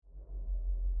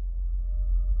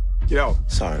Get out.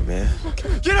 Sorry, man.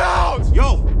 Get out!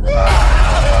 Yo!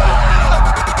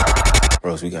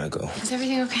 Rose, we gotta go. Is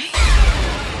everything okay?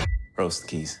 Rose, the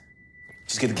keys.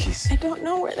 Just get the keys. I don't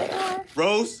know where they are.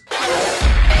 Rose?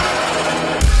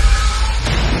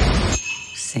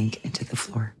 Sink into the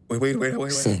floor.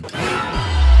 Wait. Sink. What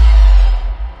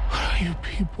are you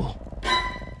people?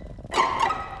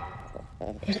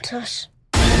 It's us.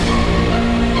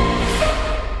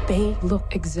 They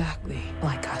look exactly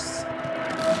like us.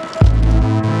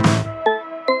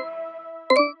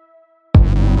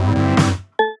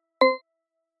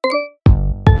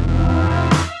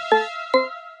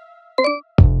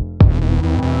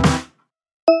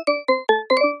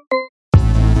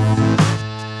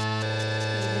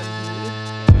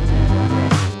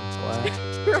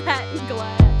 Rat and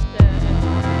Glad.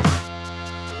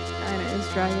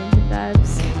 Diners, drive-in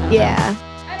dives. Yeah.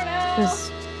 I don't know.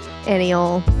 Just any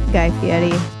old Guy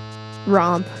Fieri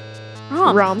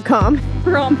rom-com.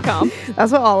 Rom-com.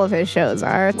 That's what all of his shows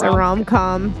are. It's a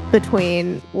rom-com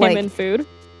between like Him and food.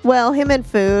 well, him and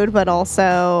food, but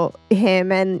also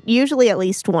him and usually at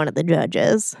least one of the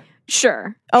judges.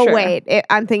 Sure. Oh sure. wait,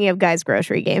 I'm thinking of Guy's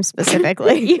Grocery Game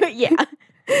specifically, Yeah.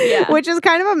 Yeah. which is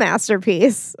kind of a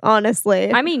masterpiece,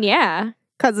 honestly. I mean, yeah.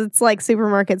 Because it's like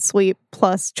Supermarket Sweep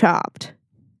plus Chopped,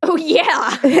 Oh,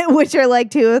 yeah. which are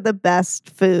like two of the best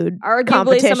food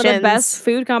Arguably some of the competitions best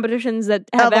food competitions that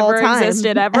have of all ever time.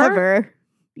 existed ever. Ever.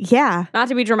 Yeah. Not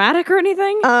to be dramatic or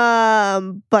anything.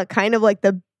 But kind of like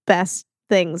the best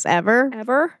things ever.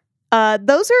 Ever.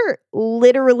 Those are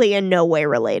literally in no way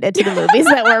related to the movies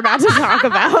that we're about to talk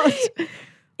about.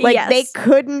 Like Yes. they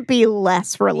couldn't be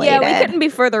less related. Yeah, we couldn't be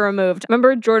further removed.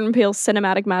 Remember Jordan Peele's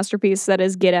cinematic masterpiece that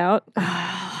is Get Out?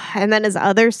 And then his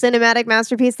other cinematic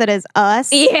masterpiece that is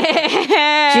Us.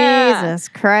 Yeah. Jesus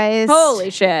Christ.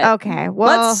 Holy shit. Okay,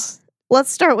 well,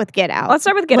 let's start with Get Out. Let's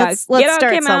start with Get Let's Out. Get Out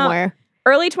start came somewhere. out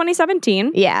early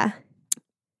 2017. Yeah,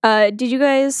 Did you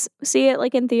guys see it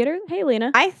like in theater? Hey,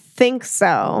 Lena. I think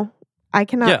so. I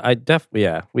cannot.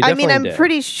 Yeah, we definitely I'm did.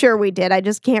 pretty sure we did. I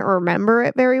just can't remember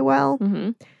it very well. Mm-hmm.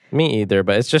 Me either,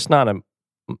 but it's just not a.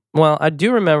 Well, I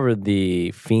do remember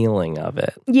the feeling of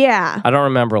it. Yeah. I don't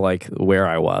remember like where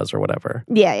I was or whatever,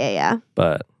 Yeah.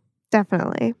 but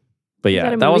Definitely. but Was yeah,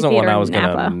 at a that movie wasn't one theater I in was gonna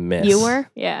Napa. miss. You were?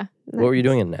 Yeah. What were you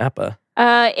doing in Napa?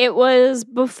 It was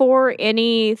before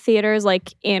any theaters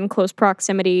like in close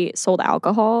proximity sold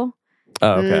alcohol.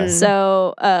 Oh, okay. Mm.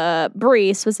 So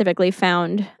Bree specifically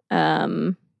found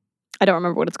I don't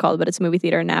remember what it's called, but it's a movie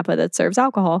theater in Napa that serves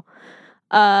alcohol.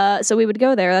 So we would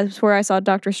go there. That's where I saw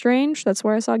Doctor Strange. That's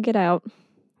where I saw Get Out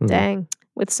Dang.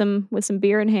 with some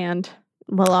beer in hand.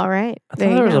 Well, all right. I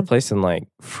thought there was a place in like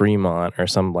Fremont or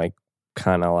some like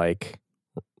kind of like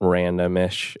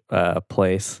randomish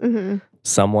place Mm-hmm.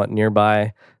 somewhat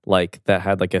nearby, like that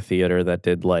had like a theater that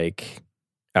did like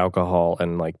alcohol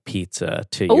and like pizza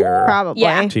to your Probably.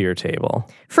 Yeah. to your table.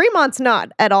 Fremont's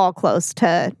not at all close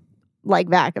to like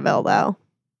Vacaville, though.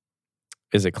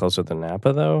 Is it closer than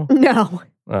Napa though? No.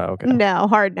 Oh, okay. No.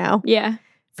 Hard no. Yeah.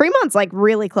 Fremont's like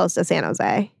really close to San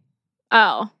Jose.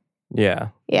 Oh. Yeah.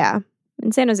 Yeah.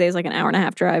 And San Jose is like an hour and a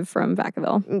half drive from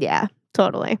Vacaville. Yeah.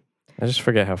 Totally. I just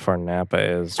forget how far Napa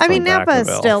is. I mean, from Napa is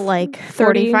Vacaville. still like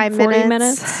 30, 45 40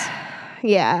 minutes.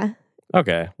 Yeah.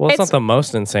 Okay. Well, it's not It's- the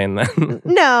most insane then.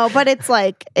 No, but it's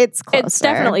like, it's closer. It's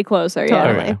definitely closer. Yeah.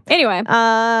 Totally. Okay. Anyway,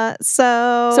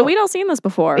 So we'd all seen this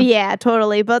before. yeah,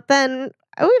 totally. But then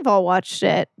we've all watched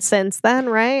it since then,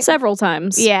 right? Several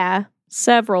times. Yeah.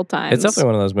 Several times. It's definitely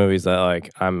one of those movies that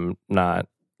like I'm not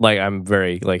like I'm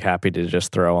very like happy to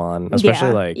just throw on, especially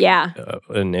Yeah. like Yeah.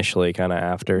 initially kind of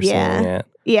after Yeah. seeing it.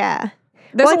 Yeah.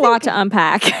 There's Well, a I lot think- to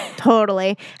unpack.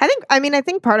 Totally. I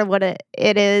think part of what it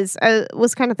is, I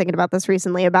was kind of thinking about this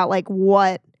recently about like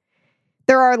what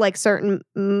there are like certain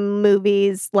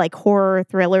movies, like horror,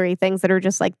 thrillery things that are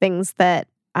just like things that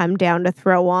I'm down to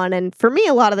throw on. And for me,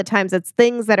 a lot of the times it's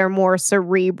things that are more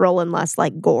cerebral and less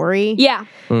like gory. Yeah.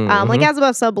 Like Mhm. As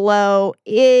Above, So Below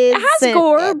is has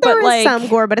gore, but, there is like, some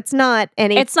gore, but it's not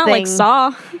anything. It's not like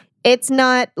Saw, It's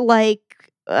not like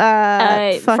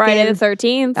Friday the fucking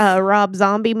 13th. Rob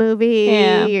Zombie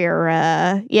movie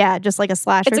or just like a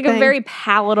slasher. It's like thing. a very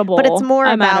palatable but it's more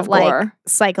amount about of like gore.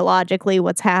 psychologically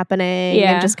what's happening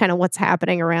Yeah. and just kind of what's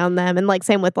happening around them, and like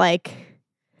same with like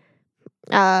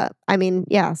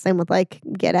same with like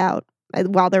Get Out.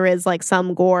 While there is like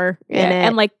some gore in Yeah, it,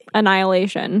 and like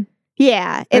Annihilation.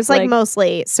 yeah, there's, it's like like-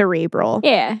 mostly cerebral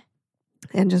Yeah.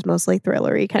 and just mostly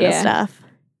thrillery kind of Yeah. stuff.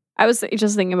 I was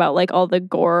just thinking about like all the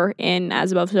gore in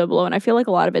As Above, So Below, and I feel like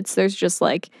a lot of there's just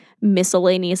like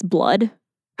miscellaneous blood.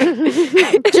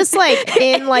 Just like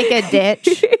in like a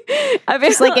ditch, I feel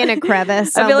just like in a crevice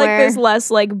I somewhere. feel like there's less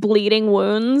like bleeding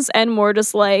wounds and more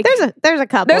just like there's a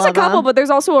couple. there's a of couple, them. but there's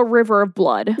also a river of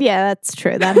blood. Yeah, that's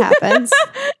true. That happens.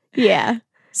 Yeah.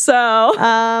 So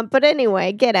But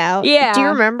anyway, Get Out. Yeah. Do you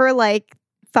remember like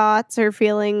thoughts or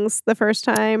feelings the first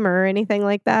time or anything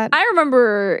like that? I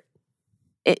remember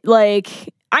it, like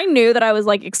I knew that I was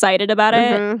like excited about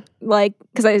it, Mhm. like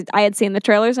because I had seen the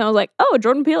trailers and I was like, oh,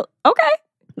 Jordan Peele, okay,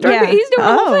 Jordan Yeah. Peele, he's doing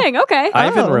the whole Oh. thing, okay. I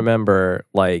even Oh. remember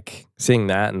like seeing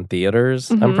that in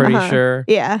theaters. I'm Mhm. pretty Uh-huh. sure,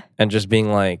 Yeah. and just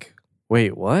being like,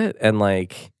 "Wait, what?" And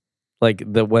like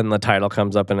the when the title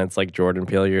comes up and it's like Jordan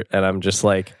Peele, and I'm just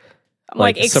like, I'm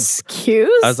like, like,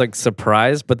 excuse? I was like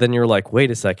surprised, but then you're like,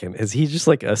 "Wait a second, is he just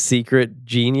like a secret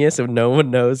genius and no one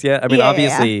knows yet?" I mean, Yeah,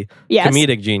 obviously, yes.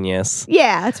 comedic genius,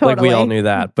 Yeah, totally. like we all knew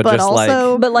that, but just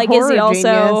also But, like, is he horror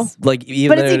also- genius. like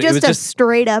even But is he though it was just a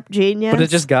straight up genius? but it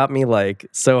just got me like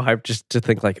so hyped just to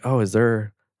think like, oh, is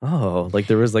there? Oh, like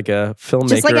there was like a filmmaker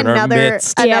just like in our another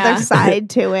midst. Yeah. side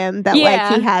to him that Yeah.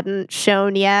 like he hadn't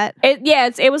shown yet.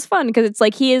 It was fun because it's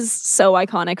like he is so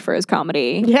iconic for his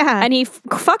comedy. Yeah. And he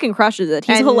fucking crushes it.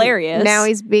 He's And hilarious. Now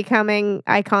he's becoming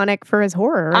iconic for his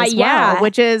horror as yeah. well,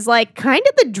 which is like kind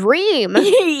of the dream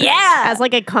yeah. as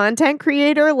like a content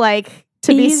creator, like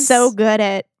to be He's so good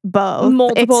at both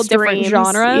multiple different extremes.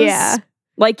 genres. Yeah.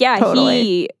 Like, yeah, Totally.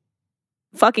 he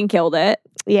fucking killed it.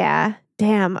 Yeah.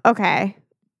 Damn. Okay.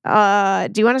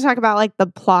 Do you want to talk about like the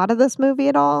plot of this movie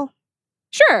at all?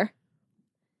 Sure.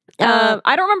 Um,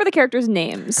 I don't remember the characters'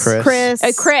 names. Chris.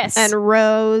 Chris. and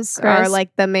Rose are Chris.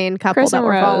 like the main couple Chris that and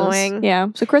we're Rose. following. Yeah.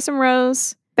 So Chris and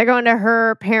Rose. They're going to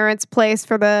her parents' place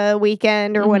for the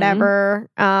weekend or Mhm. whatever.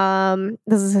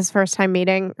 This is his first time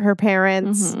meeting her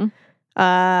parents.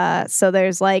 Mhm. So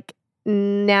there's like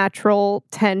natural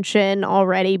tension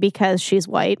already because she's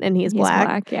white and he's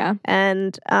black. Yeah.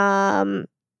 And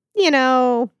you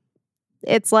know,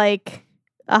 it's like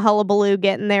a hullabaloo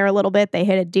getting there a little bit. They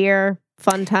hit a deer,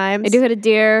 fun times. They do hit a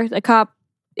deer. The cop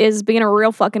is being a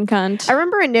real fucking cunt. I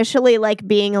remember initially like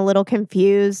being a little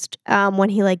confused when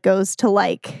he like goes to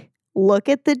like look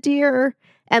at the deer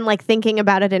and like thinking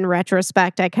about it in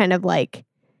retrospect. I kind of like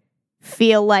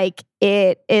feel like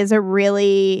it is a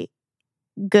really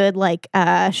good like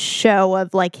show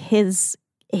of like his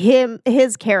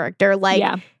character, like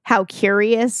yeah. how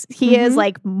curious he is, Mhm.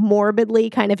 like morbidly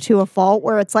kind of to a fault,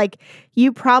 where it's like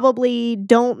you probably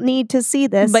don't need to see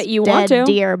this But you dead want to.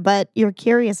 deer, but you're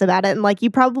curious about it, and like you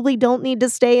probably don't need to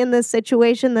stay in this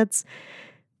situation that's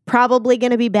probably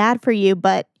going to be bad for you,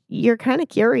 but you're kind of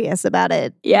curious about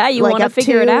it. Yeah, you like want to up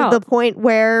figure it to out. the point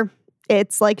where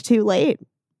it's like too late,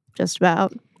 just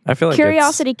about. I feel like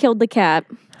Curiosity killed the cat,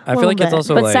 I feel little like it's bit.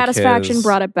 also but like satisfaction his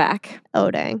brought it back.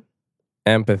 Oh dang.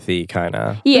 empathy kind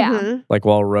of Yeah. Mhm. like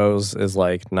while Rose is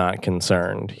like not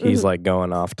concerned, he's Mhm. like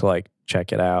going off to like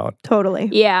check it out. Totally.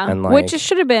 Yeah. And, Which like-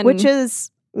 should have been Which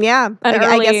is I guess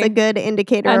early- a good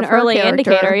indicator an of her early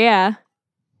character. indicator, yeah,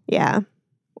 Yeah.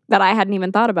 that I hadn't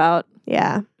even thought about.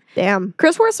 Yeah. Damn.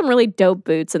 Chris wore some really dope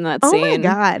boots in that Oh scene. my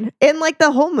god. In like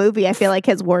the whole movie, I feel like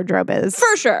his wardrobe is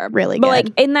For sure. really But good.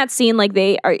 like in that scene, like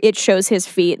it shows his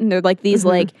feet and they're like these Mhm.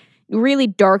 like really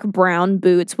dark brown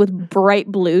boots with bright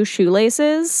blue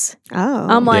shoelaces. Oh.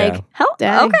 I'm like, Yeah. hell,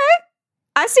 Dang. okay.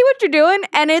 I see what you're doing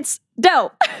and it's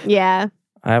dope. yeah.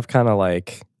 I have kind of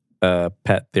like a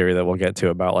pet theory that we'll get to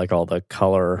about like all the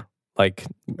color like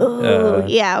Ooh,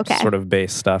 yeah, okay. sort of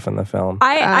base stuff in the film.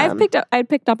 I'd Um,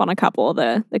 picked up on a couple of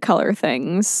the color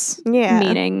things. Yeah.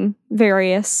 Meaning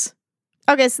various.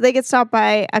 Okay, so they get stopped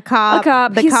by a cop.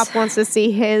 The He's- cop wants to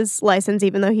see his license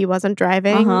even though he wasn't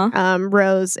driving. Uh-huh.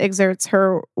 Rose exerts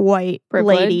her white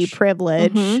lady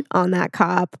privilege Mhm. on that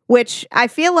cop, which I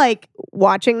feel like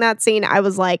watching that scene, I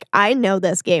was like, I know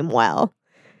this game well.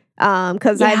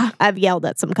 Because Yeah. I've yelled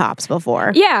at some cops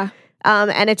before. Yeah.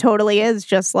 And it totally is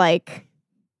just like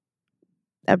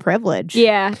a privilege.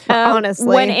 Yeah. Honestly.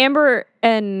 When Amber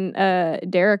and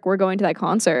Derek were going to that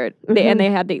concert, and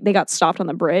they got stopped on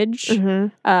the bridge.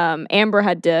 Mhm. Amber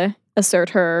had to assert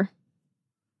her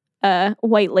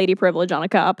white lady privilege on a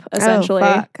cop, essentially.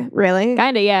 Oh, fuck. Really?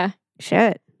 Kinda, yeah.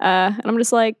 Shit. And I'm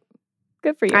just like,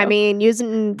 good for you. I mean,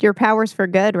 using your powers for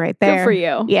good right there. good for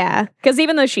you. Yeah. Because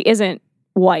even though she isn't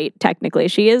white, technically,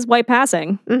 she is white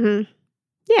passing. Mm-hmm.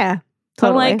 Yeah. So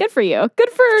I'm Totally. like, good for you. Good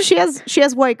for she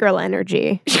has white girl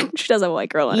energy. she does have white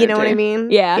girl energy. You know what I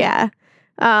mean? Yeah.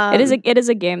 Yeah. It is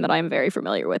a game that I'm very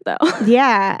familiar with, though.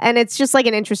 Yeah, and it's just like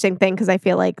an interesting thing because I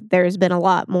feel like there's been a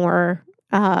lot more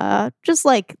just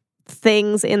like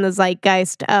things in the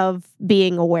zeitgeist of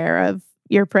being aware of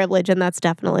your privilege, and that's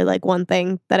definitely like one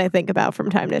thing that I think about from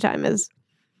time to time is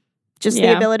Just the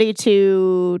Yeah. ability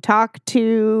to talk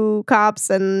to cops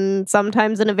and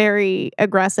sometimes in a very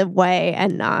aggressive way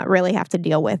and not really have to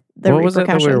deal with the what was it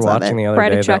that repercussions we were of watching it. the other Bride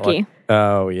day? of Chucky.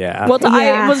 Oh yeah. Well,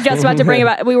 Yeah. I was just about to bring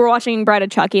about. We were watching Bride of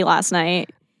Chucky last night.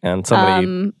 and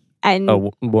somebody,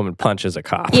 And woman punches a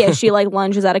cop. yeah, she like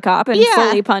lunges at a cop and Yeah.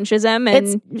 fully punches him.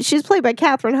 And She's played by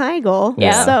Katherine Heigl.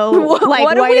 Yeah. So What like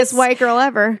do we whitest s- white girl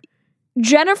ever.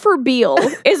 Jennifer Beal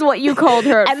is what you called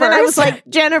her at And first. then I was like,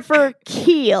 Jennifer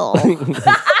Keel.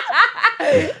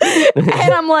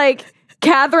 and I'm like,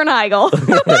 Katherine Heigl.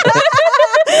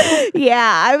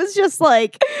 Yeah, I was just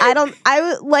like,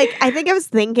 I think I was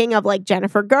thinking of like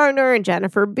Jennifer Garner and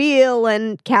Jennifer Beal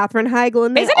and Katherine Heigl.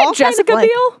 And they Isn't all it Jessica kind of, like,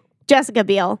 Biel? Jessica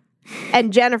Biel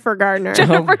and Jennifer Garner.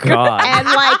 Oh God. And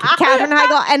like Katherine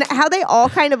Heigl, and how they all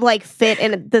kind of like fit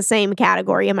in the same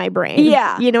category in my brain.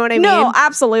 Yeah. You know what I mean? No,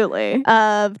 absolutely.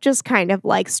 Of just kind of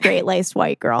like straight laced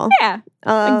white girl. Yeah.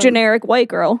 Like generic white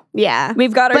girl. Yeah.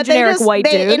 We've got our But they generic just- white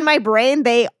they- dude. in my brain,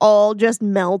 they all just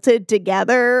melted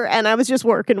together, and I was just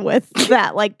working with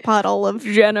that like puddle of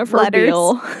Jennifer letters.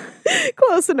 Beal.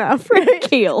 Close enough, right?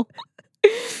 Keel.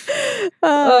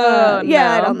 Yeah, I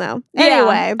no. don't know. Yeah,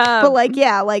 Anyway, but um, like,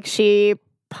 yeah, like she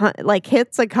like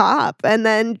hits a cop and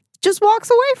then just walks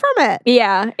away from it.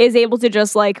 Yeah, is able to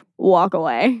just like walk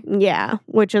away. Yeah,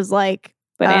 which is like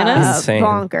Bananas. Insane.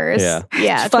 bonkers. Yeah.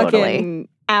 Yeah, Fucking totally.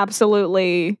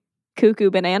 absolutely cuckoo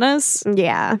bananas.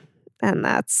 Yeah, and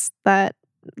that's that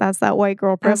white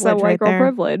girl privilege. That's that white right girl there.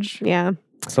 privilege. Yeah.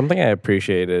 Something I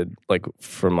appreciated, like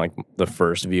from like the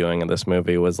first viewing of this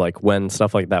movie, was like when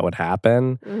stuff like that would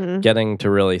happen, Mm-hmm. getting to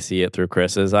really see it through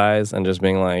Chris's eyes and just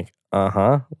being like,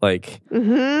 like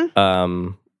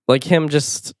him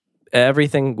just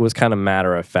everything was kind of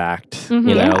matter of fact, you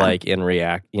know, Yeah. like in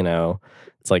react, you know,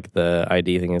 it's like the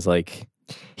ID thing is like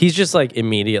he's just like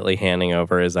immediately handing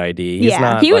over his ID. He's Yeah.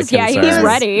 not, He was- like, yeah, he He was concerned.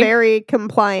 was ready. very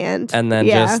compliant. And then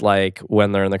yeah. just like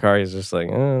when they're in the car, he's just like,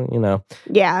 you know.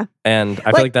 Yeah. And I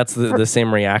feel Like, like that's the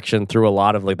same reaction through a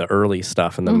lot of like the early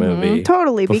stuff in the movie.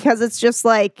 Totally, because it's just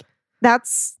like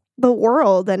that's the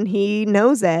world and he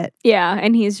knows it. Yeah,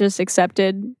 and he's just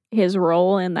accepted his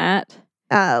role in that.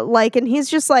 And he's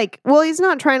just like, well, he's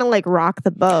not trying to like rock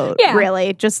the boat, Yeah.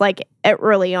 really, just like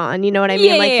early on. You know what I mean?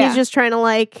 Yeah, like yeah, he's just trying to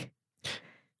like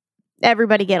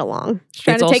everybody get along.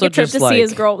 Trying It's to take also a trip just, to see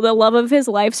his like- girl, the love of his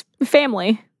life's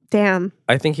family. Damn.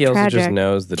 I think he also just Tragic.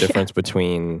 knows the difference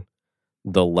between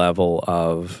the level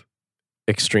of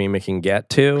extreme it can get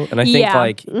to. And I think Yeah.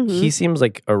 like Mhm. he seems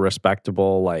like a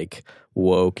respectable, like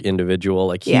woke individual.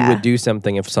 Like he Yeah. would do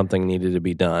something if something needed to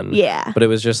be done. Yeah. But it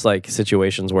was just like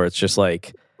situations where it's just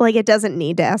like Like it doesn't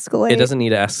need to escalate. it doesn't need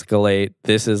to escalate.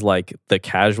 This is like the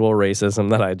casual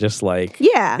racism that I just like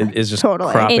Yeah. it is just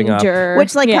totally. cropping up. Endure.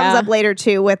 Which like Yeah. comes up later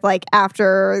too with like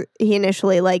after he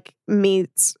initially like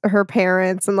meets her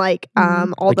parents and like all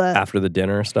Like the after the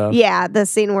dinner stuff. yeah, the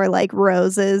scene where like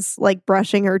Rose is like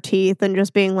brushing her teeth and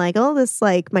just being like, oh, this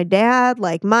like my dad,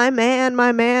 like my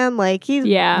man, like he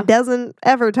Yeah. doesn't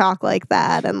ever talk like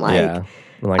that. And like yeah.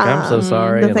 I'm like, I'm so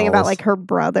sorry. the and thing all about this. like her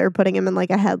brother putting him in like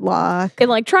a headlock. And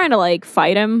like trying to like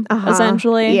fight him, Uh-huh.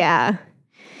 essentially. Yeah.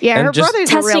 Yeah, And her just- brother's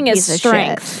Testing a real his piece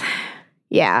strength. Of shit.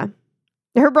 Yeah.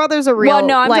 Her brother's a real Well,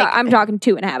 no, like, I'm talking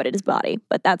to inhabited his body,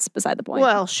 but that's beside the point.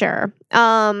 well, sure.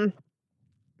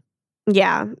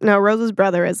 Yeah. No, Rose's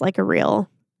brother is like a real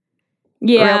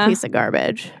yeah. piece of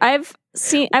garbage. I've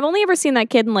only ever seen that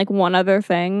kid in like one other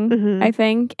thing, Mhm. I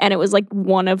think, and it was like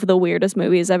one of the weirdest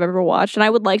movies I've ever watched, and I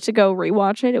would like to go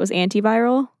rewatch it. It was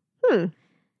Antiviral.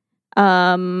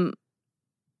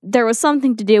 There was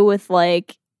something to do with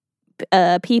like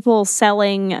people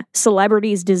selling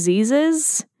celebrities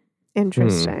diseases.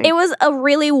 Interesting. It was a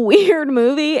really weird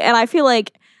movie, and I feel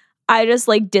like I just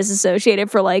like disassociated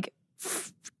for like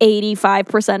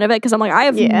 85% of it because I'm like, I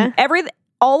have Yeah.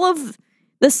 all of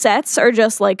the sets are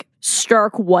just like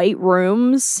stark white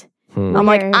rooms. I'm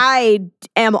like, Weird. I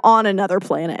am on another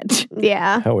planet.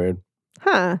 Yeah. How weird.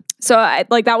 Huh. So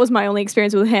that was my only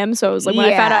experience with him. So it was like when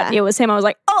I found out Yeah. it was him, I was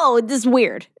like, oh, this is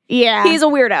weird. Yeah. He's a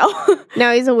weirdo.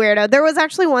 No, he's a weirdo. There was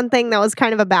actually one thing that was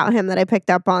kind of about him that I picked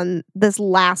up on this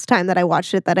last time that I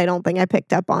watched it that I don't think I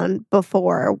picked up on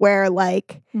before, where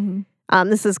like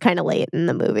this is kind of late in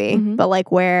the movie, Mhm. but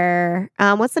like where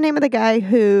what's the name of the guy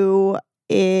who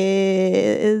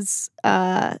is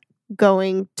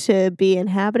going to be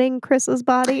inhabiting Chris's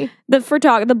body?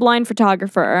 The blind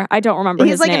photographer. I don't remember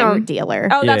He's his like name. an art dealer.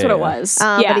 Oh, that's Yeah, what it yeah. was.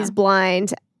 But yeah. he's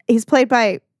blind. He's played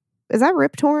by, is that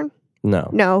Rip Torn? No.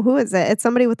 No, who is it? It's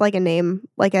somebody with like a name,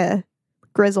 like a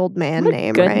grizzled man What a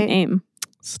name, good right? name.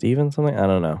 Steven something? I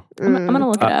don't know. I'm gonna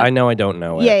look it up. I know I don't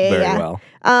know it Yeah, yeah, very yeah.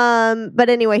 well. But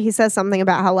anyway, he says something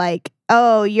about how like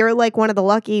oh, you're like one of the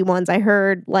lucky ones. I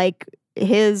heard like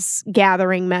his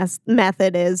gathering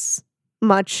method is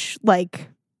much like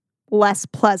less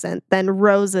pleasant than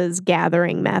Rose's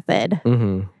gathering method,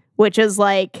 Mm-hmm. which is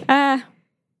like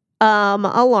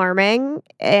alarming.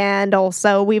 And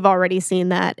also we've already seen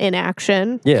that in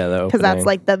action Yeah, because that's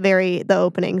like the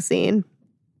opening scene.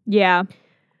 Yeah.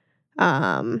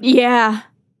 Yeah,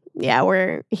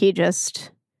 where he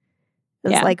just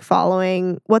is Yeah. like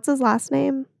following. What's his last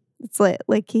name? It's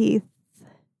like Keith.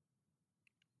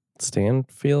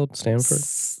 Stanford.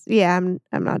 Yeah, I'm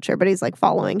not sure, but he's like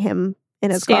following him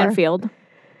in his Stanfield.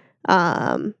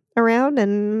 car, around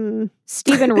and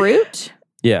Stephen Root.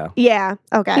 Yeah. yeah,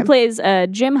 okay, He plays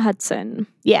Jim Hudson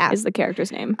yeah, is the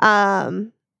character's name.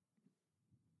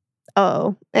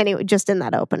 oh, anyway, just in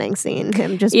that opening scene,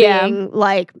 him just Yeah. being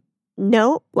like,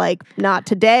 nope, like not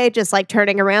today, just like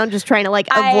turning around, just trying to like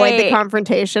avoid the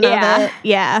confrontation yeah. of it.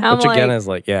 Yeah, I'm Which again like, is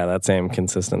like, yeah, that same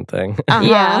consistent thing.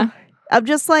 Yeah. I'm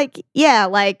just like, yeah,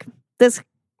 like this.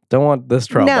 Don't want this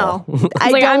trouble. No, I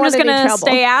It's like, don't I'm want just any gonna trouble.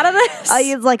 stay out of this.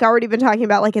 He's like already been talking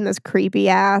about like in this creepy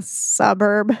ass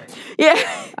suburb. Yeah.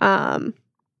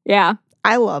 Yeah.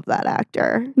 I love that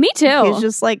actor. Me too. He's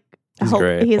just like He's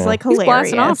great, he's yeah. like He's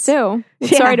hilarious. blasting off too.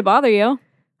 Yeah. Sorry to bother you.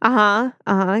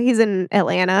 He's in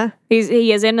Atlanta.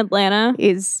 He is in Atlanta.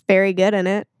 He's very good in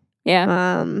it.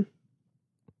 Yeah.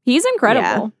 He's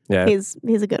incredible. Yeah. He's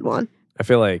a good one. I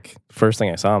feel like first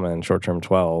thing I saw him in Short Term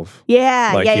 12,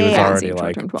 Yeah, like yeah, he was yeah. already Seen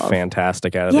like Short Term 12.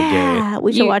 fantastic out of the gate. Yeah,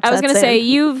 we should watch. I was that gonna say soon.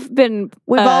 you've been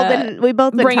we both been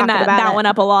bringing talking about that it. one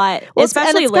up a lot, Well,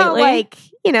 especially and it's got,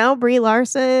 lately. like Brie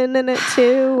Larson in it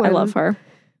too. I and love her.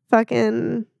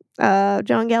 Fucking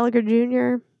John Gallagher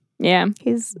Jr. Yeah.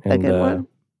 He's a And, good one.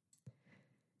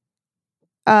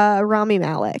 Rami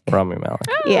Malek. Rami Malek.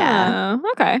 Yeah.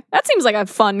 Oh, okay. That seems like a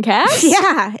fun cast.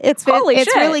 Yeah, it's Holy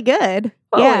it's shit. really good.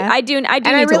 Holy- yeah, I do. and need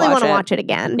I really want to watch it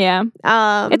again. Yeah.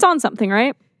 It's on something,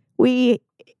 right? We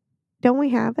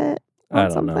have it on I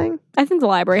don't know. something. I think the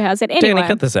library has it. Anyway, Danny,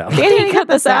 cut this out. Danny, cut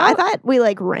this I out. thought we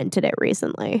like rented it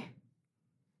recently,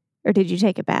 or did you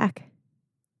take it back?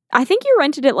 I think you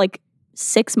rented it like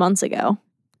 6 months ago.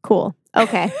 Cool.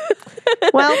 Okay.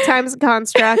 Well, time's a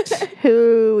construct.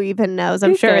 Who even knows?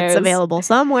 I'm Who sure it's cares? available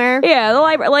somewhere. Yeah,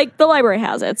 the library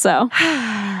has it. So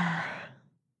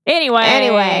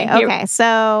anyway, here- Okay.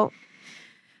 So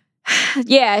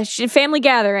yeah, family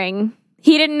gathering.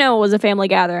 He didn't know it was a family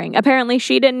gathering. Apparently,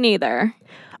 she didn't either.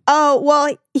 oh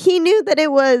well, he knew that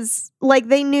it was like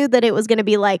they knew that it was going to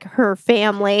be like her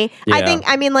family. Yeah.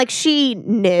 I mean, like she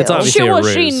knew. It's obviously a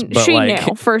ruse, she but, she like-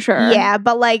 knew for sure. Yeah,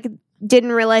 but like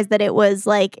didn't realize that it was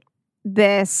like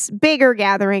this bigger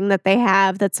gathering that they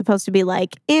have that's supposed to be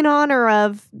like in honor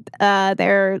of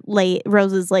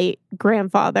Rose's late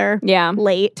grandfather. Yeah.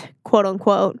 Late, quote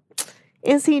unquote.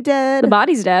 Is he dead? The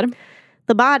body's dead,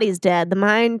 The body's dead. The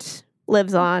mind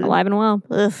lives on. alive and well,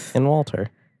 Ugh. And Walter,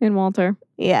 in Walter.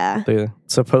 Yeah. the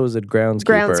supposed groundskeeper.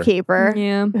 Groundskeeper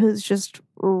Yeah. who's just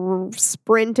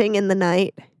sprinting in the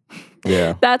night.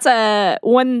 Yeah. That's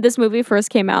when this movie first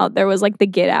came out, there was like the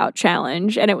Get Out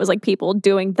challenge, and it was like people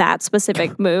doing that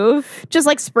specific move, Just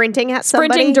like sprinting at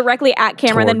somebody. sprinting directly at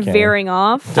camera, and then Toward camera. veering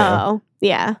off. Oh,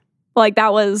 yeah. Like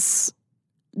that was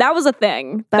a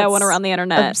thing that That's went around the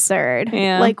internet. Absurd.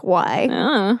 Yeah. Like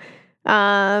why?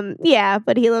 Uh, Yeah,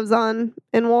 but he lives on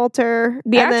in Walter.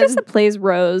 the and actress then- that plays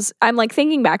Rose, I'm like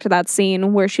thinking back to that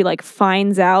scene where she like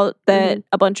finds out that Mm-hmm.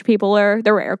 a bunch of people there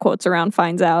were air quotes around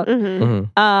finds out. Mhm.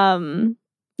 Mhm.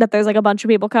 That there's like a bunch of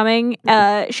people coming.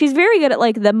 She's very good at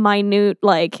like the minute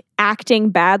like acting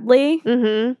badly.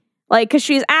 Mhm. Like cuz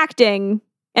she's acting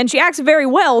and she acts very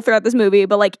well throughout this movie,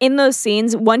 but like in those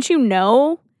scenes once you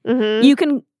know, Mhm. you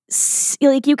can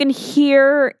you can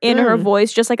hear in her Mm.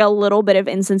 voice just like a little bit of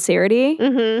insincerity.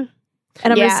 Mhm.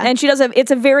 And Yeah. and she does it's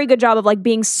a very good job of like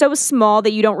being so small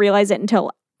that you don't realize it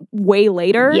until way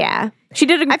later. Yeah. She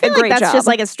did I feel a great like that's job. just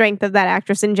like a strength of that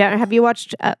actress in general. Have you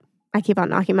watched I keep on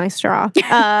knocking my straw.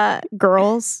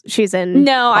 Girls. She's in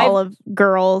No, all of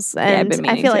Girls. I've And been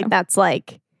I meaning feel to. like that's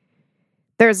like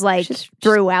there's like She's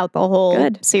throughout the whole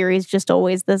good. series just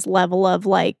always this level of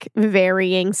like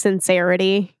varying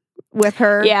sincerity with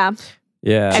her. yeah.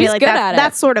 Yeah. I She's feel like good that's, at it.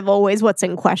 that's sort of always what's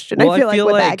in question. Well, I feel like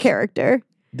with that like- character.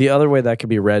 The other way that could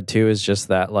be read too is just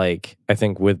that, like, I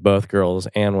think with both Girls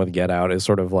and with Get Out is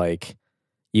sort of like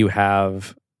you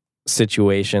have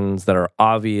situations that are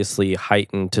obviously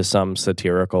heightened to some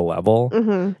satirical level,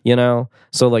 Mm-hmm. you know?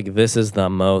 So, like, this is the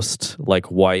most, like,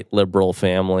 white liberal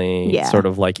family, Yeah. sort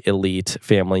of like elite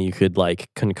family you could, like,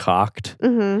 concoct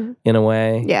Mm-hmm. in a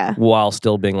way. Yeah. While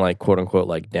still being, like, quote unquote,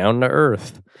 like, down to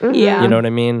earth. Mhm. Yeah. You know what I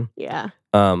mean? Yeah.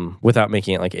 Without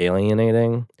making it, like,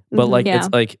 alienating. But like Yeah.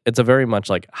 it's a very much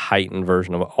like heightened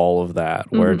version of all of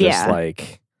that, where just Yeah.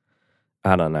 like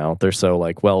I don't know, they're so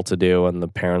like well to do, and the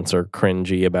parents are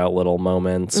cringy about little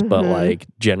moments, but Mhm. like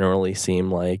generally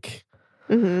seem like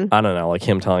Mhm. I don't know, like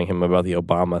him telling him about the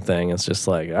Obama thing. It's just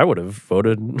like I would have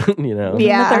voted, you know,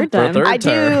 Yeah. The third for a time. third I do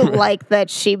term. like that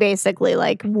she basically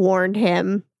like warned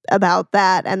him about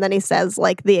that, and then he says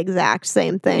like the exact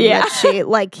same thing. Yeah. That she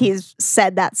like he's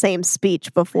said that same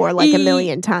speech before like a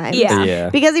million times. Yeah. Yeah.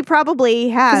 Because he probably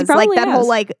has probably like that has. whole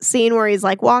like scene where he's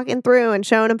like walking through and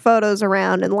showing him photos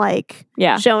around and like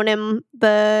Yeah. showing him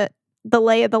the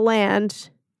lay of the land.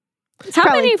 How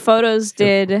probably- many photos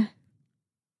did?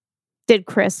 Did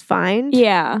Chris find?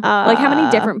 Yeah. Like how many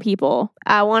Uh, different people?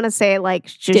 I want to say like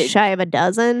just Did- shy of a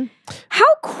dozen. How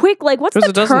quick? Like what's There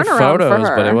was the a dozen turnaround photos, for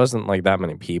her? but it wasn't like that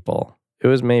many people. It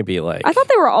was maybe like I thought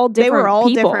they were all different. They were all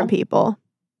people. different people.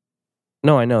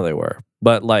 no, I know they were,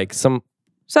 but like some,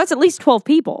 So that's at least 12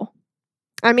 people.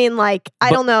 I mean, like I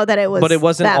But- don't know that it was, but it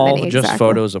wasn't that all many just exactly.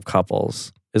 photos of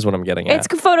couples. Is what I'm getting at.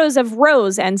 It's photos of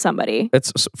Rose and somebody.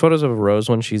 It's photos of Rose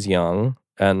when she's young,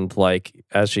 and like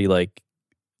as she like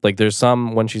there's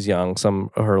some when she's young, some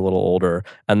her a little older,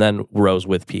 and then Rose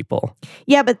with people.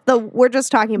 Yeah, but we're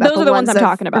just talking about Those are the ones I'm of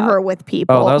talking about. Her with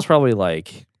people. Oh, that was probably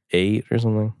like 8 or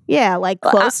something. yeah, like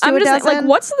close to I'm a just dozen. saying, like,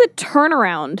 what's the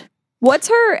turnaround? What's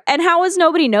her, and how is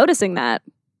nobody noticing that?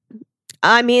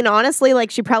 I mean, honestly,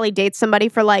 like she probably dates somebody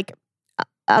for like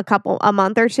a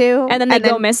month or two, And then they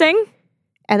go missing?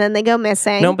 and then they go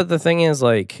missing. No, but the thing is,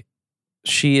 like,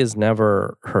 she is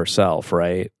never herself,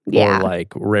 right? Yeah. Or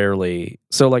like rarely.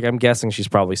 So like I'm guessing she's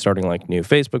probably starting like new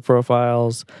Facebook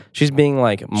profiles. She's being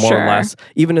like more Sure. or less,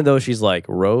 even though she's like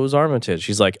Rose Armitage,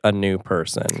 she's like a new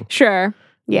person. Sure.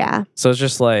 Yeah, So it's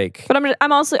just like, But I'm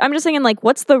just thinking, like,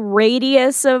 what's the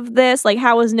radius of this? Like,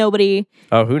 how has nobody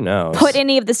oh, who knows? put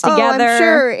any of this Oh, together? I'm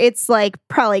sure it's like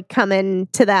probably coming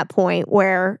to that point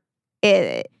where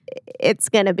it's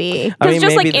gonna be. I Because mean,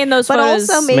 just like maybe- in those But photos,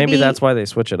 also maybe that's why they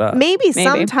switch it up. Maybe Maybe.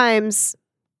 sometimes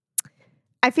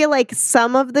I feel like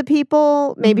some of the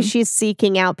people, maybe Mhm. she's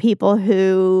seeking out people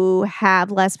who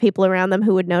have less people around them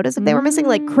who would notice if they were missing.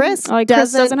 Like Chris, Like,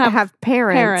 Chris doesn't have have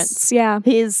parents. parents. Yeah.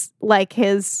 His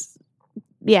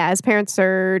parents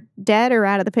are dead or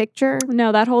out of the picture.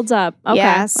 No, that holds up. Okay.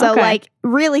 Yeah, so okay. like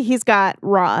really he's got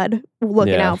Rod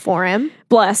looking Yeah. out for him.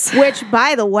 bless. Which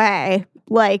by the way,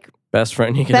 like Best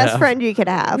friend you could best have. friend you could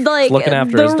have. Like Looking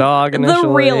after his dog The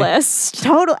initially. realist.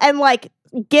 Total and like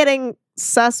getting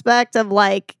suspect of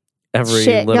like Every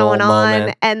shit little going on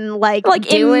moment. and like Like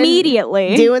doing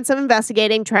immediately. some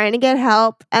investigating, trying to get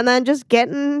help, and then just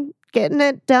getting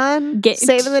it done,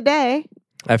 saving the day.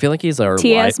 I feel like he's our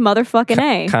TS motherfucking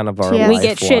A. kind of our TS. We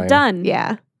get shit lifeline. done.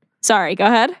 Yeah. Sorry, go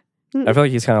ahead. I feel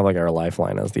like he's kind of like our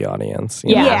lifeline as the audience.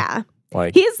 you Yeah. know? Yeah.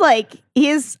 Like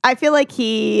I feel like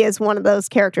he is one of those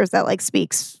characters that like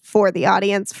speaks for the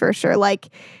audience for sure. Like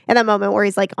in that moment where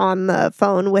he's like on the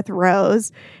phone with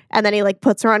Rose and then he like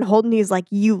puts her on hold and he's like,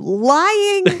 "You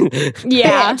lying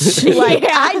Yeah. bitch." Like,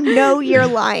 yeah. I know you're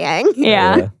lying.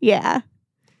 Yeah. Yeah.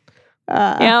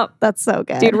 Yep. That's so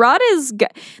good. Dude, Rod is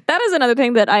that is another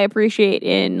thing that I appreciate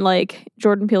in like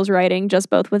Jordan Peele's writing, just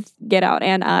both with Get Out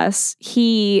and Us.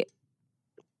 He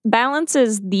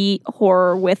balances the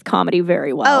horror with comedy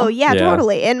very well. Oh yeah, Yeah.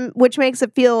 totally. And which makes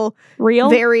it feel Real?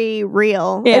 very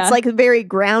real. Yeah. It's like very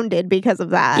grounded because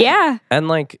of that. Yeah. And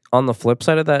like on the flip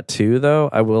side of that too, though,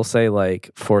 I will say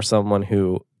like for someone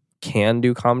who can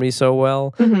do comedy so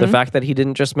well, the Mhm. fact that he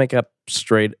didn't just make up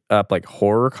straight up like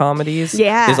horror comedies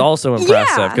Yeah. is also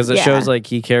impressive Yeah. because it Yeah. shows like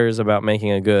he cares about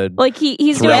making a good. Like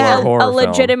he's Thriller doing a horror film.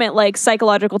 legitimate like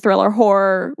psychological thriller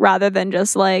horror rather than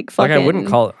just like like fucking I wouldn't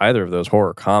call either of those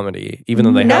horror comedy, even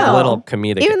though they have No. little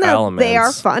comedic Even though elements. they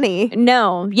are funny.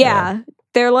 No, yeah.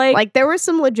 They're like, Like there were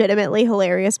some legitimately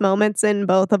hilarious moments in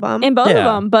both of them. in both of Yeah.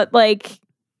 them, but like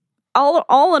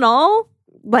all in all,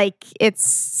 Like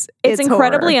it's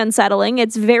incredibly horror. unsettling.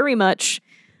 It's very much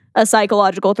a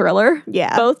psychological thriller.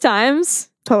 Yeah, Both times.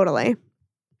 totally.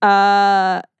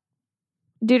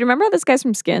 Dude, remember this guy's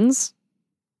from Skins?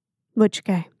 Which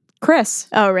guy? Chris.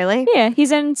 Oh, really? Yeah,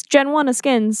 he's in Gen 1 of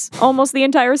Skins. Almost the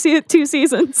entire 2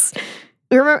 seasons.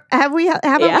 Remember? Haven't we Yeah.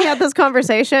 had this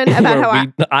conversation about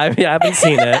how I haven't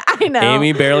seen it. I know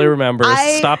Amy barely remembers.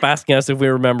 I- Stop asking us if we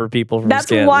remember people from That's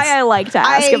Skins. why I like to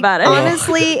ask about it.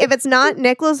 Honestly, if it's not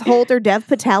Nicholas Hoult or Dev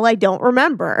Patel, I don't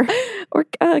remember. Or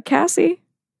Cassie.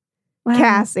 Wow.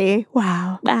 Cassie.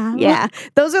 Wow. Wow. Yeah.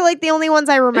 Those are like the only ones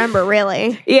I remember,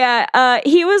 really. Yeah,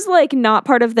 he was like not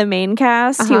part of the main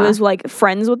cast. He Uh-huh. was like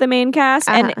friends with the main cast.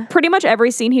 And pretty much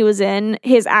every scene he was in,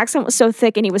 his accent was so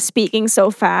thick and he was speaking so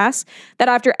fast that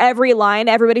after every line,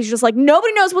 everybody's just like,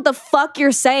 nobody knows what the fuck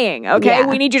you're saying. Okay. Yeah.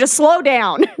 We need you to slow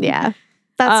down. Yeah.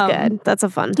 That's Um, good. That's a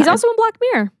fun time. He's also in Black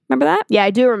Mirror. Remember that? Yeah, I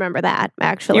do remember that,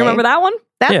 actually. You remember that one?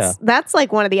 That's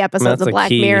like one of the episodes that's of a Black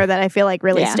key. Mirror that I feel like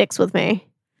really Yeah. sticks with me.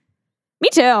 Me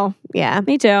too. Yeah,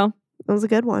 Me too. it was a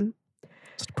good one.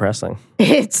 It's depressing.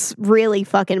 It's really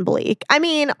fucking bleak. I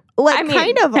mean,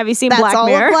 kind of. Have you seen That's Black all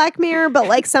Mirror? of Black Mirror, but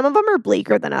like some of them are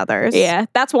bleaker than others. Yeah,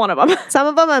 that's one of them. Some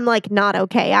of them I'm like not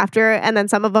okay after, and then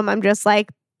some of them I'm just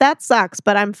like, that sucks,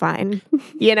 but I'm fine.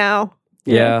 You know?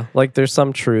 Yeah, like there's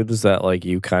some truths that like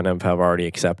you kind of have already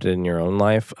accepted in your own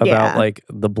life about Yeah. like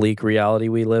the bleak reality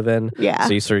we live in. Yeah.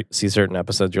 So you see certain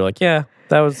episodes, you're like, yeah,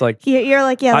 that was like. You're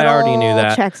like, yeah, I that already knew all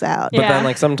that. checks out. But Yeah. then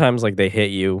like sometimes like they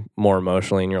hit you more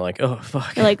emotionally, and you're like, oh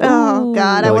fuck, You're like, Oh ooh.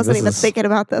 God, I Like, wasn't this even is thinking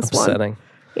about this one. upsetting.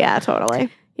 Yeah,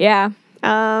 totally. Yeah.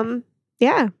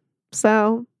 Yeah.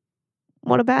 So,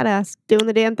 what a badass doing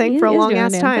the damn thing He for a is long doing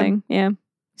ass the damn time. thing. Yeah.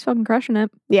 He's fucking crushing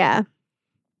it. Yeah.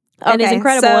 And he's Okay,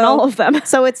 incredible in so- all of them.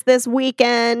 So it's this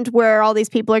weekend where all these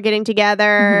people are getting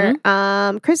together.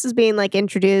 Mm-hmm. Chris is being like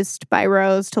introduced by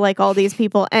Rose to like all these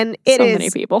people, and it so is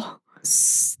many people.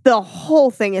 the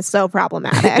whole thing is so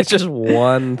problematic. It's just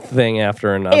one thing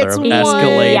after another, It's of one,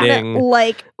 escalating.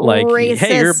 like Like,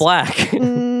 hey, you're racist, black.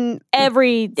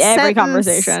 Every sentence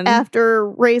conversation. after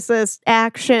racist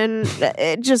action,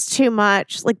 just too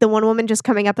much. Like the one woman just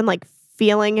coming up and like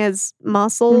feeling his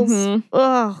muscles. Mhm.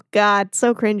 Oh God,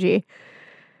 so cringy,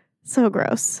 so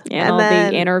gross. Yeah, and all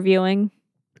the interviewing.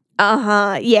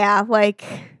 Yeah, like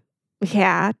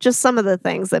yeah, just some of the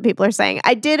things that people are saying.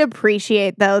 I did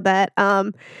appreciate though that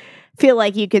feel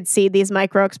like you could see these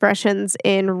micro expressions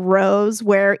in Rose,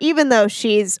 where even though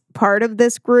she's part of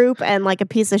this group and like a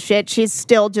piece of shit, she's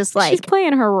still just like, She's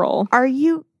playing her role. are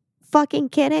you fucking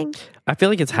kidding? I feel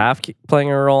like it's half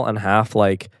playing a role and half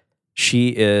like she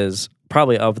is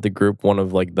probably of the group one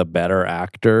of like the better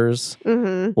actors.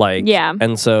 Mm-hmm. Like, Yeah.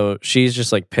 And so she's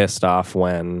just like pissed off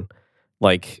when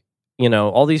like, you know,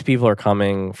 all these people are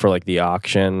coming for like the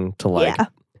auction to like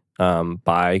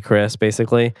buy Chris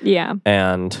basically. Yeah.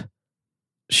 And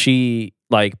she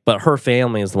like, but her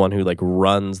family is the one who like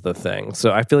runs the thing.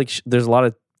 So I feel like there's a lot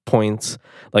of points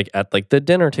like at like the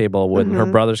dinner table when her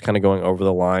Mhm. brother's kind of going over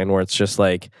the line where it's just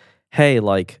like, hey,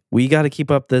 like we got to keep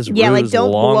up this Yeah, like ruse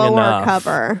don't long blow enough, our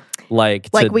cover. like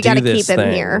Like, to we do gotta this keep him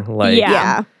thing. here. Like,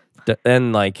 Yeah.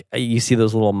 and like you see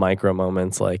those little micro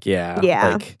moments, like Yeah.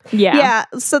 like Yeah. Yeah.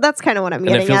 So that's kind of what I'm And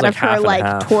it getting feels out like of her, half and like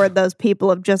half. toward those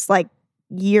people of just like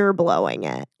you're blowing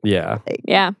it. yeah.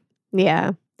 Yeah.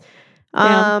 Yeah.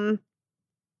 Yeah.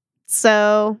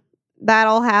 So that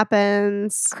all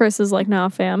happens. Chris is like, nah,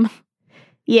 fam.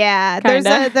 Yeah,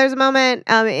 Kinda. there's a moment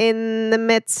in the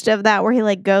midst of that where he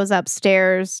like goes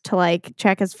upstairs to like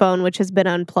check his phone, which has been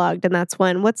unplugged, and that's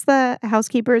when what's the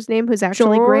housekeeper's name who's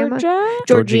actually grandma?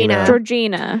 Georgina.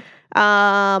 Georgina.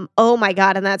 Oh my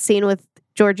god, in that scene with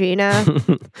Georgina,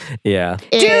 Yeah.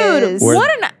 Dude, is- Where's-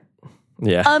 what an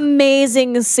Yeah.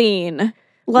 amazing scene.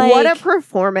 Like, what a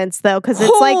performance though, because it's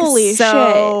holy like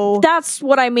so shit. That's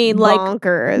what I mean. Like,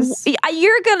 bonkers.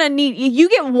 you're gonna need, you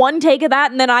get one take of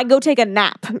that and then I go take a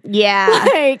nap. Yeah.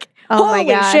 Like, Oh my holy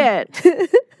God. shit.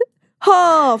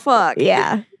 Oh, fuck.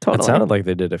 Yeah. It Totally. sounded like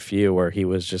they did a few where he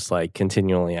was just like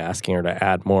continually asking her to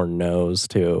add more no's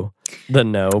to the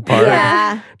no part,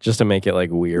 Yeah. just to make it like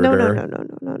weirder.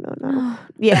 No.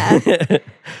 Yeah.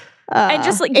 And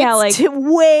just, like, yeah, it's like-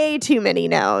 way too many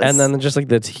no's. And then just like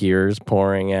the tears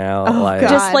pouring out, Oh, like God.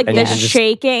 Just like and the you can just-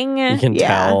 shaking. you can Yeah.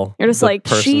 tell You're just the like,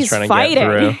 person's she's trying to fighting. get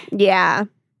through. yeah.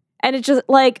 And it's just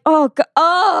like, what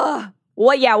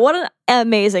an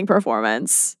amazing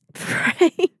performance.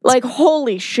 Right. Like,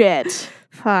 holy shit.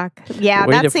 Fuck. Yeah,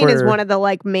 Wait, that if scene is we're- one of the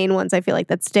like main ones I feel like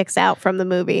that sticks out from the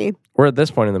movie. We're at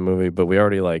this point in the movie, but we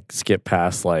already like skip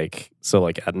past like so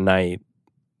like at night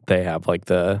they have like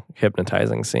the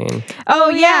hypnotizing scene. Oh,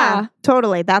 yeah.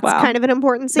 Totally. That's Wow. kind of an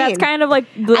important scene. That's kind of like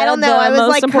the, I don't know. the I was most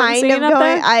like important kind scene of up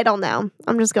going. there. I don't know.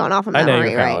 I'm just going off of I know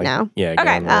memory you're kinda right like, now. Yeah. Okay.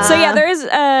 going there. So yeah, there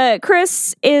is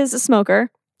Chris is a smoker.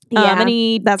 Yeah, and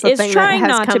he that's a is thing trying that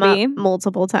has not to come be. up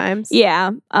multiple times.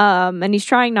 Yeah. And he's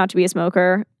trying not to be a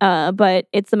smoker. But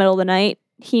it's the middle of the night.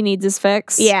 He needs his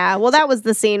fix. Yeah. Well, that was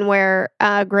the scene where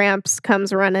Gramps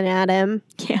comes running at him.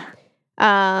 Yeah.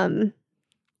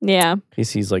 Yeah. He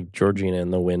sees like Georgina in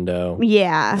the window,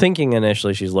 Yeah. thinking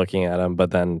initially she's looking at him,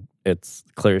 but then it's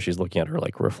clear she's looking at her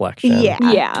like reflection. Yeah.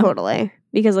 Yeah. Totally.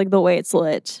 Because like the way it's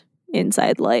lit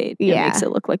inside light. It Yeah. makes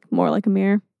it look like more like a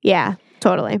mirror. Yeah,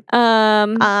 totally.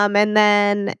 And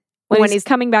then when when he's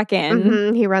coming back in,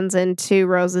 mhm, he runs into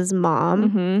Rose's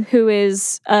mom. who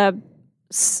is a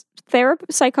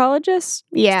psychologist,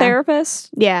 Yeah. therapist.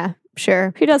 Yeah,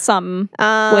 sure. She does something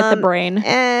with the brain.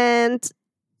 And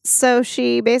so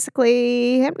she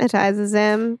basically hypnotizes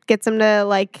him, gets him to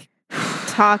like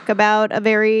talk about a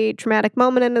very traumatic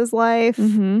moment in his life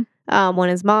Mm-hmm. when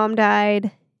his mom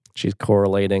died. She's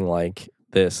correlating like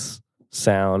this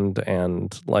sound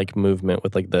and like movement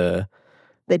with like the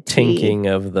The tea. tinking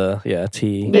of the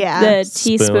tea. Yeah. The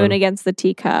teaspoon Spoon. against the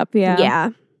teacup. Yeah. Yeah.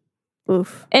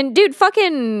 Oof. And dude,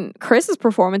 fucking Chris's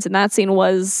performance in that scene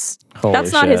was Holy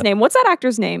that's not his shit. name. What's that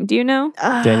actor's name? Do you know?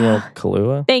 Daniel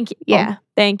Kaluuya. Thank you. Yeah.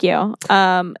 Thank you.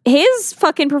 His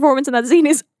fucking performance in that scene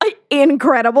is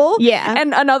incredible. Yeah.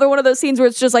 And another one of those scenes where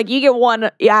it's just like you get one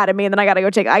out of me and then I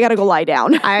gotta go lie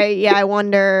down. I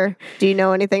wonder, do you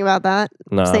know anything about that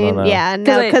No, I scene? don't know. Yeah,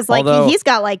 no, because like Although, he's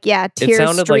got like It tears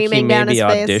sounded like he streaming down his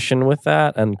maybe face. auditioned with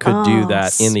that and could do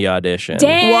that in the audition.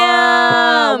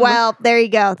 Damn. Well, there you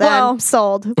go. Then Well,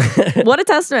 sold. What a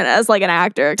testament as like an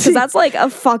actor because that's like a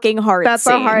fucking hard That's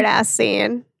scene. a hard ass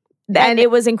scene. And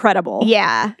it was incredible.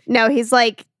 Yeah. No, he's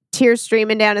like tears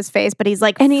streaming down his face, but he's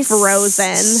like And he's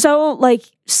frozen.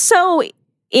 so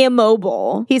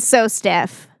immobile. He's so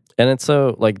stiff. And it's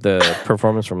so like the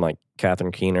performance from like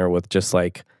Catherine Keener with just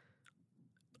like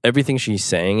everything she's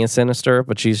saying is sinister,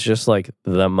 but she's just like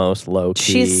the most low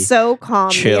key. She's so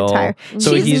calm chill. the entire.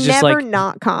 So She's he's just never like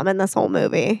not calm in this whole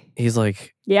movie. he's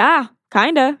like Yeah,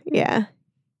 kinda. Yeah.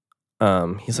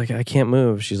 he's like, I can't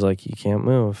move. She's like, you can't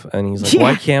move. And he's like,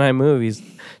 why Yeah. can't I move?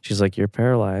 She's like, you're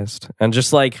paralyzed. And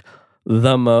just like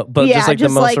but Yeah, just like just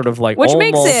the most like- sort of like which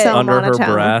almost makes it so under monotone.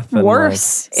 her breath. And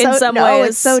Worse in So- some no, ways.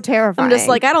 it's so terrifying. I'm just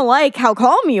like, I don't like how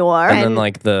calm you are. And then And-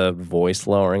 like the voice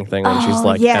lowering thing when she's Oh,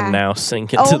 like, yeah. and now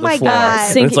sink it Oh to the my floor. God.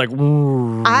 And Sink it's like,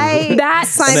 "Ooh." I That-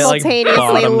 And it, like, simultaneously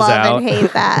bottoms love out. and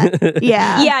hate that.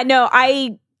 Yeah. yeah, no,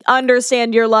 I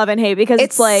understand your love and hate because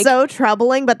It's it's like so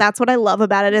troubling, but that's what I love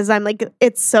about it is I'm like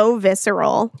it's so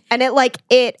visceral and it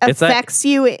It's that- affects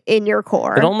you in your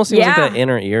core. It almost seems like Yeah. that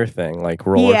inner ear thing, like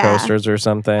roller Yeah. coasters or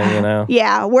something, you know?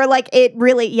 yeah, where like it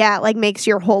really like makes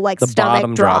your whole like The stomach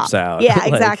bottom drop. drops out. Yeah,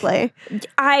 Like- exactly.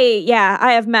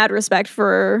 I have mad respect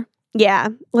for Yeah,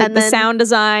 like and the then, sound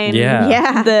design. Yeah.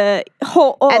 Yeah. The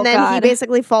whole and then he God.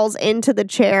 basically falls into the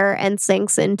chair and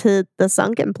sinks into the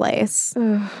sunken place,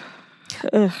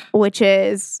 Ugh. which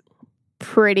is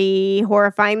pretty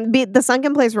horrifying. The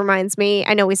sunken place reminds me.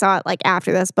 I know we saw it like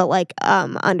after this, but like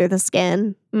Under the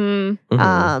Skin, Mm,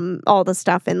 Mhm. all the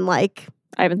stuff in like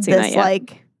I haven't seen that this yet.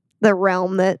 like the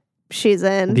realm that she's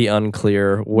in. The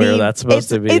unclear where The- that's supposed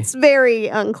to be. It's very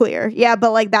unclear. Yeah,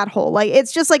 but like that whole like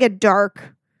it's just like a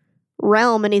dark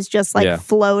realm, and he's just like Yeah.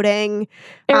 floating.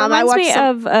 It I reminds watched me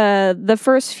some- of the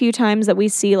first few times that we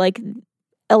see like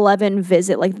 11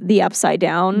 visit like the upside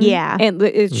down. Yeah. And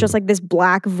it's just like this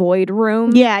black void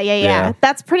room. Yeah. Yeah.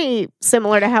 That's pretty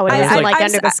similar to how it And is there's, in, like I've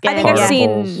Under s- the Skin. I think I've Horror seen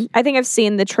holes. I think I've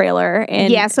seen the trailer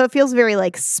and yeah, so it feels very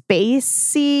like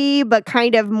spacey, but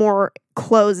kind of more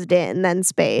closed in than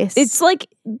space. it's like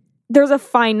there's a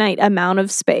finite amount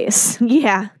of space.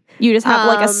 yeah. You just have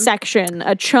like a Um, section,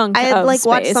 a chunk I had of like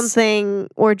watched space. something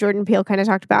where Jordan Peele kind of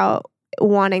talked about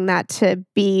wanting that to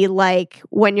be like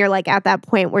when you're like at that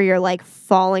point where you're like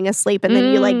falling asleep and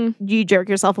then you jerk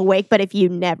yourself awake, but if you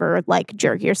never like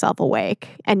jerk yourself awake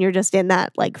and you're just in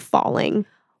that like falling.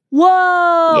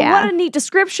 Whoa, Yeah. what a neat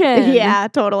description. Yeah,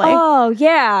 totally. Oh,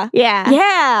 yeah. Yeah.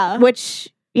 Yeah. Which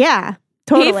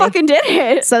totally. He fucking did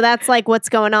it. So that's like what's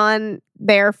going on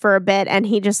there for a bit, and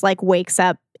he just like wakes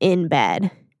up in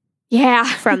bed Yeah.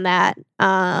 from that.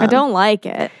 I don't like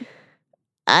it.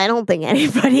 I don't think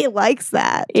anybody likes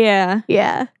that. Yeah.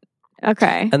 Yeah.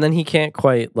 Okay. And then he can't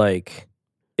quite like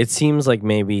it seems like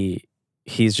maybe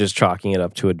he's just chalking it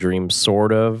up to a dream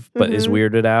sort of, but is Mhm.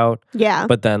 weirded out. Yeah.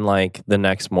 But then like the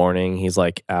next morning he's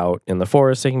like out in the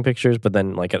forest taking pictures, but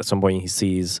then like at some point he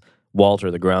sees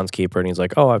Walter, the groundskeeper, and he's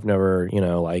like, "Oh, I've never,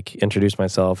 like introduced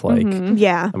myself, like Mhm.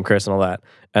 Yeah. I'm Chris and all that."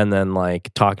 And then like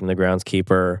talking to the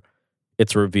groundskeeper,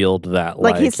 it's revealed that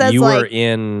Like, like, he says, you were like-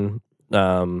 in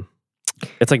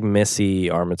it's like Missy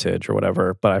Armitage or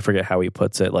whatever, but I forget how he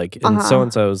puts it, like in Uh-huh. so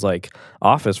and so's like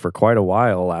office for quite a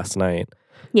while last night.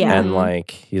 Yeah. And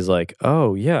like he's like,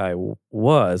 "Oh yeah, I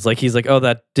was." Like he's like, "Oh,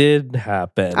 that did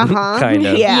happen." Uh-huh. kind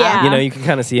of. Yeah. You know, you can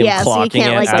kind of see him Yeah, so you clocking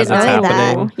can't, it like, as it's deny that.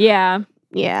 happening. Yeah.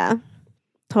 Yeah.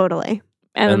 Totally.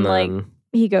 And, then, then like,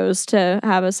 he goes to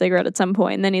have a cigarette at some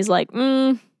point, and then he's like,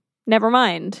 never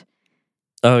mind.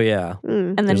 oh yeah. Mm.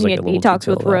 And then There's, like, a he little talks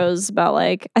detail with of that. Rose about,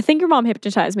 like, I think your mom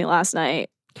hypnotized me last night.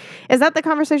 Is that the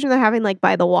conversation they're having like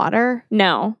by the water?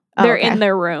 No, Oh, they're okay. in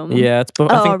their room. Yeah, it's. I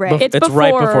Oh, think right. It's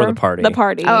right before the party. The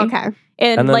party. Oh, okay.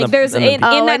 And And then like the- there's and then in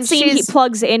Oh, that and scene he she's-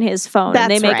 plugs in his phone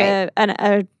and they That's make right.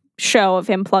 a show of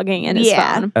him plugging in his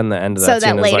Yeah. phone. And the end of So that that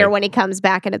scene is later like, when he comes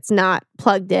back and it's not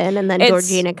plugged in, and then It's-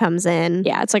 Georgina comes in.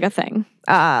 Yeah, it's like a thing.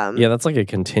 yeah, that's like a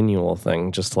continual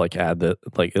thing. Just to like add that,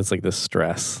 like it's like this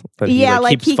stress that he Yeah,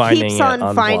 like keeps he finding keeps it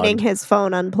on finding unplugged. his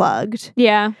phone unplugged.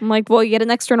 Yeah, I'm like, well, you get an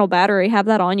external battery, have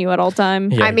that on you at all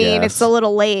time. Yeah, I mean, guess. it's a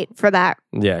little late for that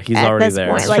Yeah, he's at already this there.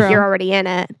 point. That's Like true. you're already in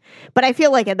it. But I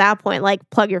feel like at that point, like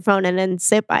plug your phone in and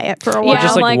sit by it for a while. Yeah,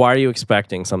 just I'm like, like- why are you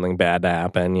expecting something bad to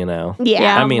happen? You know? Yeah.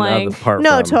 Yeah, I I'm mean, like- apart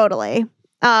No, from totally.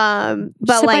 Just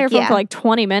But sit by your like, phone yeah, for like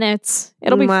 20 minutes.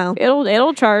 It'll be Wow.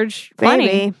 it'll charge plenty.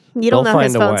 maybe you don't They'll know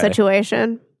his find a phone way.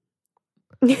 situation.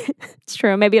 It's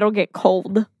true. Maybe it'll get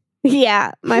cold.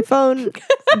 Yeah, my phone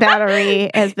battery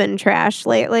has been trashed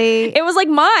lately. It was like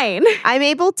mine. I'm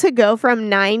able to go from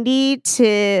 90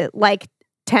 to like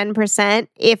 10%.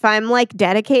 If I'm like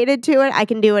dedicated to it, I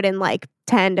can do it in like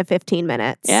 10 to 15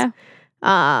 minutes. Yeah.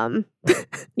 Um,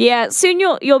 Yeah, soon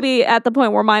you'll be at the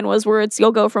point where mine was, where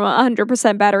you'll go from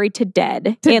 100% battery to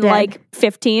dead in dead. like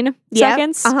 15 yep.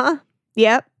 seconds. Uh-huh.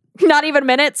 Yep. Not even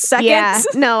minutes, seconds. Yeah.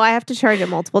 No, I have to charge it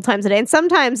multiple times a day. And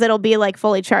sometimes it'll be like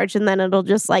fully charged and then it'll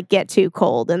just like get too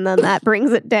cold and then that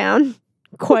brings it down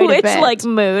quite a Which bit. like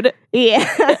mood.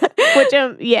 yeah. Which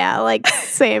yeah, like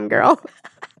same girl.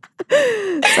 So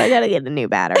I gotta get a new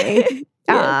battery.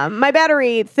 Yeah. My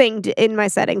battery thing in my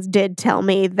settings did tell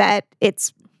me that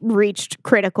it's reached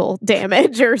critical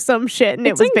damage or some shit, and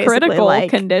It's it was in basically critical like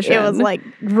condition. It was like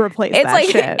replace It's that like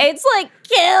shit. it's like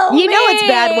kill You know it's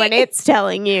bad me. when it's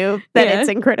telling you that Yeah. it's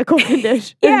in critical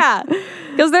condition. Yeah.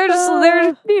 Because they're just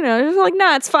like,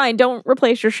 nah, it's fine. Don't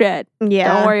replace your shit.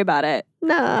 Yeah. Don't worry about it.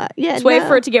 Nah. Yeah. Just wait no.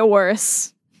 for it to get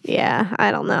worse. Yeah. I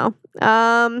don't know.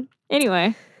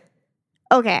 Anyway.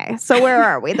 Okay. So where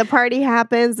are we? The party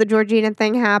happens. The Georgina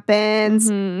thing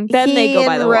happens. Mhm. Then they He go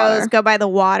by and the Rose water. go by the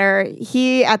water.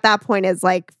 He at that point is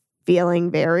like feeling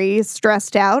very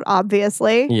stressed out,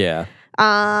 obviously. Yeah.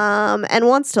 And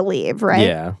wants to leave, right?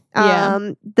 Yeah.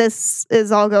 Yeah. This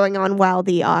is all going on while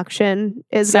the auction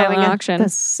is Silent going on. auction. The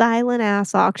silent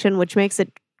ass auction, which makes it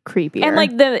creepier. And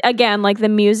like the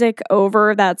music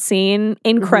over that scene,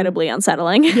 incredibly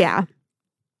unsettling. yeah.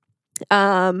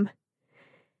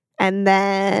 And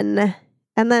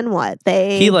then what?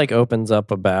 He like opens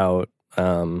up about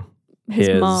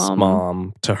his mom.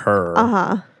 mom to her.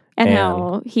 uh-huh. And And-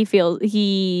 how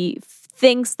he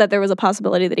thinks that there was a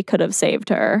possibility that he could have saved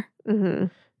her. Mm-hmm.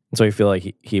 So I feel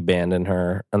like he abandoned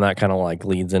her, and that kind of like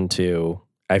leads into,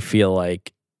 I feel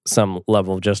like, some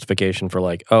level of justification for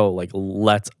like, oh, like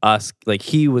let's us, like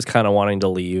he was kind of wanting to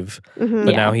leave, Mm-hmm.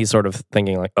 but Yeah. now he's sort of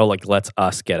thinking like, oh, like let's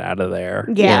us get out of there.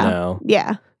 Yeah. You know?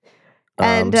 Yeah.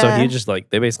 And, so he just like,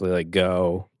 they basically like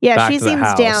go. Yeah, back she to the seems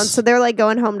house. down. So they're like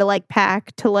going home to like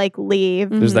pack to like leave.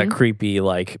 There's that Mhm. creepy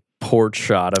like porch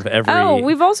shot of every. Oh,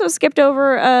 we've also skipped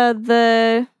over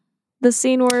the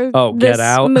scene where Oh, Get this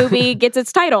Out. movie gets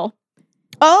its title.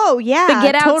 Oh yeah, The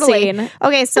Get Out totally. scene.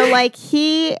 Okay, so like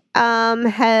he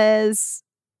has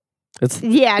It's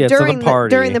yeah, Yeah, so the during party.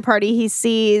 during the party he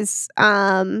sees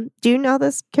do you know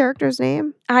this character's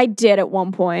name? I did at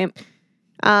one point.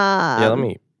 yeah. Let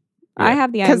me. I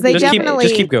have the because they Just keep- definitely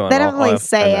just keep going. They I'll definitely have-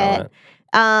 say I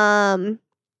know it.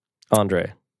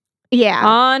 Andre. Yeah.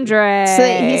 Andre. So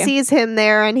he sees him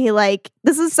there and he like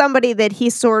this is somebody that he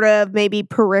sort of maybe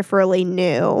peripherally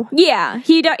knew. Yeah,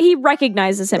 he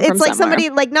recognizes him from It's like somewhere. somebody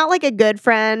like not like a good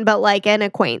friend but like an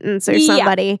acquaintance or Yeah.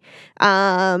 somebody.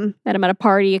 Met him at a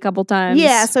party a couple times.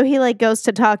 Yeah, so he like goes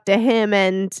to talk to him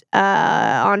and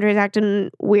Andre's acting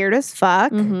weird as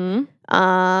fuck.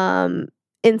 Mm-hmm.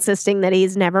 Insisting that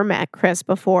he's never met Chris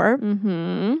before.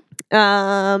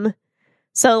 Mm-hmm.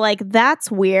 So like that's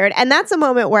weird. And that's a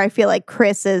moment where I feel like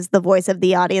Chris is the voice of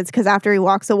the audience because after he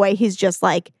walks away, he's just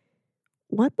like,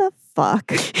 what the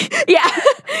fuck? Yeah.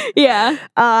 Yeah.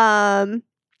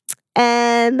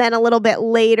 And then a little bit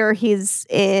later he's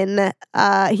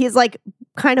like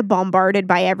kind of bombarded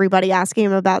by everybody asking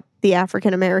him about the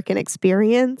African American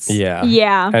experience. Yeah.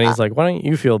 Yeah. And he's like, why don't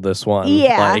you field this one?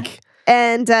 Yeah. Like,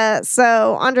 And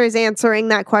so Andre's answering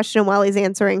that question while he's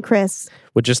answering Chris.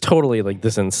 which is totally like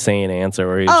this insane answer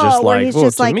where he's Where just like, he's well,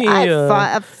 just to like, me,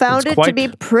 I've found it's it to be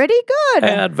quite pretty good.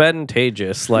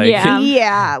 advantageous. Like, Yeah.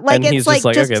 Yeah, like and it's he's like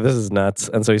just like, okay, this is nuts.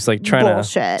 And so he's like trying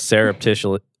bullshit. to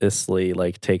surreptitiously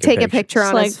like take Take a picture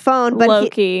on Just, his like, phone, but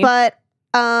low-key.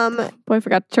 boy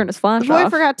forgot to turn his flash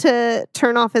off. forgot to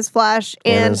turn off his flash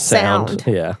and his sound.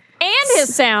 Yeah. And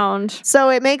his sound. So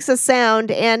it makes a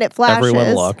sound and it flashes.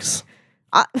 Everyone looks.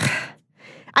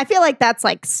 I feel like that's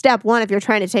like step one if you're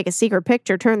trying to take a secret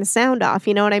picture, turn the sound off.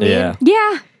 You know what I mean? Yeah.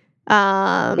 Yeah.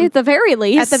 At the very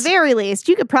least. At the very least,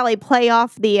 you could probably play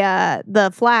off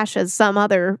the flash as some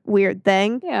other weird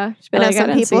thing. Yeah. I know some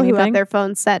didn't see people who have anything. their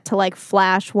phones set to like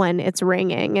flash when it's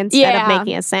ringing instead of Yeah.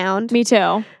 making a sound. Me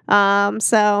too.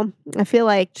 So I feel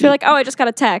like You're like, oh, I just got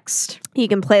a text. you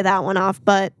can play that one off,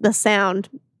 but the sound,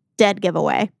 dead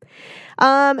giveaway.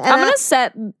 And I'm gonna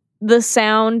set the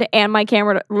sound and my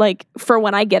camera like for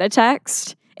when I get a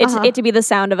text. It's Uh-huh. it to be the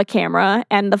sound of a camera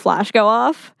and the flash go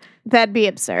off. that'd be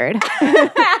absurd.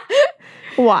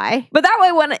 Why? But that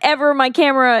way, whenever my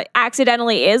camera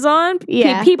accidentally is on,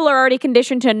 Yeah. people are already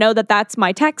conditioned to know that that's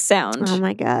my text sound. Oh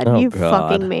my god, Oh, you God.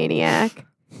 fucking maniac.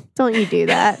 Don't you do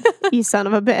that, you son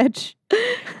of a bitch.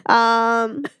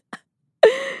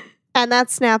 And that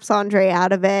snaps Andre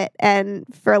out of it. And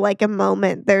for like a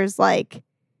moment, there's like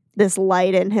this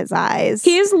light in his eyes.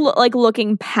 He's like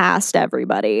looking past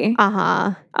everybody,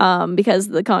 because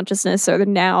the consciousness are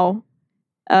now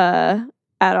at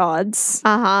odds.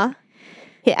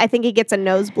 I think he gets a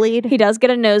nosebleed. He does get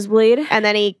a nosebleed. And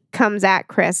then he comes at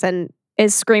Chris and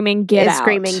Is screaming, "Get is out!"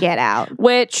 screaming, "Get out!"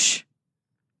 Which,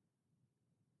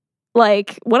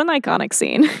 like, what an iconic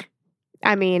scene.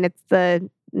 I mean, it's the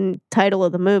title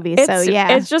of the movie, so It's-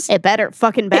 yeah, it's just- it better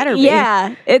be.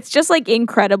 Yeah, it's just like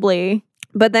incredibly.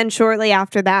 But then shortly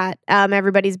after that,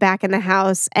 everybody's back in the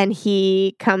house, and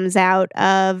he comes out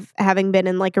of having been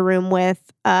in like a room with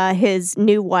his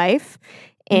new wife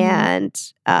and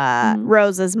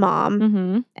Rose's mom,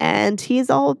 Mm-hmm. and he's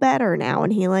all better now,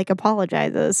 and he like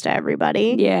apologizes to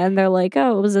everybody. Yeah, and they're like,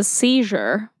 "Oh, it was a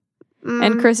seizure," Mm,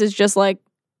 and Chris is just like,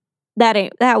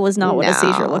 "That was not what a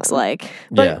seizure No. looks like."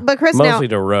 but Chris Mostly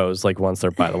now, to Rose, like once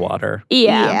they're by the water.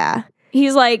 Yeah.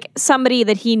 He's like somebody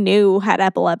that he knew had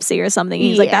epilepsy or something.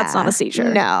 He's like, "That's not a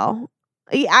seizure." No.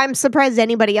 I'm surprised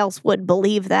anybody else would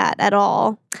believe that at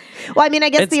all. Well, I mean, I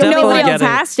guess It's the only definitely one else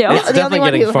has to. It's the only definitely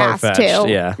one getting who has far-fetched. to.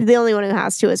 Yeah. The only one who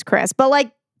has to is Chris. But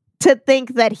like to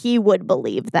think that he would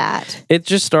believe that. It's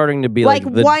just starting to be Like,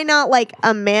 like, the, why not like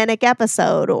a manic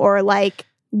episode or like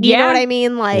you know what I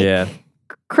mean? Like yeah.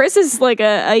 Chris is like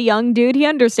a young dude. He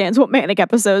understands what manic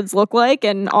episodes look like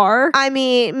and are. I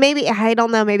mean, maybe I don't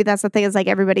know. Maybe that's the thing is like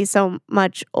everybody's so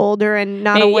much older and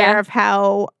not Maybe, aware yeah. of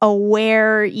how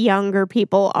aware younger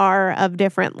people are of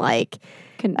different like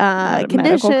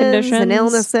Medical conditions and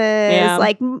illnesses. Yeah.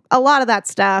 Like a lot of that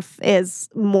stuff is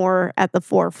more at the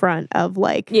forefront of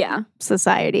like Yeah.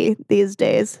 society these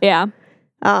days. Yeah.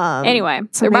 Um, Anyway,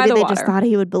 so they're by maybe the they water. just thought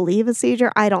he would believe a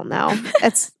seizure. I don't know.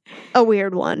 It's a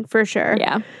weird one for sure.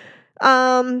 Yeah.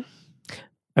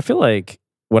 I feel like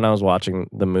when I was watching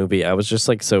the movie, I was just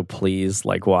like so pleased,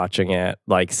 like watching it,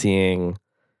 like seeing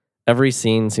every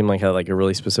scene seemed like had like a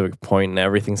really specific point and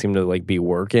everything seemed to like be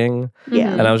working.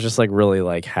 Yeah. And I was just like really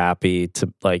like happy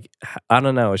to like, I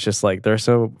don't know. It's just like there's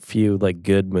so few like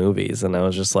good movies. And I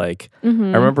was just like,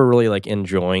 Mhm. I remember really like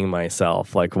enjoying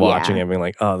myself, like watching Yeah. it being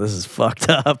like, oh, this is fucked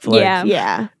up. Like, Yeah.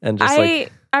 Yeah. And just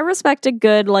like, I respect a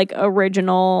good like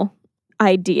original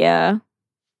idea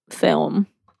film.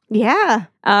 Yeah.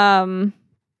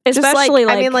 Just, like, Especially I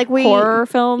like, mean, like, we- horror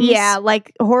films. Yeah,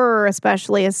 like horror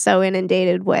especially is so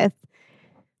inundated with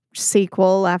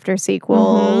sequel after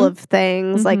sequel Mhm. of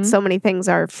things. Like Mhm. so many things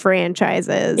are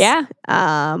franchises. Yeah.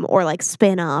 Or like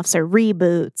spin-offs or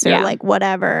reboots or Yeah. like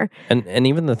whatever. and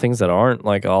even the things that aren't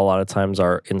like a lot of times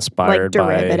are inspired by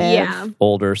derivative. Yeah.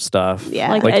 older stuff. Yeah.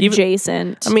 Like, even-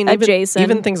 adjacent. I mean, adjacent.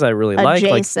 even things I really like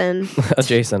Jason.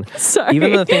 adjacent. Sorry.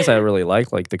 Even the things I really like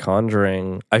The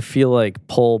Conjuring, I feel like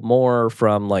pull more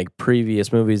from like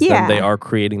previous movies Yeah. than they are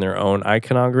creating their own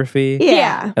iconography.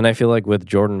 Yeah. And I feel like with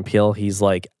Jordan Peele, he's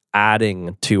like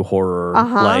adding to horror,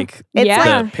 Uh-huh. like It's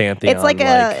Yeah. the pantheon. It's like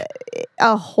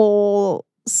a whole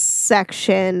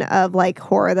section of like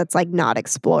horror that's like not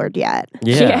explored yet.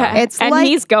 yeah. It's and like-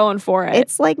 he's going for it.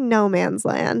 It's like no man's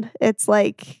land. It's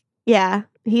like, yeah,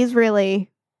 he's really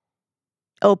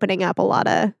opening up a lot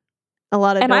of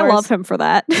and I doors. love him for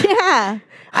that. Yeah.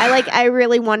 I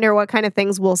really wonder what kind of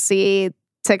things we'll see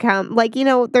to come. Like, you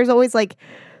know, there's always like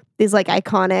these like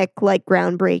iconic, like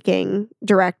groundbreaking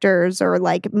directors or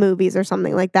like movies or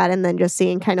something like that. And then just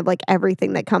seeing kind of like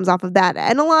everything that comes off of that.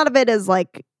 And a lot of it is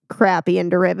like crappy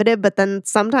and derivative, but then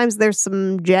sometimes there's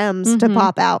some gems to Mhm.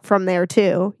 pop out from there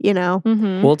too, you know?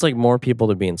 Mhm. Well, it's like more people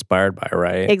to be inspired by,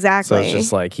 right? Exactly. So it's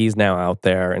just like he's now out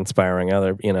there inspiring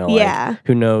other, you know, like Yeah.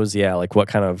 who knows, like what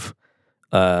kind of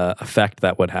effect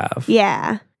that would have.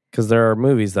 Yeah. Because there are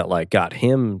movies that like got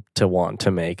him to want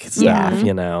to make stuff, Yeah.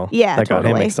 you know, Yeah, that got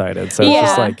him totally. excited. So it's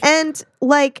just Yeah. like, And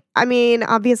like, I mean,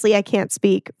 obviously I can't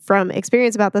speak from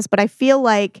experience about this, but I feel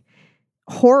like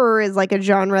horror is like a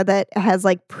genre that has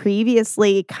like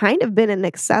previously kind of been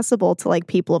inaccessible to like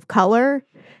people of color,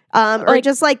 or Like-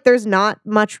 just like there's not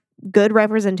much good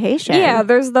representation. Yeah,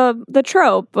 there's the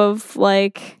trope of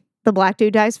like the black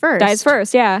dude dies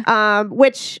first. Yeah.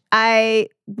 Which I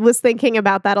was thinking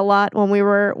about that a lot when we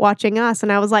were watching Us,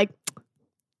 and I was like,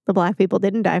 the black people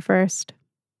didn't die first.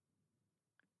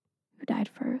 Who died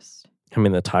first? I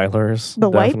mean, the Tylers. The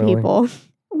definitely. white people,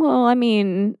 Well, I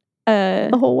mean, the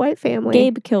whole white family.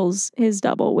 Gabe kills his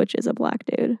double, which is a black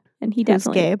dude, and he Who's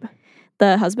definitely Gabe?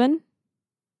 the husband,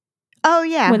 Oh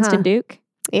yeah, Winston huh. Duke.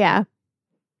 Yeah.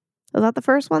 Was that the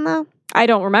first one though? I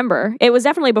don't remember. It was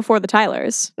definitely before the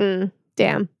Tylers.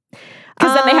 Damn.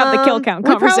 Because then they have the kill count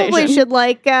We probably conversation. should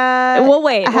like We'll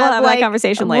wait. We'll have that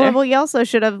conversation later. Well, we also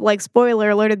should have like spoiler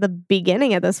alerted the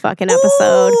beginning of this fucking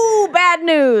episode. Ooh, bad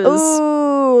news.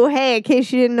 Ooh, hey, in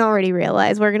case you didn't already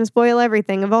realize, we're gonna spoil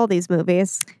everything of all these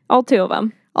movies. All two of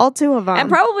them. All two of them. And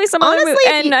probably some other honestly, movies.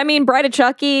 if And you- I mean, Bride of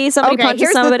Chucky, somebody Okay, punches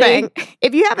here's somebody. the thing.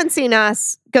 If you haven't seen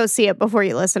Us, go see it before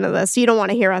you listen to this. You don't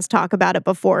want to hear us talk about it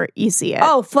before you see it.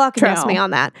 Oh, fuck Trust no. me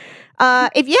on that.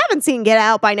 If you haven't seen Get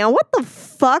Out by now, what the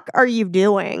fuck are you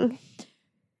doing?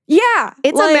 Yeah.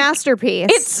 It's like, a masterpiece.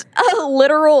 It's a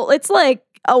literal, it's like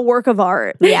a work of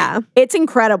art. yeah. It's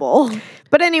incredible.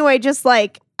 But anyway, just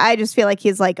like I just feel like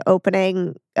he's like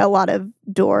opening a lot of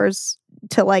doors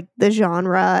to like the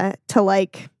genre, to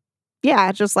like,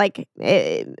 yeah, just like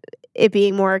it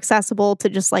being more accessible to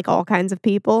just like all kinds of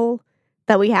people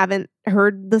that we haven't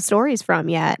heard the stories from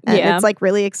yet. And Yeah. it's like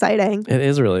really exciting. It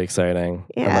is really exciting.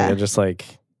 And, Yeah. like,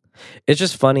 it's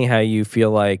just funny how you feel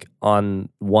like on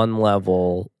one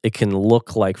level it can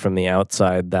look like from the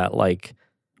outside that like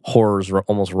horror's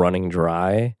almost running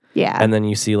dry, Yeah. and then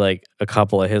you see like a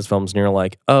couple of his films and you're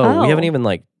like, oh, we haven't even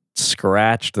like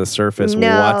scratched the surface No,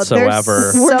 whatsoever.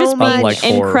 there's We're so just being like,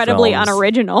 horror incredibly films.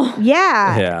 unoriginal.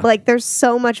 yeah. Yeah. Like there's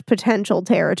so much potential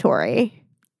territory.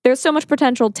 There's so much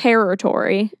potential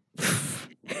territory.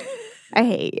 I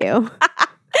hate you.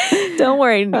 Don't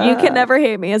worry. You can never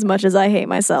hate me as much as I hate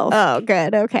myself. Oh,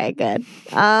 good. Okay, good.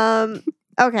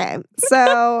 Okay.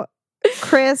 So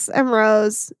Chris and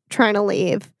Rose trying to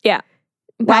leave. While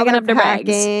Packing they're up their bags.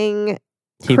 packing,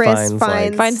 He Chris finds,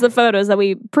 finds- Finds the photos that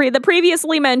the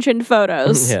previously mentioned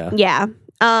photos yeah.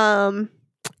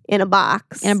 in a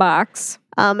box. in a box.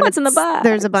 And What's in the it's-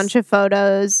 There's a box? bunch of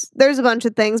photos. There's a bunch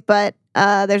of things, but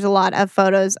there's a lot of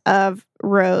photos of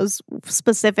Rose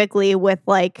specifically with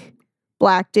like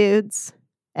black dudes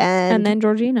And then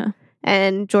Georgina.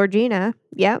 and Georgina.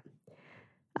 Yep.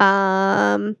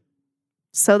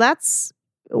 So that's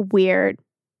weird.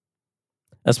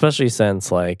 Especially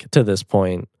since like to this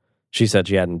point she said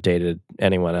she hadn't dated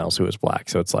anyone else who was black,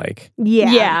 so it's like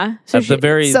Yeah. So at the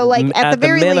very so, like, at the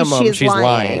very least, minimum she's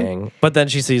lying. But then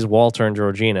she sees Walter and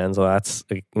Georgina, and so that's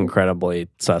incredibly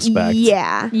suspect.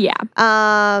 Yeah. yeah.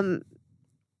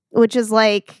 Which is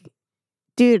like,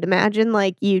 dude, imagine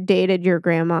like you dated your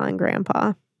grandma and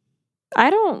grandpa. I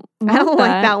don't I don't want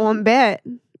like that one bit.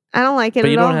 I don't like it But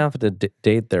at you all. don't have to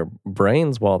date their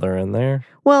brains while they're in there.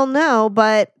 Well, no,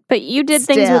 but But you did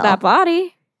things Still. with that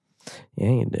body. Yeah,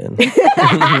 you did.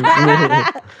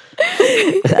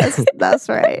 that's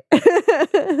right.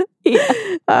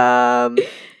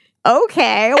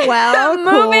 Okay, well,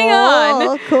 Moving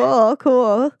on.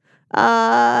 Cool.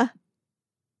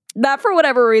 That, for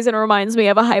whatever reason, reminds me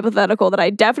of a hypothetical that I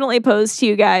definitely posed to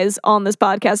you guys on this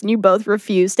podcast, and you both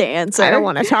refused to answer. I don't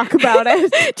want to talk about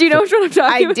it. Do you know which one I'm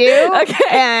talking I about? do, Okay.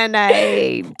 and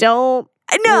I don't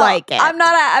No, like it. I'm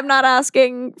not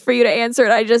asking for you to answer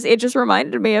it. It just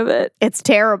reminded me of it. It's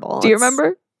terrible. Do you It's-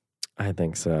 remember? I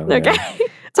think so. Okay. yeah.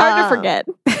 It's hard to forget.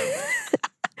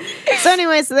 So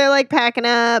anyway, so they're like packing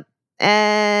up,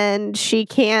 and she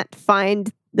can't find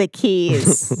the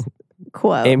keys.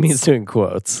 Quotes. Amy's doing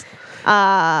quotes.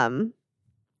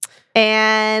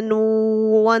 And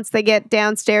once they get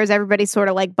downstairs, everybody's sort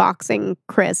of like boxing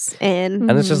Chris in.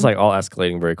 And it's just like all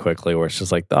escalating very quickly, where it's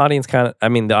just like the audience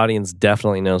the audience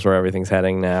definitely knows where everything's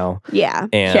heading now. Yeah.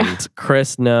 And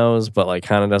Chris knows, but like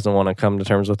kind of doesn't want to come to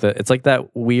terms with it. It's like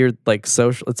that weird, like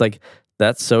it's like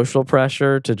that social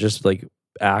pressure to just like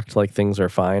act like things are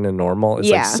fine and normal. It's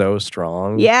Yeah. like so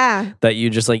strong. Yeah. That you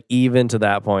just like, even to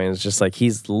that point, it's just like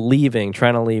he's trying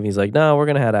to leave. He's like, no, we're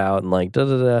going to head out. And like, da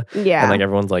da da. Yeah. And like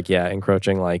everyone's like, yeah,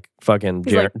 encroaching. Like fucking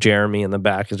He's like- Jeremy in the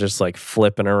back is just like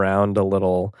flipping around a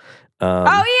little.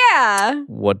 Oh yeah.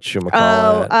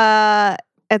 Whatchamacallit.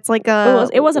 It's like a.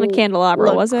 It wasn't a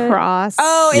candelabra, was it? Lacrosse.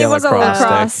 Oh, it Yeah, was a lacrosse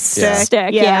lacrosse stick.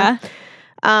 stick. Yeah.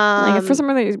 Like for some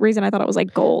reason, I thought it was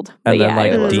like gold. But And then yeah,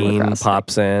 it was Dean lacrosse.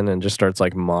 pops in and just starts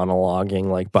like monologuing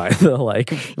like by the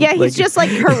like. yeah, he's just like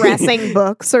caressing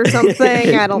books or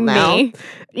something. I don't know. Me.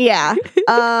 Yeah.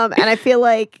 And I feel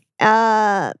like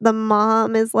the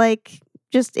mom is like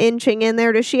just inching in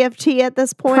there. Does she have tea at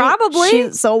this point? Probably.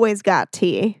 She's always got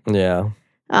tea. Yeah.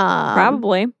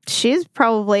 Probably. She's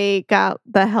probably got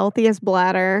the healthiest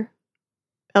bladder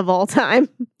of all time.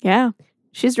 Yeah.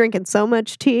 She's drinking so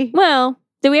much tea. Well,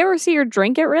 did we ever see her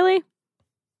drink it really?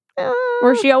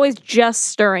 Or is she always just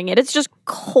stirring it? It's just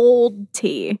cold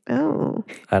tea. Oh.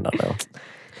 I don't know.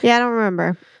 Yeah, I don't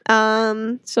remember.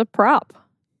 It's a prop.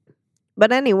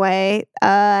 But anyway,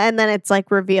 and then it's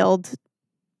like revealed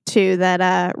too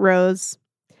that Rose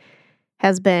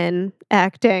has been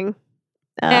acting.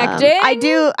 Acting?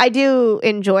 I do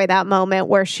enjoy that moment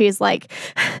where she's like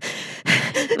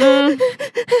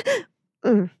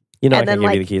Mm. You know, And I then, can give you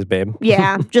like- the keys, babe.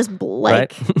 Yeah, just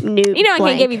like new. You know I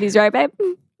can't give you these, right, babe?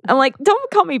 I'm like,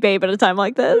 don't call me babe at a time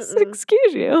like this. Mm-mm.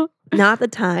 Excuse you. Not the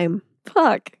time.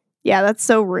 Fuck. Yeah, that's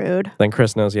so rude. Then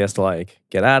Chris knows he has to like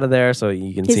get out of there, so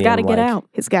you can He's see got to him get like, out.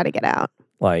 He's got to get out.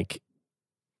 like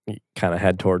kind of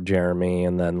head toward Jeremy,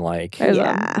 and then like There's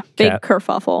Yeah. a big Cat-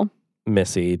 kerfuffle.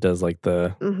 Missy does like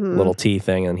the Mhm. little tea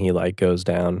thing, and he like goes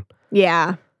down.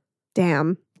 Yeah.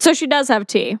 Damn. So she does have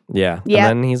tea. Yeah, Yeah.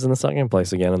 and then he's in the sunken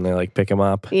place again, and they like pick him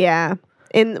up. Yeah.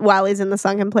 While he's in the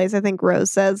sunken place, I think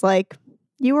Rose says like,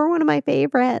 "You were one of my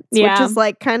favorites," which Yeah. is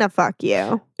like kind of fuck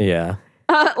you. Yeah,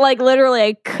 Like literally,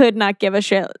 I could not give a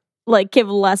shit. Like give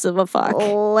less of a fuck.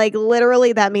 Like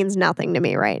literally, that means nothing to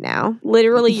me right now.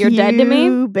 Literally, you're dead to me.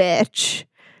 You bitch.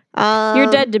 You're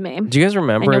dead to me. do you guys And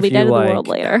remember you'll if be you dead to the like world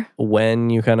later. when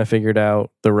you kind of figured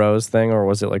out the Rose thing, or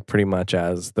was it like pretty much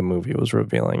as the movie was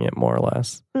revealing it, more or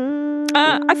less?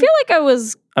 I feel like I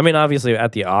was I mean, obviously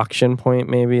at the auction point,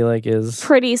 maybe like is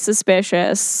pretty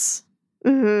suspicious.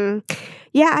 hmm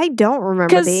Yeah, I don't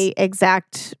remember 'Cause the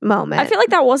exact moment. I feel like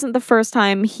that wasn't the first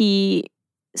time he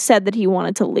said that he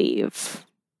wanted to leave.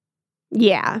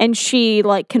 yeah. And she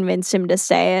like convinced him to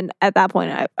stay. And at that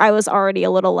point, I was already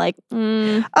a little like,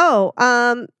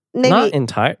 Oh, maybe. not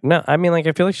entire. No, I mean, like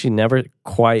I feel like she never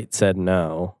quite said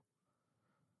no.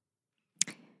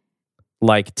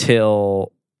 Like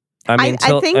till, I mean,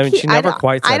 she never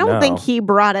quite said I don't no. think he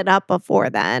brought it up before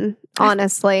then.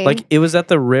 Honestly, Like it was at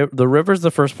the river's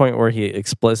the first point where he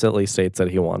explicitly states that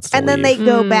he wants to and then leave. they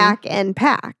go Mm. back and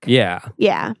pack. Yeah,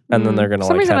 Yeah. and then they're gonna For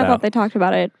some like reason, head I thought out. they talked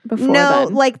about it before. No,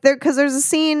 then. like because there's a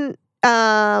scene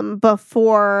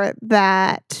before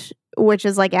that, which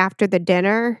is like after the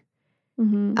dinner,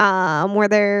 Mhm. where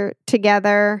they're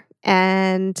together,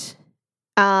 and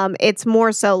it's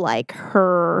more so like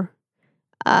her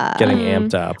Getting Mhm.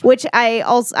 amped up. which I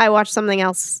watched something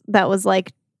else that was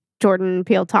like Jordan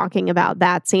Peele talking about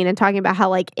that scene and talking about how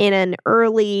like in an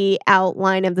early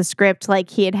outline of the script, like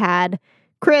he had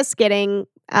Chris getting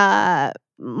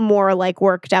more like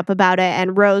worked up about it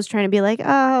and Rose trying to be like,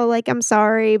 oh, like I'm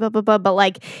sorry, blah blah blah. But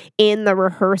like in the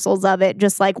rehearsals of it,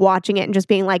 just like watching it and just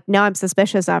being like, no, I'm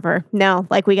suspicious of her. No,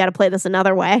 like we gotta play this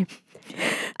another way.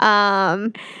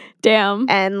 Damn.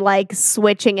 And like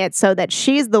switching it so that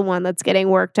she's the one that's getting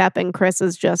worked up and Chris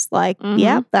is just like, Mhm.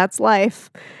 yep, that's life.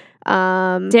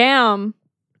 Damn.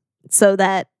 So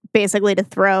that basically to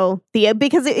throw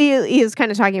because he was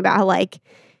kind of talking about how like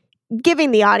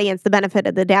giving the audience the benefit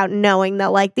of the doubt, knowing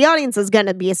that like the audience is going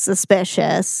to be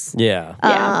suspicious Yeah,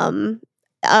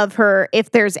 of her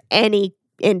if there's any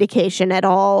indication at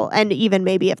all, and even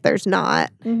maybe if there's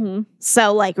not. Mm-hmm.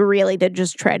 So like really to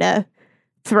just try to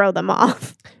throw them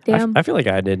off. Damn. I feel like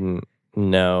I didn't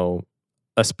know,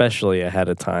 especially ahead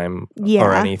of time Yeah.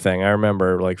 or anything. I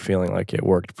remember like feeling like it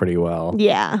worked pretty well.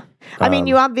 Yeah. I mean,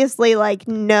 you obviously like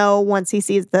know once he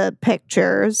sees the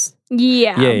pictures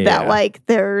yeah. Yeah. that like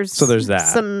there's So there's that.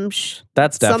 some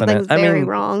That's definite. something's I very mean,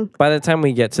 wrong. by the time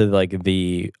we get to like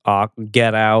the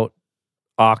Get Out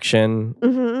auction,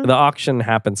 Mhm. the auction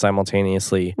happens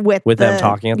simultaneously With them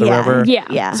talking at the yeah, river. Yeah.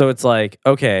 Yeah. So it's like,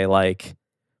 okay, like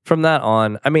from that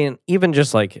on, I mean, even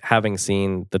just like having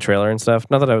seen the trailer and stuff,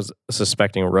 not that I was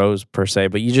suspecting Rose per se,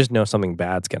 but you just know something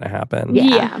bad's going to happen. Yeah.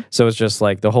 Yeah. So it's just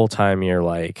like the whole time you're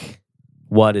like,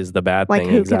 what is the bad Like thing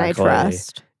who exactly? can I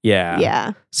trust? Yeah.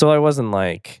 Yeah. So I wasn't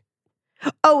like,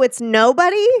 Oh, it's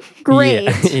nobody? Great.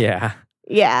 Yeah. yeah.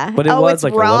 Yeah. But it oh, was it's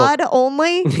like a little- Rod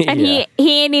only? And Yeah.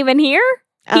 he ain't even here?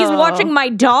 He's Oh. watching my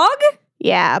dog?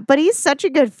 Yeah, but he's such a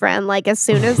good friend. Like as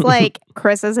soon as like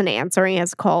Chris isn't answering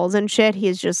his calls and shit,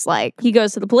 he's just like, He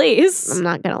goes to the police. I'm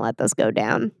not gonna let this go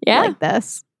down. Yeah. Like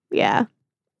this. Yeah.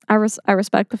 I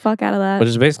respect the fuck out of that. Which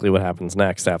is basically what happens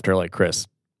next after like Chris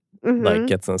like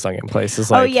gets in the second place.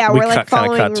 Is Oh like yeah, we we're like kind of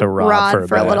following cut to Rod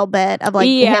for a bit. little bit of like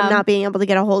Yeah. him not being able to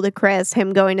get a hold of Chris,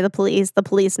 him going to the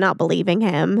police not believing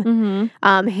him,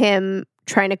 Mm-hmm. him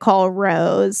trying to call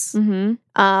Rose, Mm-hmm.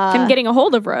 uh, Him getting a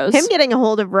hold of Rose. him getting a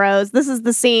hold of Rose. This is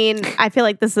the scene. I feel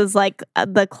like this is like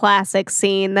the classic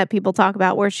scene that people talk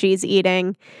about where she's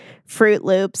eating Fruit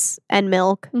Loops and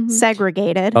milk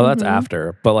segregated. Oh, that's Mhm.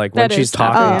 after. But like when That she's is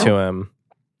talking after. to him,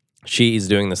 she's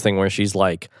doing this thing where she's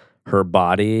like her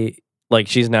body, like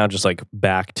she's now just like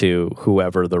back to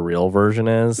whoever the real version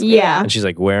is. Yeah. And she's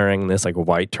like wearing this like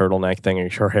white turtleneck thing,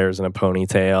 and her hair's in a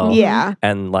ponytail. Yeah.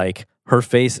 And like her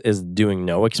face is doing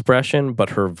no expression,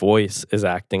 but her voice is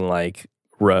acting like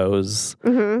Rose,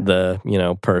 Mhm.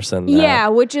 the, person that Yeah,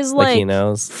 which is like he like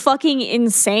knows. fucking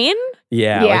insane.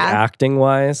 Yeah, Yeah. like acting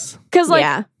wise. Because like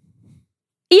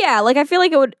yeah. like I feel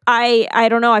like it would I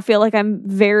don't know, I feel like I'm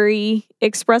very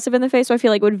expressive in the face, so I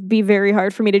feel like it would be very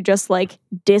hard for me to just like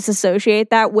disassociate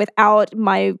that without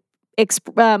my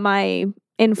my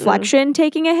inflection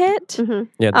taking a hit. Mhm.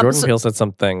 Yeah, Jordan so- Peele said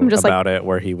something I'm just like- about it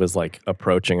where he was like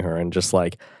approaching her and just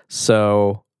like,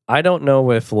 so I don't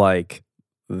know if like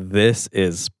this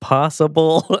is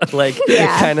possible, like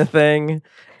Yeah. kind of thing.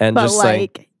 And But just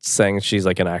like, saying she's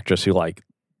like an actress who like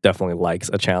definitely likes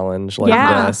a challenge like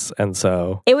Yeah. this. And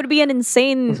so It would be an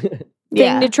insane thing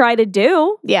yeah, to try to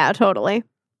do. yeah, totally.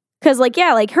 Because like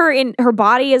like her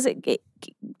body is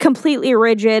completely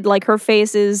rigid, like her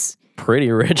face is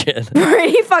pretty rigid.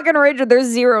 pretty fucking rigid. There's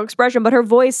zero expression, but her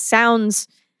voice sounds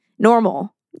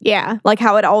normal, Yeah, like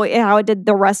how it did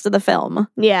the rest of the film.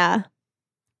 yeah.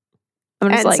 I'm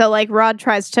just And like, so like Rod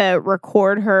tries to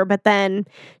record her, but then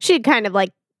she kind of like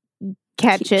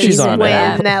catches She's on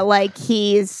wind it. that like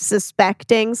he's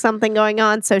suspecting something going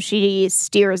on, so she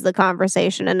steers the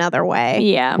conversation another way.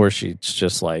 yeah, Where she's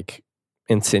just like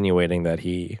insinuating that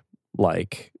he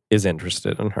like is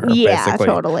interested in her. Yeah, basically,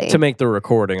 totally. to make the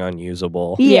recording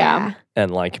unusable Yeah.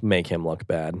 and like make him look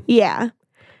bad. Yeah.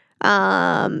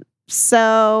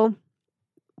 So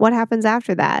what happens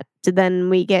after that? Then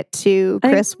we get to I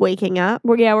think- Chris waking up.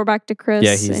 we're back to Chris.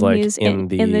 Yeah, he's, and like, he's in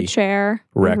in the the- chair.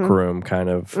 Rec Mhm. room kind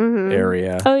of Mhm.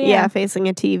 area. Oh Yeah. yeah, Facing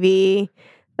a TV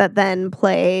that then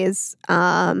plays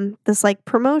this like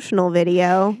promotional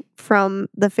video from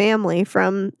the family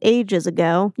from ages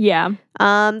ago. yeah,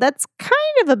 That's kind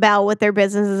of about what their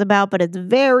business is about, but it's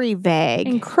very vague.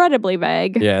 incredibly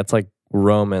vague. Yeah, it's like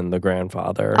Roman, the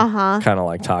grandfather, Uh-huh. kind of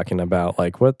like talking about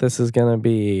like what this is gonna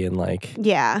be and like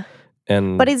Yeah.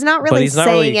 and But he's not but really he's not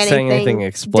saying really saying anything anything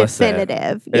explicit.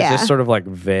 definitive. It's Yeah. just sort of like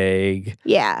vague,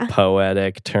 Yeah.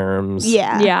 poetic terms.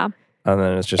 Yeah. Yeah, And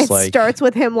then it's just It like starts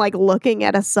with him like looking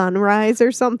at a sunrise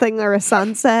or something or a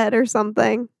sunset or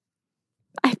something.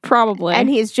 I probably. And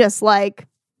he's just like,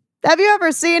 have you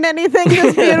ever seen anything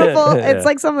this beautiful? Yeah. It's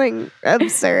like something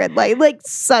absurd, like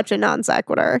such a non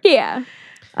sequitur. yeah,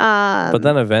 but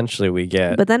then eventually we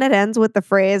get but then it ends with the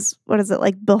phrase, what is it,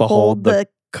 like behold, the the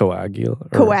coagula.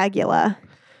 coagula.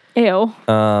 ew.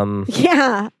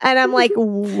 Yeah. And I'm like,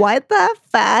 what the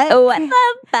fuck? What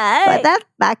the fuck? What the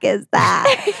fuck is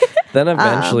that? Then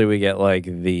eventually we get like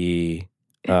the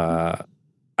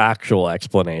actual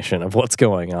explanation of what's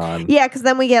going on. Yeah, because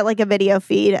then we get like a video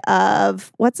feed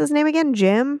of what's his name again?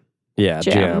 Jim. Yeah,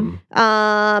 Jim. Jim.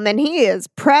 And he is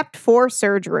prepped for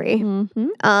surgery. Mhm.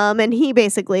 And he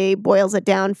basically boils it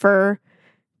down for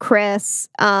Chris.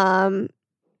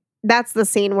 That's the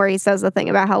scene where he says the thing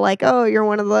about how like, oh, you're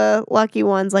one of the lucky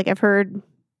ones. Like I've heard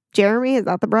Jeremy, is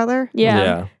that the brother?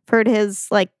 Yeah. I've heard his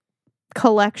like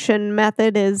collection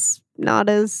method is not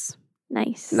as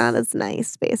Nice.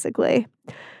 nice, basically.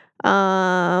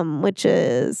 Which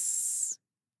is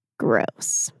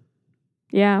gross.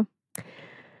 Yeah.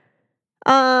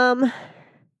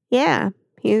 Yeah.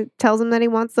 He tells him that he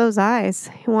wants those eyes.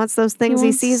 He wants those things he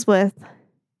wants- sees with.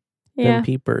 Yeah. And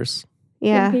peepers.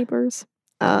 Yeah. Papers.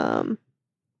 Um,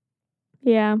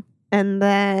 Yeah. and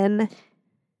then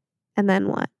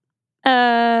what?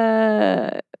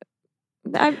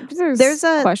 There's There's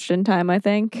a- question time, I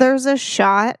think. There's a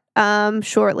shot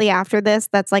shortly after this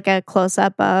that's like a close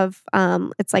up of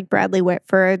it's like Bradley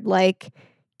Whitford like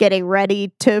getting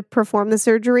ready to perform the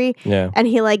surgery, Yeah. and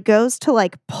he like goes to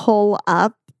like pull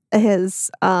up his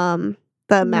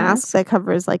the mask that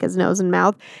covers like his nose and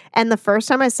mouth. And the first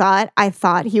time I saw it, I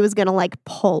thought he was gonna like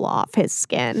pull off his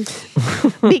skin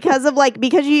because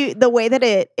the way that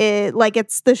it like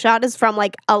it's the shot is from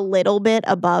like a little bit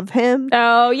above him.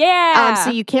 Oh yeah.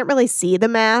 So you can't really see the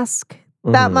mask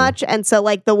that Mhm. much. And so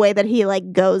like the way that he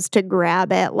like goes to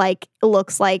grab it, like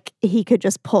looks like he could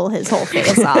just pull his whole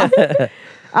face off.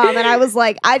 And I was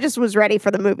like, I just was ready for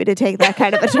the movie to take that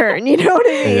kind of a turn. You know what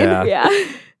I mean? Yeah. yeah.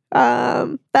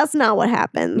 That's not what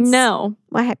happens. No.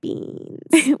 What happens?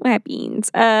 What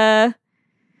happens?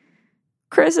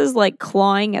 Chris is like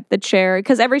clawing at the chair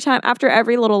because after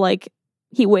every little like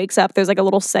he wakes up, there's like a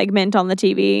little segment on the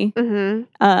TV, Mm-hmm.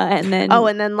 and then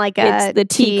And then like it's the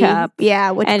teacup,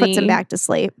 yeah, which and puts him he- back to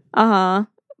sleep.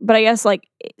 But I guess like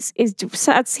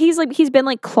he's been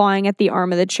like clawing at the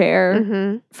arm of the chair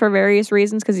Mm-hmm. for various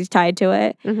reasons because he's tied to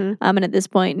it. Mm-hmm. And at this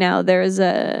point now there's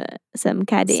some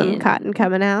cotton Some cotton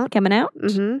coming out. coming out.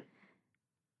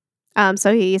 Mm-hmm.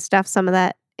 So he stuffs some of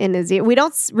that in his ear. We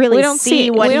don't really see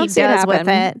what he does with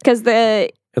it. because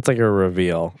It's like a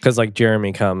reveal because like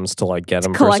Jeremy comes to like get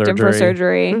him collect him for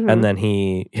surgery. Mhm. and then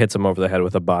he hits him over the head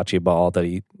with a bocce ball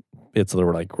it's the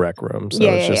like rec room, so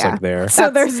Yeah, it's yeah, just yeah. like there. So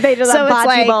they just have it's bocce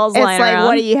like, balls it's lying like, around.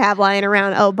 what do you have lying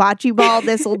around? Oh, bocce ball.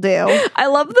 This will do. I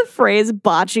love the phrase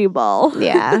bocce ball.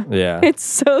 Yeah, Yeah, It's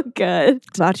so good.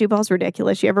 bocce ball's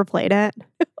ridiculous. You ever played it?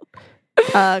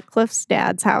 Cliff's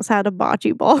dad's house had a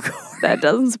bocce ball court. That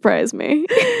doesn't surprise me.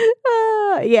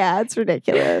 Yeah, it's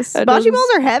ridiculous. That Bocce doesn't- balls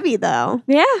are heavy though.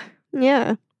 Yeah.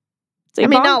 Yeah. So I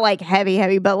mean, bonk- not like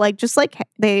heavy, but like just like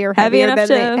they are Heavy heavier enough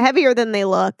than to- heavier than they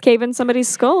look. cave in somebody's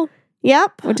skull.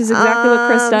 Yep, Which is exactly what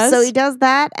Chris does. So he does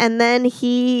that, and then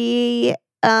he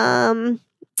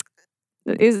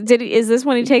Is this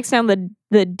when he takes down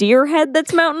the deer head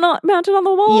that's mounted on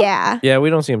the wall? yeah. yeah. We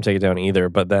don't see him take it down either,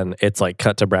 but then it's like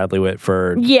cut to Bradley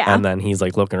Whitford. Yeah. and then he's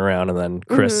like looking around, and then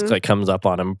Chris Mhm. like comes up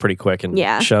on him pretty quick and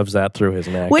Yeah. shoves that through his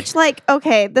neck. Which, like,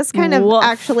 okay, this kind of Woof.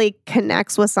 actually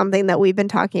connects with something that we've been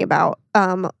talking about,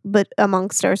 but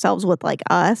amongst ourselves with like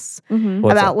us Mm-hmm.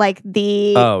 What's about that? like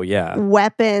the Oh yeah,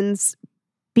 weapons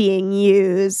being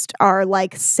used are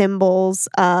like symbols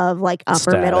of like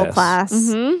upper middle Status. class,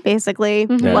 Mm-hmm. basically.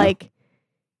 Mhm. Yeah. Like,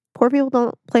 poor people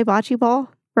don't play bocce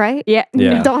ball, right? Yeah.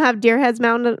 Yeah. Don't have deer heads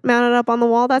mounted up on the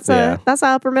wall. That's Yeah. that's a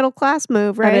upper middle class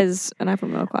move, That right? is an upper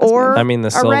middle class. Or move. I mean the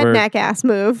a silver, redneck ass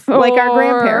move, like our Or-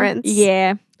 grandparents.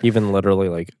 Yeah. even literally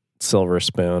like silver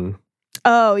spoon,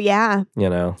 Oh yeah. you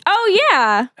know, Oh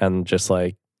yeah. and just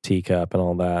like teacup and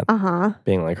all that Uh huh.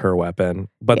 being like her weapon.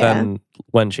 But Yeah. then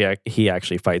when he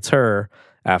actually fights her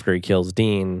after he kills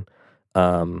Dean,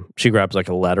 she grabs like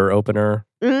a letter opener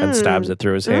and stabs it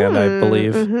through his hand, I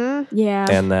believe. Yeah.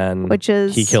 And then Which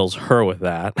is he kills her with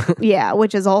that. Yeah,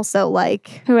 which is also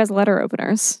like Who has letter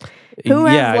openers? Who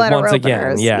has yeah, letter once again,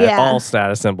 openers? yeah, Yeah. all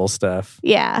status symbol stuff.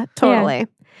 yeah, totally.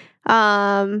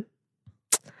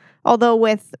 Although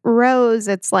with Rose,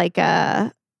 it's like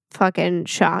a fucking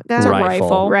shotgun It's a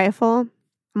Rifle. rifle.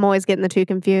 I'm always getting the two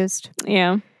confused.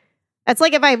 Yeah. It's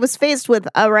like if I was faced with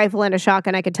a rifle and a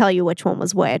shotgun, I could tell you which one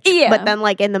was which. Yeah. But then,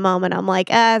 like in the moment, I'm like,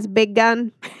 it's a big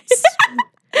gun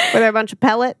with a bunch of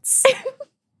pellets.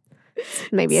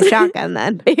 Maybe a shotgun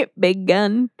then. Big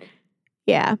gun.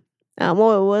 Yeah.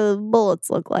 What do bullets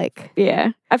look like?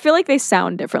 Yeah. I feel like they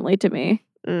sound differently to me.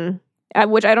 Mm.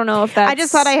 Which I don't know if that's. I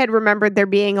just thought I had remembered there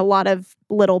being a lot of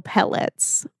little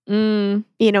pellets. Mm,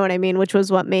 You know what I mean? Which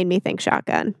was what made me think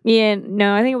shotgun. yeah.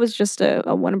 No, I think it was just a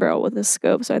one barrel with a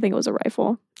scope. So I think it was a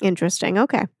rifle. Interesting.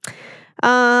 Okay.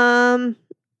 Has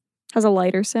a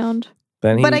lighter sound.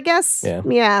 Then he, But I guess, yeah.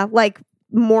 yeah, like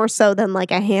more so than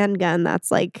like a handgun. That's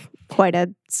like quite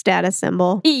a status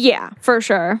symbol. Yeah, for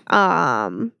sure.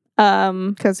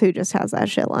 Because who just has that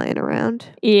shit lying around?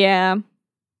 Yeah.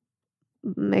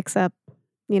 Mix up,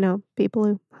 people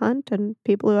who hunt and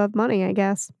people who have money, I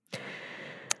guess.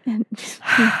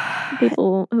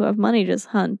 People who have money just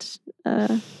hunt.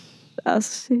 Those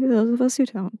of us who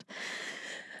don't.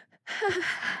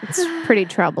 It's pretty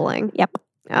troubling. Yep.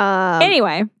 Um,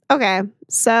 Anyway, Okay,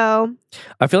 so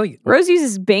I feel like Rose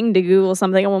uses Bing to Google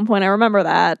something at one point. I remember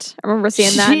that. I remember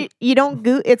seeing that. you don't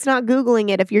it's not Googling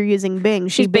it if you're using Bing.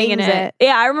 She She's binging bings it.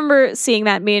 Yeah, I remember seeing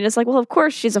that being just like, well, of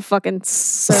course she's a fucking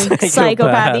psychopath.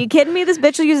 Psychopath. Are you kidding me? This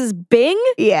bitch uses Bing?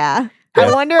 Yeah. I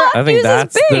wonder I think uses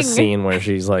that's the Bing? scene where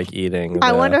she's like eating.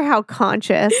 I the- wonder how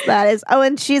conscious that is. Oh,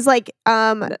 and she's like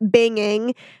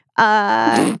binging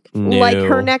like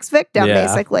her New. next victim, Yeah.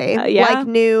 basically. Yeah. Like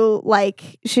new, like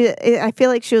I feel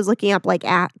like she was looking up like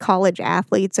college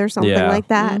athletes or something Yeah. like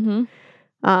that.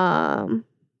 Mhm.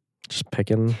 just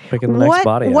picking the next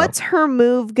body out. What's her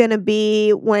move gonna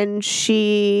be when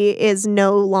she is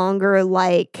no longer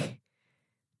like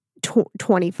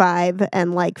 25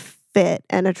 and like fit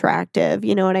and attractive?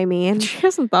 You know what I mean? She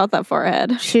hasn't thought that far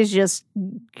ahead. She's just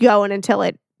going until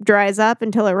it dries up,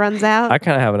 until it runs out. I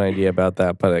kind of have an idea about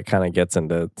that, but it kind of gets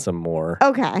into some more.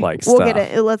 Okay. like we'll stuff. get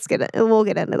it. We'll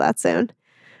get into that soon.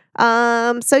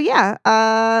 So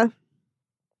yeah.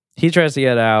 he tries to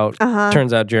get out. Uh-huh.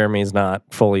 Turns out Jeremy's not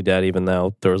fully dead, even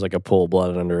though there was like a pool of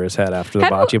blood under his head after the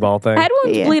Head wo- bocce ball thing. Head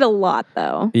wounds Yeah. bleed a lot,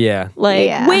 though. Yeah. Like,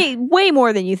 Yeah. way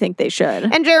more than you think they should.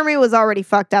 And Jeremy was already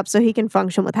fucked up, so he can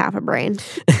function with half a brain.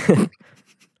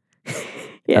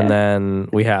 Yeah. And then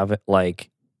we have like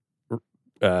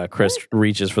Chris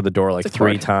reaches for the door like It's a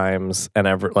 3 cord. times, and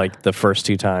like the first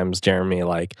 2 times Jeremy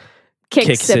like Kicks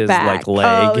his it back. like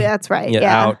leg Oh, that's right.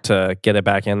 Yeah. out to get it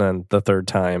back in, and the 3rd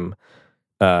time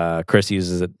Chris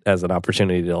uses it as an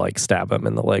opportunity to like stab him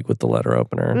in the leg with the letter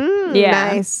opener. Yeah.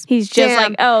 Nice. He's just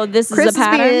Damn. like, oh, this Chris is a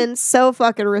pattern. being so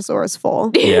fucking resourceful.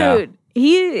 Dude, Yeah.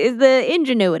 he is the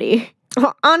ingenuity.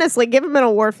 Honestly, give him an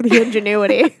award for the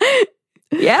ingenuity.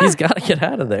 Yeah. He's got to get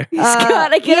out of there. He's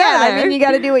gotta get yeah, out of there. I mean, you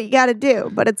got to do what you got to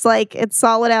do, but it's like it's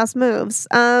solid ass moves.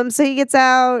 So he gets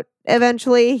out.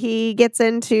 Eventually, he gets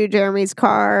into Jeremy's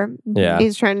car. Yeah.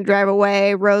 He's trying to drive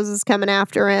away. Rose is coming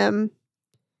after him.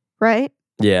 Right?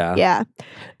 Yeah. Yeah.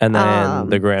 And then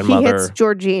the He grandmother. hits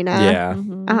Georgina. Yeah.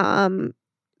 Mhm.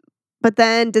 But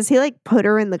then does he like put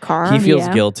her in the car? He feels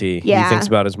Yeah. guilty. Yeah. He thinks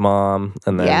about his mom,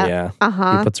 and then Yeah.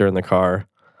 he he puts her in the car.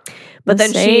 But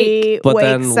then she But wakes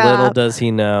then up. little does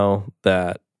he know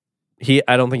that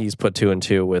I don't think he's put 2 and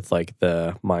 2 with like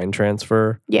the mind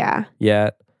transfer Yeah.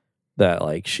 yet, that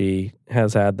like she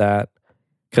has had that.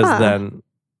 Because Huh. then,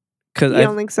 You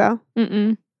don't think so?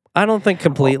 Mm-mm. I don't think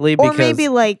completely, Or because maybe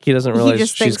like he doesn't he realize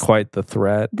just she's thinks quite the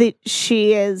threat. that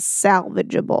she is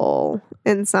salvageable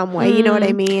in some way. You know what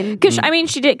I mean? Because I mean,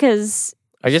 she did because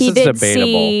I guess he it's did debatable.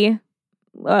 see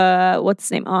what's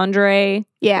his name, Andre.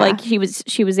 Yeah. Like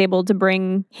she was able to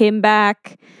bring him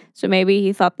back. So maybe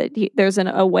he thought that there's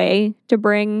a way to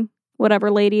bring whatever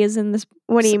lady is in this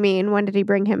What do you mean? When did he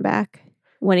bring him back?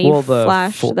 when he Well, the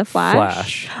flashed the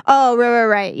flash. Oh,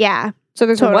 right. Yeah. So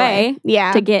there's Totally. a way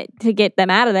Yeah. to get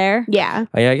them out of there. Yeah.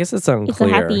 I guess it's It's a unclear.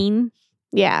 happy.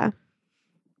 Yeah.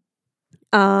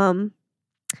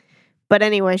 But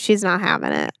anyway, she's not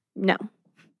having it. No.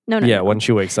 No. Yeah, when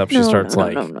she wakes up, she No, starts no,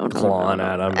 like no, no, no, clawing no,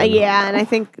 no, at no. him. and Yeah, and I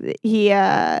think he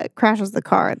crashes the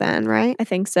car then, right? I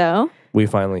think so. we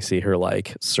finally see her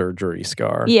like surgery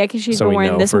scar. Yeah, because she's So been we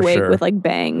wearing know this for wig sure. with like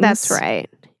bangs. That's right.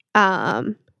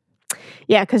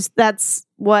 Yeah, because that's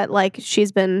what like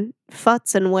she's been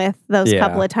futzing with those Yeah.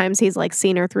 couple of times he's like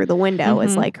seen her through the window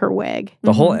is Mhm. like her wig.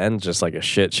 The whole Mm-hmm. end's just like a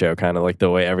shit show, kind of like the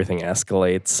way everything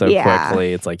escalates so Yeah.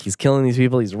 quickly. It's like he's killing these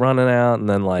people, he's running out, and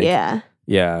then like Yeah.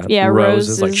 Yeah, Rose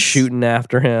is like is- shooting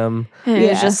after him. And he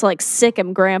was Yeah. just like sick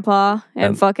him, Grandpa, and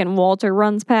And- fucking Walter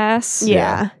runs past.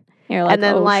 Yeah. You're like, And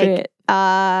then oh, like shit.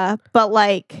 but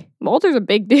like Walter's a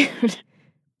big dude.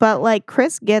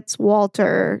 Chris gets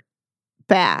Walter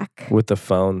back. With the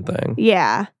phone thing.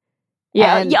 Yeah.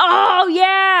 Yeah. And- Oh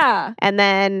yeah. And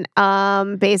then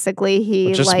basically he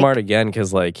Which is like smart again,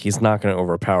 because like he's not going to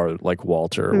overpower like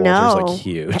Walter. Walter's No. like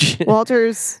huge.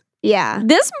 Walter's yeah.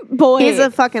 This boy He's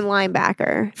a fucking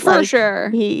linebacker. for Like,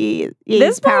 sure. He's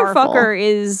This powerful. motherfucker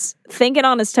is thinking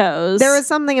on his toes. There was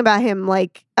something about him,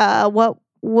 like, what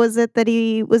was it that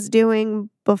he was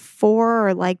doing before,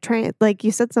 or like trying? Like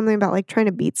you said something about like trying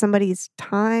to beat somebody's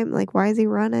time. Like, why is he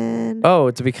running? Oh,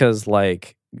 it's because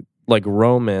like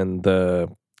Roman, the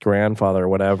grandfather or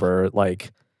whatever, like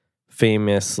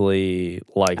famously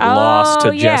like lost to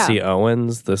Oh, yeah. Jesse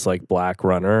Owens, this like black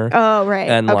runner. Oh, right.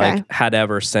 And okay. like had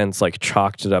ever since like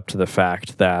chalked it up to the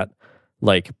fact that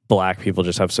like black people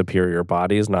just have superior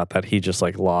bodies, not that he just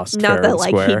like lost fair not that and like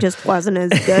square. he just wasn't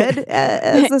as good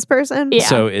as this person. Yeah.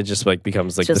 So it just like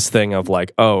becomes like this Just- thing of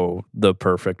like, oh, the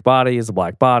perfect body is a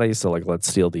black body, so like let's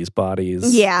steal these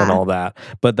bodies, Yeah. and all that.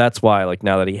 But that's why like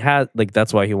now that he had like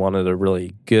that's why he wanted a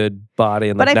really good body,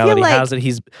 and But like I now that feel he like has it,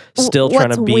 he's still trying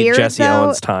to what's beat weird, Jesse though,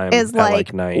 Owens' time is at like,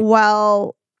 like night.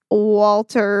 well,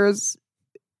 Walter's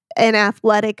an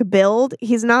athletic build.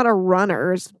 He's not a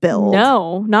runner's build.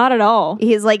 no, not at all.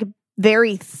 He's like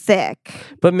very thick.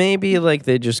 But maybe like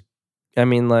they just, I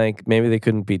mean, like maybe they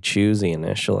couldn't be choosy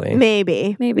initially.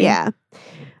 Maybe. Maybe. Yeah.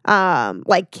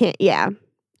 Like can't. Yeah.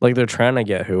 Like they're trying to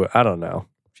get who, I don't know.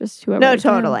 Just whoever. No, they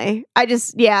can. totally. I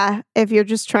just if you're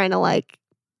just trying to like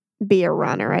be a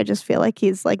runner, I just feel like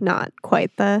he's like not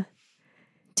quite the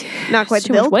It's too much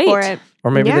build weight. for it. Or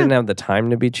maybe Yeah. they didn't have the time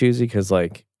to be choosy because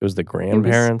like it was the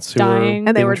grandparents who dying. were And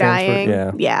they being were transferred.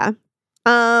 dying. Yeah.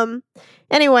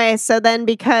 Anyway, so then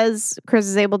because Chris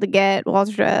is able to get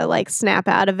Walter to like snap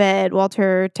out of it,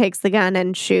 Walter takes the gun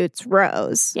and shoots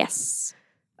Rose. Yes.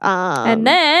 And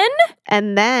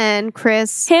and then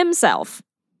Chris himself.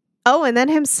 Oh, and then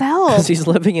himself. because he's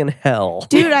living in hell.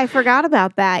 Dude, I forgot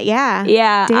about that. Yeah.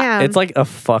 Yeah. Damn. It's like a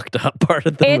fucked up part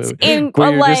of the It's movie. in-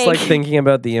 where you're just like like- thinking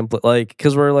about the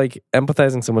because we're like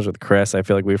empathizing so much with Chris. I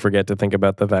feel like we forget to think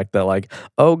about the fact that like,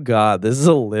 oh God, this is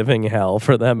a living hell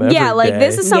for them every yeah, like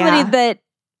this is somebody Yeah. that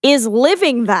is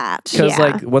living that. because Yeah.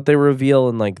 like what they reveal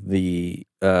in like the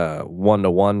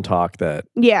one-to-one talk that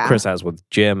Yeah. Chris has with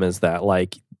Jim is that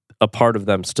like a part of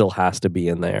them still has to be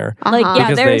in there. Like, Uh-huh. yeah,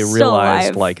 Because they're they still realized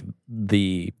alive. like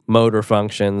the motor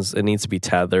functions, it needs to be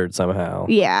tethered somehow.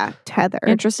 Yeah. Tethered.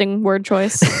 Interesting word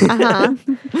choice. Uh-huh.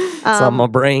 It's on my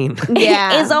brain.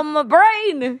 Yeah. It's on my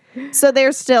brain. So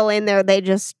they're still in there. They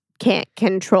just can't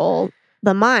control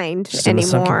the mind Just in the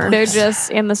sunken anymore. They're place.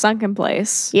 just in the sunken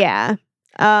place, Yeah.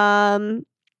 Okay.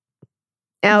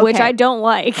 which I don't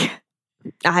like.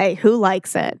 Who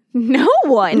likes it? No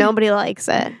one. Nobody likes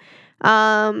it.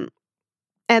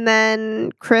 And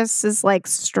then Chris is like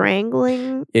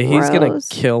strangling. Yeah, he's gonna Rose.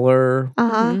 kill her.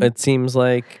 Uh-huh. Mhm. It seems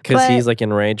like because But- he's like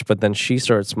enraged, but then she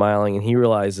starts smiling and he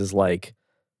realizes like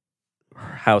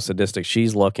how sadistic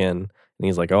she's looking, and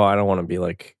he's like, "Oh, I don't want to be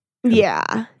like, Yeah.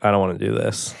 I don't want to do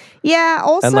this Yeah.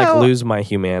 Also, and like lose my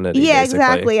humanity." yeah, basically.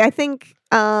 exactly. I think.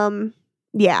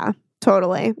 Yeah.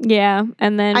 Totally. Yeah,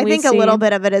 and then I we think a see- little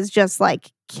bit of it is just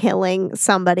like killing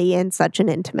somebody in such an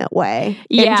intimate way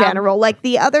Yeah. in general. Like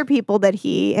the other people that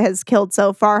he has killed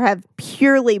so far have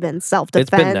purely been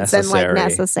self-defense and like necessary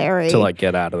necessary to like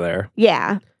get out of there.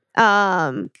 Yeah.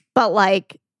 But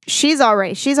like she's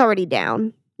already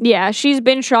down. Yeah, she's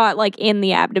been shot like in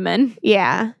the abdomen.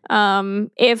 Yeah.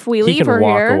 If we He leave can her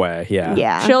walk here, away. Yeah.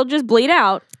 Yeah. she'll just bleed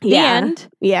out. The Yeah. end.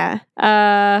 Yeah.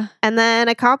 Uh And then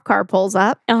a cop car pulls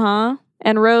up. huh.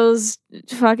 And Rose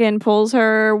fucking pulls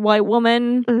her white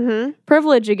woman Mm-hmm.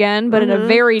 privilege again, but in a Mhm.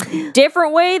 very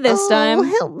different way this time.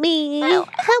 Help me.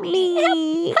 Help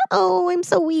me. Oh, I'm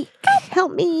so weak.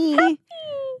 Help me.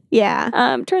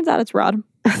 Yeah. Turns out it's Rod.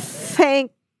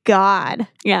 Thank God.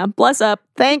 Yeah, bless up.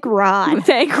 Thank Rod.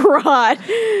 Thank Rod.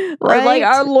 Like Right?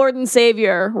 our Lord and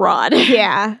Savior, Rod.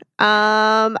 Yeah.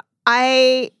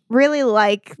 I really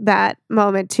like that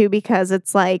moment too because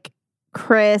it's like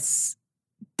Chris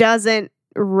doesn't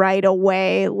right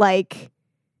away like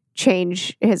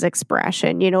change his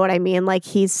expression. You know what I mean? Like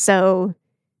he's so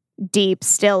deep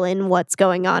still in what's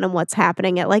going on and what's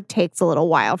happening. It like takes a little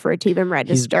while for it to even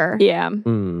register. Yeah.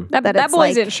 Mm. That That it's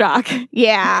boy's like- in shock.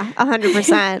 Yeah,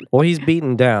 100%. Well, he's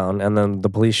beaten down, and then the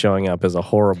police showing up is a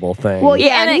horrible thing. Well, Yeah,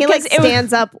 yeah, and and he it- like 'cause it was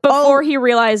stands up Before he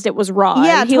realized it was Rod.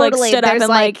 Yeah, he totally. like stood up There's and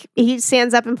like, he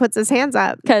stands up and puts his hands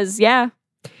up. because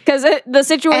the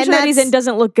situation And that he's in that's-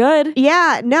 doesn't look good.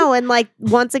 Yeah, no, and like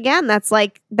once again, that's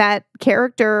like that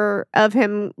character of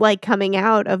him like coming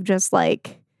out of just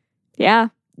like Yeah.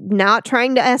 not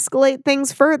trying to escalate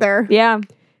things further. Yeah.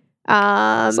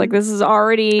 Um, It's like this is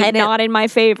already and it- not in my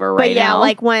favor but right yeah, now.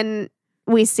 like when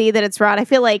we see that it's Rod, I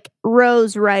feel like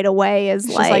Rose right away is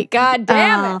She's like, God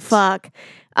damn it. fuck.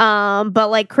 But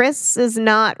like Chris is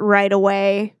not right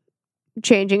away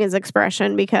changing his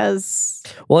expression because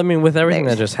well, I mean, with everything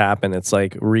There's- that just happened, it's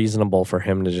like reasonable for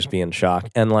him to just be in shock,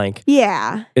 and like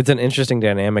yeah, it's an interesting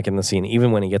dynamic in the scene.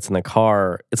 Even when he gets in the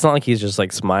car, it's not like he's just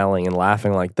like smiling and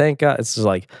laughing, like thank God. It's just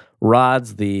like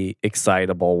Rod's the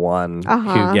excitable one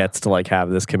Uh-huh. who gets to like have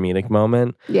this comedic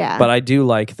moment. yeah. But I do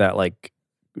like that like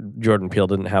Jordan Peele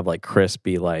didn't have like Chris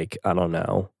be like, I don't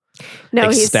know, no,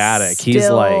 ecstatic. He's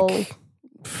still- like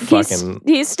fucking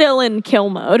he's still in kill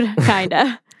mode, kind of.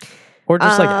 or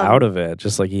just like um, out of it.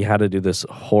 Just like he had to do this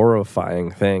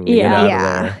horrifying thing to get Yeah. out of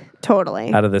yeah, there.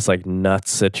 totally. Out of this like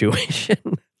nuts situation.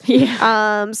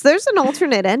 Yeah. So there's an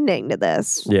alternate ending to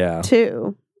this Yeah.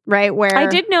 too, right? Where I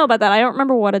did know about that. I don't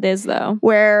remember what it is though.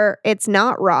 where it's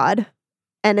not Rod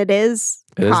and it is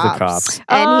It is the cops, cops.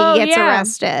 and Oh, he gets yeah.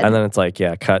 arrested. And then it's like,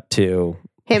 yeah, cut to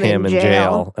him in in jail.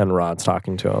 jail and Rod's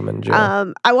talking to him in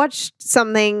jail. I watched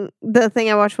the thing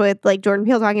I watched with like Jordan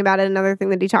Peele talking about it. Another thing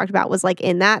that he talked about was like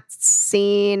in that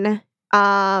scene,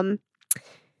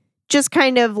 just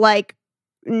kind of like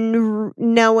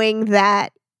knowing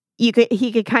that he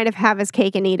could kind of have his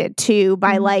cake and eat it too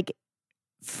by Mhm. like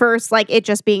first like it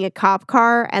just being a cop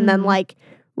car and then Mhm. like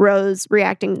Rose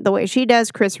reacting the way she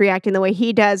does, Chris reacting the way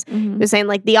he does. Mhm. They're saying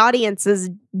like the audience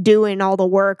is doing all the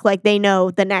work, like they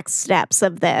know the next steps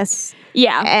of this.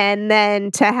 Yeah. And then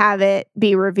to have it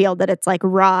be revealed that it's like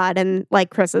Rod and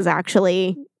like Chris is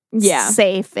actually Yeah.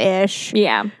 safe-ish.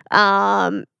 Yeah.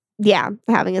 Yeah,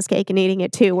 having his cake and eating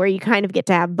it too, where you kind of get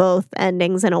to have both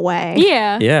endings in a way.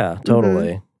 Yeah. yeah,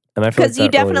 totally. And I feel Because like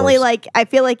you that really definitely works. like I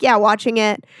feel like, yeah, watching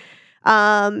it,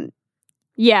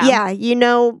 Yeah. yeah, you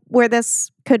know where this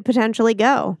could potentially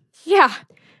go. Yeah.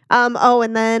 Oh,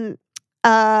 and then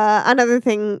Another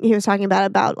thing he was talking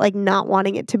about like not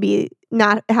having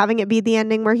it be the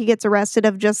ending where he gets arrested,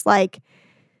 of just like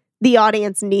the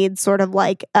audience needs sort of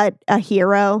like a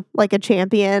hero, like a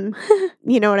champion.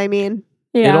 You know what I mean?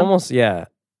 Yeah. It almost,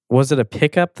 was it a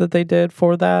pickup that they did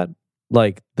for that?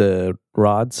 Like the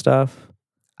Rod stuff?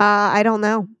 I don't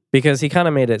know. Because he kind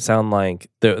of made it sound like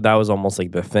that was almost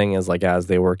like the thing, is like as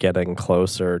they were getting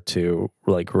closer to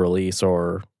like release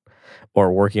or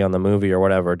working on the movie or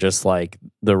whatever, just like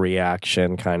the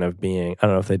reaction kind of being, I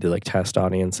don't know if they did like test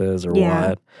audiences or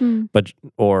what, but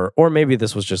or maybe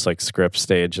this was just like script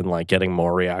stage and like getting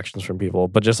more reactions from people,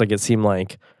 but just like it seemed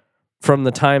like from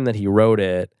the time that he wrote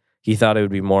it, he thought it would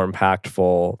be more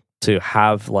impactful to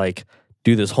have like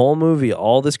do this whole movie,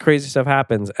 all this crazy stuff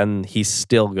happens, and he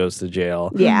still goes to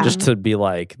jail. Yeah. Just to be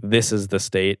like, this is the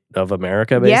state of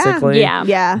America, basically. Yeah.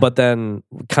 Yeah. But then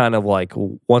kind of like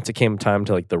once it came time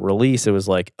to like the release, it was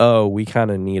like, oh, we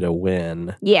kind of need a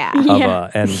win Yeah. of Yeah.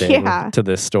 a ending to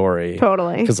this story.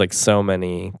 Totally. Because like so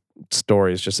many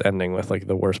stories just ending with like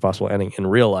the worst possible ending in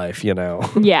real life, you know?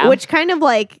 Yeah. Which kind of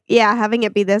like, having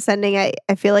it be this ending, I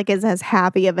feel like is as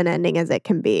happy of an ending as it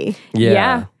can be.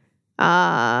 Yeah.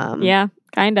 Yeah,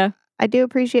 Kinda. I do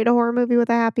appreciate a horror movie with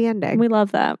a happy ending. We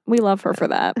love that. We love her for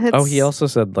that. Oh, he also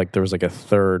said like there was like a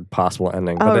third possible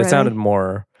ending, but Oh, it really? sounded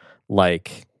more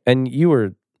like, and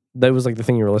that was like the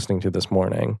thing you were listening to this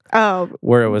morning,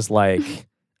 where it was like,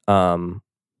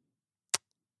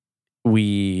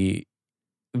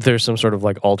 there's some sort of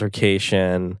like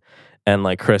altercation and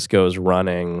like Chris goes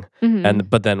running Mhm.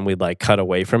 but then we like cut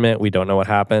away from it. We don't know what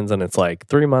happens. And it's like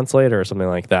 3 months later or something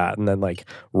like that. And then like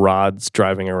Rod's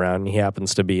driving around and he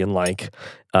happens to be in like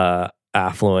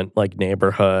affluent like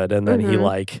neighborhood. And then he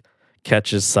like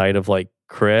catches sight of like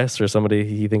Chris or somebody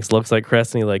he thinks looks like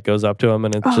Chris. And he like goes up to him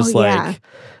and it's just like,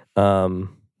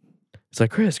 it's like,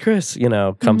 Chris, you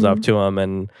know, comes up to him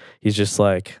and he's just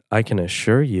like, I can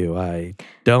assure you, I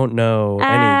don't know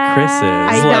any Chris's.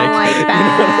 I don't like You know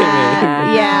that. what I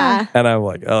mean? Yeah. And I'm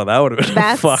like, oh, that would have been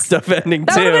That's- a fucked up ending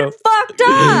That would have too. been fucked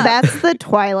up. That's the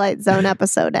Twilight Zone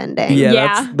episode ending. Yeah,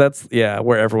 Yeah. that's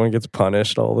where everyone gets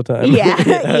punished all the time. Yeah.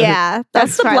 Yeah.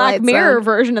 That's the Twilight Black Mirror Zone.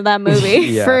 version of that movie.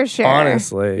 Yeah, For sure.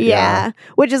 honestly, Yeah.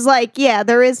 Which is like,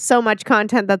 there is so much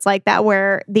content that's like that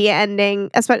where the ending,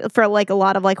 especially for like a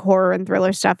lot of like horror and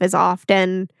thriller stuff, is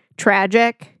often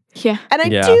tragic. Yeah. And I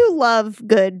Yeah. do love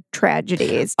good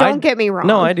tragedies. Don't get me wrong.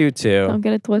 No, I do too. Don't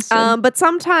get it twisted. But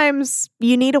sometimes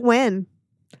you need a win.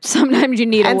 Sometimes you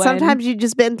need a And win. sometimes you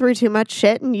just been through too much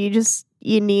shit and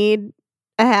you need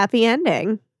a happy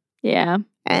ending. Yeah.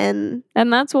 And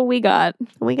And that's what we got.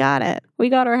 we got it. We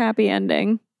got our happy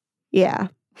ending. Yeah.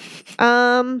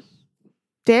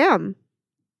 Damn.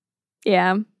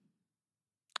 Yeah.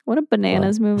 What a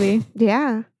bananas movie.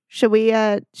 Yeah. Should we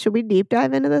deep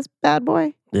dive into this bad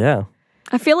boy? Yeah.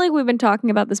 I feel like we've been talking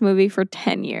about this movie for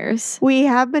 10 years. We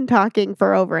have been talking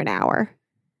for over an hour.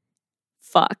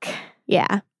 Fuck.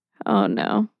 Yeah. Oh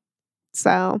no.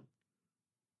 So,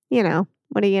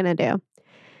 what are you gonna do?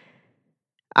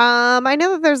 I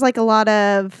know that there's like a lot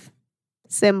of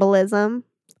symbolism,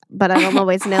 but I don't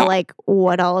always know like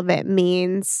what all of it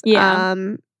means. Yeah.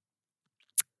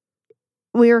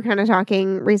 We were kind of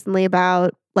talking recently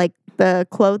about like the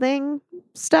clothing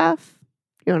stuff.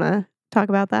 You want to talk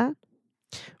about that?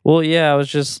 Well, yeah, I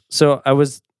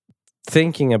was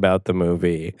thinking about the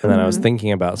movie and then I was Mhm.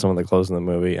 thinking about some of the clothes in the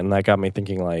movie and that got me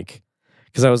thinking like,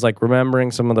 because I was like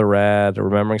remembering some of the red,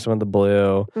 remembering some of the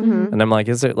blue. Mm-hmm. And I'm like,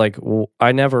 is it like,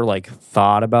 I never like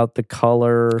thought about the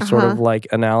color sort of like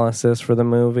analysis for the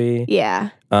movie. Yeah.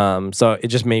 So it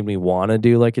just made me want to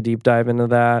do like a deep dive into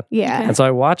that. Yeah. And so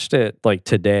I watched it like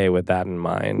today with that in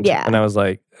mind. Yeah. And I was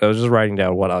just writing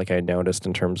down what like I noticed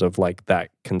in terms of like that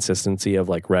consistency of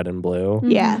like red and blue.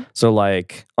 Yeah. So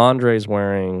like Andre's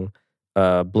wearing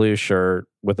a blue shirt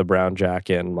with a brown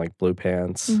jacket and like blue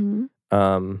pants. Mhm.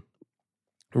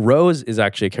 Rose is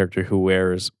actually a character who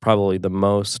wears probably the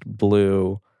most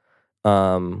blue,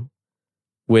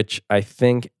 which I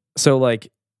think so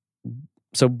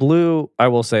blue, I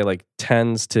will say like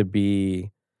tends to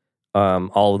be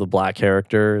all of the black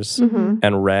characters, Mm-hmm.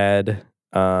 and red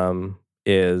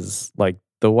is like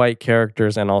the white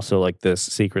characters and also like this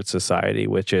secret society,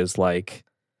 which is like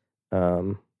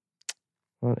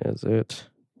what is it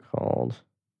called?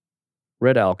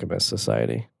 Red Alchemist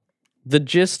Society. The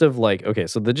gist of like, okay,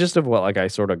 so the gist of what like I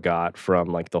sort of got from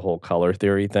like the whole color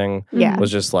theory thing Yeah.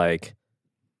 was just like,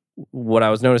 what I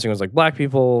was noticing was like black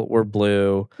people were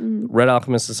blue, Mhm. Red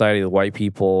Alchemist Society, the white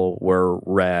people were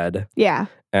red, Yeah.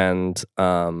 and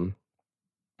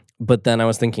But then I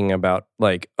was thinking about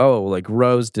like, oh, like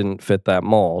Rose didn't fit that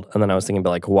mold. And then I was thinking about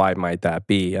like, why might that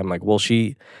be? I'm like, well,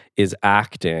 she is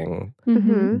acting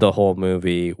Mhm. the whole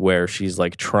movie where she's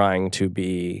like trying to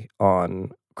be on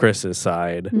Chris's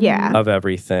side Yeah. of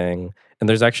everything. And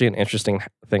there's actually an interesting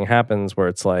thing happens where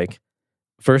it's like,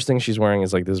 first thing she's wearing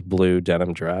is like this blue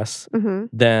denim dress. Mhm.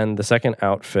 Then the second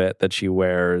outfit that she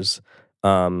wears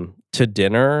to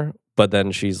dinner, but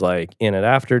then she's like in it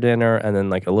after dinner, and then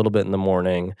like a little bit in the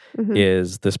morning Mhm.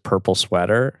 is this purple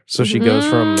sweater. So she goes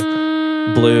from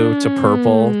blue to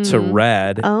purple to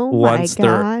red Oh my once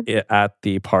they're God. at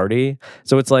the party.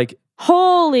 So it's like,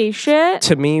 Holy shit.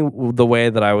 to me, the way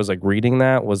that I was like reading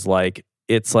that was like,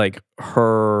 it's like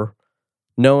her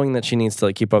knowing that she needs to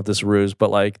like keep up this ruse,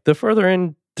 but like the further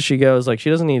in she goes, like she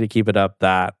doesn't need to keep it up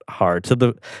that hard to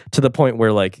the point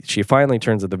where like she finally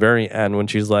turns at the very end when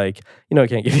she's like, you know, I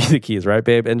can't give you the keys, right,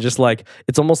 babe? And just like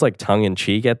it's almost like tongue in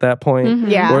cheek at that point,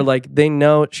 Mhm. Yeah. where like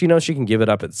she knows she can give it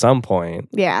up at some point,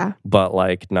 Yeah. but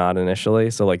like not initially.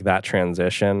 So like that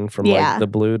transition from Yeah. like the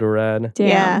blue to red, Damn.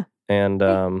 Yeah.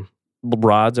 and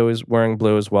Rod's always wearing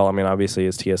blue as well. I mean, obviously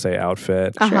his TSA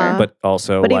outfit, Uh-huh. but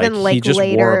also But like even like he just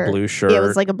later, wore a blue shirt. It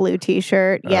was like a blue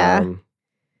T-shirt. Yeah.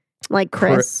 Like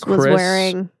Chris was Chris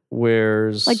wearing.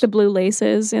 wears Like the blue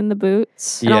laces in the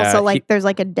boots. And Yeah, also like he- there's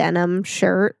like a denim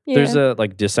shirt. Yeah. There's a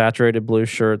like desaturated blue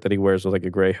shirt that he wears with like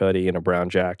a gray hoodie and a brown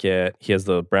jacket. He has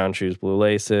the brown shoes, blue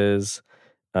laces,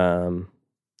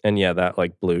 and yeah, that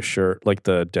like blue shirt, like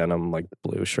the denim like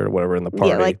blue shirt or whatever in the party.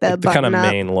 Yeah, like the kind of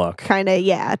button-up main look. Kind of,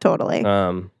 yeah, totally.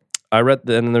 I read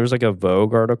and there was like a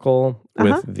Vogue article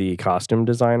Uh-huh. with the costume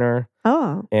designer,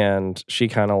 Oh. and she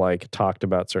kind of like talked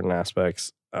about certain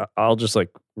aspects. I'll just like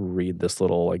read this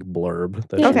little like blurb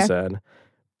that Okay. she said.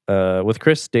 With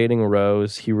Chris dating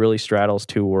Rose, he really straddles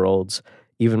two worlds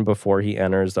even before he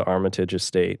enters the Armitage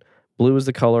estate. Blue is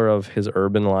the color of his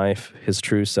urban life, his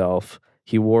true self.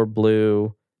 He wore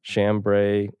blue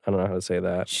chambray. I don't know how to say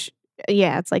that.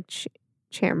 Yeah, it's like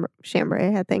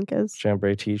chambray, I think is.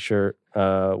 Chambray t-shirt.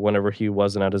 Whenever he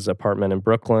wasn't at his apartment in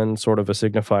Brooklyn, sort of a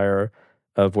signifier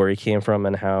of where he came from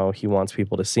and how he wants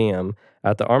people to see him.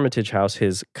 At the Armitage house,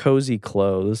 his cozy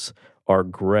clothes are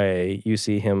gray. You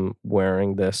see him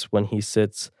wearing this when he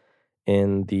sits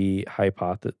in the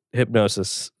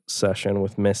hypnosis session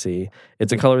with Missy.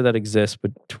 It's a color that exists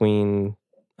between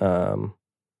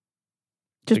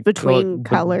Just between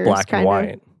colors, black and kinda.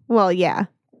 white. Well, yeah.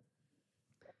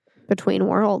 Between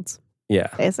worlds, Yeah.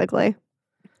 basically.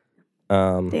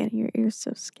 Danny, your ear's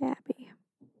so scabby.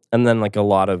 And then like a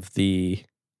lot of the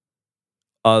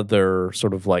other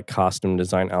sort of like costume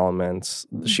design elements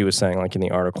she was saying like in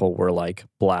the article were like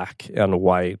black and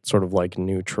white, sort of like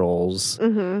neutrals.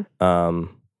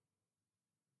 Mm-hmm.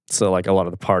 So like a lot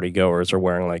of the party goers are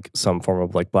wearing like some form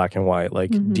of like black and white.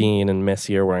 Like Mhm. Dean and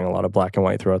Missy are wearing a lot of black and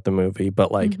white throughout the movie,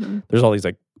 but like Mhm. there's all these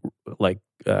like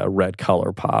red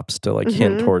color pops to like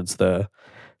hint Mhm. towards the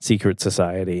secret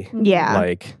society. Yeah.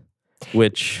 Like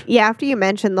which Yeah, after you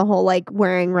mentioned the whole like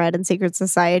wearing red in secret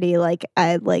society, like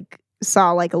I like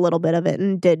saw like a little bit of it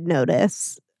and did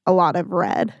notice a lot of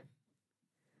red.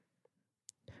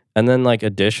 and then like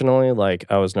additionally like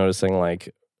I was noticing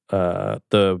like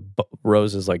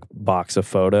Rose's like box of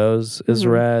photos is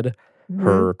Mhm. red.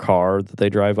 Her car that they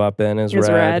drive up in is Is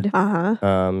red. red.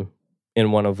 Uh-huh.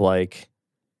 In one of like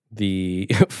the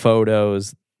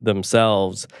photos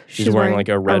themselves, she's wearing like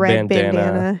a red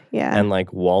bandana. Yeah. And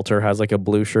like Walter has like a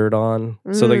blue shirt on.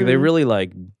 So like they Mm. really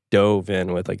like dove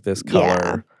in with like this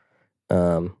color.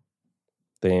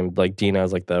 Like Dina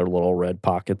has like the little red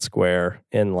pocket square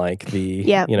in like the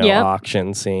Yep. you know Yep.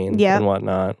 auction scene Yep. and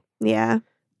whatnot. Yeah.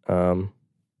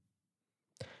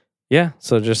 Yeah,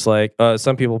 so just like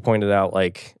some people pointed out,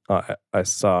 like I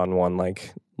saw in one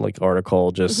like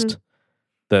article just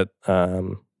that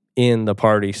in the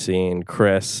party scene,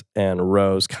 Chris and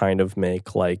Rose kind of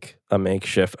make like a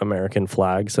makeshift American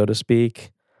flag, so to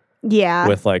speak, Yeah.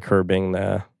 with like her being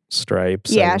the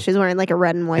stripes. Yeah, and she's wearing like a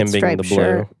red and white him being striped the blue.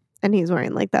 shirt. And he's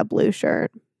wearing like that blue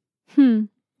shirt. Hmm.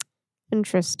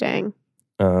 Interesting.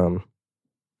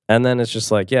 And then it's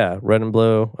just like, yeah, red and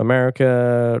blue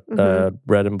America,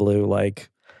 red and blue like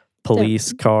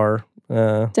police car.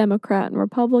 Democrat and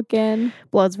Republican.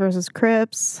 Bloods versus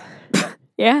Crips.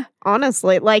 Yeah.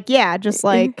 Honestly, like, yeah, just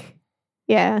like,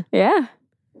 yeah, Yeah.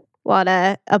 a lot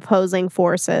of opposing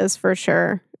forces for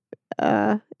sure.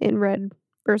 In red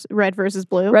versus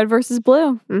blue. Red versus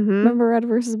blue. Mm-hmm. Remember Red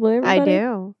versus blue? I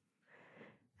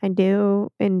everybody?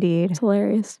 do indeed. It's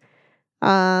hilarious.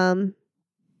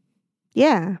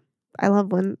 Yeah, I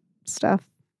love when stuff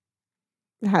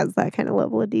has that kind of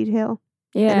level of detail.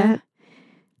 Yeah. it.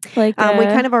 Like We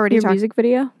kind of already your talked. music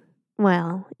video.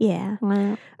 Well, yeah.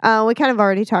 Wow. We kind of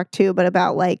already talked too, but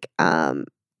about like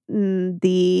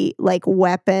the like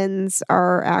weapons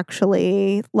are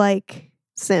actually like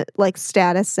like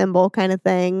status symbol kind of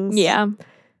things. Yeah.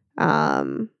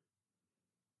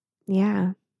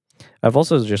 Yeah. I've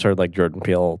also just heard like Jordan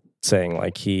Peele saying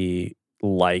like he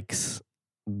likes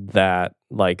that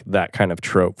kind of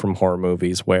trope from horror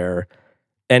movies where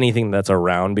anything that's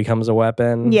around becomes a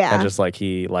weapon. Yeah. And just like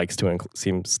he likes to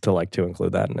seems to like to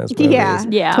include that in his movies. Yeah.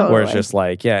 Yeah. Totally. Where it's just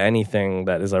like, yeah, anything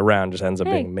that is around just ends up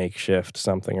Hey. being makeshift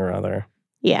something or other.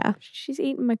 Yeah. She's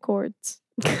eating my cords.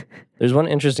 There's one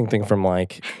interesting thing from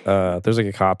like, there's like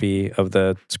a copy of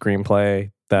the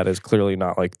screenplay that is clearly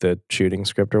not like the shooting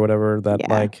script or whatever that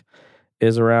Yeah. like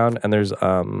is around. And there's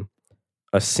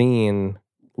a scene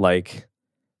like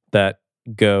that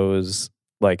goes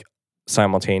like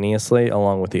simultaneously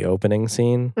along with the opening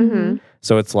scene. Mm-hmm.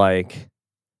 So it's like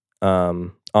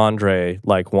Andre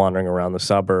like wandering around the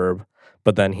suburb,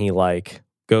 but then he like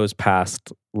goes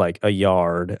past like a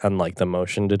yard and like the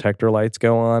motion detector lights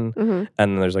go on, Mm-hmm. and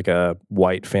then there's like a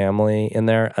white family in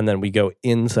there, and then we go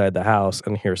inside the house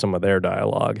and hear some of their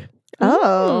dialogue.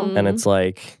 Oh. And it's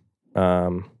like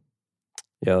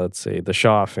let's see, the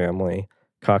Shaw family,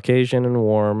 Caucasian and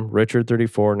warm, Richard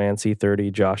 34, Nancy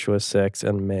 30, Joshua 6,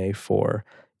 and May 4.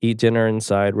 Eat dinner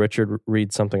inside. Richard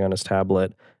reads something on his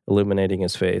tablet, illuminating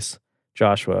his face.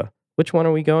 Joshua, which one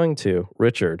are we going to?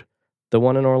 Richard, the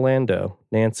one in Orlando.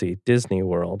 Nancy, Disney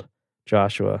World.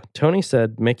 Joshua, Tony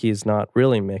said Mickey's not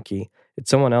really Mickey. It's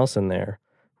someone else in there.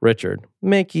 Richard,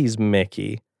 Mickey's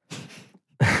Mickey.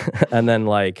 And then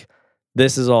like,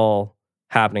 this is all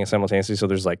happening simultaneously. So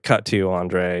there's like cut to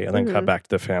Andre and then cut Mhm. back to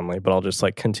the family, but I'll just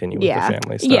like continue with Yeah. the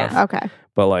family stuff. Yeah. Okay.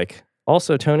 But like,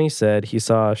 also Tony said he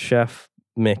saw Chef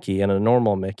Mickey and a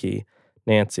normal Mickey.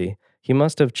 Nancy, he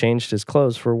must have changed his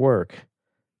clothes for work.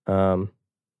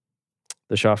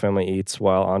 The Shaw family eats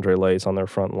while Andre lays on their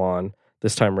front lawn.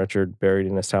 This time Richard, buried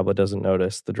in his tablet, doesn't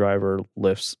notice. The driver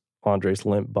lifts Andre's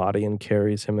limp body and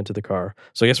carries him into the car.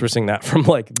 So I guess we're seeing that from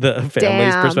like the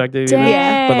family's Damn. perspective.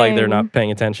 Dang. But like they're not paying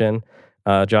attention.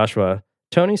 Joshua,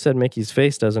 Tony said Mickey's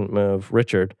face doesn't move.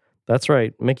 Richard, that's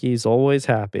right. Mickey's always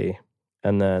happy.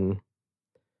 And then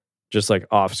just like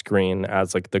off screen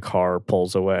as like the car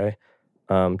pulls away.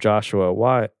 Joshua,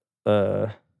 why?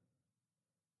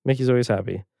 Mickey's always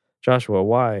happy. Joshua,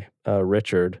 why?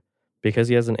 Richard, because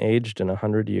he hasn't aged in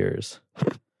 100 years.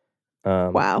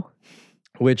 Wow.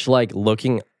 Which like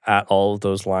looking at all of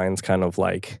those lines kind of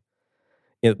like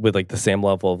with like the same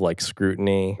level of like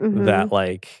scrutiny Mhm. that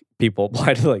like people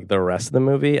apply to like the rest of the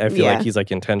movie. I feel Yeah. like he's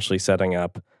like intentionally setting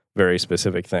up very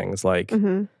specific things. Like,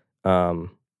 Mm-hmm.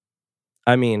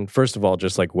 I mean, first of all,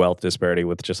 just like wealth disparity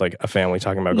with just like a family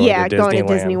talking about going Yeah, to going to Disneyland.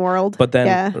 Disney World. But then,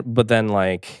 yeah.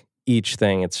 like each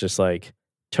thing, it's just like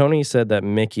Tony said that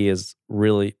Mickey is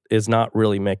not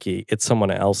really Mickey. It's someone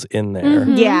else in there.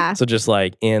 Mhm. Yeah. So just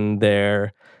like in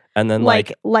there, and then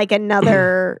Like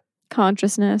another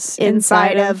Consciousness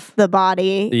inside of the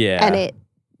body. Yeah. And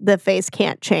the face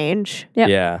can't change. Yep.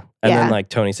 yeah, and Yeah. then like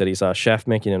Tony said he saw Chef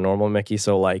Mickey and a normal Mickey.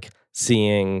 So like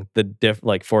seeing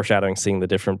the foreshadowing, seeing the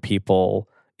different people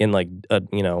in like their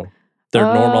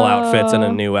normal outfits and a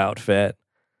Oh. new outfit.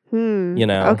 Hmm.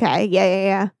 know. Okay.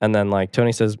 Yeah. And then like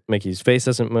Tony says Mickey's face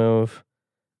doesn't move.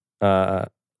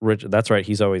 That's right,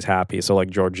 he's always happy. So like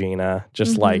Georgina,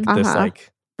 just Mhm. like this Uh-huh.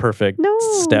 like perfect No.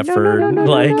 Stepford, no,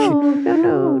 like no.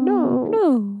 No. No.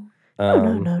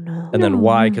 and then No.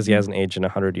 why? Because he hasn't aged in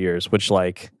 100 years, which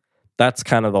like that's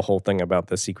kind of the whole thing about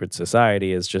the secret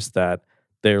society is just that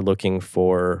they're looking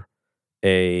for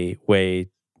a way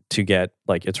to get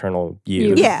like eternal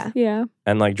youth. Yeah. Yeah.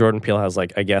 And like Jordan Peele has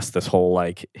like, I guess this whole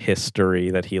like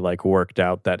history that he like worked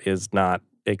out that is not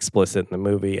explicit in the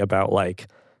movie about like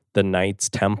the Knights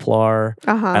Templar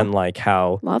Uh-huh. and like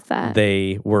how Love that.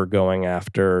 they were going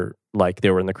after, like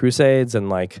they were in the Crusades and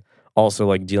like also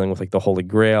like dealing with like the Holy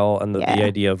Grail and the Yeah.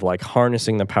 idea of like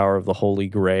harnessing the power of the Holy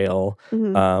Grail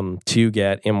Mhm. to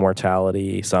get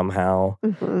immortality somehow.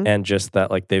 Mhm. And just that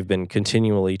like they've been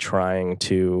continually trying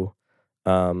to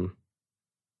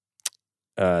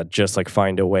just like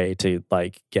find a way to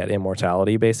like get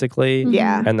immortality basically.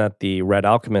 Yeah. And that the Red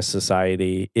Alchemist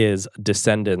Society is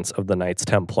descendants of the Knights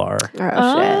Templar. Oh,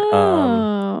 shit.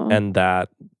 Oh. And that,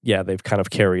 yeah, they've kind of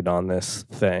carried on this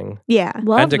thing. Yeah.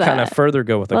 Love and to that. kind of further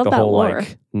go with like Love the that whole lore.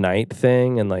 like knight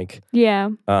thing and like Yeah.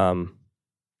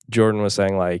 Jordan was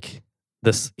saying like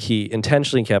this, he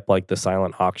intentionally kept like the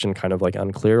silent auction kind of like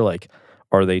unclear. Like,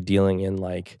 are they dealing in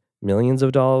like millions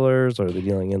of dollars? Or are they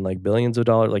dealing in like billions of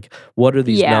dollars? Like, what are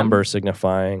these Yeah. numbers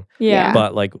signifying? Yeah.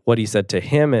 But like what he said to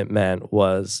him, it meant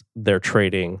was they're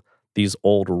trading these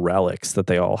old relics that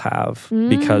they all have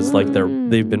because like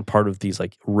they've been part of these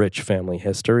like rich family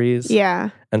histories. Yeah.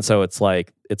 And so it's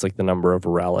like the number of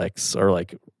relics or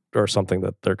something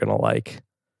that they're gonna like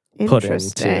put into.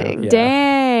 Interesting. Yeah.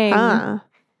 Dang. Huh.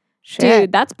 Shit.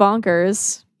 Dude, that's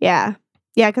bonkers. Yeah.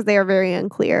 Yeah, because they are very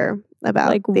unclear about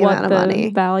Like the what amount of the money.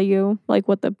 value, like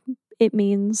what it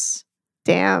means.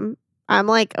 Damn. I'm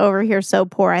like over here so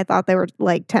poor. I thought they were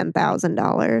like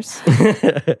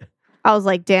 $10,000. I was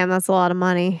like, damn, that's a lot of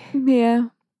money. Yeah.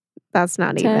 That's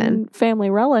not 10 even family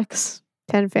relics.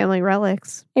 10 family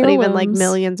relics. But even like Heirlooms.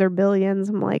 millions or billions,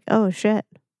 I'm like, oh shit.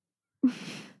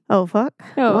 Oh fuck.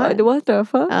 Oh, what the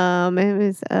fuck? It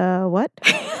was what?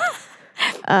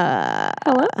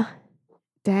 Hello?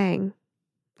 Dang.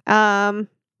 Do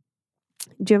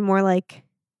you have more like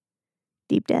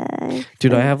deep dive?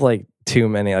 Dude, I have like too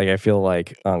many. Like I feel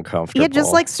like uncomfortable. Yeah,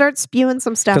 just like start spewing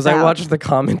some stuff. because I out. watched the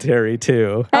commentary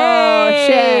too. Oh Hey!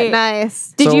 shit!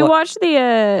 Nice. Did So, you watch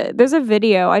the there's a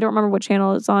video, I don't remember what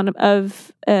channel it's on,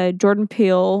 of Jordan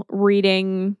Peele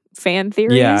reading fan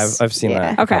theories? Yeah, I've seen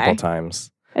that a Okay. couple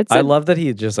times. It's I love that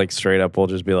he just like straight up will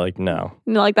just be like, no.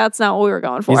 like that's not what we were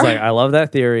going for. He's like, I love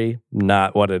that theory,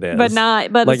 not what it is. but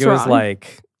like it's it was wrong.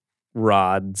 like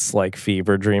Rod's like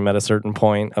fever dream at a certain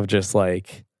point of just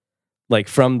like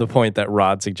from the point that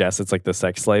Rod suggests it's like the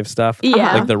sex slave stuff.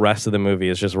 Yeah. Like the rest of the movie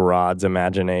is just Rod's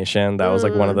imagination. That was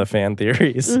like one of the fan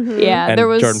theories. Mhm. Yeah, And there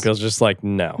was Jordan Peele's just like,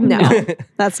 no. No,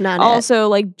 that's not it. also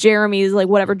like Jeremy's like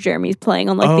whatever Jeremy's playing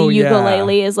on like Oh, the yeah.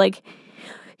 ukulele is like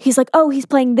he's like, oh, he's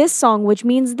playing this song, which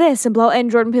means this, and blah.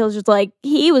 And Jordan Peele's just like,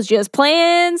 he was just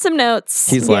playing some notes.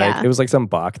 He's Yeah. like, it was like some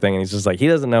Bach thing, and he's just like, he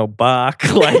doesn't know Bach.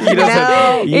 Like he No.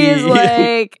 doesn't. He's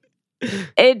like,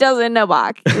 it doesn't know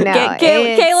Bach. No, Caleb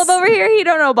it's- over here, he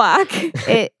don't know Bach.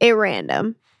 it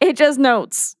random. It just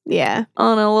notes Yeah.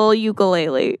 on a little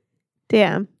ukulele.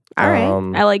 Damn. All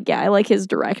right. I like his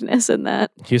directness in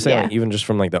that. He was saying Yeah. like, even just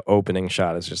from like the opening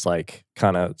shot is just like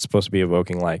kind of supposed to be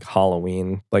evoking like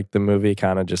Halloween, like the movie,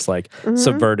 kind of just like Mhm.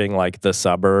 subverting like the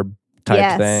suburb type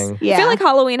Yes. thing. Yeah. I feel like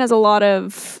Halloween has a lot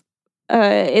of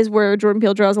is where Jordan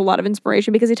Peele draws a lot of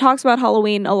inspiration because he talks about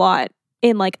Halloween a lot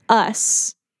in like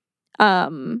Us,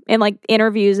 in like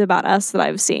interviews about Us that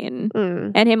I've seen,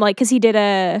 Mm. and him like because he did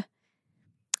a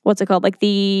what's it called, like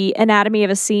the Anatomy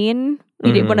of a Scene.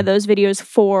 He did one of those videos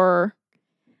for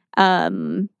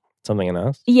Something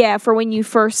else. yeah, for when you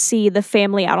first see the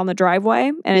family out on the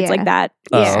driveway, and it's Yeah. like that.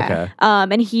 Oh, Yeah. okay.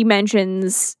 And he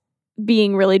mentions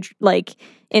being really like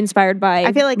inspired by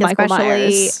I feel like Michael especially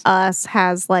Myers. Us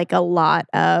has like a lot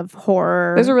of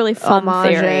horror. There's a really fun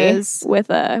homages.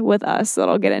 theory with Us that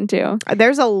I'll get into.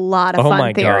 There's a lot of Oh fun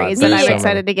my God, theories that there's I'm so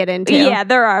excited to get into. Yeah,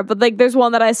 there are, but like there's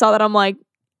one that I saw that I'm like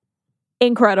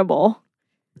incredible,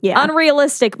 Yeah.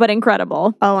 unrealistic but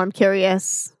incredible. Oh, I'm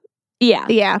curious. Yeah,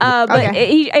 Yeah. but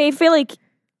Okay. I feel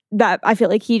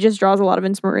like he just draws a lot of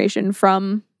inspiration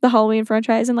from the Halloween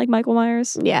franchise and like Michael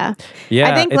Myers. Yeah.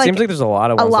 Yeah, think, it like, seems like there's a lot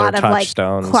of A ones lot that of are like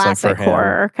touchstones classic like for him.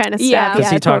 horror kind of Yeah. stuff.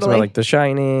 Because Yeah, he talks totally. about like The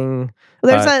Shining.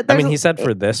 There's I mean, he a- said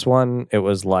for this one, it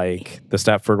was like The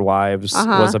Stepford Wives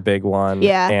Uh-huh. was a big one.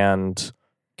 Yeah. And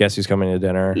Guess Who's Coming to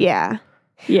Dinner. Yeah.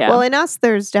 Yeah, Well, in Us,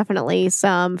 there's definitely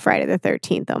some Friday the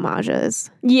 13th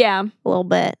homages, yeah, a little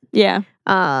bit. yeah,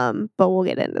 But we'll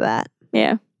get into that.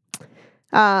 yeah.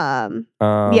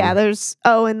 Yeah, there's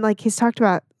and like he's talked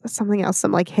about something else,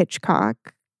 some like Hitchcock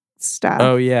stuff.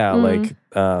 Oh yeah, Mhm. like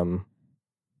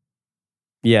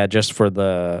yeah, just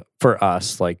for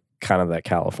us, like kind of that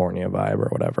California vibe or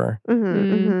whatever.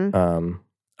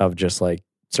 Of just like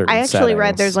certain I actually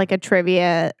read settings. there's like a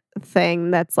trivia thing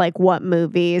that's like what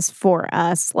movies for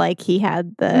us. Like he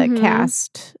had the Mhm.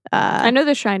 cast. I know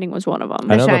The Shining was one of them.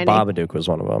 I know Shining. the Babadook was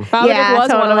one of them. Babadook yeah, was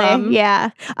totally. one of them. Yeah,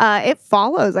 It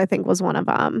Follows. I think was one of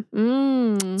them.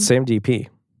 Same DP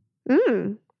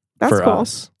That's for cool.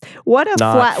 us. What a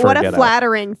Not for what a Get Out.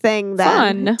 flattering thing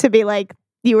then Fun. to be like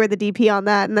you were the DP on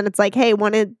that, and then it's like, hey,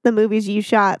 one of the movies you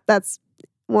shot, that's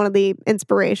one of the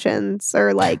inspirations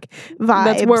or like vibes.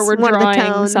 That's where we're one of the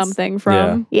drawing tones. something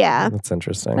from. Yeah, That's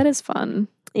interesting. That is fun.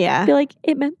 I yeah, feel like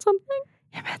it meant something.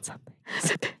 it meant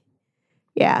something.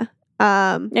 Yeah.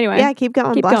 Anyway, yeah, keep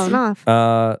going, keep blasting going.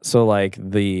 off. So like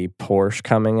the Porsche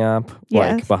coming up,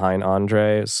 like Yes. behind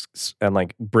Andre, and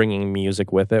like bringing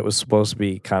music with it was supposed to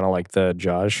be kind of like the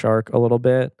Jaws shark a little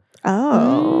bit,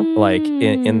 Oh, like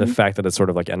in the Mm. fact that it's sort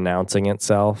of like announcing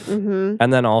itself, mm-hmm.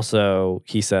 and then also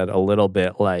he said a little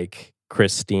bit like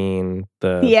Christine,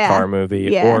 the Yeah. car movie,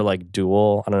 Yeah. or like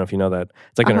Duel. I don't know if you know that.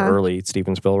 It's like an Uh-huh. early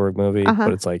Steven Spielberg movie, Uh-huh.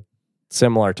 but it's like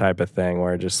similar type of thing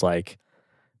where just like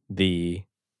the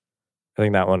I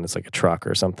think that one is like a truck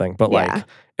or something. But Yeah. like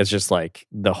it's just like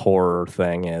the horror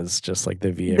thing is just like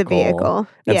the vehicle. The vehicle.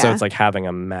 And so Yeah. it's like having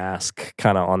a mask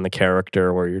kind of on the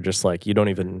character where you're just like you don't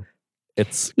even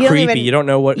it's You don't creepy. even- you don't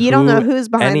know what You don't know who's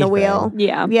behind the wheel.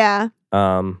 Yeah. Yeah.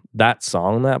 That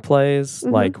song that plays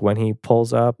Mhm. like when he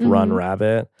pulls up Run Mhm.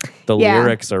 Rabbit, the Yeah.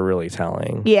 lyrics are really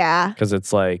telling. Yeah. Because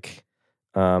it's like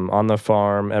on the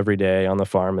farm every day on the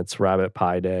farm it's rabbit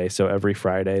pie day, so every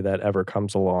Friday that ever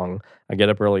comes along I get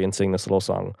up early and sing this little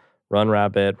song, run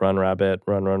rabbit, run,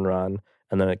 run,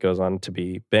 and then it goes on to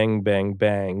be bang bang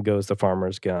bang goes the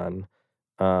farmer's gun.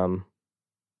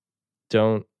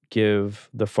 Don't give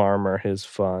the farmer his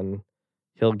fun,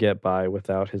 he'll get by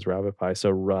without his rabbit pie, so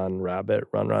run rabbit,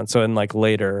 run. So in like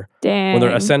later Dang. when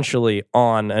they're essentially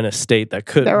on an estate that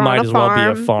could They're on might a as well be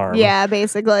a farm. farm. Yeah,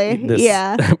 basically. This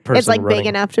Yeah. person It's like running. big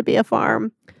enough to be a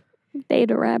farm.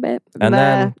 Data rabbit. And The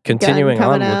then gun continuing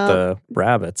on coming with out. the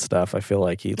rabbit stuff, I feel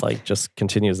like he like just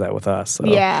continues that with us. So,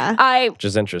 Yeah. which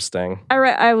is interesting.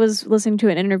 I was listening to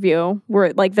an interview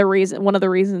where like one of the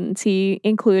reasons he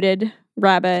included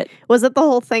rabbit. Was it the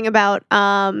whole thing about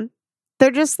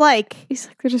they're just like He's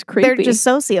like they're just creepy. they're just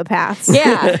sociopaths.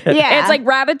 yeah. Yeah. It's like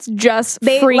rabbits just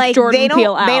they freak like Jordan they don't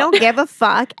Peele out. they don't give a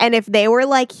fuck, and if they were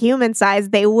like human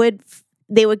sized, they would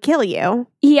kill you.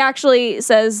 He actually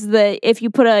says that if you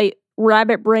put a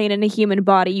rabbit brain in a human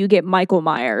body, you get Michael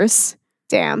Myers.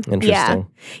 Damn. Interesting.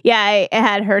 Yeah, I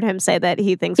had heard him say that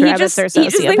he thinks He rabbits just, are he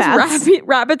just thinks sociopaths.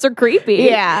 rabbits are creepy.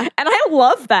 Yeah. And I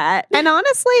love that. And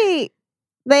honestly,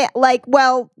 they like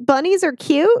bunnies are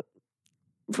cute.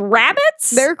 Rabbits?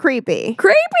 They're creepy.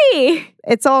 creepy.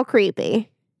 It's all creepy.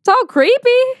 It's all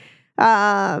creepy.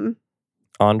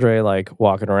 Andre like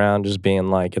walking around just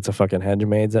being like, it's a fucking hedge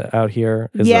maid's out here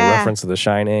is Yeah. a reference to The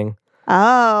Shining.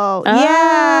 Oh,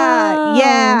 Oh.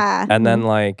 yeah. And then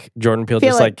like Jordan Peele Feel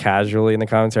just like- like casually in the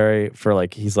commentary for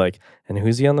like he's like, and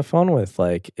who's he on the phone with?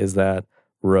 Like, is that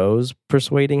Rose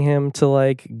persuading him to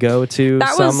like go to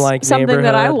That some was like something neighborhood?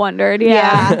 that I wondered.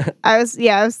 Yeah. Yeah. I was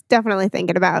definitely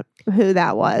thinking about who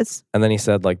that was. And then he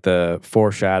said like the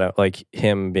foreshadow, like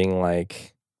him being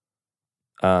like,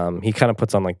 he kind of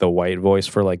puts on like the white voice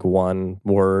for like one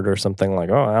word or something like,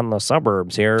 oh, I'm the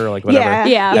suburbs here, like whatever. Yeah.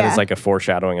 Yeah. And Yeah. it's like a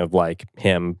foreshadowing of like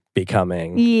him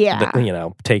becoming, Yeah.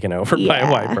 taken over by Yeah.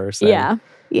 a white person. Yeah.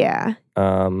 Yeah.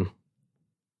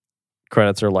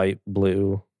 Credits are light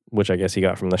blue, which I guess he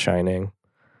got from The Shining.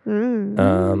 Mm.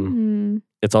 Mm.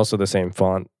 It's also the same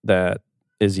font that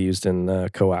is used in the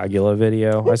Coagula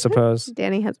video, I suppose.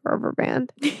 Danny has a rubber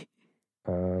band.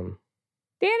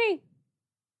 Danny.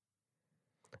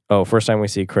 Oh, first time we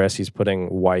see Chris, he's putting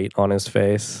white on his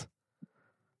face,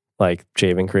 like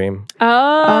shaving cream. Oh.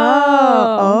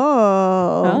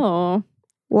 Oh.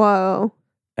 Whoa.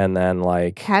 And then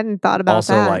like Hadn't thought about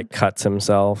also that. like cuts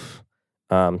himself.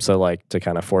 So like to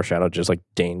kind of foreshadow just like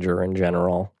danger in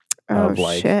general oh, of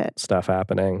like shit. stuff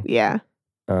happening. Yeah.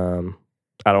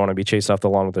 I don't want to be chased off the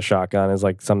lawn with a shotgun is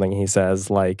like something he says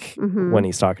like Mhm. when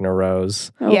he's talking to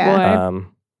Rose. Oh Yeah. boy.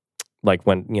 Like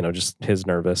when, just his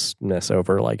nervousness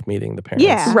over like meeting the parents.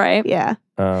 Yeah. Right. Yeah.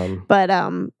 But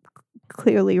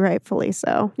clearly rightfully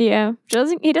so. Yeah.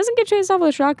 He doesn't get chased off with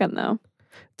a shotgun though.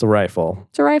 It's a rifle.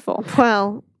 It's a rifle.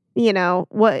 Well,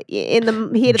 what in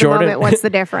the heat of Jordan- the moment, what's the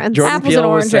difference? Jordan Apples and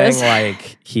Peele was saying oranges.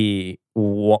 like he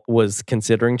was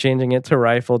considering changing it to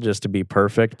rifle just to be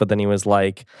perfect, but then he was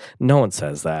like, no one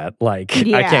says that. Like I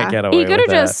Yeah. can't get away He with could have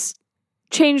that. just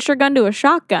changed your gun to a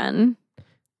shotgun.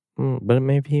 But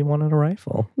maybe he wanted a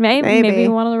rifle. Maybe he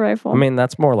wanted a rifle. I mean,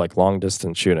 that's more like long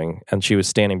distance shooting, and she was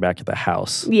standing back at the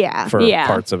house Yeah. for Yeah.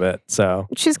 parts of it. So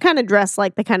She's kind of dressed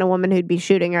like the kind of woman who'd be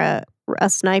shooting a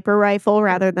sniper rifle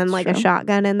rather than like a True.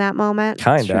 shotgun in that moment.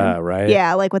 kinda, right?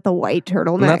 Yeah, like with the white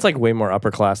turtleneck. And that's like way more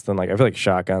upper class than like I feel like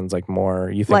shotguns like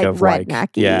more you think like of like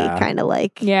rednecky, kind of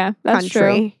like yeah, that's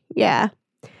country. true. Yeah.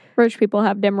 Rich people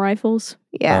have dim rifles.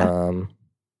 Yeah.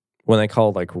 When they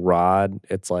call like rod,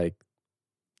 it's like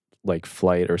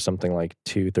flight or something like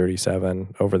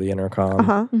 237 over the intercom.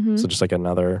 Uh-huh. Mhm. So just like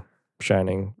another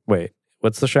Shining. Wait,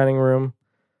 what's the Shining room?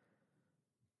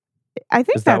 I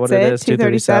think Is that that's what it it. is?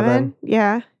 237.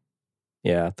 Yeah.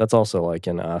 Yeah, that's also like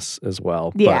in Us as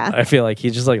well. Yeah. But I feel like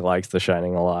he just like likes The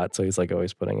Shining a lot, so he's like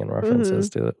always putting in references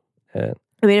to it.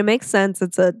 I mean, it makes sense.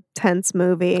 It's a tense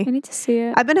movie. I need to see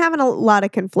it. I've been having a lot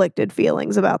of conflicted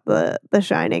feelings about the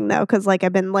Shining though, because like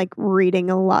I've been like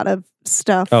reading a lot of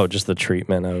stuff. Oh, just the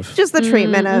treatment of Just the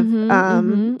treatment of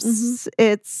mhm.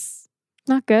 it's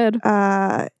Not good.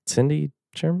 Cindy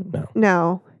Sherman? No.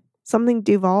 no, something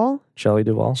Duvall. Shelley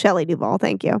Duvall? Shelley Duvall,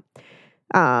 thank you.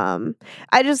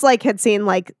 I just like had seen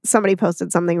like somebody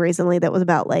posted something recently that was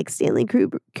about like Stanley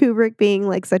Kubrick being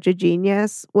like such a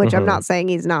genius, which I'm Mhm. not saying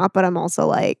he's not, but I'm also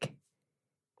like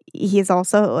he's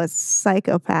also a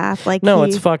psychopath. Like No, he,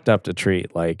 it's fucked up to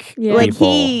treat like Yeah. like people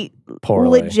he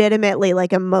poorly. legitimately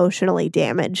like emotionally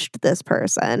damaged this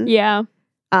person. Yeah.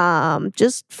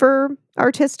 Just for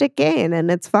artistic gain, and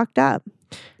it's fucked up.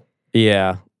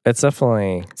 Yeah, it's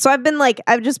definitely. So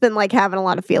I've just been like having a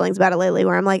lot of feelings about it lately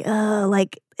where I'm like, oh,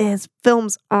 like his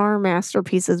films are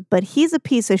masterpieces, but he's a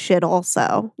piece of shit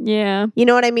also. Yeah. You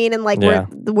know what I mean? And like Yeah.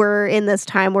 we're in this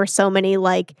time where so many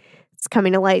like it's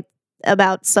coming to light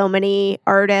about so many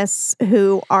artists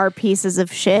who are pieces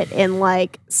of shit in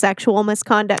like sexual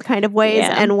misconduct kind of ways.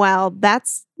 Yeah. And while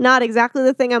that's not exactly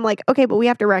the thing, I'm like, okay, but we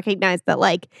have to recognize that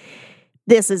like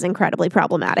this is incredibly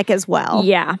problematic as well.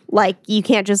 Yeah. Like you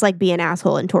can't just like be an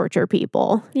asshole and torture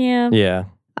people. Yeah. Yeah,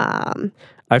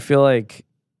 I feel like.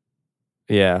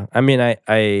 Yeah, I mean,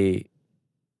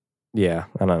 yeah,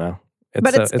 I don't know.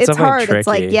 but it's definitely hard. Tricky. It's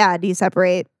like, yeah, do you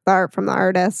separate the art from the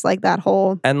artist? Like that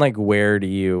whole And like, where do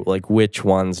you like? Which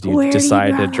ones do Where you do you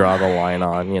decide draw to draw the line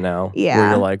on? You know, Yeah. Where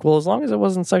you're like, well, as long as it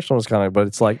wasn't sexual misconduct, but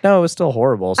it's like, no, it was still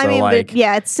horrible. So I mean, like, but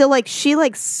yeah, it's still like she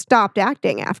like stopped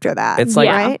acting after that. it's like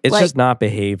right? it's Like, just not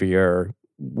behavior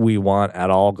we want at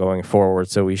all going forward.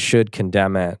 So we should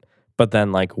condemn it. But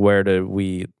then, like, where do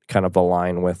we kind of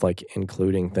align with like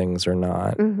including things or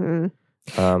not? mhm.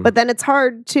 But then it's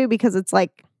hard too because it's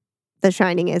like The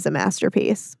Shining is a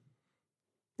masterpiece.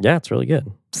 Yeah, it's really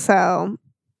good. So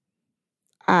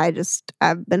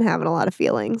I've been having a lot of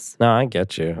feelings. No, I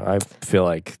get you. I feel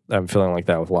like I'm feeling like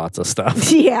that with lots of stuff.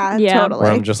 Yeah, Yeah. totally.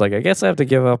 Where I'm just like, I guess I have to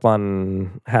give up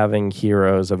on having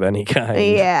heroes of any kind.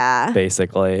 yeah.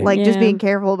 Basically. Like just Yeah. being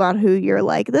careful about who you're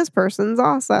like, this person's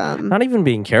awesome. Not even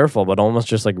being careful, but almost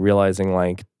just like realizing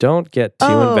like, don't get too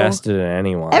Oh. invested in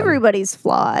anyone. Everybody's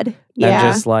flawed. And Yeah.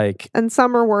 just like, And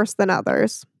some are worse than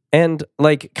others. and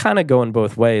like kind of going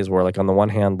both ways where like on the one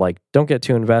hand, like don't get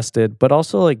too invested, but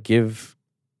also like give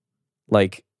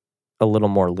like a little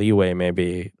more leeway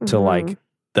maybe to Mhm. like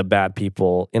the bad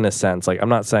people in a sense. Like I'm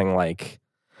not saying like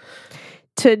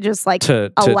To just like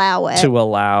to allow it. to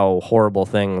allow horrible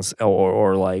things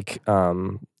or like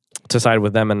to side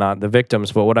with them and not the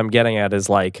victims. But what I'm getting at is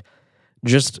like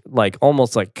just like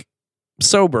almost like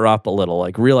sober up a little,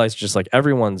 like realize just like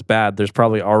everyone's bad. There's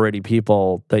probably already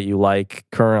people that you like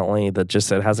currently that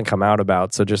just it hasn't come out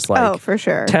about. So just like oh, for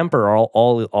sure. temper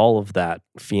all of that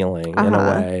feeling in a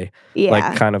Uh-huh. way, Yeah.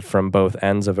 like kind of from both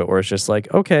ends of it, where it's just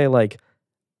like, okay, like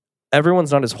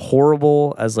everyone's not as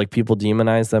horrible as like people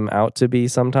demonize them out to be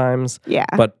sometimes, yeah.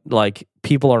 but like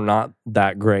people are not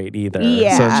that great either. So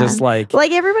Yeah. it's just like,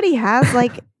 Like everybody has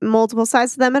like multiple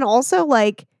sides to them. And also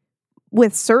like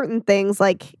with certain things,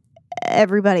 like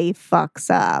everybody fucks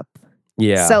up.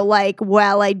 yeah. So like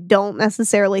while I don't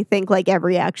necessarily think like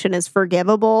every action is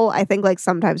forgivable, I think like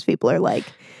sometimes people are like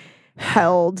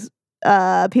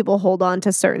people hold on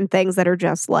to certain things that are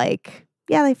just like,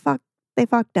 yeah, they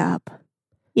fucked up.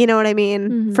 You know what I mean?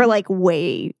 Mhm. For like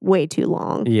way, way too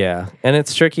long. Yeah. And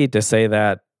it's tricky to say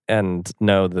that and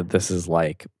know that this is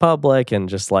like public and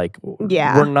just like,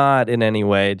 Yeah. we're not in any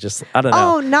way just, I don't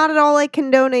know. Oh, not at all like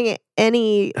condoning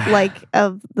any like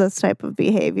of this type of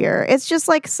behavior. It's just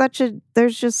like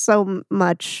there's just so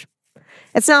much.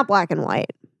 It's not black and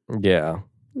white, Yeah.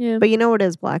 Yeah. but you know what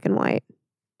is black and white?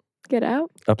 Get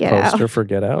out. A Get out. poster for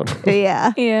Get Out.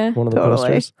 Yeah. Yeah. One of the Totally.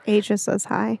 posters. Asia says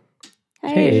hi.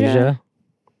 Hey, Asia.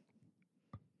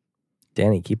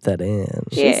 Danny, keep that in.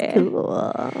 She's Yeah.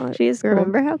 cool. She's cool.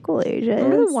 Remember how cool Asia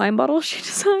Remember is? the wine bottle she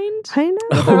designed? I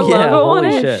know. Her Oh, yeah. logo on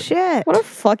Holy it? shit. Shit. What a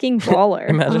fucking baller.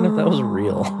 Imagine if that was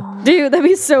real. Dude, that'd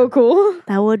be so cool.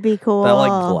 That would be cool. That like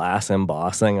glass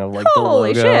embossing of like the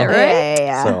Holy logo. shit, right?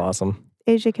 Yeah. So awesome.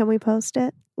 Asia, can we post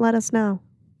it? Let us know.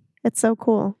 It's so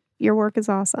cool. Your work is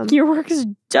awesome. Your work is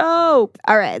dope.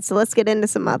 All right, so let's get into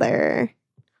some other.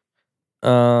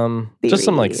 Just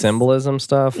some like Theories. symbolism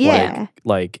stuff. Yeah.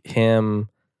 Like him,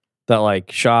 that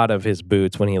like shot of his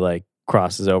boots when he like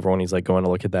crosses over when he's like going to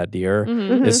look at that deer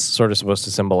Mhm. Mhm. is sort of supposed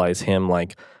to symbolize him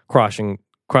like crossing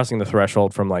the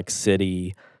threshold from like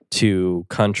city to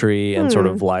country and sort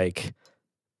of like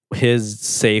his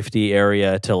safety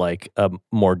area to like a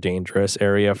more dangerous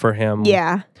area for him.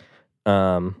 Yeah,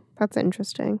 Um that's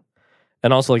interesting.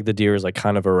 and also like the deer is like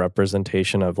kind of a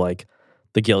representation of like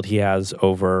the guilt he has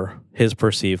over his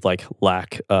perceived like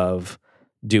lack of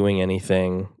doing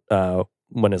anything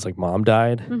when his like mom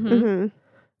died. Mhm.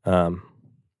 Hmm.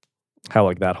 How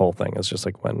like that whole thing is just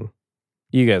like when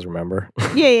you guys remember.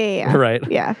 Yeah. Right?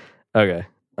 Yeah. Okay.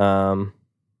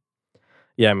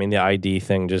 Yeah, Yeah, I mean the ID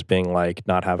thing just being like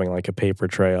not having like a paper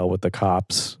trail with the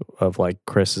cops of like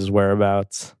Chris's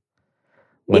whereabouts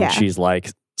when Yeah. she's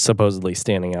like supposedly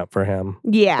standing up for him.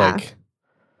 Yeah. Like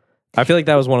I feel like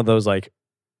that was one of those like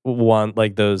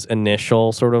those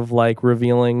initial sort of like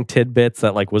revealing tidbits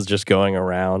that like was just going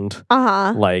around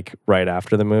Uh-huh. like right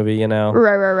after the movie, you know?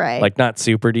 Right. Like not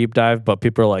super deep dive, but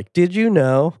people are like, "Did you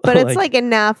know?" But it's like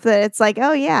enough that it's like,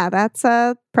 oh yeah, that's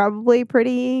probably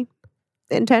pretty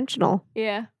intentional.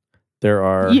 Yeah. there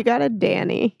are You got a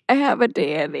Danny. I have a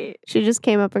Danny. She just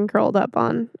came up and curled up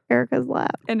on Erica's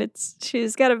lap. And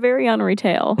she's got a very ornery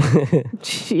tail.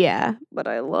 Yeah. But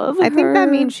I love her. I think that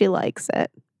means she likes it.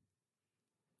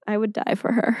 I would die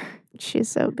for her. She's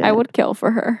so good. I would kill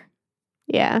for her.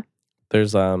 Yeah.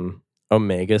 There's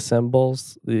omega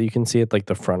symbols that you can see at like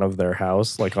the front of their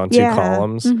house, like on two Yeah.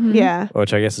 columns, Mhm. Yeah.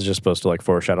 which I guess is just supposed to like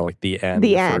foreshadow like the end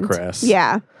The for end. Chris.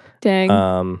 Yeah.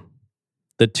 Dang.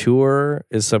 The tour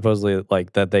is supposedly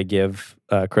like that they give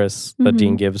Chris, that Mhm.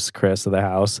 Dean gives Chris of the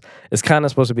house. It's kind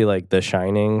of supposed to be like the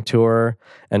Shining tour,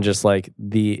 and just like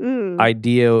the Mm.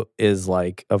 idea is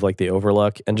like of like the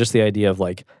overlook, and just the idea of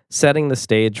like setting the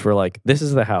stage for like this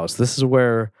is the house, this is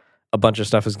where a bunch of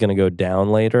stuff is going to go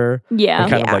down later, Yeah.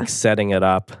 and kind Yeah. of like setting it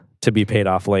up to be paid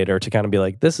off later, to kind of be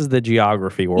like this is the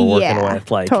geography we're working Yeah,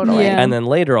 with, like totally. Yeah. and then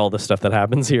later all the stuff that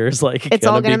happens here is like It's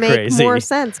all gonna going to be make crazy. more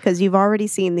sense because you've already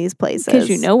seen these places. Because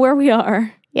you know where we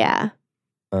are. Yeah.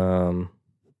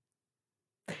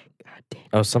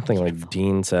 Something like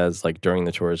Dean says like during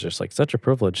the tour is just like such a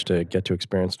privilege to get to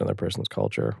experience another person's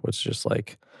culture, which is just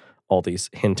like all these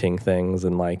hinting things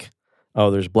and like, oh,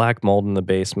 there's black mold in the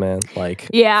basement, like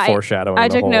Yeah, foreshadowing. I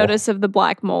the took whole- notice of the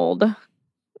black mold.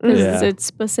 Because Yeah. it's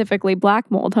specifically black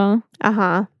mold, huh?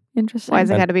 Uh-huh. Interesting. Why has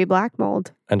it And- got to be black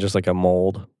mold? and just like a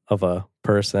mold of a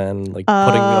person, like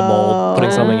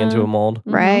putting something into a mold.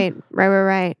 Right.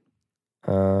 Right.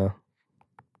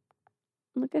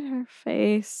 Look at her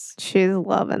face. She's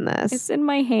loving this. It's in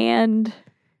my hand.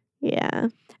 Yeah.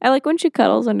 I like when she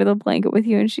cuddles under the blanket with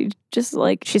you and she just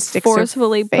like She sticks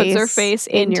forcefully her puts her face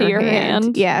into your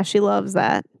hand. Yeah, she loves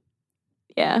that.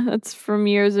 Yeah, that's from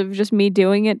years of just me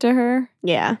doing it to her.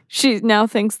 Yeah. She now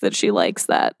thinks that she likes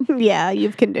that. Yeah,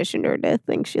 you've conditioned her to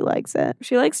think she likes it.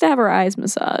 She likes to have her eyes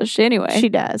massaged. Anyway, She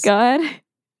does. go ahead.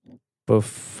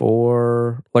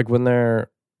 Before, like when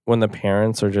the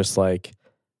parents are just like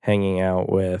hanging out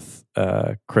with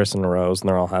Chris and Rose, and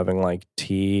they're all having like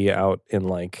tea out in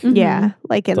like Yeah,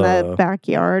 like in the The-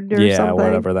 backyard or something.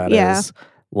 whatever that is. Yeah.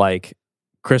 Like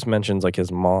Chris mentions like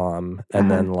his mom, and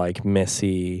Uh-huh. then like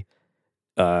Missy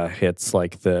hits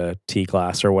like the tea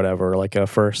glass or whatever, like a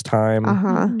first time,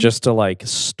 Uh-huh. just to like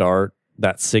start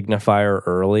that signifier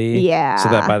early. Yeah. So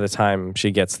that by the time she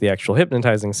gets the actual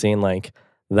hypnotizing scene, like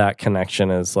that connection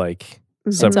is like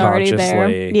It's already there.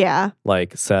 subconsciously Yeah.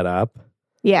 like set up.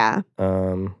 Yeah.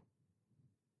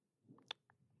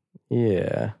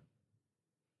 Yeah.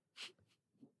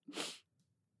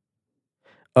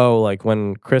 Oh, like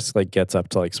when Chris like gets up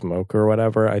to like smoke or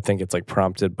whatever, I think it's like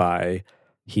prompted by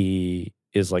he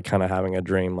is like kind of having a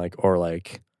dream, like, or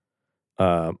like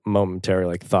momentary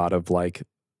like thought of like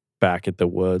back at the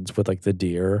woods with like the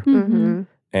deer, Mm-hmm.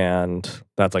 and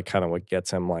that's like kind of what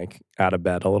gets him like out of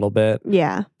bed a little bit,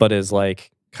 Yeah. but is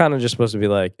like kind of just supposed to be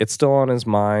like it's still on his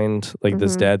mind, like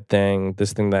this Mhm. dead thing,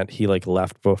 this thing that he like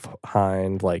left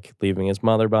behind, like leaving his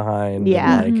mother behind,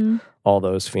 Yeah. and like Mhm. all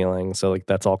those feelings. So like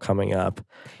that's all coming up,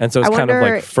 and so I it's kind of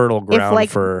wonder like fertile ground like,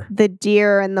 for. The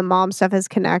deer and the mom stuff is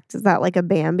connect. Is that like a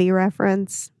Bambi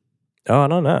reference? Oh, I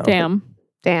don't know. Damn.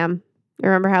 Damn. You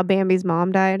remember how Bambi's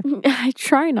mom died? I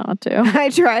try not to. I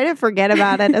try to forget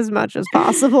about it as much as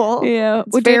possible. Yeah.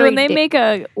 It's Dude, very when they da- make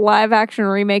a live action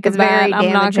remake It's of that, very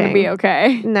I'm not going to be damaging.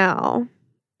 okay. No.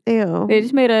 Ew. They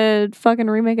just made a fucking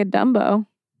remake of Dumbo.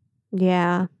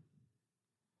 Yeah.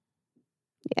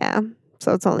 Yeah.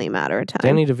 So it's only a matter of time.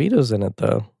 Danny DeVito's in it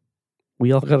though.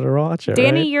 We all gotta watch it.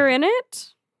 Danny, right? you're in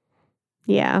it?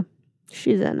 Yeah.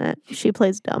 She's in it. She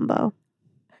plays Dumbo.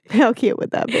 How cute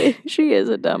would that be? She is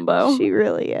a Dumbo. She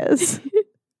really is.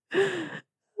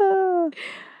 I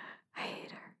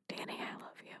hate her. Danny, I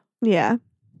love you. Yeah.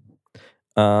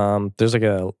 There's like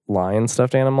a lion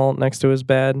stuffed animal next to his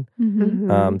bed.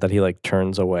 Mhm. That he like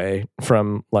turns away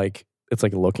from, like it's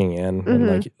like looking in, and Mhm.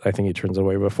 like I think he turns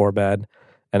away before bed,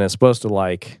 and it's supposed to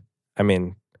like, I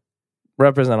mean,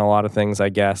 represent a lot of things, I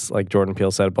guess, like Jordan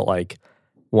Peele said, but like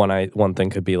one thing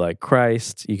could be like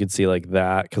Christ. You could see like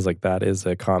that because like that is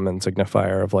a common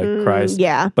signifier of like Christ,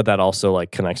 Yeah. but that also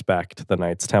like connects back to the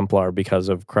Knights Templar because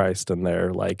of Christ and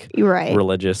their like You're right.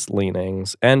 religious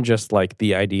leanings, and just like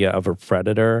the idea of a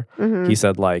predator. Mhm. He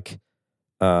said like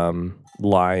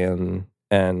lion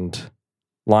and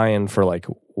lion for like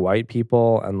white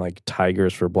people and like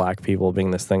tigers for black people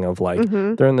being this thing of like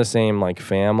Mhm. they're in the same like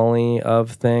family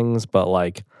of things, but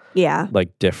like Yeah.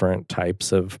 different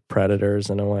types of predators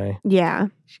in a way. Yeah.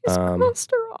 She's Um,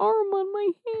 crossed her arm on my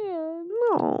hand.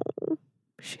 Oh,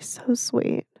 she's so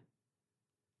sweet.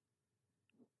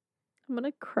 I'm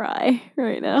gonna cry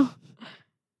right now.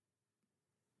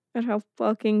 At how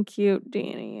fucking cute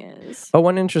Danny is. Oh,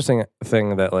 one interesting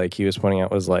thing that like he was pointing out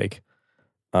was like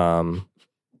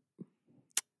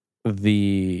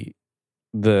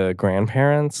the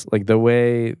grandparents, like the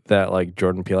way that like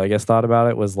Jordan Peele I guess thought about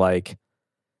it was like,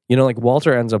 you know, like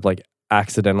Walter ends up like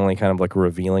accidentally kind of like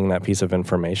revealing that piece of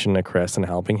information to Chris and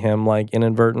helping him like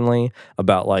inadvertently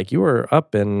about like you were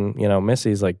up in, you know,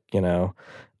 Missy's like, you know,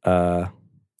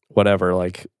 whatever,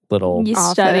 like little You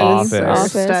Office. study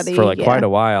Office. Study, for like yeah. quite a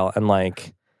while, and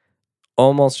like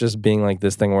almost just being like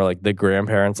this thing where like the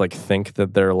grandparents like think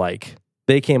that they're like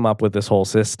they came up with this whole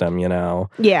system, you know,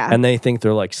 Yeah. and they think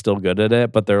they're like still good at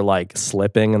it, but they're like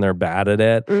slipping and they're bad at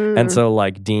it. And so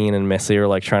like Dean and Missy are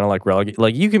like trying to like relegate,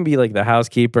 like you can be like the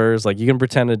housekeepers, like you can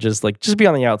pretend to just be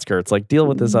on the outskirts, like deal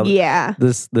with this other yeah.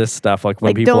 this stuff like when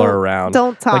Like, people don't- are around.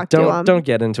 Don't talk like to them. don't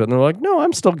get into it. And they're like, no,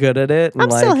 I'm still good at it. And I'm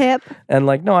like, still hip. and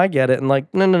like, no, I get it. And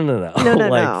like, no. No,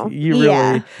 like no. you really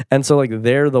Yeah. and so like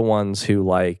they're the ones who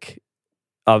like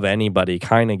of anybody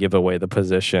kind of give away the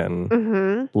position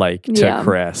Mm-hmm. like to Yeah.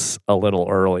 Chris a little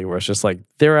early, where it's just like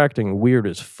they're acting weird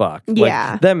as fuck.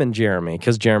 Yeah. Like them and Jeremy,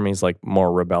 because Jeremy's like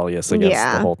more rebellious against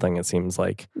Yeah. the whole thing, it seems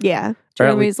like. Yeah. Or at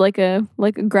Jeremy's like a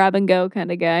grab and go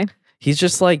kind of guy. He's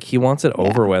just like he wants it Yeah.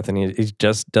 over with, and he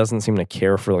just doesn't seem to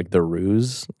care for like the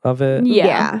ruse of it.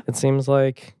 Yeah. It seems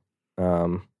like.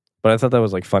 But I thought that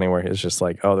was like funny where he's just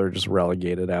like, oh, they're just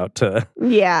relegated out to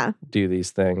Yeah. do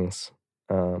these things.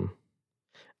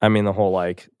 I mean, the whole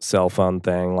like cell phone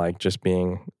thing, like just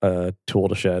being a tool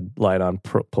to shed light on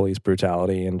police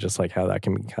brutality, and just like how that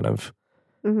can be kind of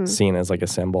Mm-hmm. seen as like a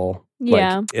symbol.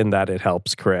 Yeah. Like, in that it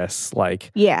helps Chris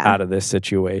like Yeah. out of this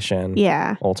situation.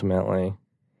 Yeah. Ultimately.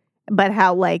 But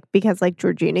how like because like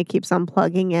Georgina keeps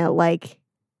unplugging it, like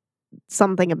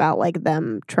something about like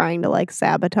them trying to like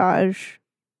sabotage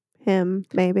him,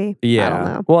 maybe. Yeah. I don't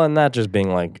know. Well, and that just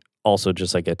being like also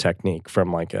just like a technique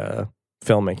from like a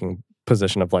filmmaking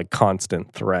position of like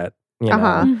constant threat. You know,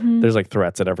 Uh-huh. Mhm. there's like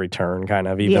threats at every turn, kind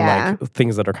of even Yeah. like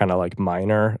things that are kind of like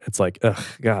minor. It's like, ugh,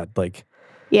 God, like,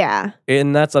 Yeah.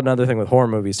 and that's another thing with horror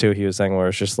movies too. He was saying where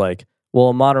it's just like, well,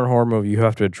 a modern horror movie, you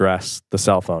have to address the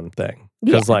cell phone thing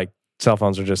because like cell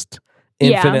phones are just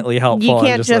Yeah. infinitely helpful. You and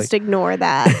can't just like, ignore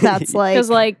that. That's like Because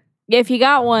like if you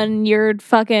got one, you're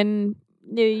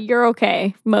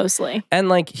okay mostly. and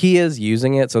like he is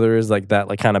using it, so there is like that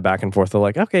like kind of back and forth of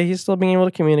like, okay, he's still being able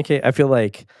to communicate. I feel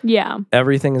like Yeah.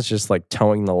 everything is just like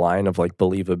towing the line of like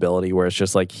believability, where it's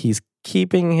just like he's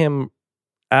keeping him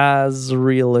as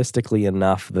realistically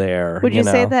enough there. Would you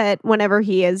say know? that whenever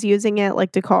he is using it,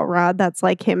 like to call Rod, that's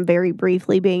like him very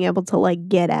briefly being able to like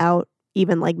get out,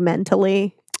 even like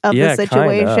mentally, of yeah, the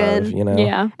situation? kind of, you know?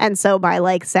 Yeah. And so by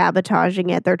like sabotaging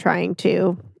it, they're trying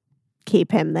to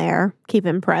keep him there, keep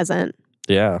him present.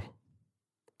 Yeah.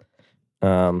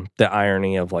 The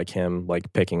irony of like him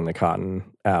like picking the cotton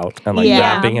out and like Yeah.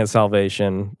 that being his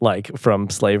salvation, like from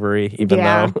slavery, even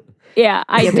Yeah. though Yeah.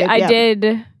 Yep, yep, I yep.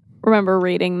 did remember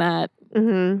reading that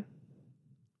Mm-hmm.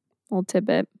 little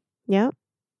tidbit. Yep.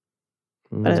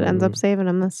 But it ends up saving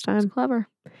him this It's time. clever.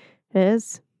 It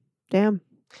is. Damn.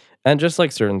 and just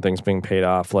like certain things being paid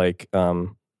off, like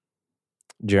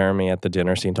Jeremy at the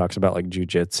dinner scene talks about like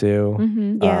jujitsu,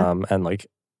 Mm-hmm. Yeah. and like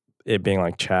it being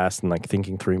like chess and like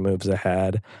thinking 3 moves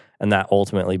ahead, and that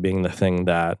ultimately being the thing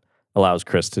that allows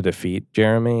Chris to defeat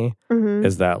Jeremy. Mm-hmm.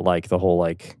 Is that like the whole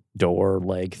like door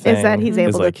leg thing? Is that he's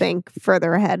is, able like, to think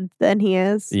further ahead than he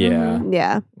is? Yeah. Mhm.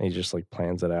 Yeah. He just like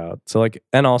plans it out. So like,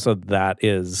 and also that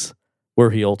is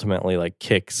where he ultimately like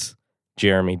kicks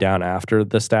Jeremy down after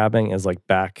the stabbing, is like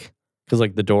back, because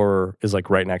like the door is like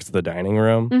right next to the dining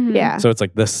room. Mhm. Yeah. So it's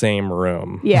like the same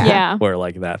room Yeah. Yeah. where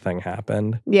like that thing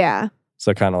happened. Yeah.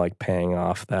 So kind of like paying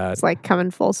off that. It's like coming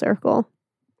full circle.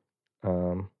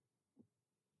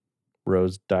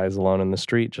 Rose dies alone in the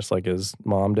street, just like his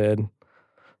mom did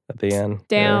at the end.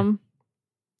 there. Damn.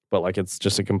 But like it's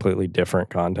just a completely different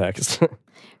context.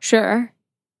 Sure.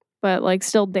 But like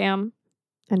still damn.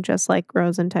 And just like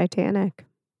Rose in Titanic,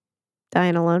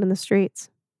 dying alone in the streets.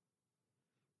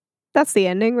 That's the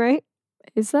ending, right?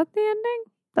 Is that the ending?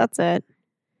 That's it.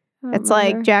 I don't It's like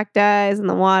remember. Jack dies in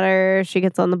the water. She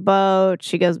gets on the boat.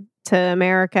 She goes to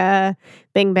America.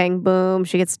 Bing, bang, boom.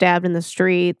 She gets stabbed in the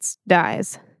streets.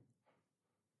 Dies.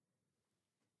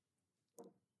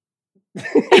 I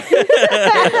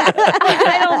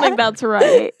don't think that's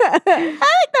right. I think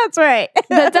that's right.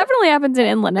 That definitely happens in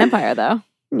Inland Empire, though.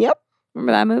 Yep.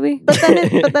 Remember that movie?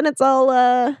 But then it's all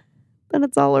a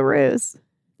ruse.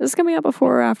 This is coming out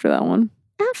before or after that one?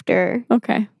 After.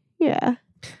 Okay. Yeah.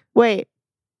 Wait.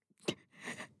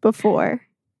 Before.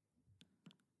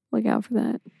 Look out for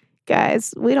that.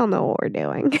 Guys, we don't know what we're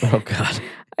doing. Oh God.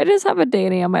 I just have a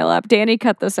Danny on my lap. Danny,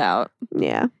 cut this out.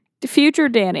 Yeah. Future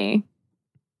Danny.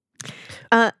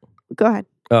 Go ahead.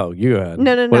 Oh, you go ahead.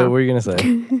 No. What were you gonna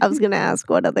say? I was gonna ask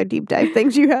what other deep dive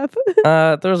things you have.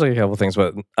 There's like a couple things,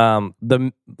 but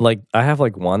I have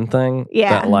like one thing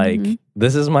Yeah. that like Mhm.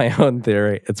 this is my own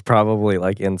theory. It's probably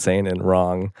like insane and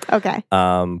wrong. Okay.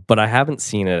 But I haven't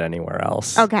seen it anywhere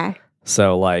else. Okay.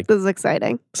 So like This is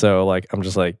exciting. I'm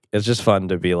just like it's just fun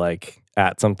to be like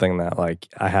at something that like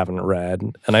I haven't read,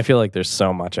 and I feel like there's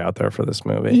so much out there for this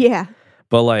movie. Yeah.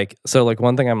 But like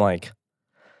one thing I'm like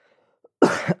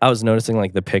I was noticing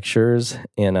like the pictures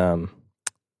in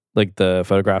like the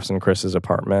photographs in Chris's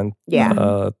apartment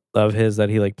Yeah. of his that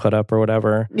he like put up or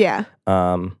whatever. Yeah.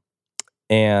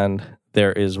 And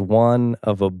there is one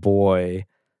of a boy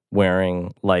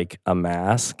wearing like a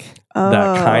mask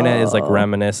that kind of is like Oh.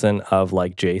 reminiscent of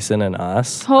like Jason and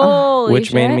Us, Holy which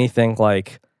shit. made me think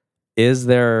like, is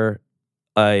there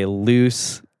a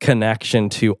loose connection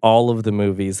to all of the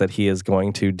movies that he is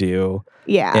going to do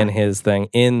Yeah. in his thing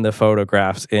in the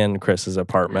photographs in Chris's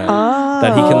apartment? Oh.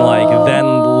 That he can like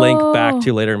then link back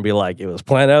to later and be like, it was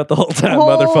planned out the whole time,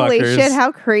 Holy motherfuckers. shit,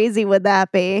 how crazy would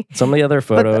that be? Some of the other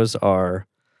photos are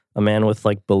a man with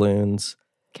like balloons,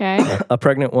 Okay. a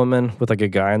pregnant woman with like a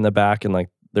guy in the back, and like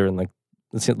they're in like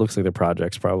it looks like they're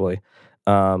projects probably.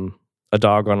 A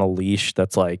dog on a leash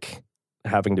that's like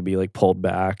having to be like pulled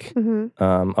back. Hmm.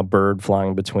 A bird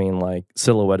flying between like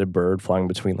silhouetted bird flying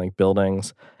between like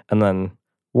buildings, and then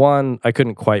one I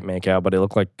couldn't quite make out, but it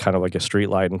looked like kind of like a street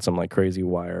light and some like crazy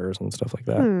wires and stuff like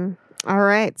that. All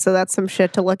right. So that's some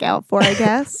shit to look out for, I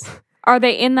guess. Are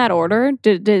they in that order?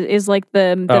 Is like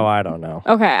the Oh, I don't know.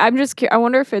 Okay, I'm just curious. I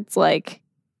wonder if it's like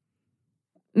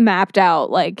mapped out,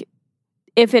 like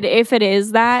if it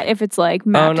is that, if it's like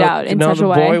mapped out in such a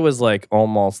way. No, the boy was like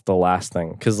almost the last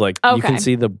thing because like you Okay. can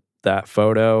see that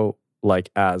photo like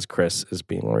as Chris is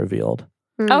being revealed.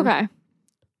 Okay,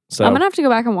 So I'm gonna have to go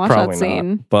back and watch probably that scene.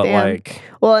 not. But Damn. like,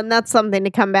 Well, and that's something to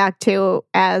come back to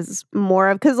as more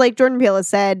of, because like Jordan Peele has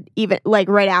said, even like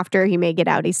right after he made Get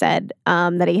Out, he said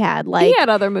that he had like He had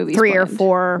other movies, 3 or planned.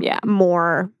 4 Yeah.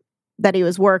 more that he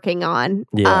was working on.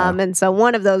 Yeah. And so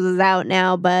one of those is out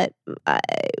now, but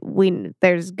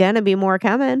there's gonna be more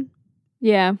coming.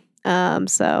 Yeah,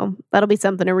 So that'll be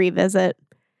something to revisit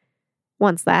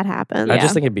once that happens. I Yeah.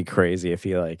 just think it'd be crazy if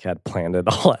he like had planned it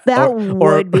all out. That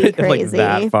or would be like crazy.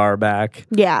 that far back.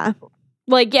 Yeah.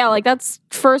 like that's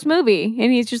first movie,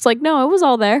 and he's just like, no, it was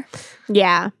all there.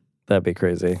 Yeah. That'd be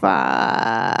crazy. Fuck.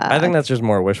 I think that's just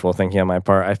more wishful thinking on my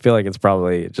part. I feel like it's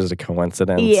probably just a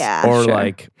coincidence. Yeah, Or sure.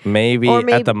 like maybe Or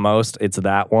at the most it's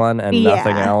that one and Yeah.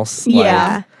 nothing else.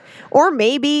 Yeah. Or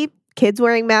maybe kids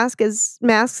wearing masks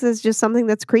is just something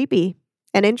that's creepy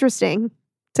and interesting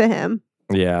to him.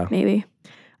 Like, yeah. Maybe.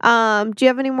 Do you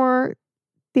have any more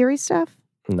theory stuff?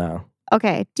 No.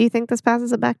 Okay. Do you think this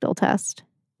passes a Bechdel test?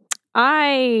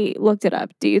 I looked it up.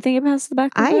 Do you think it passes the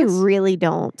Bechdel I test? really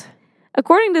don't.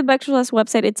 According to the Bechdel test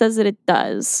website, it says that it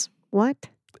does. What?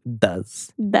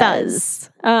 Does.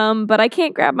 But I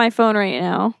can't grab my phone right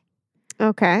now.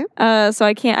 Okay. So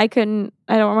I don't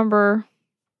remember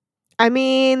I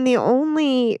mean, the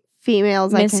only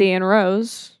females Missy and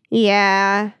Rose.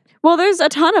 Yeah. Well, there's a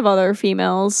ton of other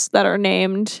females that are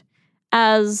named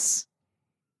as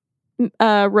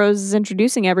Rose is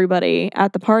introducing everybody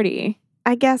at the party.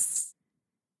 I guess.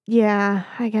 Yeah,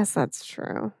 I guess that's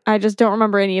true. I just don't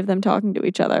remember any of them talking to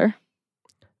each other.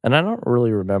 And I don't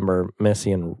really remember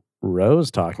Missy and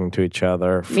Rose talking to each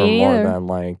other for Me more neither. than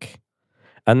like.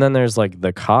 And then there's like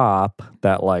the cop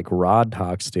that like Rod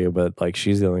talks to, but like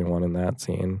she's the only one in that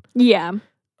scene. Yeah.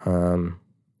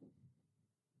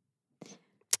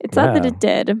 It said that Yeah. it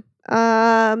did.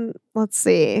 Let's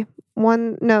see.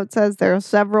 One note says there are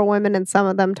several women and some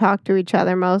of them talk to each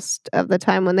other. Most of the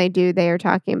time when they do, they are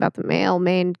talking about the male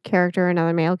main character,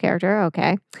 another male character.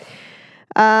 Okay.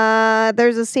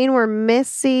 There's a scene where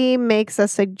Missy makes a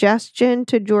suggestion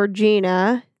to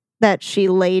Georgina that she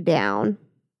lay down.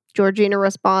 Georgina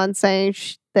responds saying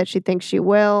that she thinks she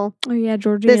will. Oh yeah,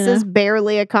 Georgina. This is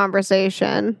barely a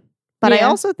conversation. But I Yeah.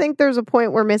 also think there's a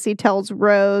point where Missy tells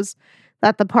Rose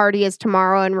that the party is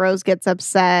tomorrow and Rose gets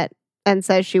upset and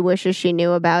says she wishes she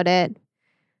knew about it.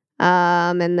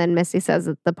 And then Missy says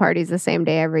that the party's the same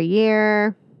day every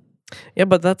year. Yeah,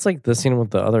 but that's like the scene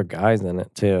with the other guys in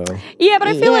it too. Yeah, but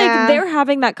I feel Yeah. like they're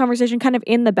having that conversation kind of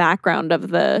in the background of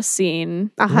the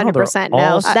scene. 100% they're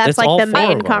all- no. That's it's like all the four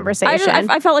main of them. conversation.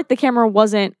 I felt like the camera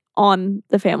wasn't on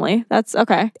the family. That's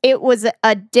okay. It was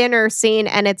a dinner scene,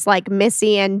 and it's like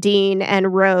Missy and Dean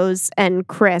and Rose and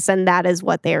Chris, and that is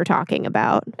what they are talking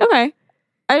about. Okay.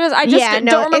 I just Yeah,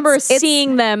 no, don't remember it's-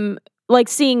 seeing them, like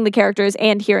seeing the characters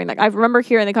and hearing them. I remember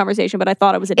hearing the conversation, but I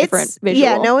thought it was a different visual.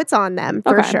 Yeah, no, it's on them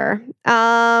for Okay. sure.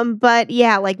 But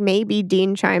yeah, like maybe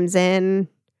Dean chimes in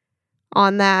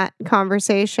on that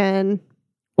conversation.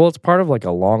 Well, it's part of like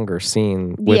a longer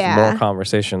scene with Yeah. more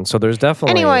conversation. So there's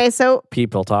definitely Anyway, so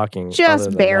people talking. other just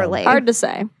than them. barely. Hard to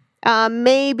say.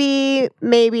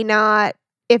 Maybe not.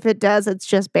 If it does, it's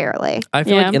just barely. I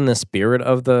feel Yeah. like in the spirit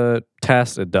of the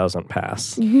test, it doesn't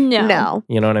pass. No. No.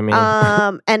 You know what I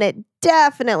mean? And it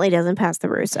definitely doesn't pass the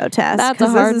Russo test. That's a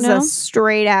 'cause hard this is no. a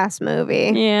straight ass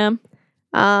movie. Yeah.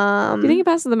 Do you think it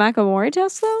passes the Macklemore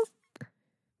test though?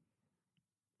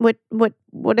 What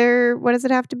does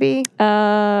it have to be?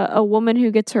 A woman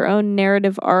who gets her own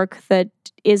narrative arc that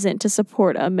isn't to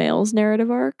support a male's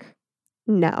narrative arc.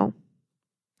 No.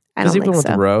 I Because don't even think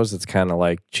with so. Rose, it's kind of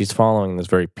like she's following this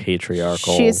very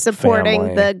patriarchal. She's supporting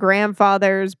family. the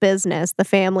grandfather's business, the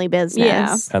family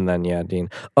business. And then Dean.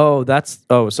 So that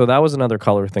was another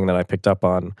color thing that I picked up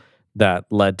on that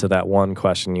led to that one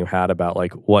question you had about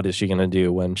like what is she going to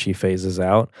do when she phases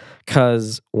out?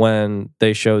 Because when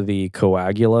they show the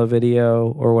Coagula video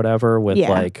or whatever with Yeah.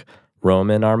 like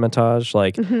Roman Armitage,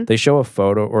 like Mhm. they show a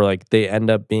photo or like they end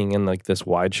up being in like this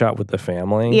wide shot with the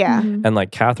family. Yeah. Mhm. And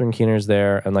like Catherine Keener's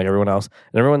there and like everyone else.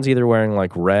 And everyone's either wearing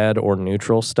like red or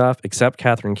neutral stuff, except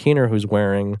Catherine Keener, who's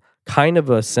wearing kind of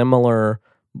a similar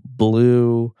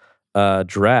blue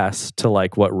dress to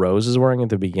like what Rose is wearing at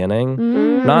the beginning.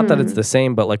 Mm. Not that it's the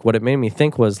same, but like what it made me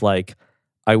think was like,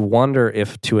 I wonder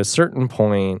if to a certain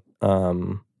point,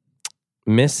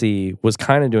 Missy was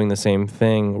kind of doing the same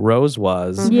thing Rose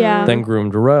was, Yeah. then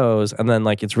groomed Rose, and then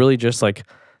like it's really just like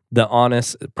the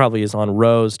onus probably is on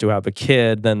Rose to have a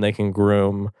kid, then they can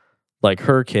groom like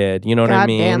her kid. You know what I God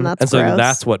mean? damn, that's and so gross.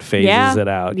 that's what phases Yeah. it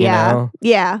out. Yeah. You know?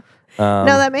 Yeah. Um,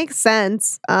 No, that makes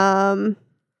sense.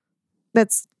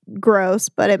 That's gross,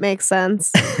 but it makes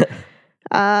sense.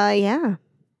 Yeah.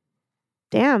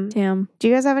 Damn. Damn. Do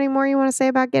you guys have any more you want to say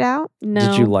about Get Out? No.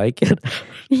 Did you like it? God,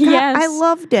 Yes. I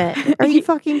loved it. Are you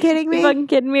fucking kidding You me? fucking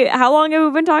kidding me? How long have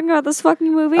we been talking about this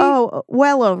fucking movie? Oh,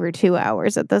 well over 2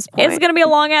 hours at this point. It's gonna be a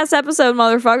long ass episode,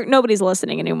 motherfucker. Nobody's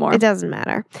listening anymore. It doesn't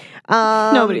matter.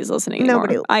 Nobody's listening anymore.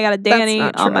 nobody- I got a Danny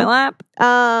not on my true.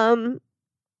 lap.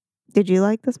 Did you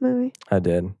like this movie? I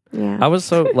did. Yeah. I was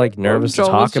so like nervous to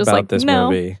Joel was talk just about like, this "No."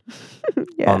 movie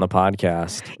Yeah. on the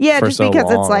podcast. Yeah, for just so because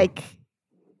it's long. like,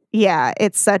 yeah,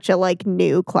 it's such a like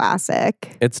new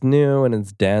classic. It's new and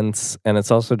it's dense, and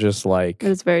it's also just like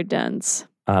It's very dense.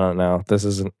 I don't know. This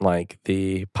isn't like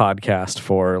the podcast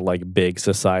for like big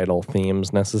societal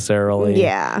themes necessarily.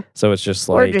 Yeah, So it's just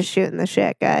we're like just shooting the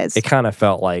shit, guys. it kind of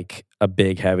felt like a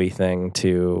big heavy thing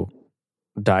to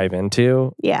dive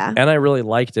into, Yeah, and I really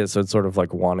liked it. So it's sort of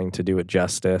like wanting to do it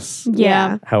justice,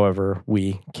 Yeah. however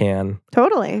we can.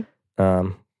 totally. Yeah,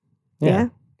 Yeah.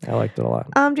 I liked it a lot.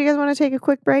 Do you guys want to take a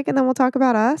quick break and then we'll talk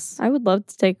about us? I would love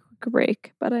to take a quick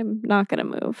break, but I'm not gonna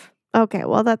move. Okay,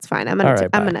 well that's fine. I'm All gonna right,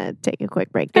 I'm bye. gonna take a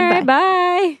quick break. All Goodbye. right,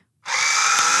 bye.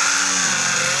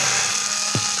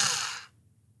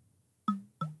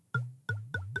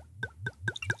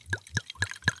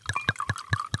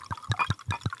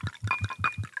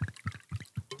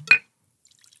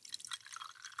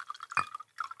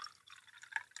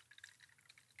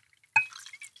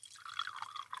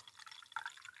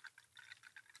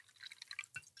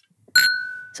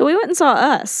 So we went and saw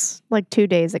Us Like 2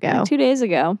 days ago, like 2 days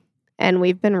ago. and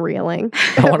we've been reeling.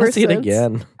 I want ever to see it since.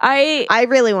 again. I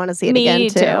really want to see it me again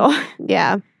too.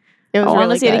 Yeah, it was I want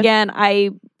really to see good. it again. I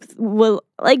will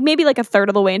like maybe like a third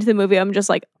of the way into the movie. I'm just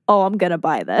like, oh, I'm gonna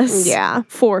buy this. Yeah,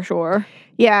 for sure.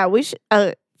 yeah. We should.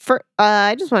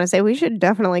 I just want to say we should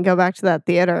definitely go back to that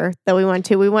theater that we went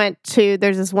to. We went to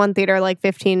there's this one theater like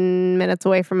 15 minutes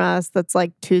away from us that's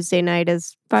like Tuesday night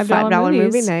is $5 movie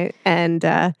movies. night, and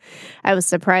I was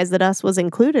surprised that Us was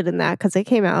included in that because it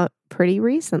came out pretty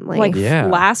recently. Like Yeah.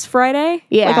 last Friday,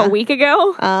 Yeah. like a week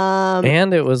ago.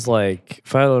 And it was like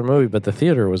 $5 movie, but the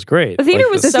theater was great. The theater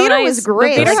Like, was the so theater nice. was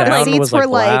great. The The theater had sound like seats was, were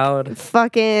like, like loud.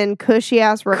 fucking cushy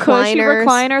ass recliners. cushy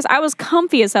recliners. I was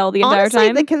comfy as hell the entire Honestly,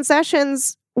 time. the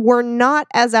concessions were not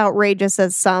as outrageous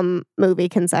as some movie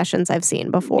concessions I've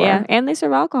seen before. Yeah, and they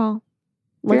serve alcohol.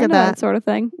 Look You're at into that. sort of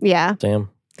thing. Yeah. Damn.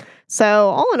 So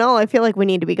all in all, I feel like we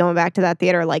need to be going back to that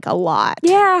theater like a lot.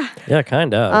 Yeah. Yeah,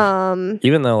 kind of.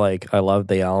 Even though like I love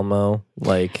the Alamo,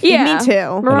 like Yeah. Me too. and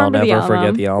I'll Remember the never Alamo.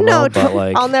 forget the Alamo. No, but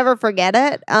like I'll never forget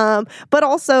it. But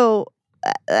also,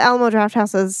 Alamo Draft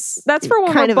House is That's for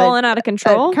when kind we're of a- balling out of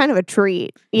control. kind of a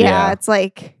treat. Yeah, Yeah. it's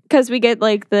like, Because we get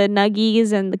like the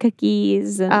nuggies and the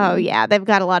cookies. And, oh yeah, they've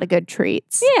got a lot of good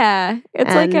treats. Yeah.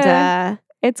 It's and, like a,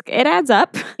 it adds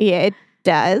up. yeah, it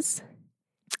does.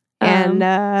 And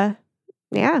yeah.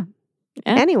 Yeah.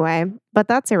 Anyway, but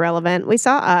that's irrelevant. We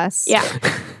saw Us. Yeah.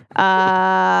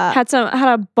 Uh, Had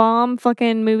a bomb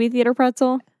fucking movie theater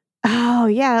pretzel. oh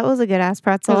yeah, that was a good ass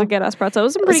pretzel. It was a good ass pretzel. It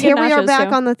was some pretty Here good we are nachos, back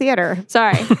too. on the theater.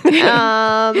 Sorry.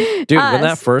 dude, when that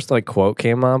Us. first like quote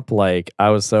came up, like I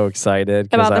was so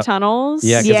excited About I, the tunnels.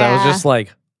 yeah, because I was Yeah. just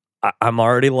like, I'm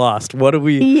already lost. What do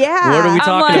we? Yeah. What are we I'm talking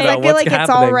like- Because about? I feel What's like it's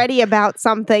happening? already about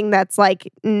something that's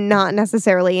like not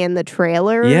necessarily in the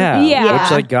trailer. Yeah, Yeah. which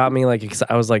like got me like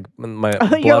I was like my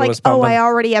blood You're like, was oh, pumping. I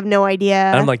already have no idea.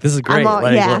 and I'm like, this is great. all-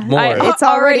 like yeah. what more? I It's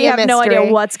already a have no idea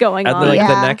mystery. what's going and on. then like Yeah.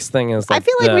 the next thing is like I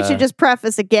feel like we the- should just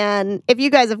preface again. If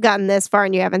you guys have gotten this far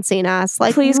and you haven't seen Us,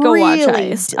 like Please go watch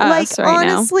really, Us like right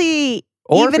now. honestly,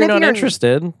 or even if you're not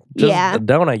interested, just Yeah.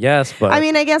 don't. I guess, but I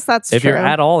mean, I guess that's if true. you're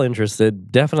at all interested,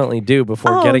 definitely do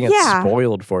before Oh, getting it yeah.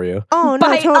 spoiled for you. oh no,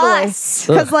 By totally. us.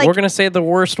 Because Ugh, like, we're gonna say it the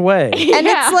worst way. and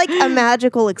Yeah. it's like a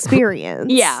magical experience.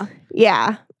 Yeah.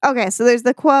 yeah. Okay, so there's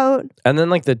the quote. And then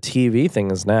like the TV thing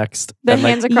is next. The and, like,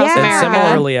 Hands Across Yeah. and America.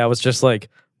 similarly, I was just like,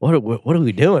 what are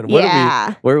we doing? What Yeah. are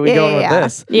we? Where are we Yeah, going yeah, with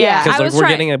this? Yeah. Because I like was we're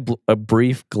trying- getting a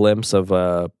brief glimpse of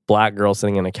a black girl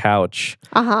sitting in a couch.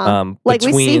 Like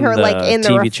we see between her like in the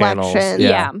TV reflection. channels.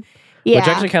 Yeah. Yeah. Which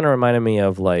actually kind of reminded me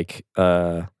of like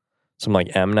some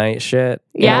like M Night shit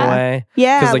in Yeah. a way.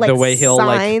 yeah, Because like the way he'll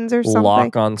like signs or something.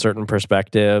 lock on certain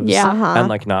perspectives Yeah. Uh-huh. and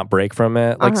like not break from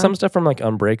it. Like Uh-huh. some stuff from like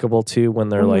Unbreakable too, when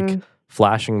they're like Mhm.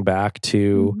 flashing back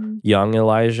to Mhm. young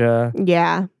Elijah.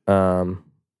 Yeah.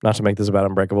 Not to make this about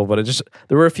Unbreakable, but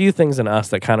there were a few things in Us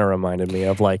that kind of reminded me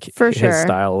of like For his sure.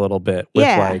 style a little bit with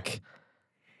Yeah. like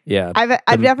yeah. I've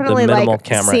the definitely minimal like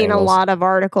camera seen angles. a lot of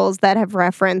articles that have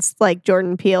referenced like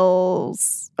Jordan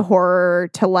Peele's horror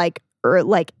to like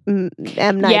like M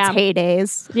Night's Yeah.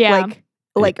 heydays. Yeah.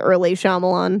 Like early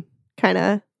Shyamalan kind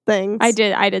of things. I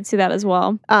did see that as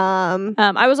well.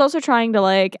 I was also trying to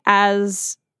like,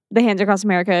 as the Hands Across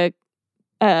America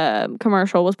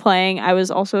commercial was playing, I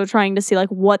was also trying to see like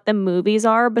what the movies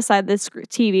are beside the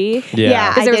TV. Yeah.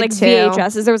 Because there was I like did too.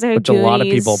 VHSs, there was like Which a lot of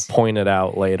people Goonies. pointed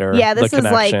out later. Yeah, this the is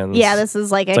like connections. this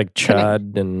is like It's a like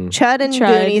Chud and Chud and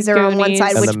Chud, Goonies are on one Goonies.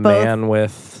 side, and which the both man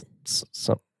with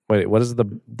some. Wait, what is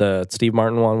the Steve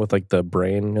Martin one with like the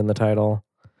brain in the title?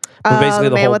 But basically the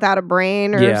the man whole without a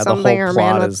brain or Yeah, the something, whole or a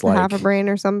man plot with is, like, half a brain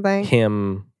or something.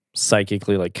 him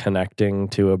psychically like connecting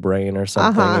to a brain or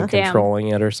something Uh-huh. and Damn. controlling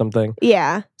it or something.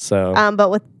 Yeah. So But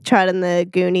with Chud and the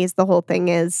Goonies, the whole thing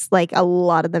is like a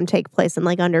lot of them take place in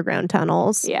like underground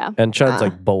tunnels. Yeah. and Chud's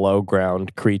like below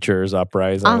ground creatures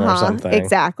uprising or something.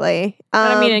 Exactly.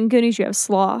 And I mean, in Goonies, you have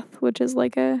Sloth, which is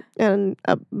like and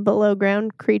a below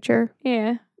ground creature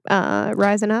yeah.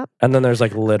 rising up. And then there's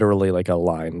like literally like a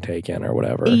line taken or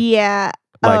whatever. Yeah.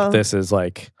 Like Oh. this is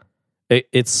like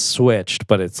it's switched,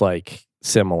 but it's like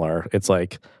similar. It's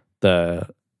like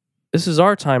this is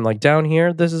our time. Like down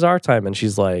here, this is our time, and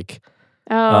she's like,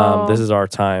 Oh, this is our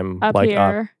time. up like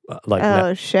here. like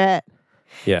Oh shit.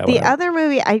 yeah. The other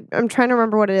movie, I'm trying to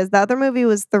remember what it is. The other movie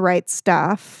was The Right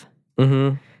Stuff.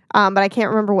 Mm-hmm. But I can't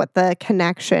remember what the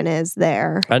connection is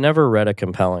there. I never read a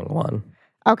compelling one.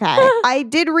 Okay. I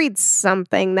did read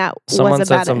something that Someone was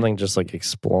said about something just like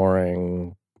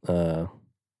exploring.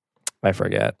 I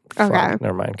forget. Okay. Fuck,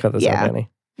 never mind. Cut this Yeah. out, Danny.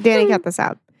 Danny cut this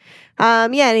out. Yeah,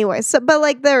 anyway. So but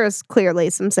like there is clearly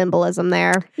some symbolism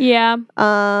there. Yeah.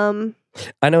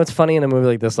 I know it's funny in a movie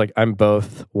like this. Like I'm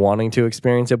both wanting to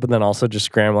experience it, but then also just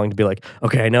scrambling to be like,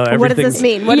 okay, I know everything. What does this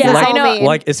mean? What does Yeah, this I all know. mean?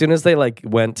 Like as soon as they like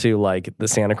went to like the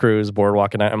Santa Cruz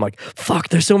boardwalk and I'm like, fuck,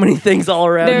 there's so many things all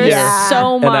around There's here. Yeah.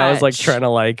 so much. And I was like trying to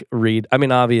like read. I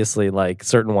mean, obviously, like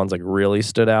certain ones like really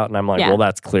stood out, and I'm like, Yeah. well,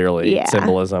 that's clearly Yeah.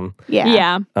 symbolism.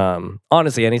 yeah. Yeah.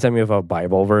 Honestly, anytime you have a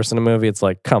Bible verse in a movie, it's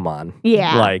like, come on,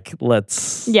 Yeah. like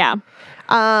let's, Yeah.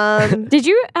 Um Did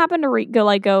you happen to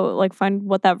go find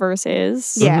what that verse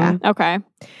is? yeah. Okay.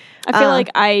 I feel like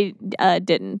I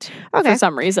didn't Okay. for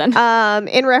some reason.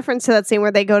 In reference to that scene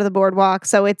where they go to the boardwalk,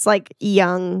 so it's like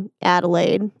young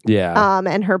Adelaide, yeah,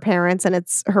 and her parents, and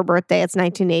it's her birthday. It's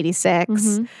 1986.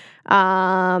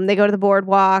 Mhm. They go to the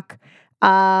boardwalk.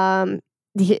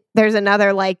 There's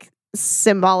another like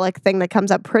symbolic thing that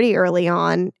comes up pretty early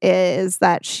on is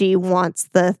that she wants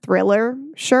the Thriller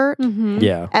shirt. Mhm.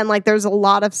 Yeah. And like there's a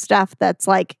lot of stuff that's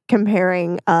like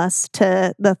comparing us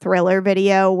to the Thriller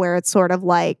video where it's sort of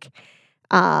like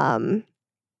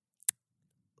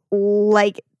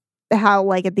how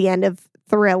like at the end of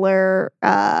Thriller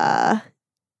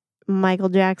Michael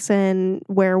Jackson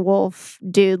werewolf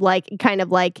dude like kind of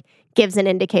like gives an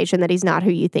indication that he's not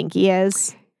who you think he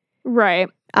is. Right.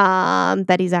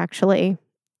 That he's actually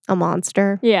a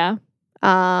monster. Yeah.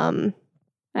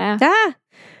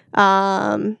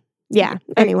 Yeah.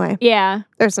 Anyway, Yeah.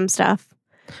 there's some stuff.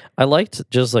 I liked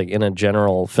just like in a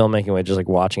general filmmaking way, just like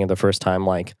watching it the first time,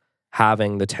 like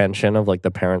having the tension of like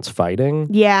the parents fighting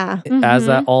Yeah. as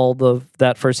Mhm.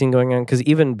 that first scene going on. Because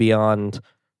even beyond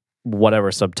whatever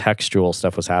subtextual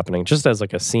stuff was happening, just as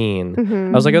like a scene, Mhm.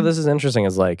 I was like, oh, this is interesting.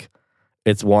 As like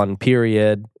it's one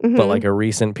period, but Mhm. like a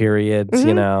recent period, you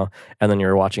Mhm. know. And then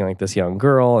you're watching like this young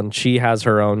girl, and she has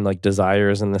her own like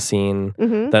desires in the scene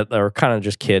Mhm. that are kind of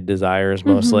just kid desires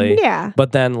mostly. Yeah.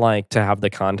 But then, like, to have the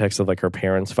context of like her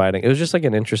parents fighting, it was just like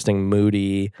an interesting,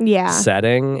 moody Yeah.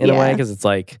 setting in a way Yeah. because it's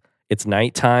like it's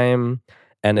nighttime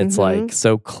and it's Mhm. like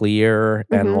so clear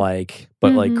and Mhm. like,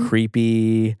 but like Mhm.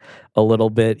 creepy a little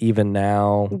bit even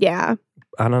now. Yeah.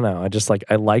 I don't know.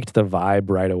 I liked the vibe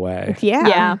right away. Yeah.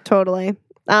 Yeah. Totally.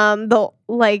 The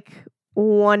like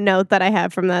one note that I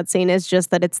have from that scene is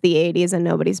just that it's the 80s and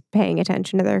nobody's paying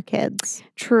attention to their kids.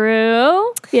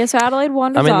 True. Yeah, so Adelaide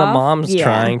wanders I mean, the off. mom's Yeah.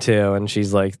 trying to, and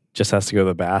she's like, just has to go to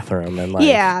the bathroom and like,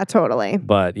 Yeah, totally.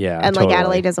 But yeah, And like totally.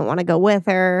 Adelaide doesn't want to go with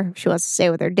her. She wants to stay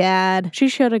with her dad. She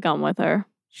should have gone with her.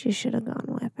 She should have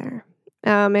gone with her.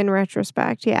 In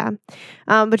retrospect, yeah.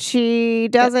 But she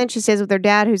doesn't. She stays with her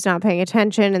dad who's not paying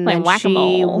attention and Playing then she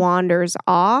whack-a-mole. wanders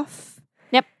off.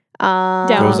 Yep. Down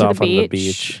goes to the off on the beach.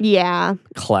 beach. Yeah.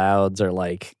 Clouds are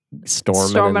like storming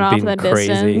Storming off and in being the crazy.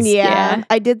 distance. Yeah. Yeah.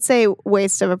 I did say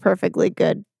waste of a perfectly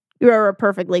good or a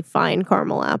perfectly fine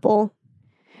caramel apple.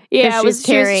 Yeah, 'Cause it was,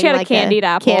 she had a candied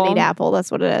apple. Candied apple, that's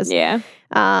what it is. Yeah.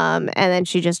 And then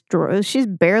she just she's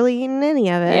barely eaten any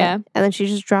of it. Yeah. And then she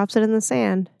just drops it in the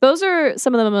sand. Those are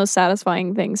some of the most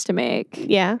satisfying things to make.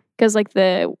 Yeah. Because like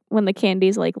when the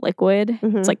candy's like liquid,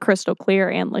 Mhm. it's like crystal clear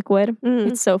and liquid. Mhm.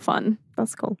 It's so fun.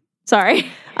 That's cool. Sorry.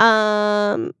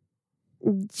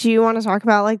 Do you want to talk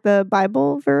about like the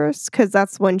Bible verse? Because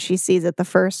that's when she sees it the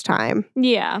first time.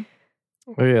 Yeah.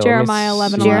 Oh, yeah, let me Jeremiah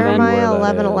see 11:11. where Jeremiah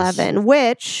that 11:11, is.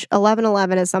 which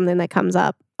 11:11 is something that comes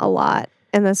up a lot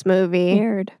in this movie.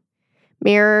 Weird.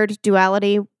 Mirrored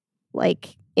duality,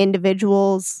 like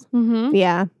individuals. Mm-hmm.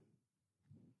 Yeah.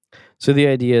 So the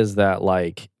idea is that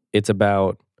like it's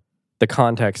about the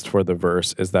context for the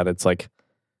verse is that it's like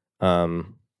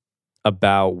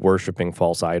about worshiping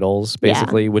false idols, Yeah.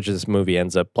 basically, which this movie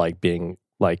ends up like being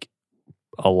like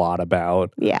a lot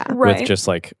about Yeah. Right. with just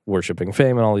like worshiping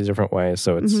fame in all these different ways.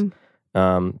 So it's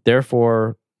Mhm.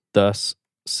 therefore thus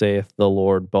saith the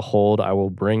Lord, behold, I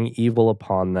will bring evil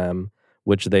upon them,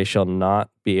 which they shall not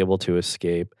be able to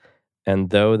escape. And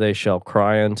though they shall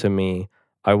cry unto me,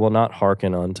 I will not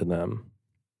hearken unto them.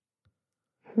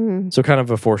 Hmm. So kind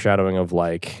of a foreshadowing of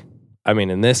like, I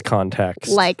mean, in this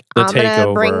context, Like, the I'm going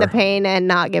to bring the takeover. pain and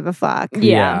not give a fuck.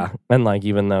 Yeah. And like,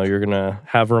 even though you're going to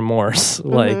have remorse,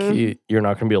 like Mhm. you're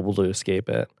not going to be able to escape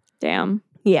it. Damn.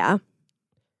 Yeah.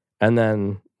 And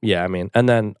then, yeah, I mean, and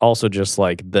then also just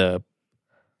like the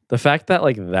fact that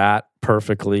like that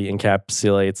perfectly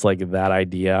encapsulates like that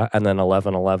idea, and then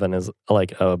 11:11 is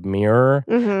like a mirror,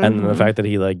 Mhm. and then the fact that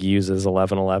he like uses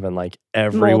 11:11 like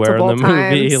everywhere Multiple in the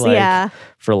movie, times, like yeah.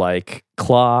 for like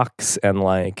clocks and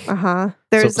like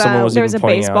There's someone was There was a even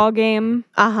pointing baseball out, game.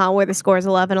 where the score is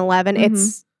 11-11. Mhm.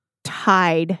 It's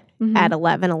tied Mhm. at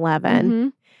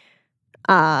 11-11.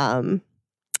 Mhm.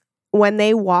 When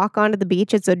they walk onto the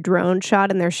beach, it's a drone shot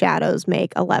and their shadows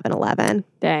make 11-11.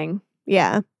 Dang.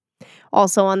 Yeah.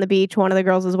 Also on the beach, one of the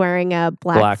girls is wearing a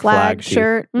black flag tee.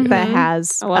 shirt that Mhm.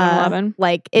 has 11-11.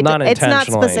 like Not it's not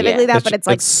intentionally. specifically Yeah. that, but it's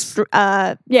like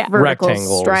Yeah. vertical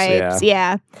Rectangles, stripes.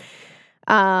 Yeah.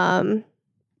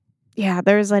 Yeah,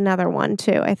 there's another one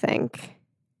too, I think.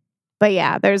 But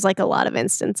yeah, there's like a lot of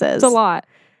instances It's a lot.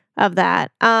 of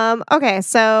that. Okay,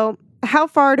 so how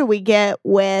far do we get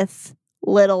with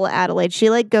little Adelaide? She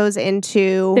like goes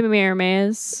into The mirror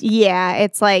maze. yeah,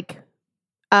 it's like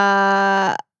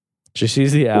she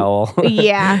sees the owl.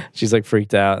 yeah. She's like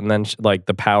freaked out, and then like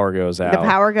the power goes out. The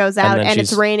power goes And out then and it's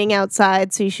she's- raining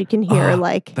outside, so she can hear Oh,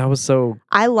 like That was so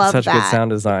I love such that. good sound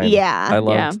design. Yeah. I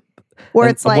loved. Yeah. Where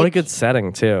and it's like what a good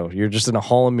setting too. You're just in a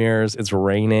hall of mirrors. It's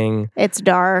raining. it's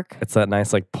dark. It's that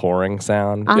nice like pouring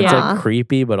sound. It's Uh-huh. like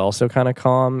creepy, but also kind of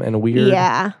calm and weird.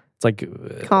 Yeah. It's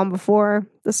like Calm before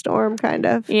the storm, kind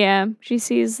of. Yeah, she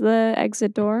sees the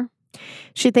exit door.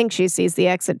 She thinks she sees the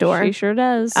exit door. She sure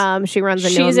does. She runs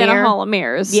into She's a in mirror. a hall of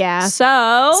mirrors. Yeah.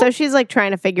 So she's like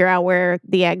trying to figure out where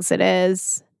the exit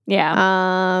is.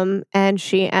 yeah. And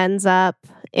she ends up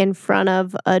in front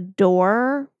of a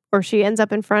door, or she ends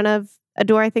up in front of a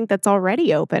door, I think that's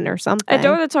already open or something. A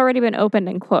door that's already been opened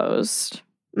and closed.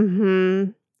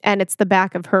 Mm-hmm. And it's the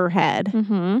back of her head.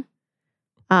 Mm-hmm.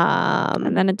 And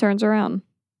And then it turns around.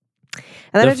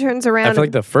 then The it turns around. I feel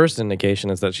like the first indication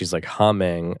is that she's like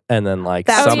humming, and then like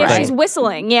That's Oh, yeah, right. she's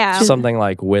whistling. Yeah. something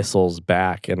like whistles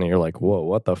back, and you're like, whoa,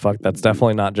 what the fuck? That's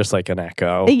definitely not just like an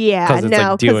echo. Yeah, because it's no, like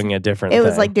 'cause doing a different. it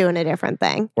was thing. like doing a different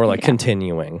thing. or like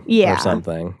continuing, Yeah. or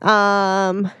something.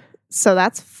 So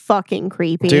that's fucking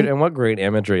creepy. Dude, and what great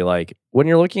imagery! Like when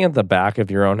you're looking at the back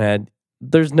of your own head,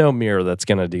 there's no mirror that's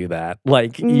gonna do that.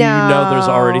 Like you know, there's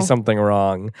already No. something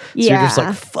wrong. So yeah. you're just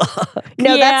like, fuck.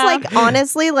 No, Yeah. that's like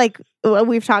honestly, like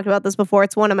we've talked about this before.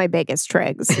 It's one of my biggest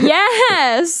trigs.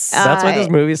 Yes. That's why this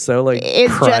movie's so like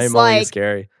it's just, primally like,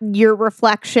 scary. Your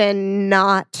reflection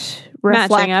not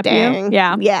Matching up you? reflecting.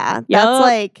 Yeah. Yeah. Yup. That's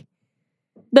like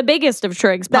the biggest of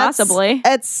trigs, that's- possibly.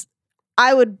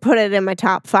 I would put it in my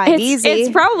top 5 easy. It's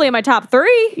probably in my top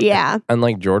 3. yeah. And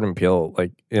like Jordan Peele,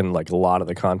 like in like a lot of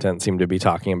the content seemed to be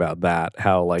talking about that,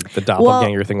 how like the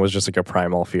doppelganger thing was just like a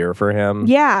primal fear for him.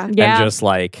 Yeah. Yeah. And just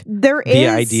like There is the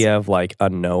idea of like a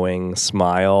knowing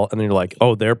smile, and then you're like,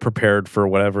 oh, they're prepared for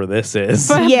whatever this is.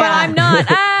 But Yeah. I'm not.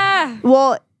 Ah.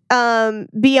 Well,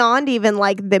 beyond even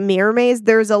like the mirror maze,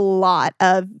 there's a lot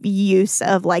of use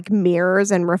of like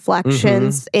mirrors and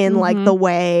reflections in like Mhm. the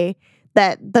way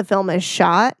that the film is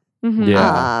shot. Mhm.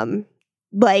 Yeah.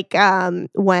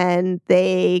 When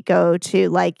they go to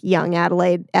like young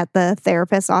Adelaide at the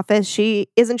therapist's office,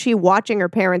 isn't she watching her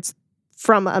parents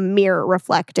from a mirror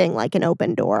reflecting like an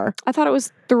open door? I thought it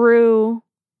was through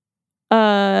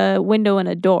a window and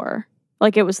a door.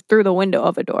 Like it was through the window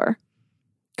of a door.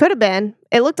 Could have been.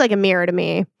 It looked like a mirror to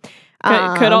me.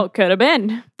 Could have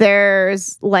been.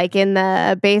 There's like in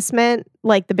the basement,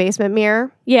 like the basement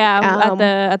mirror Yeah, Um,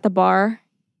 at the bar.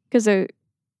 Because they're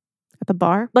at the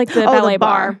bar. like the Oh, ballet the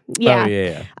bar. Yeah. Oh,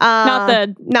 yeah.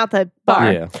 Not the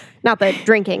bar. Yeah. Not the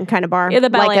drinking kind of bar. Yeah, the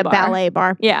ballet like a bar. ballet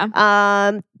bar.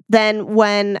 Yeah. Then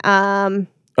when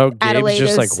Oh, Gabe's Adelaide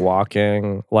just is- like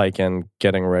walking, like and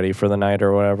getting ready for the night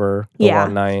or whatever. The Yeah.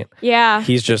 one night. Yeah.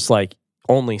 He's just like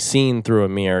only seen through a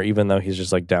mirror, even though he's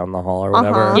just like down the hall or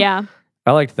whatever. Uh-huh. Yeah.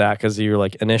 I liked that because you were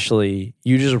like initially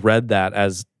you just read that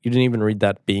as you didn't even read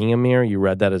that being a mirror. You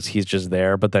read that as he's just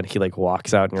there, but then he like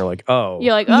walks out and you're like, oh,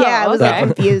 You're like, oh, yeah, it was okay.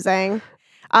 like, confusing.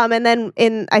 And then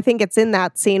I think it's in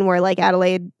that scene where like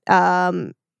Adelaide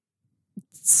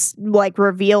like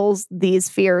reveals these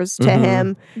fears to Mhm.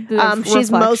 him. The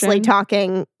She's mostly reflection.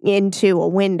 talking into a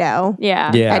window. Yeah.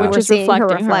 Yeah. And Which we're is seeing her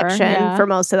reflecting reflection yeah. for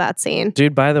most of that scene.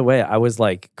 dude. By the way, I was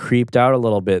like creeped out a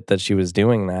little bit that she was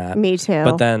doing that. Me too.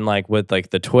 But then, like with like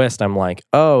the twist, I'm like,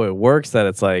 oh, it works. That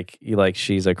it's like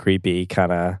she's a creepy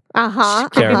kind of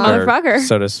character, Motherfucker.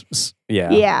 So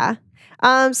yeah,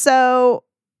 Yeah. So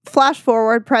flash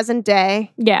forward, present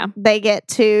day. Yeah. They get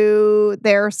to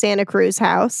their Santa Cruz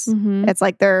house. Mhm. It's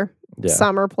like their Yeah.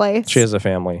 summer place. She has a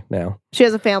family now. She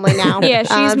has a family now. Yeah,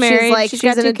 she's married. She's She's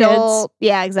got an 2 adult.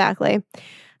 Yeah, exactly.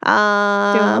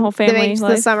 whole family They make the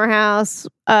life. summer house.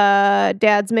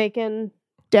 Dad's making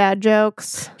dad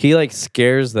jokes. He like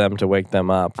scares them to wake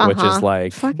them up, which Uh-huh. is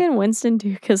like Fucking Winston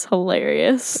Duke is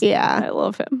hilarious. Yeah, I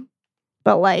love him.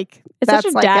 but like It's that's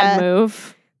such a like dad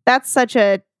move. That's such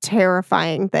a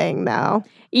terrifying thing, though.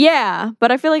 Yeah,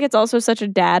 but I feel like it's also such a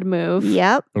dad move.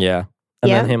 Yep. yeah. And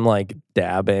Yeah. then him like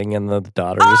dabbing and the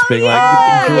daughter just being like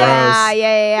Oh, gross.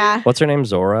 yeah. What's her name?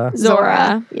 Zora.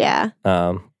 Zora. Yeah.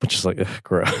 Which is like ugh,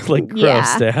 gross, like gross,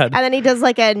 Yeah. dad. And then he does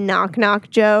like a knock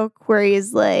joke where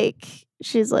he's like,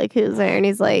 she's like, who's there? And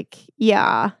he's like,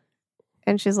 yeah.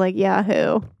 And she's like, yeah,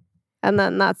 who? And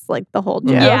then that's like the whole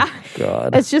joke. Yeah.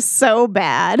 God. It's just so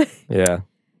bad. Yeah.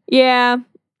 Yeah.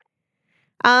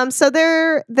 So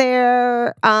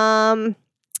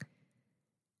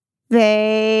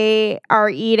they are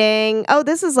eating. Oh,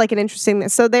 this is like an interesting thing.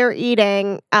 So they're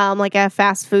eating like a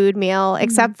fast food meal,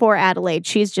 except for Adelaide.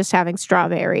 She's just having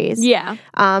strawberries. Yeah.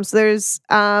 So there's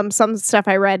some stuff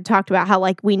I read talked about how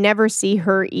like we never see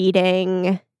her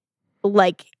eating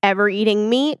like ever eating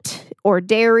meat or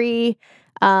dairy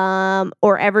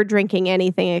or ever drinking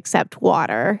anything except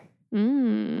water.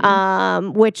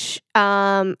 Which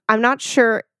I'm not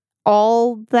sure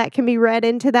all that can be read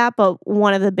into that, but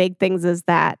one of the big things is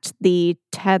that the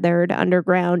tethered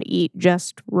underground eat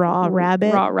just raw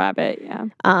rabbit. Raw rabbit,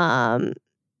 yeah.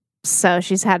 So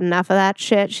she's had enough of that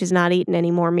shit. She's not eating any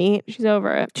more meat. She's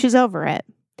over it. She's over it.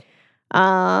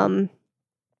 I'm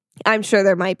sure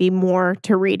there might be more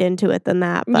to read into it than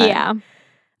that. But, Yeah.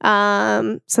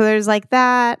 So there's like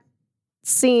that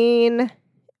scene.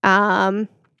 And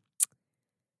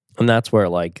that's where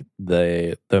like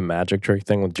the magic trick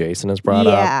thing with Jason is brought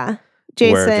up. Yeah.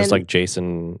 Jason. Where just like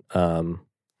Jason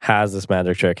has this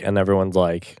magic trick and everyone's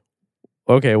like,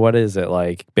 okay, what is it?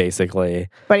 Like basically.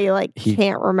 But he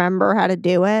can't remember how to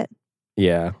do it.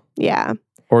 Yeah. Yeah.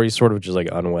 Or he's sort of just like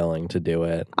unwilling to do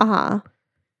it. Uh-huh.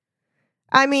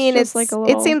 I mean, Just it's like a it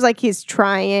little- seems like he's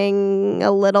trying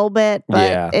a little bit, but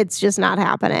Yeah. it's just not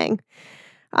happening.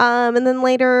 And then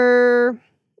later,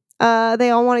 they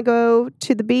all want to go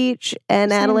to the beach,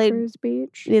 and Santa Adelaide Cruz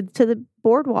Beach. to the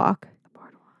boardwalk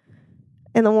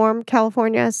in the warm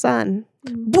California sun.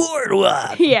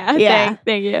 Boardwalk. Yeah. Yeah.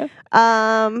 Thank you.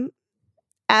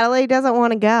 Adelaide doesn't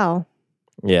want to go.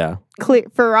 Yeah. Clear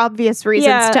for obvious reasons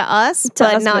Yeah, to us, to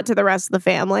but us, not but- to the rest of the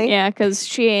family. Yeah, because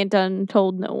she ain't done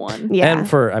told no one. Yeah. And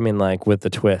for, I mean, like with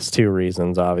the twist, 2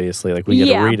 reasons, obviously. Like we get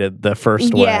Yeah. to read it the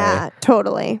first Yeah, way,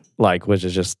 totally. like, which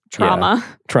is just Trauma.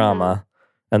 trauma.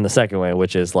 And the second way,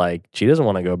 which is like, she doesn't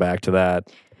want to go back to that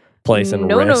place and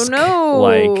no, risk, no.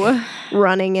 like,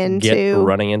 Running into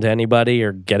running into anybody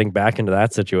or getting back into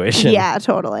that situation. Yeah,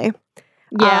 totally.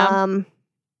 Yeah.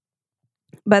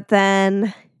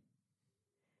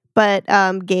 But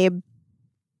Gabe,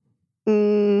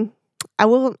 I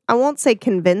won't say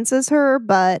convinces her,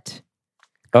 but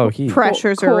Oh, he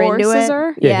pressures her into coerces it.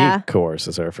 her? Yeah, he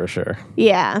coerces her for sure.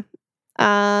 yeah.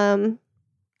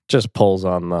 Just pulls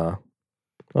on the,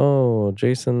 oh,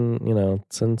 Jason, you know,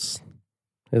 since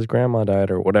his grandma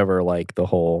died or whatever, like the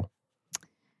whole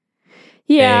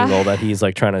Yeah. angle that he's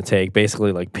like trying to take,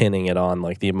 basically like pinning it on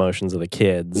like the emotions of the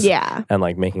kids. Yeah, And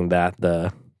like making that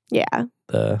the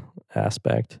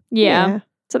aspect. Yeah.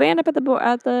 So they end up at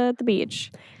the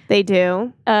beach. They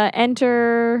do.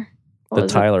 Enter what The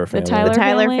was it? Tyler family. The Tyler, The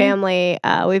Tyler family.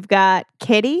 family. We've got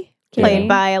Kitty, Kitty. played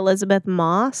by Elizabeth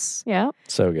Moss. Yeah.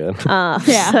 So good.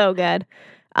 Yeah. So good.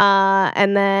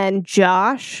 And then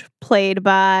Josh, played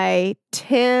by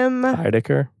Tim.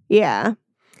 Heidecker. Yeah,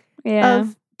 Yeah.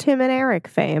 of Tim and Eric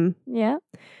fame. Yeah.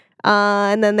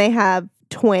 And then they have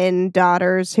twin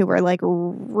daughters who are like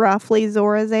roughly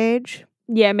Zora's age.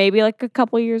 Yeah. Maybe like a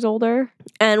couple years older.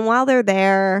 And while they're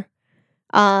there,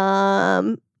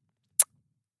 I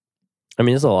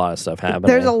mean, there's a lot of stuff happening.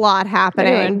 there's a lot They're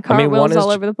happening. doing I mean, cartwheels one is all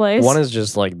ju- over the place. One is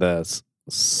just like the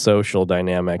social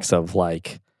dynamics of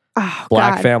like Oh,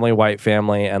 black God. family, white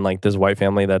family, and like this white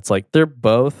family that's like they're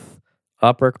both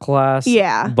upper class.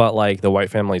 Yeah. But like the white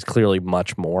family is clearly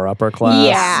much more upper class.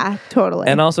 Yeah, totally.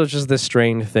 And also it's just this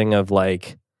strange thing of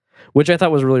like, which I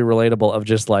thought was really relatable of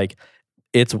just like,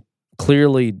 it's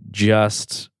clearly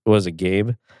just, was it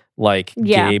Gabe? Like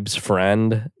Yeah. Gabe's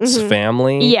friend's Mhm.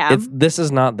 family. Yeah. This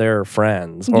is not their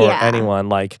friends or Yeah. anyone.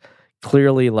 Like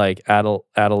clearly like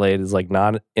Adelaide is like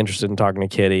not interested in talking to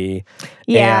Kitty.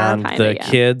 yeah, And kinda, the yeah.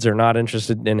 kids are not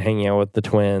interested in hanging out with the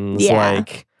twins. Yeah.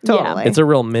 Like totally. it's a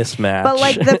real mismatch. But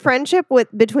like the friendship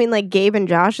between like Gabe and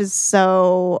Josh is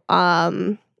so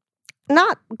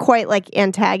not quite like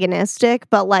antagonistic,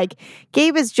 but like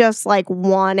Gabe is just like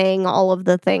wanting all of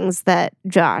the things that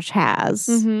Josh has.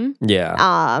 Mm-hmm.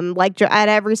 yeah. Like at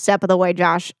every step of the way,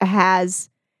 Josh has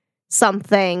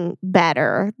something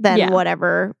better than Yeah.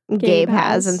 whatever Gabe Gabe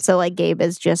has. has. And so like Gabe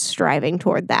is just striving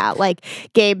toward that. Like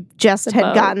Gabe just The had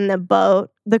boat. gotten the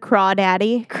boat, the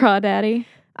Crawdaddy. Crawdaddy.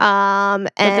 And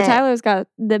But the Tyler's got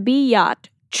the bee yacht.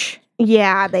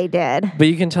 yeah, they did. But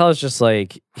you can tell it's just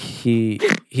like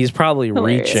he's probably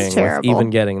Hilarious. reaching with Terrible. even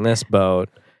getting this boat.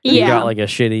 He Yeah. got like a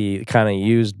shitty kind of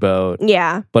used boat,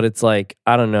 Yeah. but it's like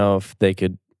I don't know if they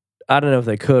could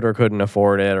or couldn't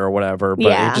afford it or whatever. But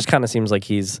Yeah. it just kind of seems like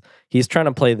he's trying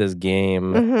to play this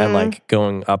game Mhm. and like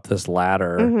going up this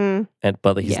ladder, hmm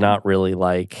but he's Yeah. not really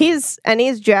like He's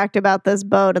jacked about this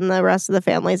boat, and the rest of the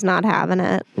family's not having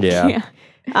it. yeah.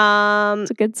 Um,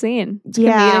 It's a good scene. It's a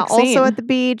yeah. comedic scene. Also at the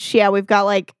beach, yeah, we've got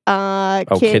like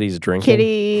Kitty's drinking.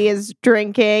 Kitty is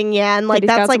drinking, yeah, and like Kitty's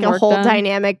that's got like some a work whole done.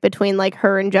 dynamic between like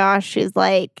her and Josh. She's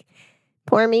like,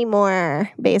 "Pour me more,"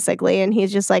 basically, and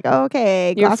he's just like, oh,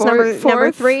 "Okay, You're glass number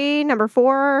fourth? 3, number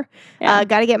 4. Yeah.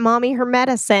 Got to get mommy her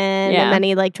medicine." Yeah. And then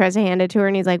he like tries to hand it to her,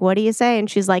 and he's like, "What do you say?" And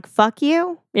she's like, "Fuck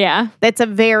you." Yeah. That's a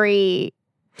very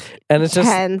And it's just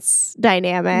tense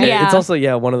dynamic. Yeah. it's also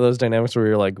one of those dynamics where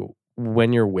you're like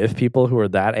when you're with people who are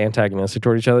that antagonistic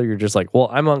toward each other, you're just like, well,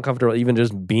 I'm uncomfortable even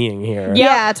just being here.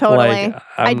 Yeah, totally. Like,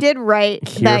 I I'm did write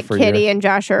here that for Kitty your- and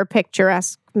Josh are a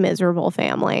picturesque, miserable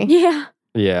family. Yeah.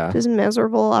 Yeah. Just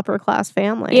miserable upper class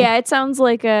family. Yeah, it sounds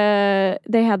like they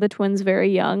had the twins very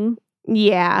young.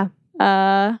 Yeah.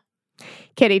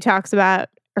 Kitty talks about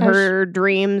her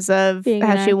dreams of being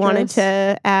how an she wanted actress.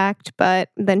 to act, but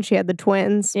then she had the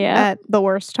twins Yeah. at the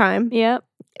worst time. Yep.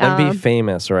 And be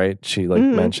famous, right? She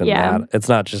mentioned yeah. that. It's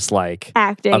not just like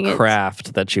Acting. a it's-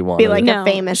 craft that she wanted. Be like No, a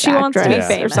famous she wants to actress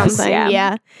be or famous, something. yeah.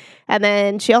 Yeah. And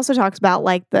then she also talks about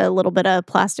like the little bit of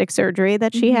plastic surgery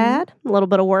that she had, a little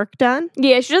bit of work done.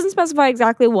 Yeah, she doesn't specify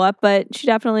exactly what, but she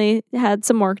definitely had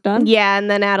some work done. Yeah, and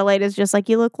then Adelaide is just like,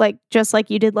 you look like just like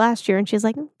you did last year. And she's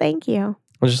like, thank you.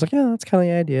 I was just like, yeah, that's kind of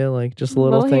the idea. Like just a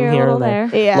little thing here, here little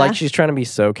and there. Yeah. Like she's trying to be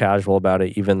so casual about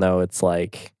it, even though it's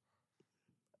like,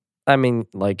 I mean,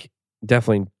 like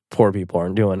definitely poor people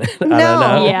aren't doing it. I don't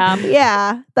know. Yeah.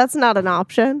 Yeah, that's not an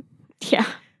option. Yeah.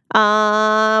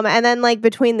 And then like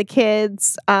between the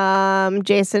kids,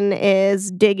 Jason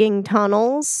is digging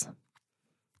tunnels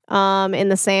in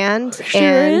the sand. Sure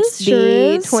and is, the sure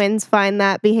is. twins find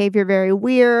that behavior very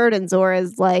weird, and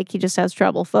Zora's like, he just has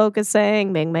trouble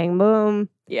focusing. Bing bang boom.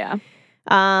 Yeah.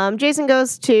 Jason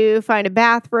goes to find a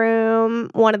bathroom.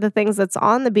 One of the things that's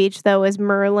on the beach though is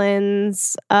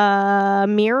Merlin's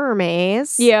mirror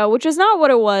maze. Yeah, which is not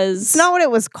what it was. It's not what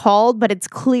it was called, but it's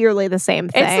clearly the same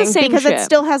thing. It's the same because it shit.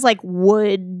 still has like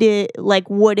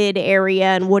wooded area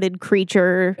and wooded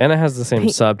creature. And it has the same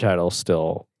subtitle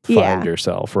still. Find Yeah.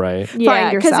 yourself, right? Yeah,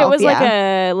 Find because it yourself, was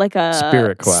yeah. like a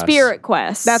Spirit quest. Spirit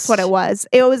quest. That's what it was.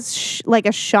 It was like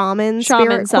a shaman Shaman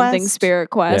spirit something quest. spirit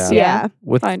quest. Yeah. Yeah. Yeah.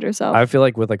 With Find yourself. I feel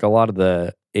like with like a lot of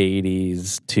the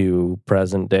 80s to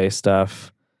present day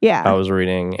stuff I Yeah. was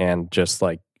reading and just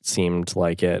like seemed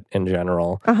like it in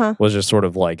general Uh-huh. was just sort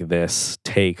of like this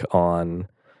take on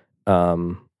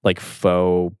like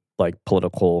faux like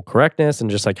political correctness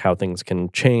and just like how things can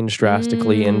change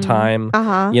drastically in time.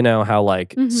 Uh-huh. You know how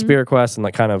like Mhm. Spirit Quest and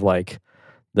like kind of like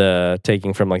the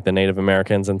taking from like the Native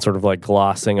Americans and sort of like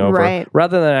glossing over Right.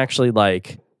 rather than actually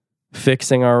like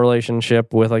fixing our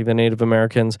relationship with like the Native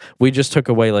Americans, we just took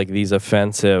away like these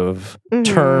offensive Mhm.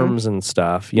 terms and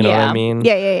stuff. You know what Yeah. I mean?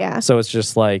 Yeah. So it's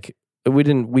just like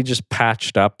we just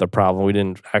patched up the problem. We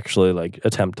didn't actually like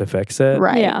attempt to fix it.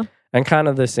 Right. Yeah. And kind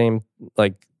of the same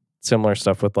like similar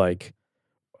stuff with like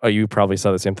you probably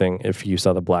saw the same thing if you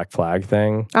saw the Black Flag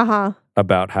thing Uh-huh.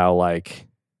 about how like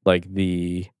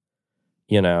the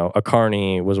a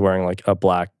carny was wearing like a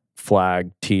Black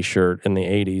Flag t-shirt in the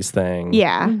 80s thing.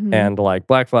 Yeah. Mhm. And like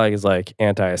Black Flag is like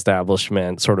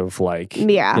anti-establishment sort of like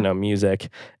Yeah. music,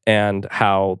 and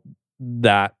how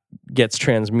that gets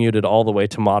transmuted all the way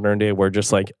to modern day where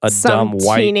just like a Some dumb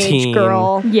white teenage teen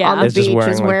girl Yeah. on the is just beach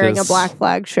wearing, is like, wearing a this- Black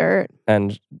Flag shirt.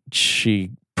 and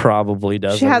she probably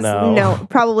doesn't She has know.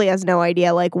 probably has no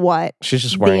idea like what She's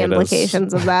just the wearing it as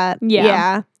implications of that. Yeah.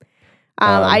 Yeah.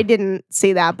 I didn't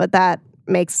see that, but that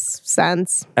makes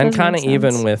sense. and Does kind of make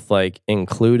even sense. with like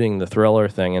including the Thriller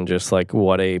thing and just like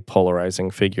what a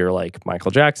polarizing figure like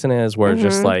Michael Jackson is, where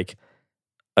just Mhm. like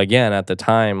again at the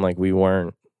time like we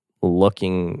weren't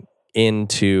looking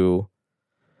into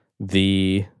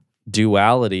the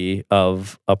duality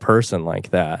of a person like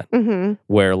that, Mm-hmm.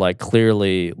 where like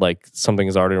clearly like something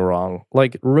is already wrong.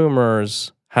 Like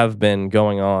rumors have been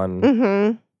going on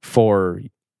Mm-hmm. for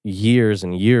years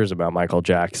and years about Michael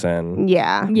Jackson.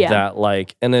 Yeah. Yeah. That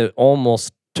like, and it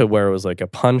almost to where it was like a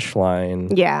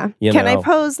punchline. Yeah. You Can I know.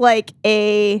 pose like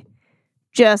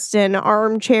just an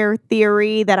armchair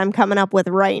theory that I'm coming up with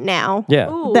right now Yeah.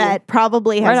 Ooh. that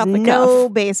probably Right has off the no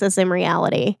cuff. basis in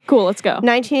reality? Cool. Let's go.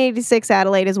 1986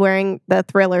 Adelaide is wearing the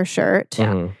Thriller shirt.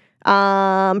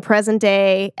 Mhm. Present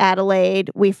day Adelaide,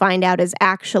 we find out is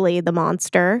actually the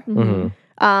monster. Mhm.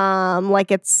 Mhm.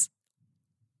 Like it's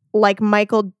like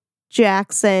Michael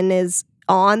Jackson is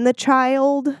on the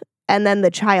child and then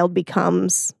the child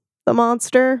becomes the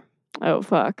monster. Oh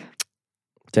fuck.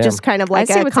 Damn. Just kind of like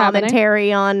see a what's happening.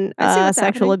 commentary on I see what's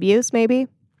sexual happening. abuse, maybe.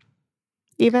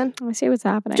 Even I see what's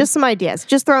happening. just some ideas,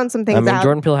 just throwing some things I mean, out.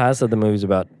 Jordan Peele has said the movie's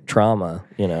about trauma,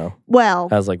 Well,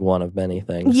 as like one of many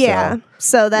things. yeah.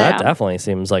 So So that that definitely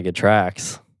seems like it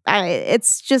tracks.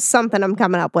 it's just something I'm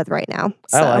coming up with right now.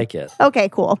 So. I like it. Okay,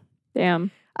 cool.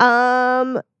 damn.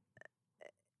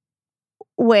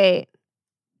 Wait.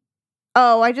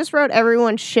 Oh, I just wrote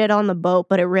everyone shit on the boat,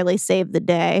 but it really saved the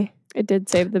day. It did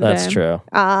save the That's day. true.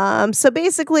 So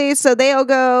basically, they all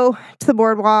go to the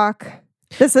boardwalk.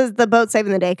 This is the boat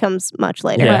saving the day comes much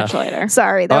later. Yeah. Much later.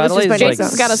 Sorry, that Oh, was just my Adelaide's like-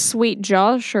 notes. Jason's got a sweet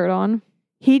Jaws shirt on.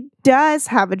 He does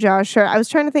have a Jaws shirt. I was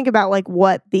trying to think about like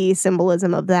what the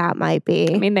symbolism of that might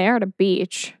be. I mean, they are at a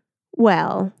beach.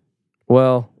 Well,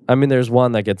 Well, I mean, there's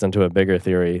one that gets into a bigger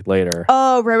theory later.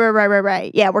 Oh,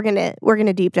 right. Yeah, we're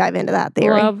gonna deep dive into that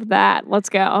theory. Love that. Let's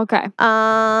go. Okay.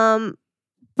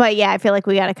 But yeah, I feel like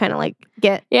we got to kind of like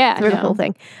get through the whole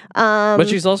thing. But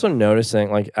she's also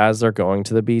noticing, like, as they're going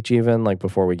to the beach, even like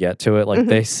before we get to it, like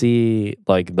they see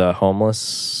like the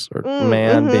homeless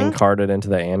man being carted into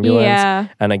the ambulance. Yeah.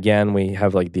 And again, we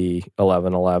have like the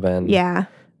 1111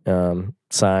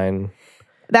 sign.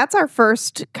 That's our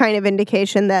first kind of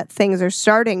indication that things are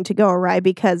starting to go awry,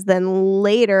 because then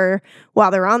later, while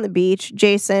they're on the beach,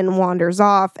 Jason wanders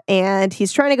off and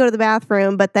he's trying to go to the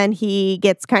bathroom, but then he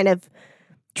gets kind of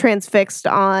transfixed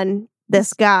on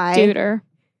this guy Duder.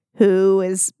 who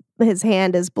is, his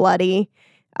hand is bloody.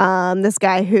 This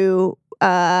guy who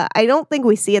I don't think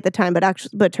we see at the time,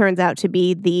 but turns out to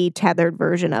be the tethered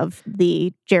version of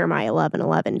the Jeremiah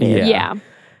 11:11 dude. Yeah.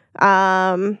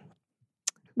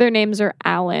 Their names are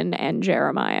Alan and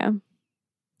Jeremiah.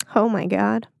 Oh my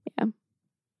God. Yeah.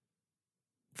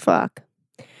 Fuck.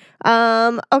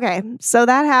 Okay, so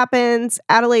that happens.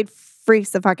 Adelaide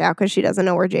freaks the fuck out because she doesn't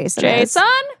know where Jason is. Jason?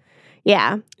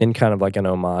 Yeah. In kind of like an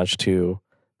homage to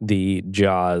the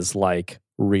Jaws, like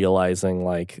realizing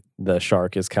like the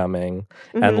shark is coming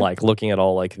and like looking at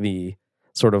all like the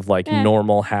sort of like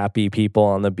normal happy people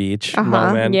on the beach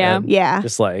moment. Yeah. And Yeah.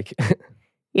 just like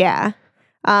Yeah.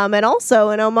 And also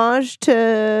an homage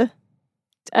to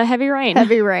A Heavy Rain.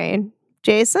 Heavy Rain.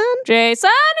 Jason?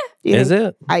 Jason? Do you is think-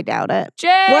 it? I doubt it.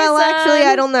 Jason? Well, actually,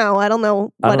 I don't know. I don't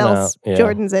know I what don't know. else Yeah.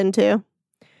 Jordan's into.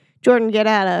 Jordan, get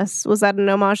at us. Was that an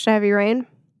homage to Heavy Rain?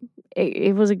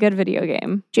 It was a good video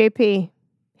game. JP,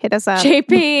 hit us up.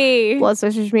 JP.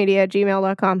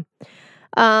 bloodsistersmedia@gmail.com.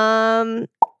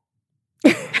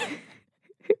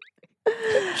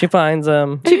 She finds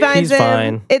him. She finds He's him.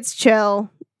 fine. It's chill.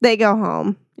 They go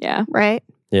home, Yeah. right?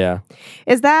 Yeah.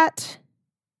 Is that...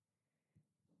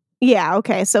 Yeah,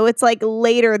 okay. So it's like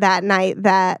later that night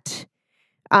that...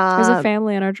 There's a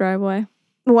family in our driveway.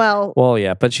 well, Well,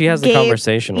 yeah, but she has the Gabe-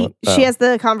 conversation with she has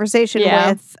the conversation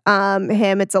Yeah. with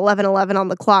him. It's 11:11 on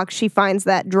the clock. She finds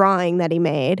that drawing that he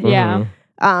made. Yeah.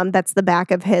 That's the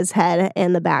back of his head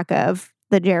and the back of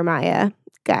the Jeremiah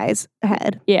guy's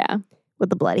head Yeah. with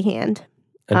the bloody hand.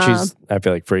 and she's I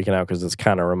feel like freaking out because it's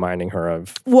kind of reminding her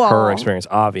of Well, her experience,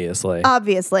 obviously.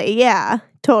 Obviously, yeah,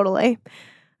 totally.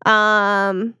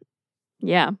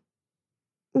 Yeah.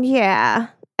 Yeah.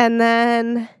 And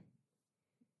then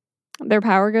Their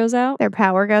power goes out. their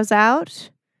power goes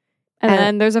out. And and-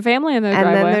 then there's a family in their And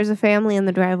driveway. then there's a family in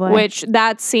the driveway. Which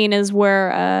that scene is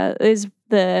where is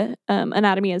the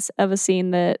anatomy of a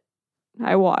scene that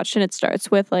I watched, and it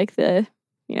starts with like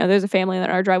there's a family in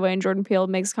our driveway, and Jordan Peele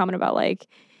makes a comment about like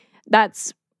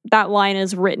that line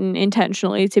is written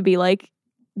intentionally to be like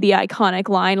the iconic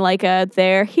line, like a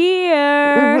 "they're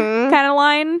here" kind of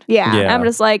line. yeah, Yeah. I'm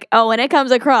just like, oh, when it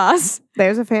comes across,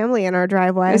 there's a family in our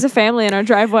driveway. there's a family in our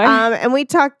driveway. And we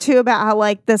talked too about how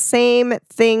like the same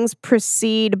things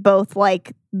precede both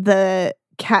like the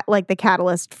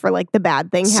catalyst for like the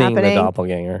bad thing Seeing happening. the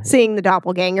doppelganger. Seeing the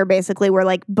doppelganger, basically, where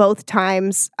like both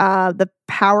times the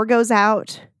power goes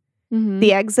out, Mhm.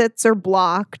 the exits are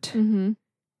blocked, Mhm.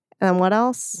 and what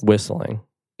else? Whistling.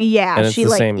 Yeah, And it's she the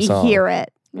like same you song. hear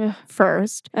it Ugh.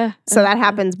 first, so that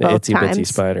happens The both itsy times. bitsy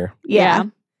spider. Yeah.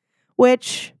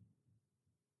 Which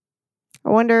I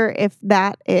wonder if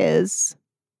that is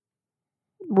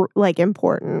like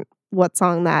important. What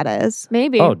song that is?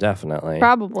 Maybe. Oh, definitely.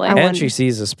 Probably. I And wonder. she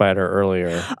sees a spider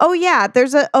earlier. Oh yeah,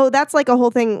 that's like a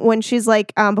whole thing when she's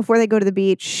like before they go to the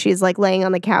beach, she's like laying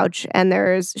on the couch and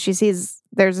she sees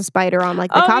there's a spider on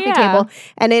like the Oh, coffee yeah. table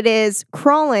and it is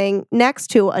crawling next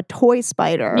to a toy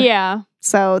spider. Yeah.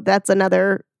 So that's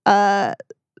another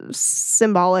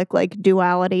symbolic like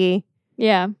duality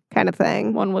Yeah. kind of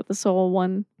thing. One with the soul,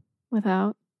 one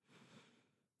without.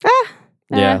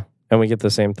 Yeah. And we get the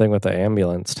same thing with the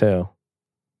ambulance, too.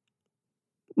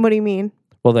 What do you mean?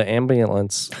 Well, the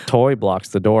ambulance toy blocks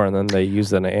the door, and then they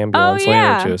use an ambulance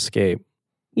yeah. later to escape.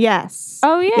 Yes.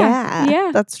 Oh yeah.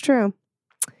 Yeah. That's true.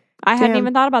 I hadn't Damn.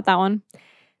 even thought about that one.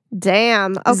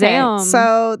 Damn. Okay. Damn.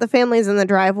 So the family's in the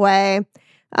driveway.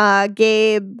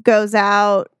 Gabe goes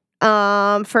out.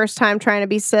 First time trying to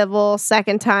be civil.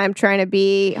 Second time trying to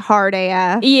be hard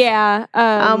AF.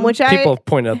 Yeah. Which People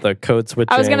point out the code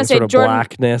switching, I was gonna say sort of Jordan-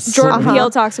 blackness. Jordan Uh-huh. Peele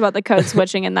talks about the code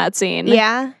switching in that scene.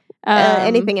 Yeah.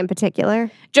 Anything in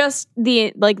particular? Just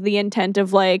the intent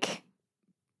of like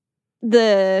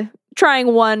the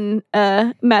trying one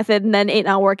method and then it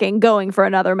not working, going for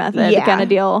another method Yeah. kind of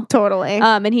deal. Totally.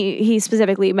 And he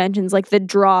specifically mentions like the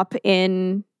drop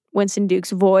in Winston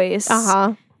Duke's voice.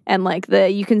 Uh-huh. and like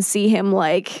you can see him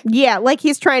like Yeah, like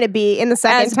he's trying to be in the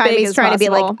second As time. big He's as trying to be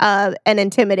possible. like an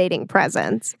intimidating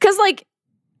presence. because like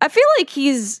I feel like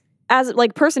he's as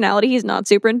like personality he's not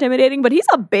super intimidating, but he's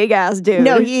a big ass dude.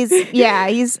 No, he's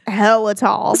hella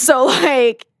tall. so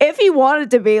like if he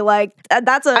wanted to be like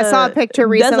that's a I saw a picture that's a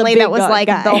recently big that was like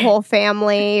guy. the whole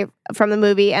family from the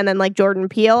movie, and then like Jordan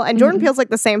Peele, and Jordan Peele's like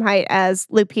the same height as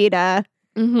Lupita,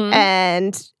 Mhm.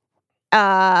 and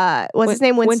what's his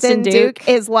name? Winston Winston Duke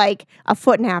is like a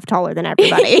foot and a half taller than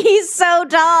everybody. he's so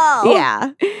tall.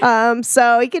 Yeah.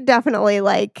 So he could definitely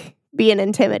like be an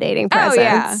intimidating Oh,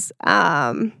 yeah. presence.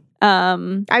 Um,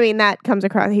 I mean that comes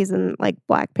across. He's in like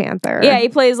Black Panther. yeah, he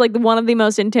plays like one of the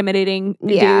most intimidating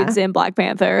Yeah. dudes in Black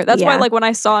Panther. That's why Yeah. like when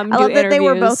I saw him I do love that they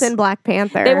were interviews- both in Black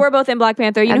Panther. They were both in Black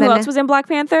Panther. You And know who then- else was in Black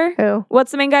Panther? Who?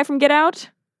 What's the main guy from Get Out?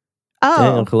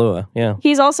 Daniel Oh, Kaluuya. Yeah.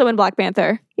 He's also in Black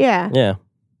Panther. yeah.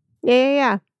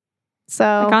 Yeah. So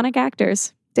Iconic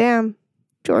actors. damn,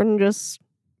 Jordan just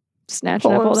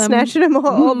Snatching up all them snatching him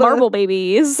all the- marble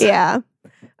babies. Yeah.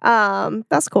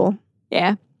 That's cool.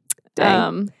 Yeah.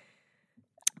 Dang.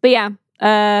 But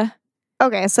yeah.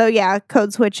 Okay, so yeah,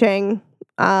 code switching.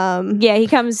 Yeah, he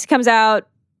comes out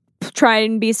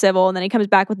trying to be civil, and then he comes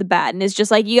back with the bat and is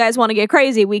just like, you guys want to get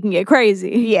crazy, we can get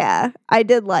crazy. Yeah, I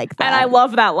did like that. And I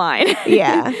love that line.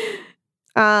 Yeah.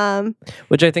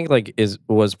 Which I think like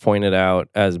was pointed out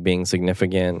as being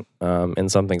significant in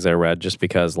some things I read, just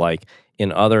because like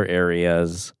in other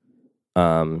areas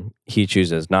he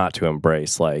chooses not to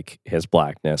embrace like his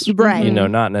blackness. Right. You know,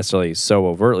 not necessarily so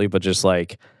overtly, but just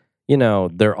like, you know,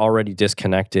 they're already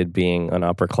disconnected being an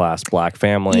upper class black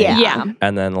family. Yeah. Yeah.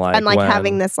 And then like and like when,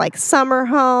 having this like summer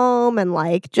home and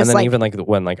like and just then like even like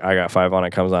when like I Got Five on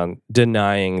It comes on,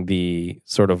 denying the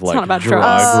sort of not like about drug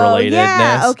drugs. relatedness.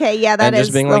 Yeah, okay, yeah, that and is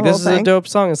just being the like, whole this is thing. a dope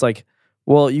song. It's like,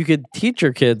 well, you could teach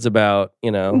your kids about,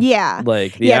 you know, Yeah.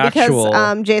 like the Yeah, actual.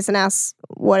 because Jason asks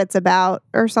what it's about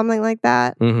or something like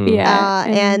that. Mhm. Yeah.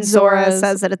 And Zora Zora's-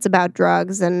 says that it's about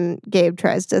drugs, and Gabe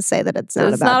tries to say that it's not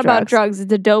it's about not drugs. about drugs.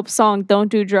 It's a dope song. Don't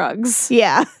do drugs.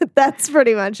 Yeah, that's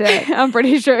pretty much it. I'm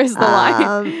pretty sure is the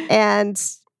line. And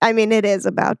I mean, it is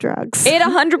about drugs. It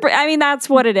 100%. I mean, that's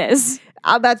what it is.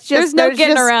 That's There's just no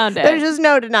getting around it. There's just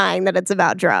no denying that it's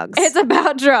about drugs. It's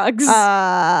about drugs.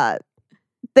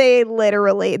 They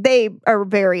are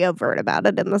very overt about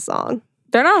it in the song.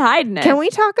 They're not hiding it. Can we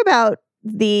talk about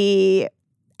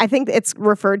I think it's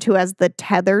referred to as the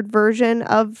tethered version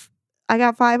of I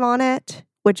Got Five on It,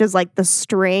 which is like the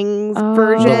strings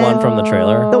version. The one from the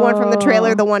trailer? The one from the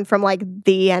trailer, the one from like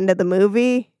the end of the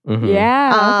movie. Mhm.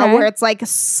 Yeah. Okay. Where it's like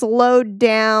slowed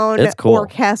down, It's cool.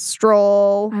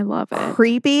 orchestral, I love it.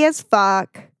 creepy as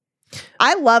fuck.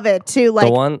 I love it too.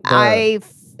 Like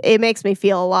it makes me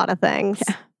feel a lot of things.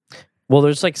 Yeah. Well,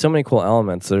 there's like so many cool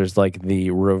elements. There's like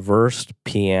the reversed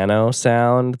piano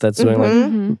sound that's doing like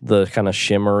Mhm. the kind of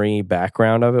shimmery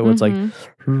background of it, where it's like,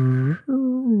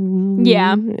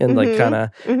 Yeah. and like Mhm. kind of,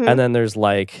 Mhm. and then there's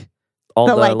like all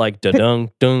The, the like, like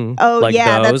da-dung, dung, Oh like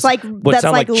yeah, those, that's like what that's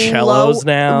sound like cellos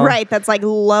low, now. Right, that's like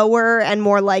lower and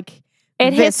more like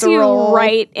It hits visceral, you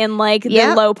right in like Yeah.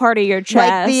 the low part of your chest.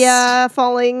 like the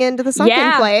falling into the sunken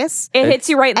Yeah. place. It hits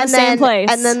you right in the same place.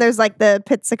 And then there's like the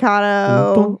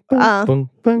pizzicato.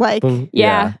 like-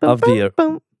 Yeah. of the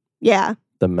boom. Yeah,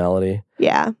 the melody,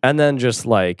 yeah, and then just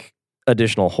like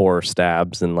additional horror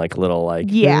stabs and like little like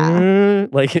Yeah.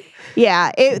 like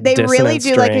yeah. They really Dissonant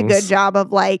do like a good strings. job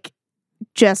of like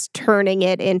just turning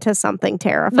it into something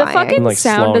terrifying. the fucking like,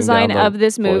 sound slowing design down the of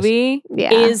this voice. movie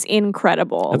Yeah. is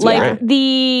incredible. That's Like great.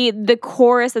 the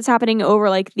chorus that's happening over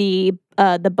like the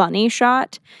bunny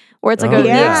shot, where it's like Oh, the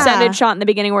yeah. extended shot in the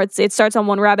beginning where it starts on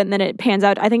one rabbit and then it pans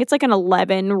out. I think it's like an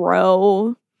 11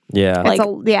 row yeah. like,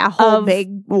 it's a whole of big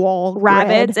wall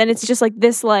rabbits, grid. and it's just like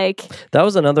this like That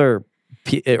was another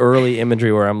early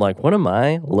imagery where I'm like, what am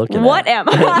I looking what at? am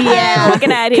I Yeah.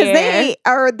 looking at here?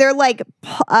 Because they're like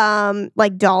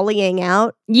dollying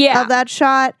out yeah. of that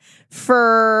shot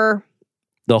for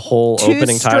The whole 2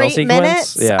 opening title straight sequence.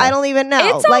 minutes. Yeah. I don't even know.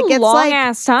 It's a long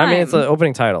ass time. I mean, it's the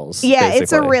opening titles. Yeah, it's a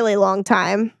basically. really long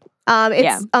time. It's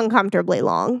Yeah. uncomfortably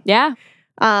long. yeah.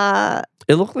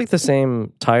 It looked like the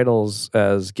same titles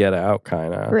as Get Out,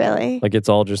 kind of. Really? Like it's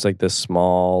all just like this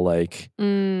small, like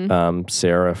Mm.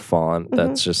 serif font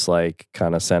that's just like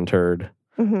kind of centered.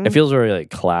 Mhm. It feels very like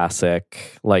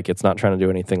classic. Like it's not trying to do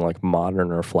anything like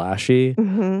modern or flashy,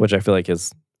 Mhm. which I feel like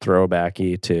is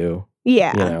throwbacky to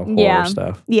Yeah. you know horror Yeah.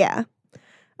 stuff. Yeah.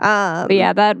 But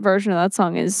yeah, that version of that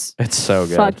song is It's so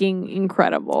good. fucking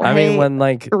incredible. I mean, I when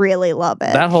like really love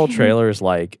it. that whole trailer is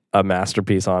like a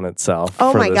masterpiece on itself.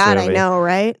 Oh for my this god, movie. I know,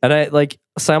 right? And I like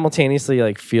simultaneously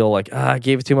like feel like I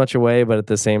gave too much away, but at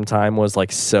the same time was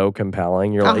like so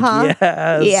compelling. You're Uh-huh. like,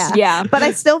 yes, Yeah. yeah. But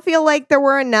I still feel like there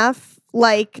were enough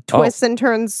like twists and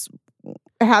turns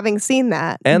having seen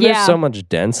that. And Yeah. there's so much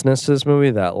denseness to this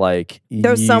movie that like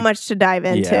There's so much to dive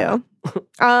into.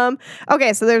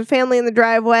 Okay, so there's a family in the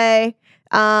driveway.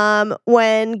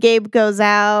 When Gabe goes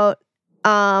out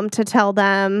to tell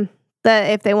them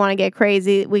that if they want to get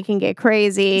crazy, we can get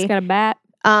crazy. He's got a bat.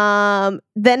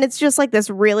 Then it's just like this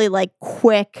really like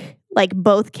quick, like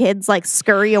both kids like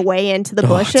scurry away into the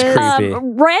Oh, it's bushes. creepy.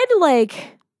 Red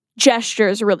like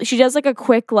gestures really. She does like a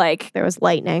quick like There was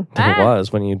lightning. It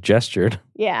was when you gestured.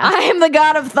 Yeah. I am the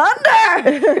god of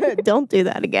thunder. Don't do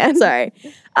that again. Sorry.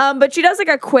 But she does like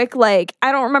a quick like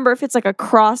I don't remember if it's like a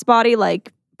crossbody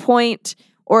like point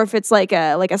or if it's like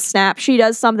a snap. She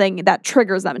does something that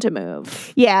triggers them to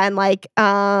move. Yeah, and like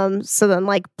so then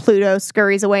like Pluto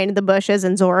scurries away into the bushes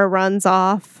and Zora runs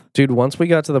off. Dude, once we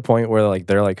got to the point where like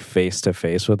they're like face to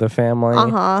face with the family,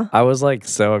 Uh-huh. I was like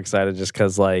so excited just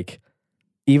because like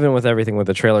even with everything with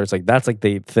the trailers, like that's like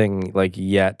the thing like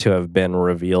yet to have been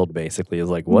revealed basically is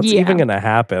like what's Yeah. even gonna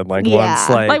happen? Like Yeah. once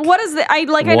like Like what is the I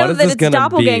what know is that this it's gonna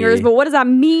doppelgangers, be? but what does that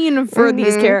mean for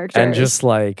these Mhm. characters? and just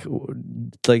like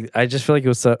I just feel like it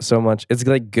was so much it's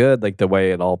like good like the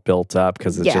way it all built up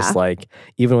because it's just Yeah. like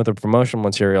even with the promotional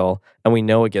material and we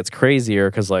know it gets crazier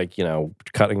because like you know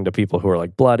cutting to people who are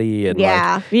like bloody and like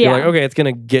Yeah. you're like okay it's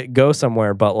gonna go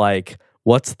somewhere but like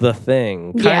what's the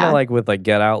thing kind of Yeah. like with like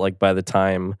Get Out like by the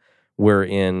time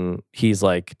he's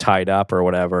like tied up or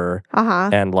whatever Uh-huh.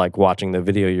 and like watching the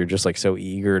video you're just like so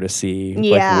eager to see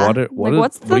Yeah. like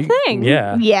what's the thing?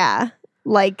 yeah Yeah.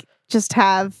 Like just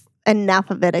have enough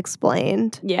of it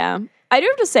explained. Yeah. I do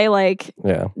have to say, like,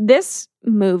 yeah this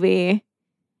movie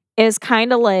is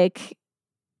kind of like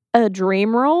a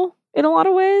dream role in a lot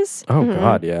of ways. oh Mhm.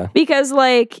 god yeah Because,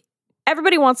 like,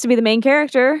 everybody wants to be the main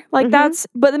character. Like, Mhm.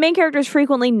 but the main character is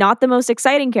frequently not the most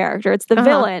exciting character. It's the Uh-huh.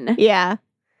 villain. Yeah.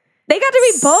 They got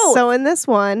to be both. So in this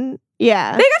one,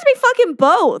 yeah. They got to be fucking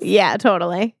both. Yeah,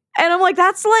 totally. And I'm like,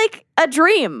 that's like a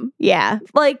dream. Yeah.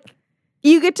 Like,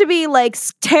 you get to be like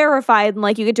terrified and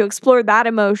like you get to explore that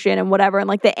emotion and whatever and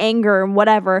like the anger and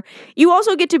whatever. You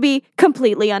also get to be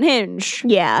completely unhinged.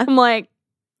 Yeah. I'm like,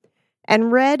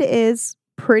 And Red is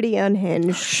pretty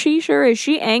unhinged. she sure is.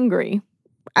 She angry.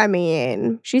 I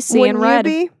mean, She's seeing wouldn't red.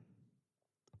 you be?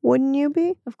 Wouldn't you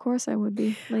be? Of course I would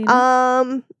be.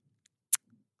 Lena.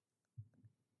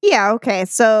 Yeah, okay.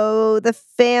 So the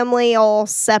family all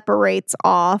separates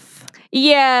off.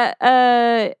 Yeah,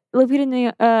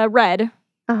 Lupita Red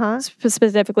Uh-huh.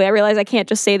 specifically. I realize I can't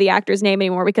just say the actor's name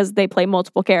anymore because they play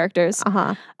multiple characters.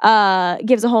 Uh-huh.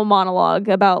 Gives a whole monologue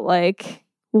about like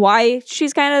why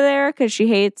she's kind of there because she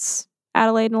hates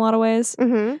Adelaide in a lot of ways.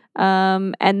 Mm-hmm.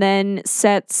 And then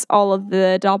sets all of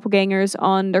the doppelgangers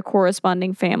on their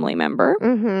corresponding family member.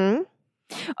 Mm-hmm.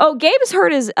 Oh, Gabe's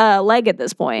hurt his leg at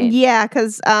this point. Yeah,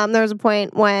 because there was a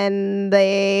point when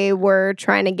they were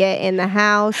trying to get in the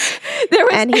house There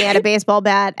was and he had a baseball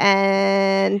bat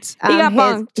and He got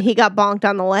bonked. he got bonked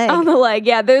on the leg. on the leg.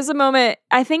 Yeah, there's a moment.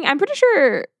 I'm pretty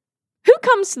sure who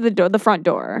comes to the front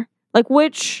door. Like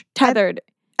which tethered?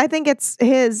 I think it's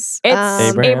his.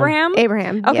 It's Abraham?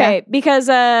 Abraham. Okay, Yeah. because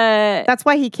That's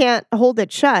why he can't hold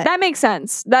it shut. that makes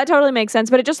sense. That totally makes sense.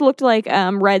 But it just looked like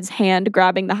Red's hand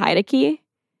grabbing the Haida key.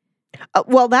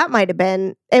 Well, that might have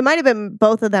been. It might have been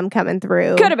both of them coming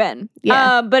through. Could have been.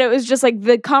 Yeah. But it was just like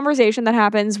the conversation that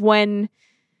happens when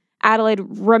Adelaide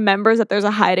remembers that there's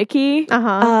a Haida key.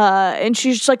 Uh-huh. And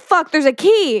she's just like, fuck, there's a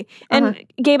key. And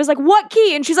Gabe is like, what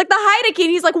key? And she's like, the Haida key.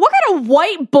 And he's like, what kind of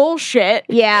white bullshit?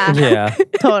 Yeah. yeah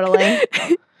Totally.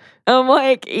 I'm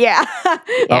like, yeah. Yeah.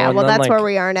 and Well, then, that's where like,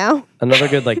 we are now. another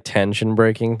good like tension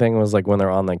breaking thing was like when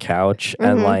they're on the couch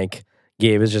and Mhm. like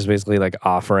Gabe is just basically like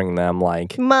offering them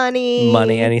like Money.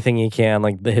 anything he can,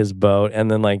 like his boat,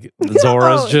 and then like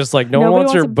Zora's Oh. just like, no one Nobody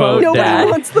wants your wants a boat, boat, Nobody Dad.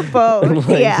 wants the boat.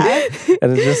 Like, Yeah.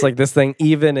 and it's just like this thing,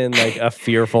 even in like a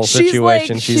fearful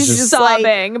situation, she's just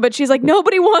sobbing, but she's like,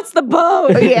 nobody wants the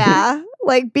boat. Yeah.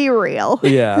 Like, be real.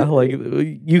 yeah, like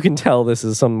you can tell this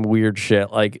is some weird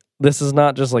shit. Like this is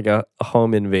not just like a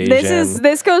home invasion.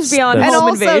 This goes beyond That's- And home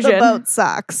also, invasion. the boat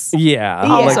sucks. yeah,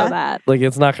 Yeah. Also like, that. like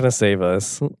it's not gonna save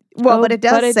us. Well, Oh, but it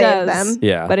does but it save does. them.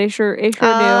 Yeah, But it sure do.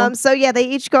 So yeah, they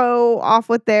each go off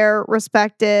with their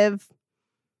respective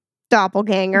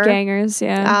doppelganger. Gangers,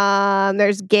 yeah.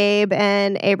 There's Gabe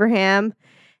and Abraham,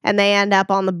 and they end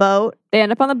up on the boat. They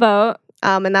end up on the boat.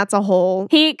 And that's a whole.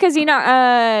 Because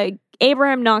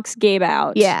Abraham knocks Gabe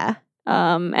out. Yeah.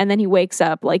 And then he wakes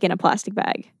up like in a plastic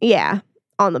bag Yeah.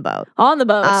 On the boat. on the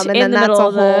boat And in then the that's middle a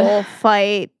of the. whole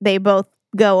fight. They both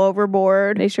go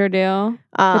overboard. They sure do.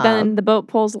 But then the boat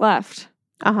pulls left,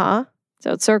 Uh-huh.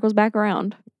 so it circles back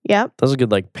around. Yep. That was a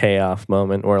good like payoff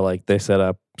moment where like they set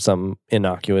up some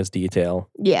innocuous detail,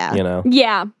 Yeah. you know,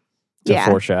 Yeah, to Yeah.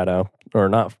 foreshadow or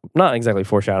not exactly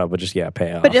foreshadow, but just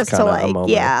payoff. But just to kinda a like,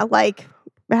 moment. like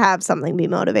have something be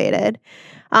motivated.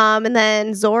 And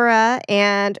then Zora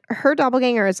and her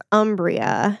doppelganger is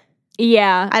Umbria.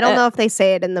 yeah. I don't know if they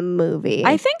say it in the movie.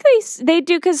 I think they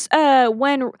do because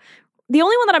when the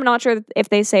only one that I'm not sure if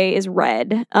they say is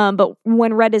Red. But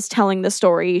when Red is telling the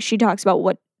story, she talks about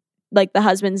what like the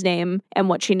husband's name and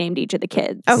what she named each of the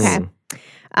kids. Okay. Mm.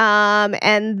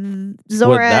 And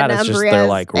Zora that, and it's just Umbria's their,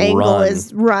 like, angle run.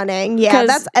 is running. Yeah, 'Cause,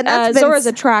 that's been Zora's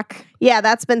a track.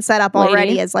 that's been set up lady.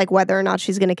 already as like whether or not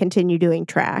she's going to continue doing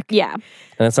track. Yeah,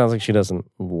 And it sounds like she doesn't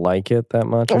like it that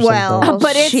much. Or Well, something.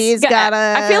 but she's got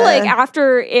gotta- I feel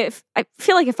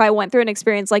like if I went through an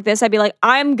experience like this, I'd be like,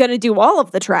 I'm gonna do all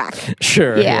of the track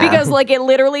Sure. Yeah. because like it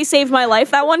literally saved my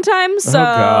life that one time. So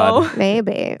God.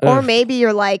 Maybe. Ugh. Or maybe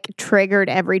you're like triggered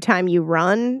every time you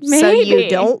run, so you Maybe.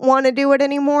 don't want to do it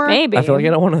anymore. maybe I feel like I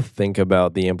don't want to think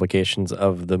about the implications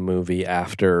of the movie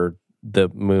after the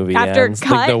movie After ends.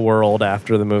 cut? Like the world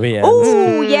after the movie ends.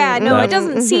 Oh yeah, no, Mhm. it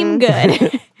doesn't seem good.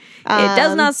 It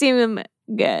does Um, not seem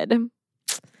good.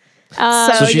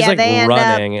 So she's yeah, like they end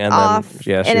running up and off then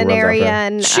she in an runs off area, her.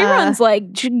 and she runs like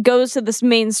she goes to this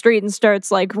main street and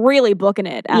starts like really booking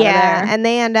it out of there. and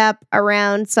they end up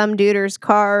around some duder's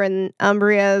car, and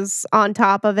Umbria's on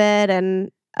top of it,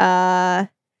 and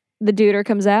The duder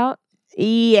comes out.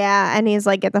 yeah, and he's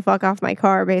like, "Get the fuck off my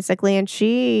car," basically, and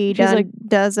She's like-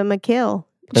 does him a kill.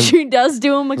 And She does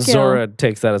do him a kill. Zora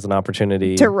takes that as an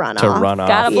opportunity To run off.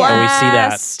 Got a And we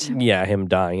blast. see that, him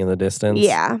dying in the distance.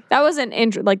 Yeah, That was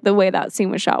like the way that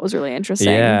scene was shot was really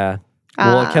interesting. Yeah.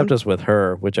 Well, it kept Um, us with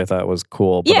her, which I thought was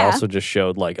cool, but Yeah. also just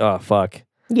showed like, oh fuck.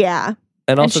 yeah, And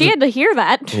And also she had to hear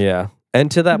that. yeah. And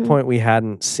to that Mhm. point we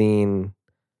hadn't seen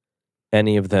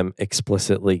any of them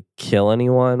explicitly kill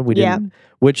anyone. We Yeah. didn't,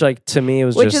 which like to me it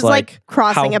was which just is like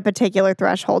crossing how- a particular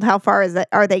threshold. How far is it?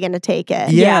 Are they going to take it?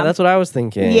 yeah, that's what I was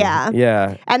thinking. Yeah.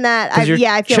 Yeah. And that, 'Cause you're I feel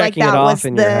like checking it that off was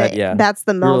in the, your head, yeah. that's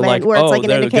the You're moment like, where it's oh, like an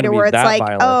they're indicator gonna be where it's that like,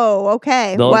 violent. oh,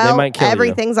 okay, They well, might kill you.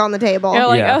 everything's on the table. They're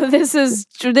like, Yeah. oh,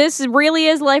 this really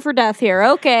is life or death here.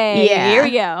 Okay, Yeah. here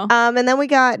we go. And then we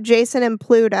got Jason and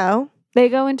Pluto. They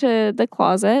go into the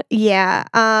closet. Yeah.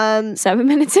 7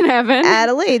 minutes in heaven.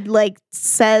 Adelaide like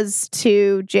says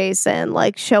to Jason,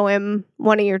 like, show him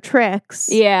one of your tricks.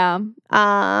 Yeah.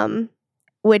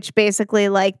 Which basically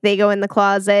like they go in the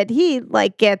closet. He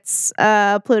like gets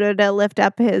Pluto to lift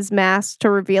up his mask to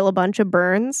reveal a bunch of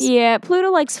burns. Yeah.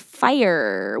 Pluto likes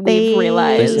fire, They- we've They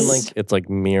realized. seem like it's like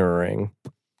mirroring.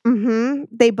 Mm-hmm.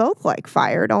 They both like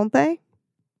fire, don't they?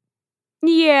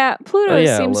 Yeah. Pluto Oh,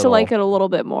 yeah, a seems to little. like it a little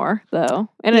bit more, though.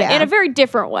 In Yeah. a very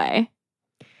different way.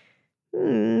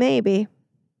 Maybe.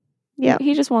 Yep.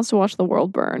 He just wants to watch the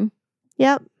world burn.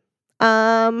 Yep.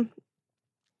 And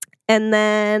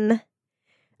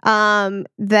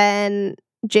then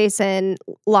Jason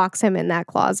locks him in that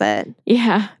closet.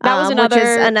 Yeah. That was which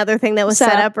is another thing that was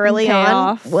set up early on,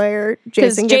 payoff. where 'Cause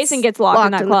Jason Jason gets locked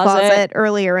in that the closet.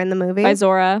 earlier in the movie. By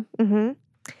Zora. Mm-hmm.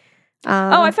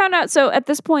 Oh, I found out. So at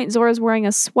this point, Zora's wearing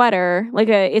a sweater,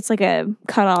 it's like a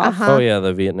cutoff. Uh-huh. Oh yeah,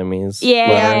 the Vietnamese.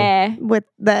 Yeah, lettering. with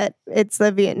that, it's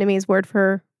the Vietnamese word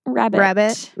for rabbit.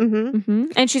 rabbit. Mm-hmm. hmm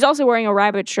And she's also wearing a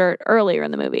rabbit shirt earlier in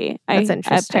the movie. That's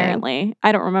interesting. Apparently,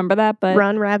 I don't remember that, but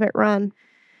Run, rabbit, run.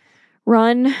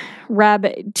 run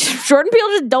rabbit. Jordan Peele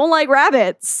just don't like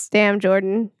rabbits. Damn,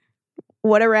 Jordan.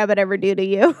 What a rabbit ever do to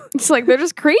you? It's like they're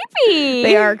just creepy.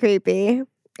 They are creepy.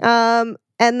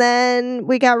 And then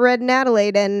we got Red and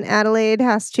Adelaide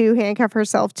has to handcuff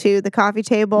herself to the coffee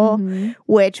table, Mhm.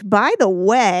 which, by the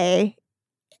way,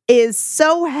 is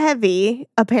so heavy,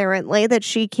 apparently, that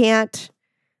she can't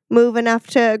move enough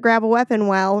to grab a weapon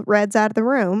while Red's out of the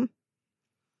room.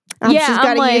 Yeah,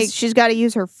 she's got to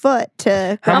use her foot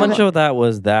to. How grab much it. of that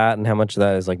was that, and how much of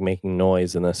that is like making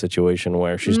noise in the situation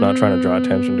where she's not trying to draw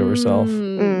attention to herself?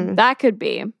 That could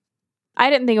be. I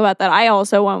didn't think about that. I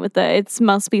also went with it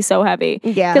must be so heavy.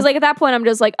 Yeah, Because like at that point, I'm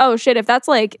just like, oh shit, if that's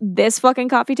like this fucking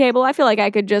coffee table, I feel like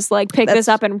I could just like pick this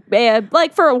up and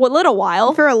like for a little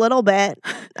while. for a little bit.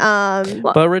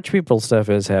 But rich people stuff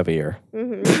is heavier.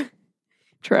 Mhm.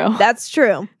 True. That's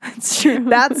true. That's true.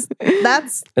 That's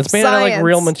It's made out of like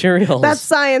real science. materials. That's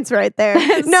science right there.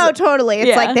 No, totally. It's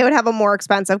Yeah. like they would have a more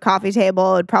expensive coffee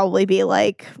table. It would probably be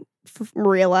like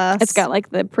real us. It's got like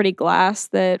the pretty glass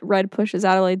that Red pushes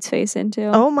Adelaide's face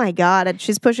into. Oh my god!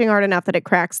 She's pushing hard enough that it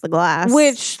cracks the glass,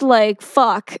 Which, like,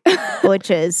 fuck.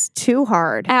 which is too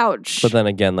hard. Ouch. But then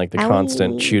again, like the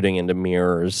constant Owie. shooting into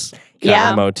mirrors kind Yeah.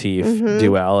 of motif, Mhm.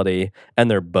 duality, and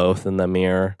they're both in the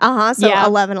mirror. So Yeah.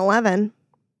 11-11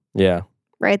 Yeah.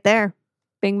 right there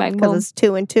Bing, bang, because boom. it's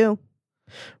 2 and 2.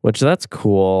 Which that's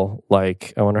cool.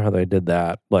 Like, I wonder how they did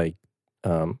that, like,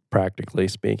 practically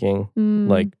speaking, Mm.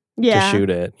 like Yeah, to shoot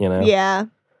it, you know? yeah.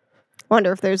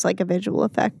 Wonder if there's like a visual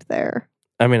effect there.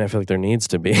 I mean, I feel like there needs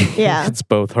to be. Yeah. It's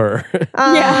both her.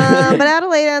 Yeah. But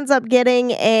Adelaide ends up getting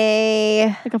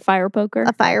Like a fire poker.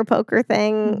 a fire poker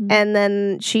thing, Mhm. and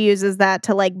then she uses that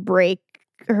to like break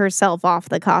herself off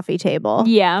the coffee table.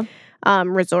 Yeah.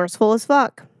 Resourceful as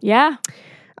fuck. Yeah.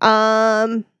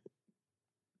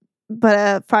 But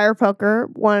a fire poker,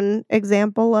 one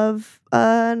example of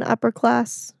an upper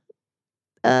class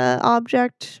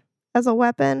object as a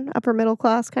weapon, upper middle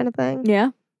class kind of thing.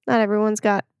 Yeah. Not everyone's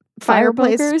got Fire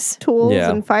fireplace pokers. tools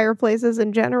Yeah. and fireplaces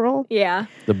in general. Yeah.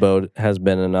 The boat has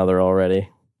been another already.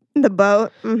 The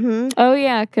boat. Mm-hmm. Oh,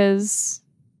 yeah, because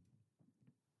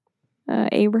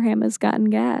Abraham has gotten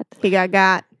got. He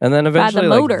got And then eventually,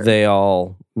 like, motor. they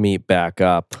all meet back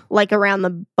up like around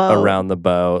the boat. around the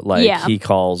boat. Like, Yeah. he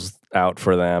calls out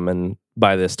for them, and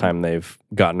by this time, they've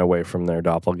gotten away from their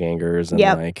doppelgangers and,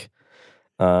 Yep. like,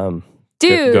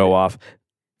 Dude, go off.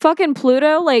 fucking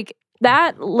Pluto, like,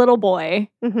 that little boy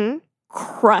Mm-hmm.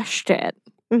 crushed it.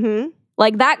 Mm-hmm.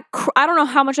 Like, that, I don't know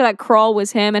how much of that crawl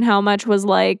was him and how much was,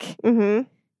 like,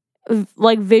 Mm-hmm.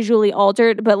 like visually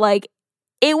altered, but, like,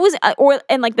 it was,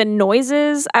 and, like, the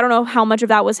noises, I don't know how much of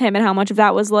that was him and how much of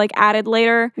that was, like, added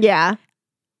later. Yeah.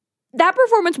 That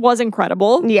performance was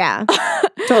incredible. Yeah.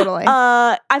 Totally.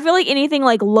 I feel like anything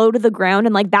like low to the ground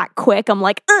and like that quick, I'm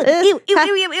like, ew, ew,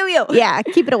 ew, ew, ew, ew. Yeah.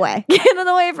 Keep it away. Get it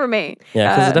away from me.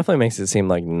 Yeah, because Uh, it definitely makes it seem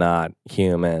like not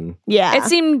human, Yeah. It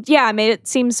seemed, made it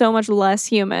seem so much less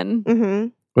human. Mm-hmm.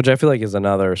 which I feel like is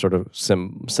another sort of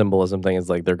symbolism thing is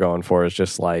like they're going for is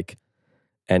just like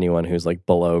anyone who's like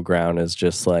below ground is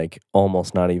just like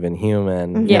almost not even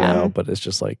human, Yeah. you know, but it's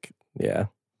just like, yeah,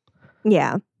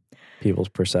 Yeah. people's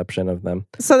perception of them.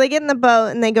 So they get in the boat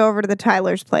and they go over to the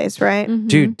Tyler's place, right? Mhm.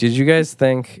 Dude, did you guys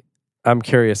think, I'm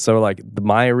curious, so like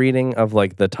my reading of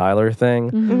like the Tyler thing,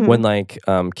 Mhm. when like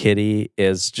Kitty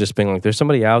is just being like, there's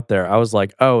somebody out there, I was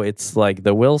like, oh, it's like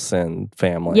the Wilson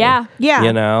family. Yeah. Yeah.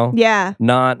 You know? Yeah.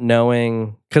 Not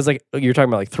knowing, because like you're talking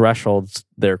about like thresholds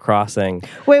they're crossing.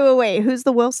 Wait. Who's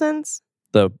the Wilsons?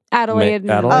 The Adelaide.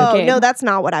 and Adelaide? Oh, Gabe. no, that's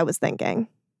not what I was thinking.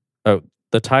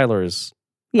 the Tylers.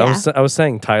 Yeah. I was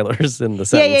saying Tylers in the Yeah,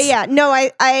 sentence. yeah. No,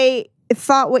 I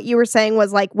thought what you were saying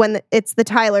was like when it's the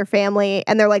Tyler family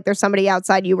and they're like, there's somebody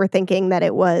outside, you were thinking that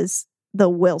it was the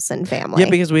Wilson family. Yeah,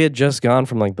 because we had just gone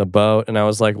from like the boat, and I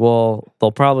was like, well,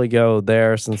 they'll probably go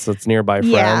there since it's nearby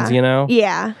friends, Yeah. you know?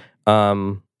 Yeah.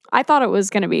 I thought it was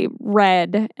going to be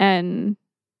Red and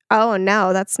Oh,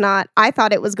 no, that's not. I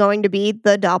thought it was going to be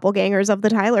the doppelgangers of the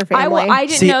Tyler family. I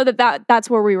didn't See- know that's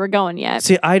where we were going yet.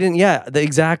 See, I didn't,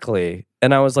 exactly.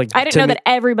 And I was like, I didn't to know me- that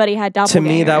everybody had doppelgangers. to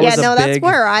me, that yeah, was a no, big-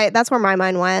 that's where my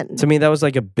mind went. To me, that was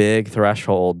like a big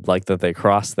threshold, like that they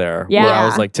crossed there. Where Yeah. I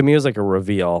was like, to me, it was like a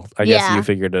reveal. I guess Yeah. you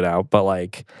figured it out, but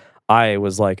like, I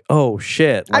was like, oh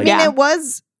shit. I Like, mean, Yeah. it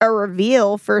was a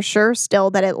reveal for sure still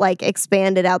that it like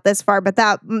expanded out this far, but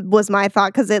that was my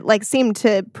thought because it like seemed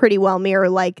to pretty well mirror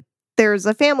like there's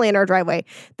a family in our driveway.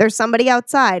 There's somebody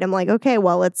outside. I'm like, okay,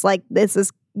 well, it's like this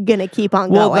is gonna keep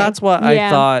on well, going. that's what Yeah. I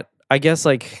thought. I guess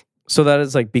like, so that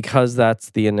is like, because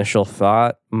that's the initial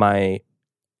thought,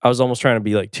 I was almost trying to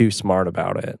be like too smart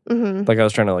about it. Mhm, Like I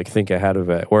was trying to like think ahead of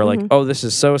it. Where like, Mhm. oh, this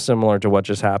is so similar to what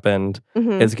just happened.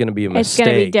 mhm. It's going to be a It's mistake.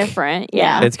 going to be different.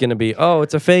 Yeah. It's going to be, oh,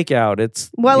 it's a fake out.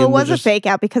 It's Well, you it know, was just- a fake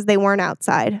out because they weren't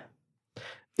outside.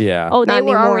 Yeah. Oh, they Not were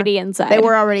anymore. already inside. They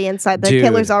were already inside. The Dude.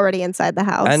 killer's already inside the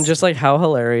house. And just like how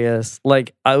hilarious.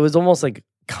 Like I was almost like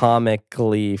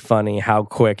comically funny how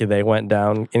quick they went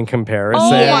down in comparison.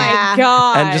 Oh Yeah. my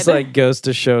God. And just like goes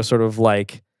to show sort of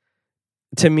like,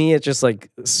 to me, it just like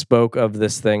spoke of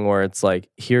this thing where it's like,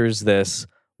 here's this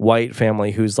white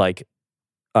family who's like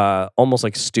almost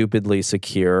like stupidly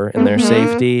secure in their Mhm.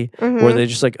 safety, where Mhm. they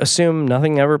just like assume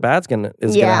nothing ever bad's gonna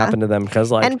Yeah. happen to them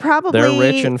because like and probably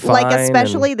rich and like fine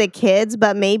especially the kids,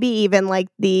 but maybe even like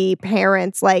the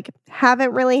parents like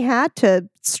haven't really had to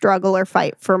struggle or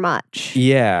fight for much.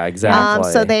 yeah,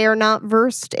 exactly. So they are not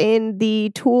versed in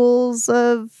the tools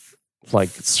of like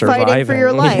surviving. Fighting for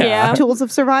your life. Yeah. Tools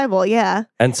of survival. Yeah.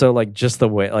 And so like just the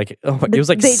way like it was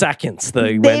like They- seconds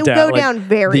they They went down. go like, down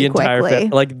very the entire quickly.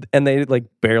 like and they like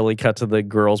barely cut to the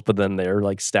girls, but then they're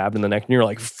like stabbed in the neck, and you're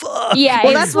like, fuck. Yeah,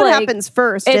 Well, it's that's what like- happens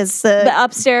first. It's Is the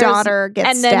upstairs daughter gets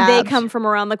and then stabbed. they come from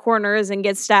around the corners and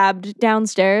get stabbed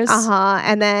downstairs.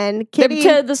 And then Kitty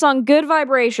To the song "Good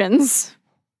Vibrations."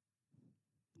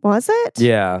 was it?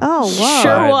 Yeah. Oh, whoa.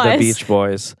 Sure By was. the Beach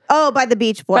Boys. Oh, by the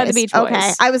Beach Boys. By the Beach Okay,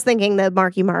 Boys. I was thinking the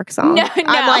Marky Mark song. No, I'm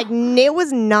no. like, it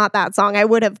was not that song. I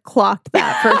would have clocked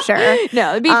that for sure.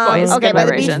 No, the Beach Boys. Okay, Good by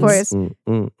the Beach Vibrations.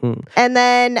 Boys. And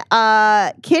then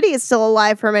Kitty is still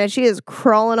alive for a minute. She is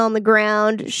crawling on the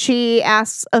ground. She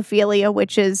asks Ophelia,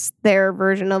 which is their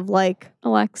version of like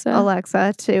Alexa,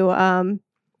 Alexa, to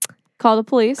call the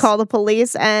police. call the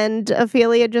police, and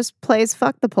Ophelia just plays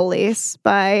 "Fuck the Police"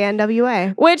 by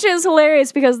NWA. Which is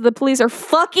hilarious because the police are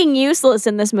fucking useless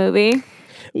in this movie.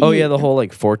 Oh yeah, the whole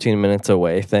like 14 minutes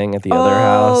away thing at the other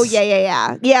Oh house.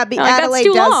 yeah. Like, that's Adelaide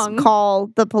too does long. call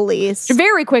the police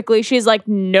Very quickly, she's like,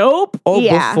 "Nope." Oh,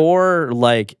 Yeah. before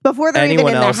like before they're anyone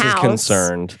even in else the is house.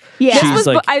 concerned. Yeah. This She's was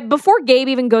like, before Gabe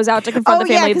even goes out to confront Oh,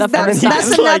 the yeah, family the 'cause first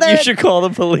that's time. like, another- you should call the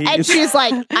police. And she's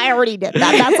like, I already did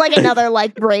that. That's like another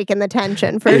like break in the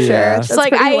tension for Yeah. sure. It's It's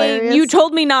like pretty hilarious. you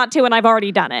told me not to, and I've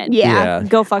already done it. Yeah.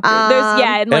 Go fuck her.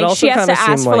 And It like also she has to kinda ask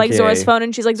seemed for like like Zora's a- phone,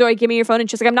 and she's like, "Zora, give me your phone," and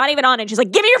she's like, "I'm not even on it." She's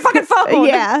like, "Give me your fucking phone."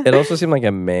 Yeah. It also seemed like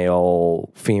a male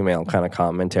female kind of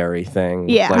commentary thing.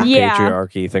 Yeah. Like Yeah.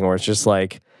 patriarchy thing where it's just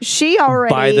like She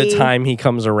already by the time he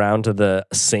comes around to the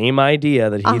same idea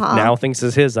that he now thinks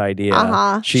is his idea,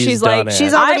 she's like, done it.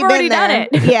 she's I've already, already been done there.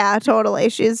 it. Yeah, totally.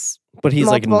 She's but he's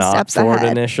like multiple not steps for it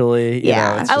ahead. initially. You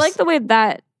Yeah. know, it's I like just- the way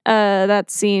that that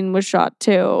scene was shot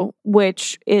too,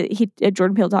 which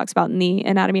Jordan Peele talks about in the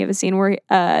Anatomy of a Scene, where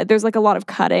there's like a lot of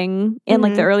cutting in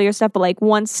like the earlier stuff, but like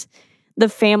once the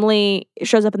family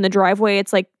shows up in the driveway,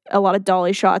 it's like a lot of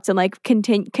dolly shots and like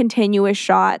continuous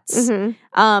shots to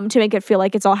make it feel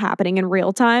like it's all happening in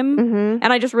real time.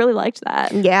 And I just really liked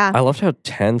that. Yeah. I loved how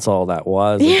tense all that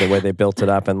was, like, the way they built it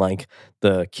up, and like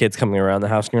the kids coming around the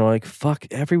house, and you're like, "Fuck!"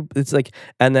 It's like,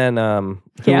 and then who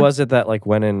Yeah. was it that like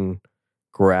went and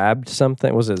grabbed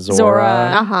something? Was it Zora?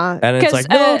 Zora. And it's 'Cause, like,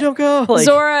 no, don't go. Like,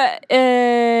 Zora,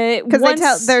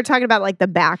 Because they're talking about like the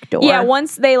back door. yeah,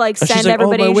 once they like and send she's like,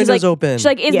 everybody, "Oh, my she's window's like, open." she's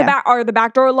like, "Is Yeah. the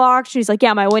back door locked?" She's like,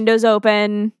 "Yeah, my window's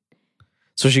open."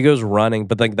 So she goes running,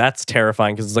 but like that's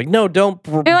terrifying because it's like, no, don't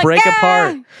You're like, break "Ah!"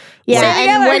 apart. Yeah, Stay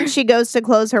and together. when she goes to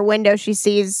close her window, she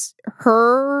sees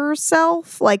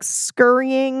herself like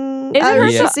scurrying. Is it or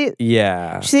herself?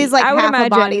 Yeah. She sees like I would half a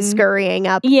body imagine- scurrying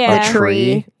up Yeah. a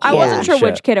tree. I Yeah. wasn't sure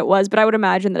which Shit. kid it was, but I would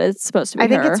imagine that it's supposed to be I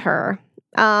think her. it's her.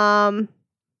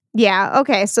 Yeah.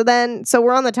 Okay. So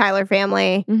we're on the Tyler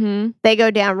family. Mm-hmm. They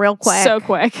go down real quick. So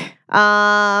quick.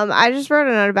 I just wrote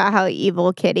a note about how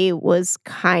evil Kitty was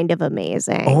kind of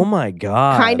amazing. Oh my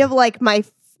god. Kind of like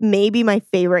maybe my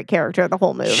favorite character of the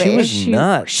whole movie. She was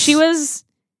nuts. She was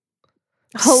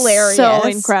hilarious. so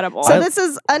incredible. So this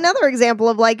is another example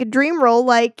of like a dream role,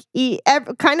 like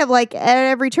kind of like at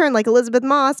every turn, like Elizabeth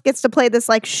Moss gets to play this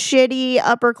like shitty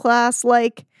upper class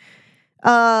like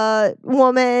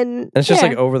woman, And it's just Yeah.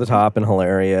 like over the top and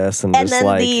hilarious and, and just then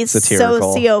like the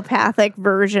satirical. sociopathic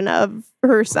version of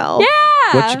herself.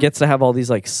 yeah. Which gets to have all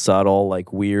these like subtle,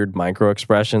 like weird micro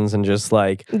expressions and just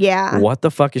like Yeah. what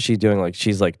the fuck is she doing? Like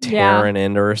she's like Yeah. tearing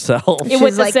into herself. It with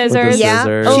She's the like- scissors. With the Yeah.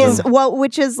 scissors. She's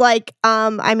which is like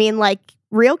I mean like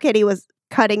real Kitty was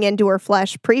cutting into her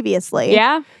flesh previously.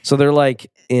 Yeah. So they're like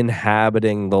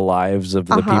inhabiting the lives of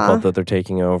the people that they're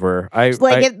taking over.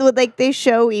 Like they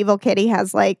show evil Kitty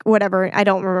has like whatever, I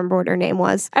don't remember what her name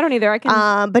was. I don't either. I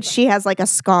can. But she has like a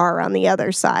scar on the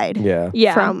other side. yeah.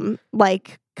 yeah. From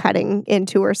like cutting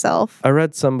into herself. I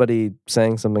read somebody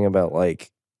saying something about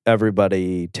like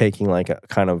everybody taking like a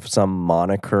kind of some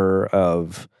moniker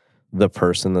of the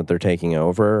person that they're taking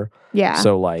over. Yeah.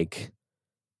 So like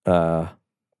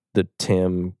the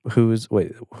Tim who's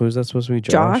that supposed to be?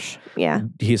 Josh. Yeah.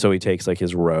 He takes like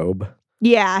his robe.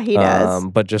 Yeah, he does.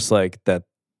 But just like that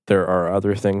there are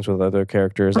other things with other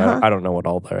characters. I don't know what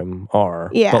all of them are.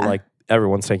 Yeah. But like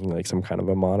everyone's taking like some kind of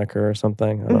a moniker or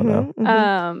something. I don't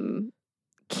know.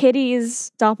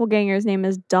 Kitty's doppelganger's name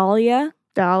is Dahlia,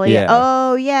 Dahlia. Yeah.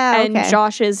 Oh yeah. and Okay.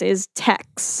 Josh's is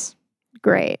Tex.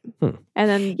 Great. And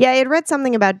then Yeah, I had read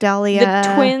something about Dahlia.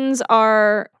 the twins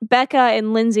are Becca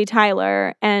and Lindsay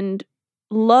Tyler, and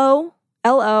Lo,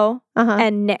 L-O, Uh-huh.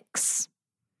 and Nix,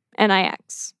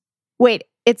 N-I-X. Wait,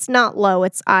 it's not Lo,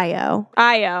 it's Io.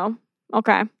 I-O.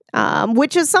 Okay.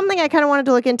 Which is something I kind of wanted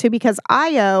to look into because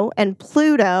Io and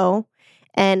Pluto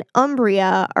and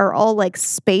Umbria are all like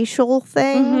spatial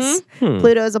things.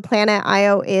 Pluto is a planet.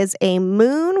 Io is a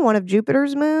moon, one of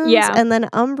Jupiter's moons. Yeah. And then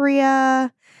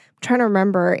Umbria, I'm trying to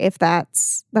remember if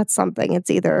that's something. It's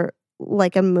either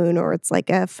like a moon or it's like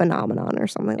a phenomenon or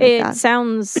something like It that.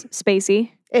 sounds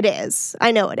spacey. It is.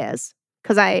 I know it is.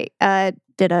 Because I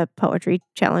did a poetry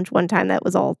challenge one time that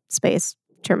was all space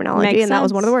terminology, Makes and that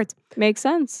was one of the words. Makes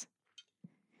sense.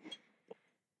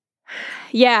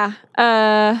 Yeah.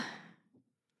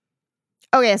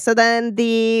 Okay, so then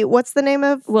what's the name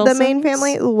of the main Wilsons?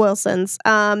 family? Wilsons.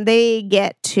 They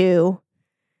get to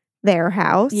their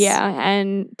house. Yeah.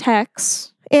 And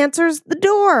Tex Answers the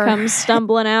door. comes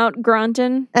stumbling out,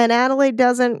 grunting. And Adelaide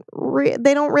doesn't,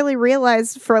 they don't really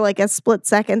realize for like a split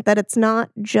second that it's not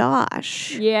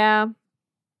Josh. Yeah.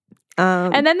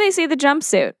 And And then they see the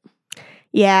jumpsuit.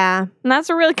 yeah, And that's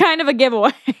a really kind of a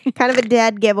giveaway. kind of a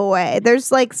dead giveaway.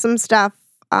 There's like some stuff,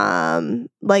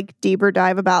 like deeper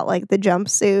dive about like the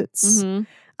jumpsuits, Mhm.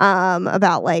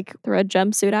 about like, The red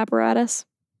jumpsuit apparatus.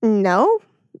 no,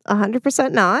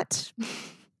 100% not.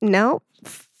 No,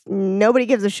 nobody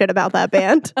gives a shit about that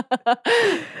band.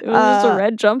 It was just a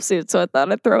red jumpsuit, so I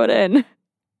thought I'd throw it in.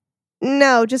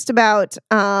 No, just about,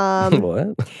 What?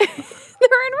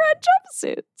 They're in red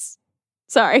jumpsuits.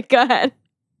 Sorry, go ahead.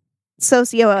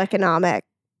 socioeconomic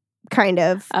kind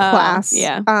of class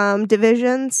yeah.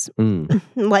 divisions,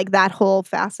 like that whole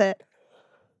facet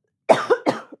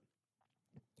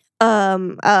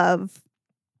of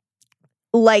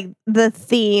like the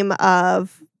theme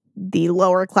of the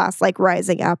lower class like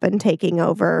rising up and taking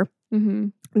over Mm-hmm.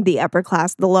 the upper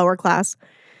class, the lower class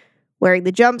wearing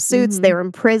the jumpsuits. Mhm. They were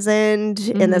imprisoned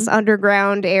in this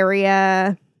underground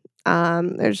area.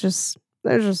 There's just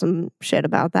some shit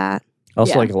about that.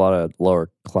 Also, Yeah. like a lot of lower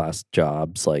class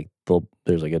jobs, like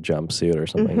there's like a jumpsuit or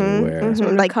something you wear. Sort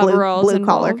of Like coveralls blue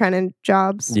collar involved. kind of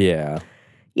jobs. Yeah.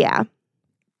 Yeah.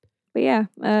 But yeah,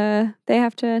 they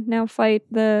have to now fight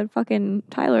the fucking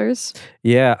Tylers.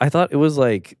 Yeah, I thought it was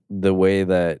like the way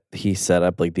that he set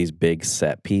up like these big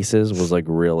set pieces was like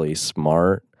really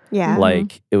smart. Yeah.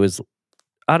 Like it was,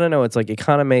 I don't know, it's like it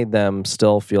kind of made them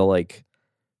still feel like,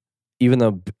 even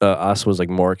though Us was like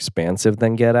more expansive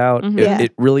than Get Out, Mhm. Yeah.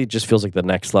 it really just feels like the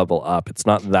next level up. It's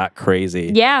not that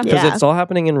crazy. Yeah. Because Yeah. it's all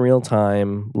happening in real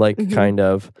time, like Mhm. kind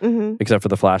of, Mm-hmm. except for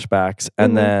the flashbacks.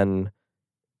 And Mhm. then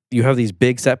you have these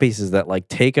big set pieces that like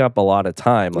take up a lot of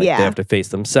time. Like Yeah. they have to face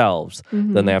themselves.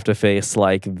 Then they have to face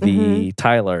like the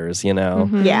Tylers, you know?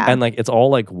 Mhm. Yeah. And like it's all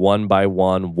like one by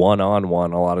one on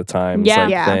one a lot of times. Yeah. Like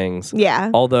Yeah. things.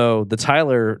 Yeah. Although the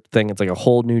Tyler thing, it's like a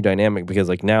whole new dynamic because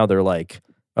like now they're like,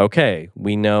 okay,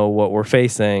 we know what we're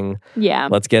facing. Yeah.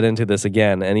 Let's get into this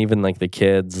again. And even like the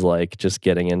kids like just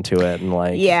getting into it and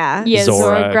like Yeah. Yeah, Zora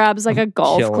Zora grabs like a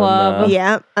golf killing club. the-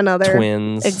 Yeah. Another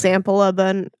twins. example of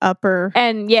an upper.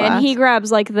 And yeah, and he class.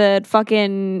 grabs like the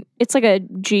fucking, it's like a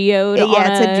geode. Yeah,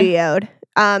 on it's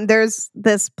a geode.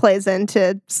 This plays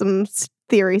into some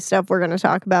theory stuff we're going to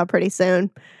talk about pretty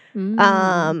soon.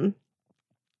 Mm.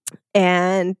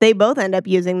 And they both end up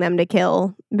using them to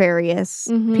kill various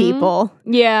Mhm. people.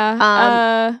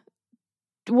 Yeah.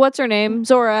 What's her name?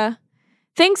 Zora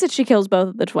thinks that she kills both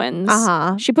of the twins.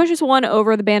 Uh-huh. She pushes one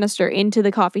over the banister into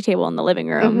the coffee table in the living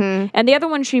room. Mm-hmm. And the other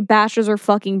one, she bashes her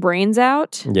fucking brains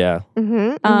out. Yeah.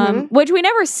 Mm-hmm. Which we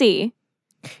never see.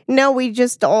 No, we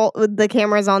just the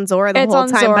camera's on Zora the It's whole on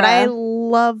time, but I Zora.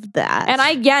 love that. And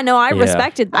I Yeah.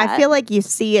 respected that. I feel like you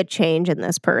see a change in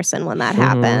this person when that Mhm.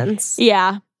 happens.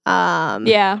 Yeah.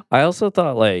 Yeah. I also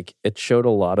thought like it showed a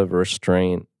lot of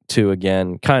restraint to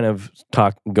again kind of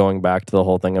going back to the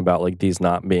whole thing about like these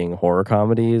not being horror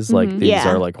comedies. Like Mhm. these Yeah.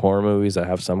 are like horror movies that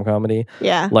have some comedy.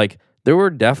 Yeah. Like there were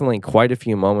definitely quite a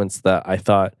few moments that I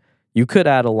thought you could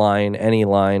add any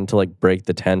line to like break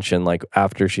the tension. Like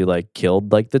after she like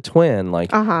killed like the twin,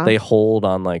 like Uh-huh. they hold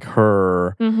on like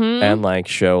her Mm-hmm. and like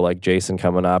show like Jason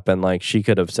coming up and like she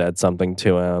could have said something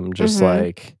to him just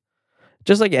like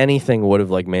anything would have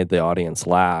like made the audience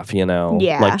laugh, you know?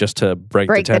 Yeah. Like just to break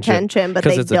Break the tension. but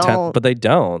they Because don't. but they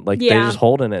don't. Like Yeah. they just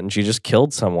holding it and she just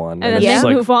killed someone. And then it's they just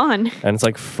like move on. and it's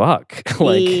like fuck.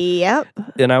 like Yep.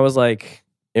 and I was like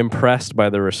impressed by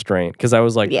the restraint because I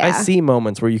was like, Yeah. I see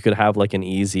moments where you could have like an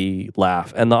easy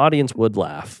laugh and the audience would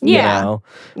laugh. Yeah. You know?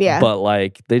 Yeah. But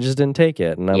like they just didn't take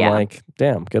it. And I'm Yeah. like,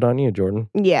 damn, good on you, Jordan.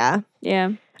 Yeah.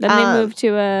 Yeah. Then they move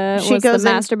to She what's goes the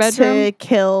master in bedroom. to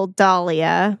kill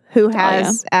Dahlia, who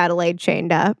has Adelaide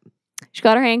chained up She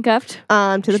got her handcuffed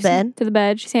to the bed. To the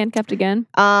bed. She's handcuffed again.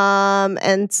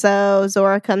 And so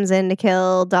Zora comes in to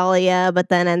kill Dahlia, but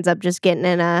then ends up just getting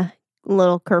in a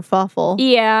little kerfuffle.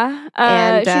 Yeah.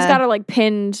 And, She's got her like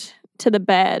pinned to the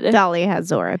bed. Dolly has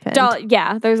Zora pinned.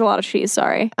 Yeah, there's a lot of cheese.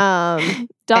 Sorry.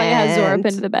 Dolly has Zora and-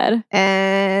 pinned to the bed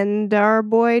And our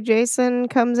boy Jason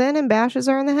comes in and bashes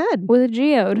her in the head with a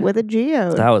geode. with a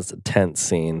geode. That was a tense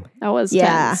scene. That was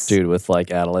Yeah. tense. Dude, with like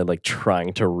Adelaide like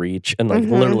trying to reach and like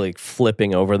Mhm. literally like,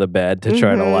 flipping over the bed to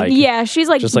try to Mhm. like Yeah, she's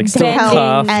like just, like, To still bending. help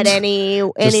cuffed. at any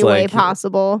Just way like-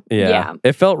 possible. Yeah.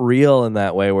 It felt real in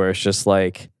that way where it's just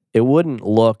like it wouldn't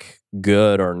look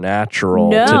good or natural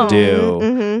No. to do.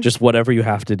 Mhm. Just whatever you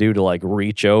have to do to like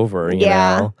reach over, you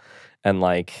Yeah. know? And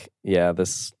like, yeah,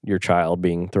 this your child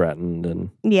being threatened and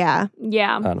Yeah.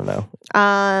 Yeah. I don't know.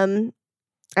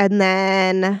 And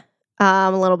then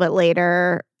a little bit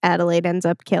later, Adelaide ends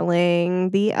up killing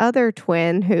the other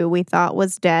twin who we thought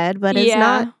was dead, but is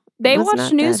not. They was watched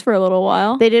not news dead. for a little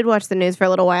while. They did watch the news for a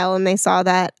little while, and they saw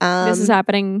that this is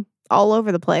happening all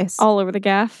over the place. all over the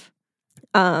gaff.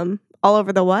 All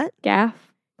over the what? Gaff.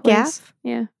 Gaff? place.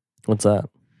 Yeah. What's that?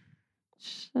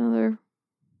 Just another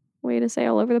way to say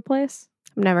all over the place.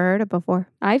 I've never heard it before.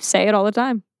 I say it all the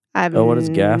time. I've Oh, what does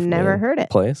gaff never mean? heard it.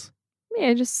 Place?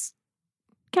 Yeah, just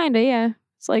kind of, yeah.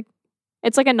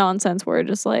 It's like a nonsense word,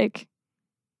 just like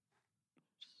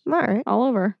All right. all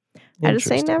over. I just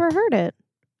say Interesting. never heard it.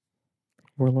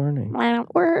 We're learning.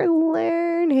 We're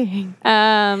learning.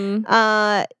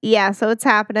 Yeah, so it's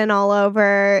happening all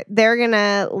over. They're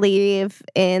gonna leave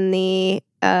in the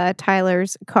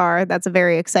Tyler's car. That's a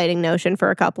very exciting notion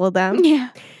for a couple of them. Yeah.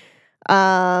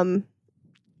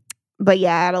 But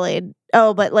yeah, Adelaide.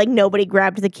 Oh, but like nobody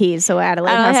grabbed the keys, so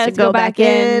Adelaide Adelaide has to go back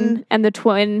in. and the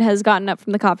twin has gotten up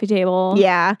from the coffee table.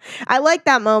 Yeah. I like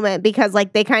that moment because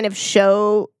like they kind of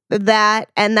show that,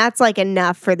 and that's like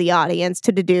enough for the audience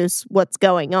to deduce what's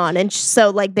going on. And so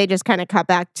like they just kind of cut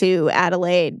back to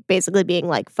Adelaide basically being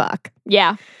like, fuck.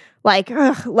 Yeah. Like,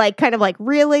 ugh, like kind of like,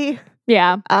 really?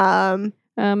 Yeah. And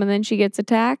And then she gets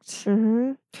attacked.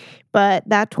 But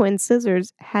that twin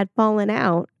scissors had fallen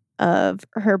out of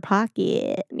her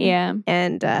pocket. Yeah.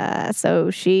 And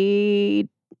so she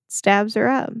stabs her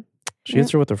up. She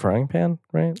hits her with the frying pan,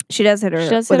 right? She does hit her, She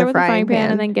does with hit her a with a frying pan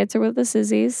pan. and then gets her with the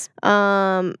scissors.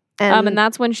 And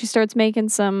that's when she starts making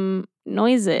some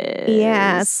noises.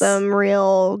 yeah, some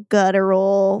real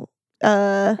guttural.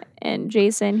 And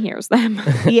Jason hears them.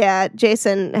 Yeah,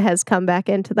 Jason has come back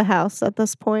into the house at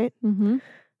this point. Mm-hmm.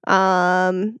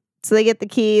 So they get the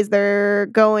keys. They're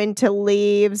going to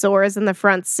leave. Zora's in the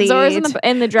front seat. Zora's in the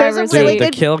There's a driver's really seat. The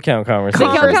good kill count conversation.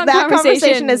 The kill count that conversation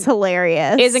conversation is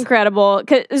hilarious. Is incredible.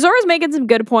 'Cause Zora's making some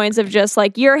good points of just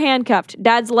like, you're handcuffed.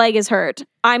 Dad's leg is hurt.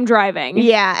 I'm driving.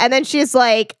 Yeah, and then she's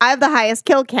like, "I have the highest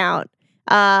kill count."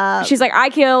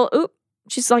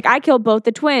 She's like, I killed both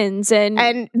the twins. And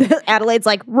Adelaide's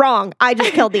like, "Wrong. I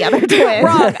just killed the other twin."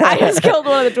 wrong. I just killed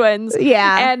one of the twins.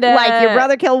 Yeah, And, like your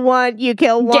brother killed one, you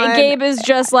killed one. Gabe is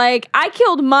just like, I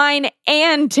killed mine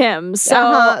and Tim's. So,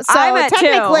 I'm at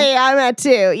technically, two. I'm at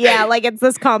 2. Yeah, like it's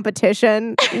this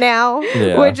competition now.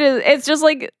 Yeah. Which is, it's just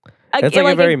like, it's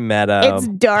like a very meta. It's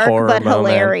dark horror but moment.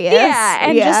 hilarious. yeah.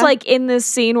 And just like in this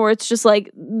scene where it's just like,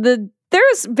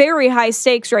 there's very high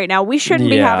stakes right now. We shouldn't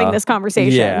be Yeah. having this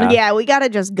conversation. Yeah. we gotta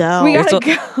just go. We gotta It's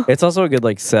go. It's also a good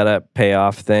like setup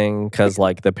payoff thing because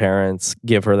like the parents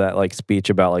give her that like speech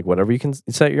about like whatever you can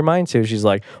set your mind to. She's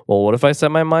like, well, what if I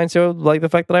set my mind to like the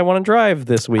fact that I want to drive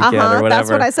this weekend or whatever? That's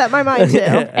what I set my mind to.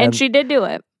 And she did do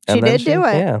it. She and then did do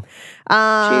it. Yeah.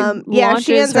 She launches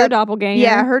she ends her up. doppelganger.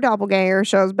 Yeah, her doppelganger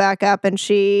shows back up, and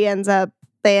she ends up.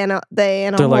 They in a They're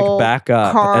whole like back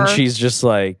up, car. and she's just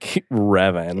like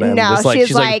revving, and No, just like she's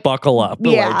she's like buckle up,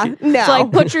 Yeah, like, no. It's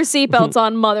like, put your seatbelts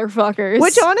on, motherfuckers.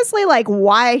 Which honestly, like,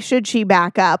 why should she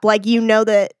back up? Like, you know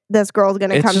that this girl's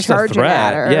gonna It's come just a charging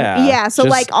at threat, her. yeah. Yeah. So,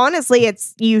 Just- like, honestly,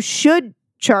 you should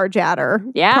charge at her.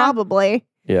 Yeah. Probably.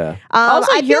 yeah. Also,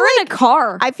 I feel you're like in a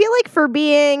car. I feel like for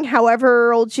being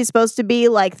however old she's supposed to be,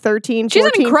 like 13, She's an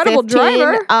 14, incredible 15,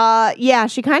 driver. Yeah,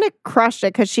 she kind of crushed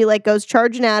it because she like goes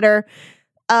charging at her.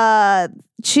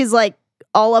 She's like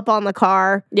all up on the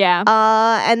car. Yeah.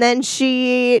 And then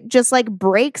she just like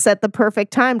brakes at the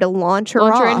perfect time to launch her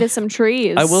Launch her off. into some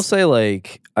trees. I will say,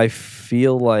 like, I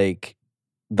feel like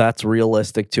that's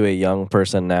realistic to a young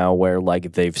person now where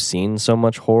like they've seen so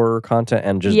much horror content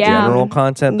and just Yeah. general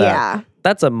content that Yeah.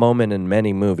 that's a moment in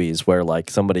many movies where like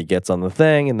somebody gets on the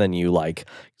thing and then you like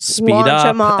speed Launch up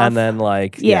 'em off. and then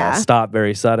like Yeah. stop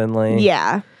very suddenly.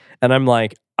 Yeah. And I'm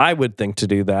like, I would think to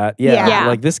do that. Yeah. Yeah.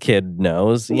 Like this kid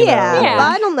knows. You Yeah. know? Yeah.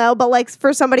 Well, I don't know, but like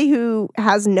for somebody who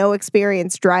has no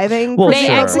experience driving, Well, They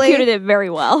sure. executed it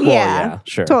very well. Well, Yeah.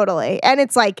 Sure. Totally. And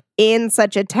it's like in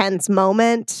such a tense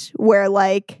moment where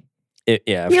like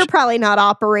Yeah. you're probably not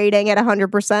operating at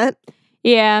 100%.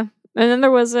 Yeah. And then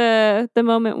there was the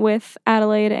moment with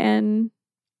Adelaide and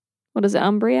what is it,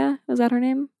 Umbria? Is that her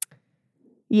name?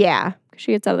 Yeah.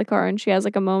 She gets out of the car and she has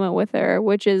like a moment with her,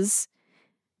 which is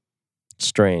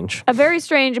Strange. a very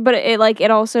strange, but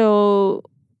it also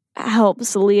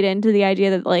helps lead into the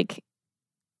idea that like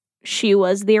she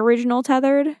was the original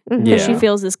tethered. Mhm. Yeah. She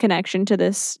feels this connection to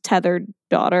this tethered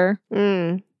daughter.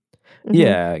 Mm. Mhm.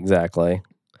 Yeah, exactly.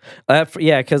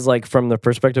 Because like from the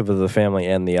perspective of the family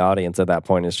and the audience at that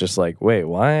point, it's just like, wait,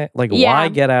 why? Like, Yeah. why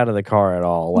get out of the car at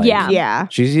all? Like, Yeah. Yeah.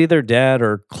 she's either dead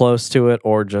or close to it,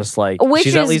 or just like Which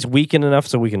she's at is- least weakened enough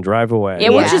so we can drive away. Yeah,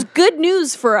 which Yeah. is good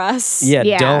news for us. Yeah,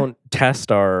 Yeah. don't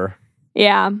test our.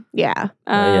 Yeah. Yeah.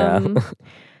 Yeah.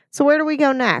 So where do we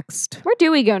go next? Where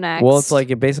do we go next? Well, it's like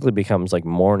it basically becomes like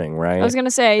morning, right? I was gonna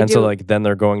say, and so like then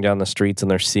they're going down the streets and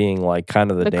they're seeing like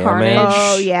kind of the The damage carnage.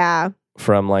 Oh yeah.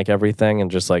 from like everything, and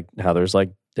just like how there's like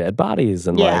dead bodies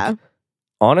and Yeah. like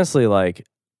honestly like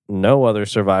no other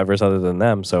survivors other than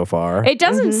them so far. it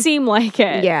doesn't Mhm. seem like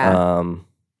it. Yeah.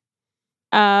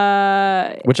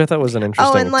 Which I thought was an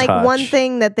interesting. Oh, and like touch. one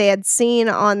thing that they had seen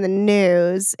on the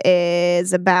news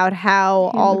is about how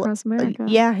Hands all Across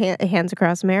America. Hands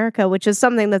Across America, which is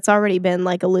something that's already been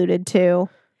like alluded to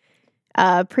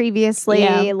previously.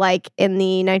 Yeah. Like in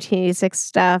the 1986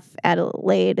 stuff,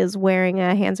 Adelaide is wearing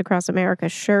a Hands Across America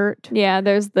shirt. Yeah,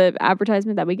 there's the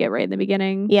advertisement that we get right in the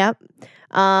beginning. Yep.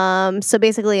 So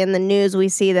basically in the news we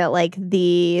see that like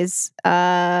these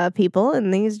people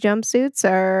in these jumpsuits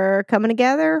are coming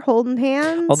together, holding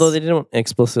hands. Although they didn't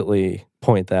explicitly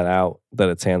point that out that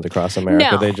it's Hands Across America,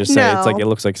 No. they just say it's like No. it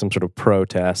looks like some sort of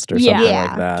protest or Yeah. something yeah,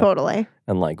 like that. totally.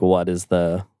 And like, what is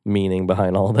the meaning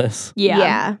behind all this? Yeah.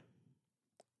 Yeah.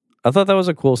 I thought that was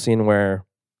a cool scene where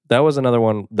that was another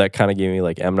one that kind of gave me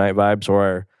like M. Night vibes,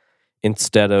 where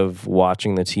instead of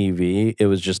watching the TV, it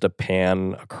was just a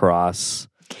pan across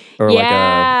or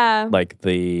Yeah. like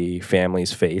the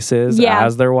family's faces Yeah.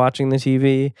 as they're watching the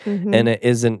TV. Mhm. And it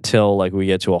isn't till like we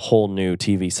get to a whole new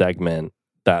TV segment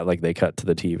that like they cut to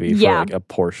the TV for Yeah. like a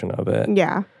portion of it.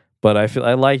 Yeah. But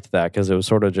I liked that because it was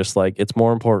sort of just like it's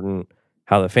more important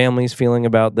how the family's feeling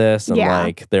about this and Yeah.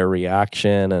 like their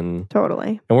reaction and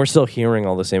Totally. we're still hearing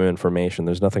all the same information.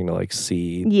 There's nothing to like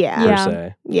see Yeah. per Yeah.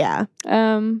 se. Yeah.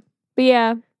 But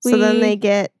yeah. So then we- they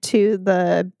get to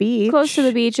the beach. close to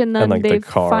the beach, and then like, the they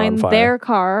car on find fire. their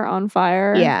car on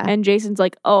fire. Yeah. And Jason's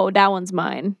like, "Oh, that one's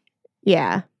mine,"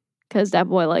 Yeah. because that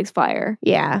boy likes fire.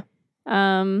 Yeah.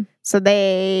 Um, So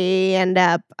they end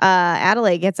up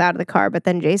Adelaide gets out of the car, but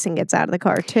then Jason gets out of the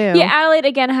car too. yeah. Adelaide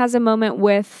again has a moment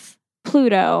with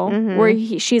Pluto Mhm.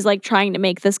 where she's like trying to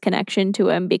make this connection to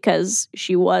him because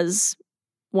she was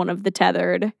one of the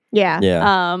tethered. Yeah.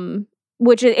 Yeah.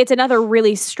 Which it's another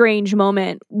really strange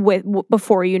moment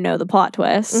before you know the plot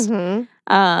twist. Mhm.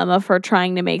 Of her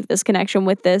trying to make this connection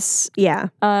with this Yeah.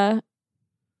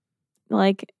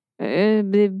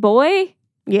 boy.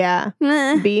 Yeah.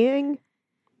 Meh. Being.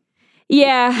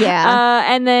 Yeah.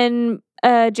 Yeah. And then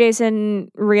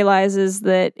Jason realizes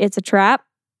that it's a trap.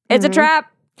 It's a Mhm. trap.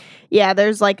 Yeah,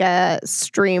 there's like a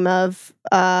stream of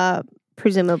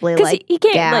presumably Because like he came,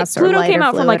 like, gas or Pluto lighter came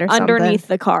out from like fluid or something. underneath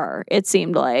the car, it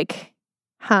seemed like.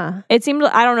 Huh. It seemed,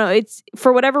 I don't know. It's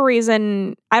for whatever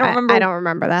reason, I don't remember. I don't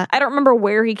remember that. I don't remember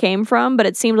where he came from, but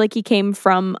it seemed like he came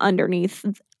from underneath.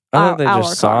 I think they our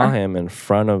just saw car. him in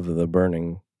front of the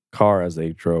burning car as they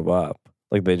drove up.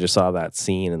 Like they just saw that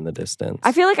scene in the distance.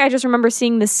 I feel like I just remember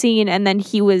seeing the scene and then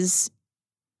he was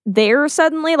there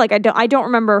suddenly. Like I don't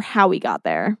remember how he got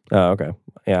there. Oh, okay.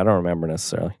 Yeah, I don't remember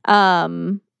necessarily.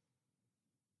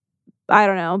 I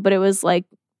don't know, but it was like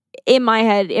in my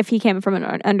head, if he came from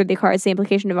under the car, it's the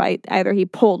implication of either he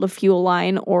pulled a fuel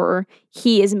line or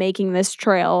he is making this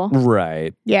trail.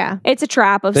 Right. Yeah. It's a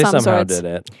trap of They some somehow sorts. did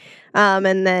it.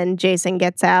 And then Jason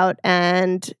gets out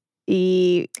and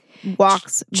he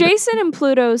walks. Jason and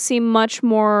Pluto seem much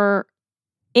more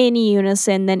in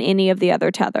unison than any of the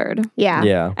other tethered. Yeah.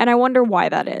 Yeah. And I wonder why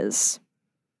that is.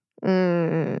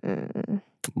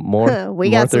 More. We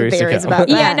more got some to theories go. about that.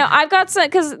 Yeah, no, I've got some,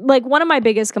 because like one of my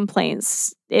biggest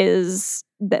complaints is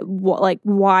that like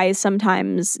why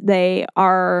sometimes they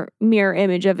are mirror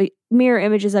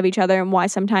images of each other, and why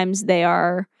sometimes they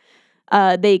are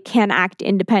they can act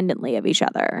independently of each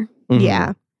other. Mhm.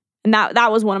 Yeah. And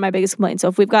that was one of my biggest complaints. So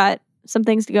if we've got some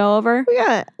things to go over, We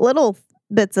got little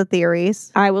bits of theories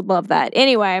I would love that.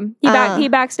 Anyway, he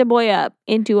backs the boy up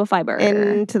into a fiber.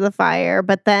 into the fire,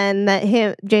 but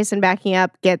then Jason backing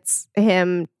up gets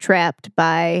him trapped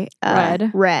by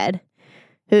Red,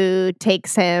 who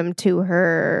takes him to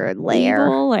her lair.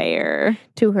 Evil lair.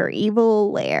 To her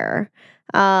evil lair.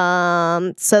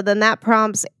 So then that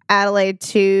prompts Adelaide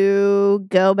to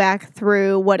go back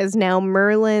through what is now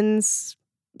Merlin's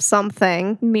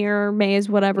something. Mirror maze,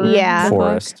 whatever. Yeah. the book.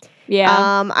 Forest.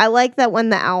 Yeah. I like that when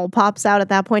the owl pops out at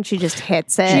that point, she just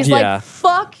hits it. She's Yeah. like,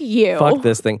 fuck you. Fuck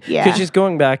this thing. Yeah. Because she's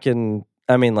going back in,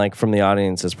 I mean, like from the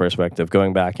audience's perspective,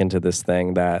 going back into this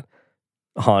thing that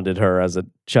haunted her as a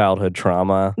childhood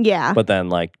trauma. Yeah. But then,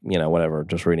 like, you know, whatever,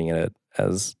 just reading it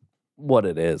as what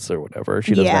it is or whatever.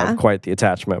 She doesn't Yeah. have quite the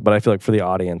attachment. But I feel like for the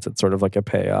audience, it's sort of like a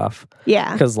payoff.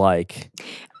 Yeah. Because, like,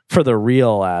 for the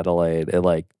real Adelaide, it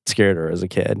like scared her as a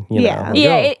kid. You Yeah. know? Like,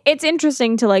 Yeah, oh, it's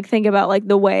interesting to like think about like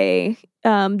the way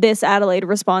this Adelaide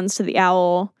responds to the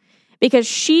owl because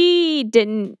she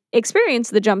didn't experience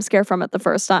the jump scare from it the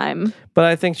first time. but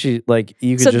I think she, like,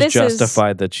 you could So just this is-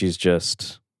 justify that she's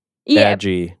just Yeah,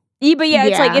 edgy. but yeah,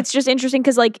 it's like Yeah. it's just interesting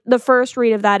because like the first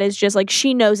read of that is just like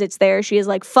she knows it's there. She is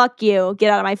like, "Fuck you,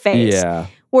 get out of my face." Yeah.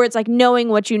 Where it's like knowing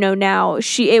what you know now,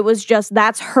 it was just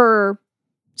that's her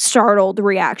startled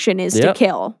reaction is to Yep.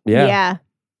 kill. Yeah.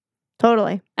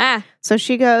 Totally. Ah, So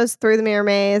she goes through the mirror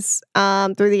maze,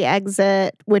 through the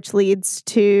exit, which leads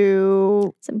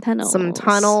to some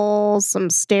tunnels, some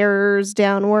stairs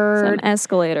downward, some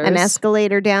escalators, an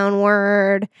escalator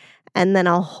downward, and then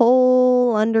a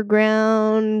whole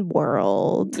underground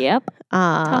world. Yep,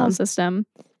 tunnel Um, system.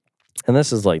 And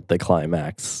this is like the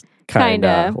climax, kind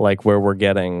of Kinda. like where we're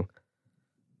getting,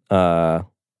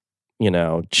 you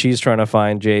know, she's trying to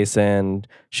find Jason,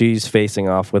 she's facing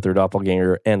off with her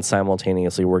doppelganger, and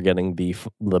simultaneously we're getting the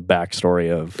backstory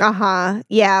of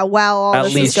yeah. While all At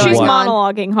this least is She's going on,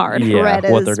 monologuing hard. yeah, Red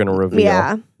what is- they're going to reveal.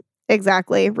 yeah,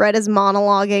 exactly. Red is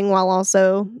monologuing while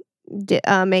also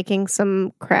making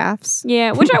some crafts.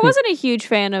 Yeah, which I wasn't a huge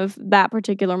fan of that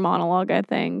particular monologue, I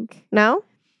think. No,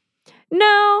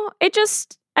 No, it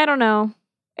just, I don't know.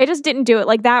 It just didn't do it.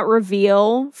 Like that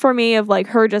reveal for me of like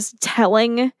her just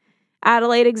telling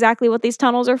Adelaide exactly what these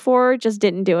tunnels are for just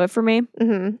didn't do it for me.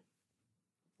 hmm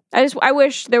I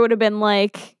wish there would have been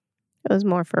like, it was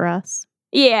more for us.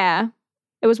 yeah,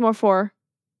 it was more for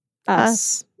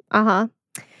us.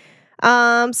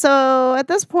 So at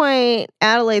this point,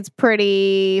 Adelaide's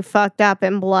pretty fucked up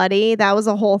and bloody. That was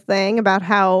a whole thing about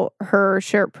how her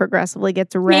shirt progressively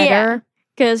gets redder.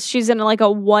 Because she's in like a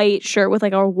white shirt with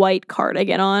like a white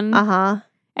cardigan on.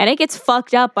 And it gets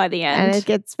fucked up by the end. And it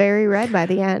gets very red by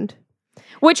the end.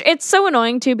 Which it's so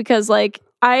annoying too because like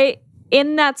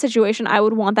in that situation I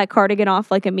would want that cardigan off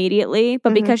like immediately,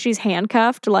 but Mhm. because she's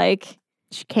handcuffed, like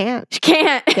She can't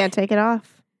can't. take it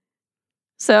off.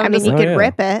 So I mean, you Oh, could yeah.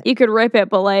 rip it. you could rip it,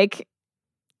 but like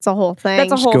It's a whole thing.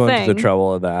 That's a Just whole go into thing. the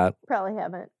trouble of that. Probably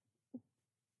haven't.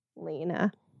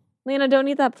 Lena. Lena, don't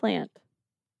eat that plant.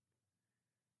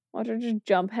 Watch her just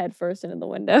jump head first into the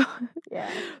window. Yeah.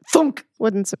 Thunk.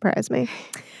 Wouldn't surprise me.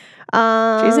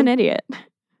 She's an idiot.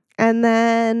 And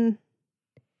then,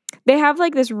 They have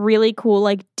like this really cool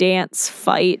like dance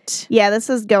fight. yeah, this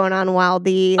is going on while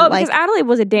the, Oh, like, because Adelaide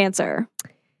was a dancer.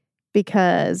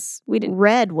 because We didn't-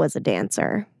 Red was a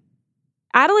dancer.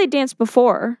 Adelaide danced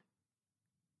before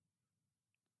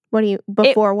What do you,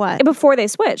 before what? before they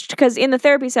switched. Because in the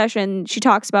therapy session, she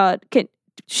talks about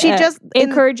She just,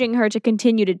 encouraging her to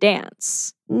continue to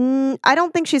dance. I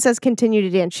don't think she says continue to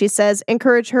dance. She says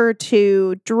encourage her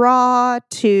to draw,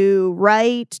 to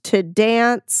write, to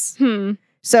dance.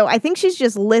 So I think she's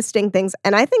just listing things.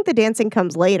 And I think the dancing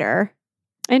comes later.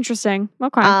 Interesting.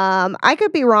 Okay. I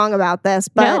could be wrong about this,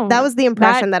 but No, that was the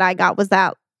impression that I got, was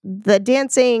that the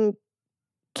dancing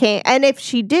can't. And if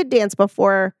she did dance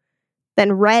before,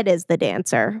 then Red is the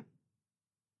dancer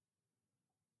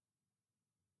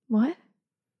What?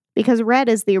 because Red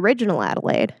is the original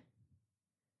Adelaide.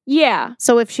 Yeah.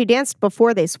 So if she danced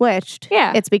before they switched,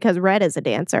 Yeah. it's because Red is a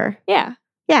dancer. Yeah.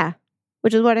 Yeah,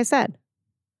 which is what I said.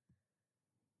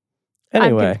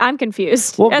 Anyway, I'm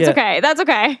confused. We'll That's get- okay. That's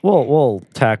okay. we'll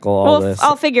tackle all this.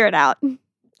 I'll figure it out.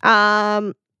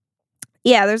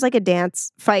 Yeah, there's like a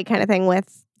dance fight kind of thing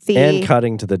with the. and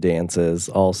cutting to the dances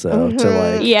also to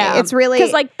Mhm. like Yeah. It's really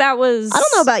Because like that was I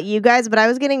don't know about you guys, but I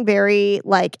was getting very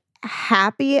like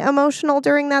happy emotional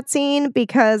during that scene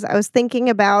because I was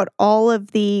thinking about all of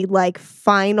the like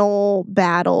final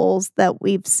battles that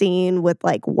we've seen with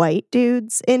like white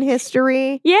dudes in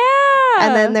history. Yeah.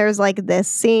 And then there's like this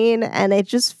scene and it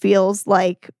just feels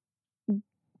like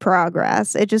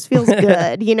progress. It just feels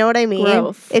good. You know what I mean?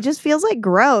 Growth. It just feels like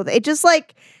growth. It just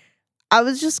like I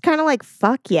was just kind of like,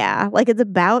 fuck yeah. Like it's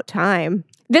about time.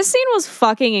 this scene was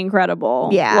fucking incredible.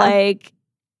 Yeah.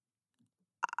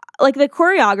 Like the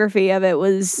choreography of it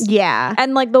was Yeah.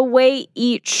 and like the way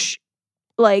each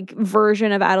like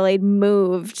version of Adelaide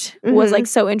moved was Mhm. like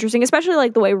so interesting, especially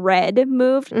like the way Red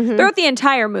moved Mhm. throughout the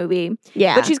entire movie.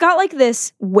 Yeah. But she's got like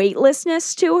this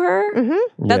weightlessness to her Mhm.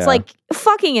 that's yeah. like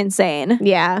fucking insane.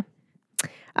 Yeah.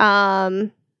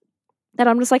 That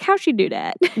I'm just like, how'd she do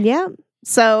that? Yeah.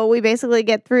 So we basically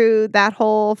get through that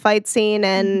whole fight scene,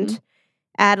 and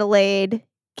Adelaide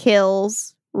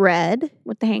kills Red.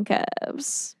 With the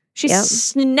handcuffs. She Yep.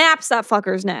 snaps that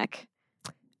fucker's neck.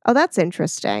 Oh, that's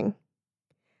interesting.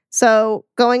 So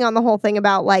going on the whole thing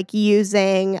about like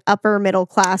using upper middle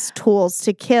class tools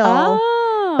to kill,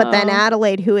 Oh. but then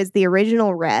Adelaide, who is the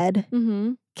original Red,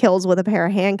 Mm-hmm. kills with a pair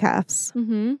of handcuffs.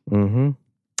 Mm-hmm. Mm-hmm.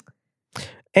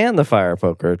 And the fire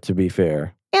poker, to be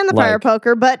fair. And the Like, fire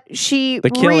poker, but she the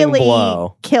killing really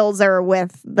blow. kills her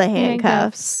with the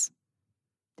handcuffs.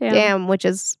 Damn. Which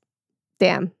is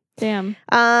damn. Damn.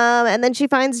 And then she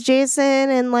finds Jason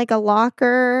in like a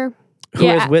locker. Who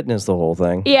Yeah. has witnessed the whole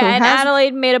thing? Yeah, Who and has-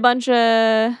 Adelaide made a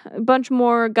bunch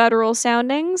more guttural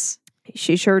soundings,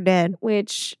 She sure did.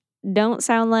 which don't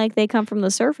sound like they come from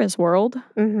the surface world.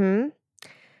 Mm-hmm.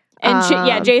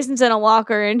 And Jason's in a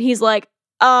locker, and he's like,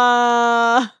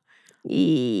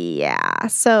 Yeah.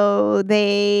 So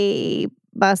they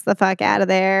bust the fuck out of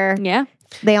there. yeah.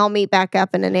 They all meet back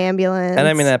up in an ambulance. And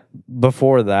I mean that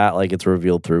before that, like it's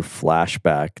revealed through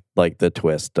flashback, like the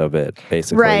twist of it,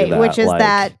 basically. right, that, which is like,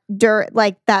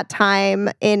 that time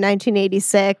in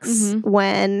 1986 Mhm.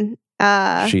 when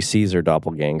she sees her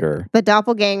doppelganger. the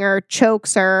doppelganger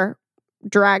chokes her,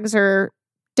 drags her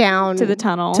down To the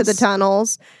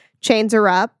tunnels. chains her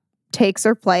up, takes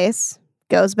her place,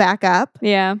 goes back up,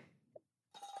 Yeah.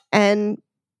 and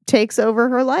takes over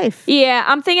her life. Yeah,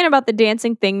 I'm thinking about the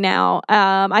dancing thing now.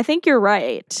 I think you're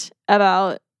right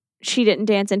about she didn't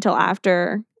dance until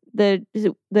after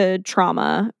the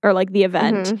trauma or like the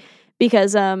event Mhm.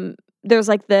 because there's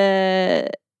like the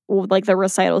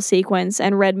recital sequence,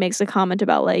 and Red makes a comment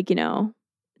about like, you know,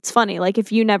 it's funny, like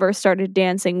if you never started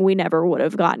dancing, we never would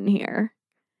have gotten here.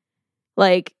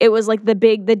 Like it was like the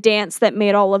dance that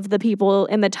made all of the people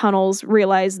in the tunnels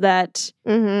realize that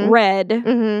Mhm. Red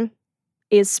Mhm.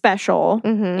 is special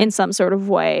Mhm. in some sort of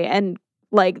way, and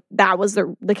like that was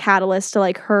the catalyst to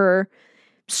like her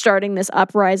starting this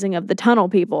uprising of the tunnel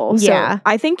people. Yeah. So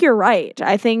I think you're right.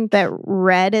 I think That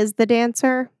Red is the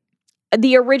dancer.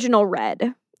 the original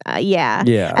Red Yeah.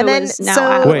 Yeah. And who then, is now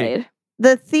so- Adelaide.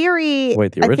 The theory.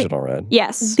 Wait, the I think- original Red.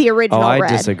 Yes. The original Oh, I Red.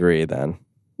 disagree then.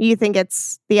 You think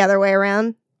it's the other way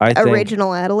around? I think,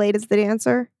 Original Adelaide is the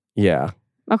dancer. yeah.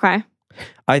 Okay.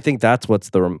 I think that's what's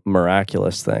the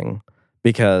miraculous thing,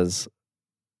 because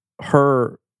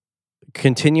her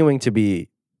continuing to be,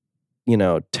 you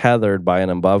know, tethered by an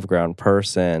above ground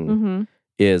person Mm-hmm.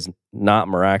 is not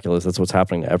miraculous. That's what's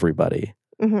happening to everybody.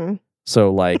 Mm-hmm.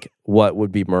 So, like, what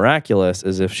would be miraculous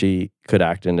is if she could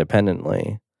act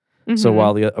independently. Mm-hmm. So,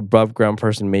 while the above ground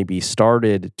person maybe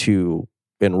started to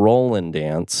enroll in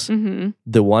dance, Mm-hmm.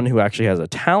 the one who actually has a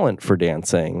talent for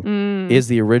dancing is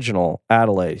the original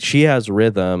Adelaide. She has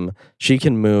rhythm. She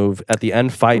can move. At the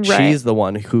end fight, Right. she's the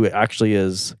one who actually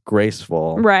is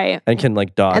graceful Right. and can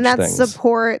like dodge And that things.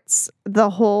 supports the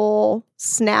whole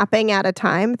snapping at a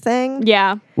time thing.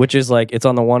 Yeah. Which is like, it's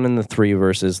on the 1 and the 3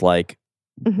 versus like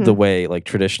Mhm. the way like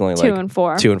traditionally 2 like and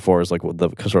 4. 2 and 4 is like the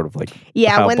sort of like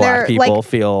Yeah, how when black they're people like,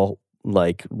 feel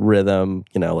like rhythm,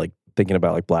 you know, like thinking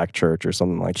about like Black Church or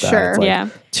something like that. Sure. It's like Yeah.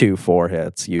 2-4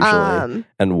 hits usually. um,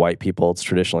 And white people, it's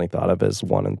traditionally thought of as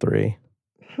 1 and 3.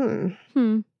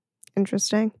 Hmm.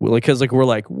 Interesting. Because like we're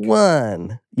like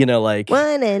 1, you know, like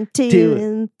 1 and 2 Do it.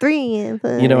 and 3 and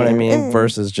 4. you know what I mean?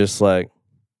 Versus just like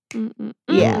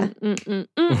Yeah.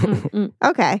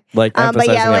 Okay. like But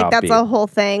emphasizing yeah, like that's offbeat. a whole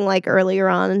thing. Like earlier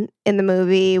on in the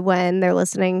movie when they're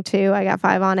listening to "I Got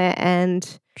 5 on It,"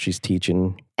 and She's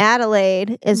teaching.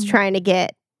 Adelaide is Mhm. trying to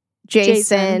get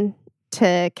Jason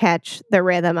to catch the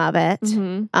rhythm of it.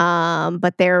 Mm-hmm.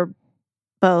 But they're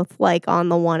both like on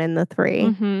the 1 and the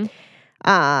 3.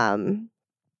 Mm-hmm.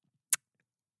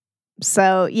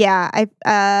 So yeah, I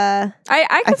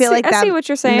I feel like I that see what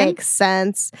you're saying. makes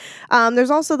sense. There's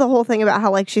also the whole thing about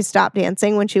how like she stopped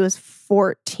dancing when she was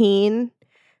 14.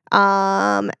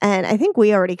 And I think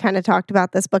we already kind of talked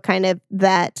about this, but kind of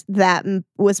that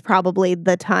was probably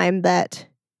the time that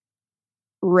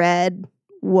Red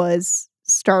was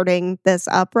starting this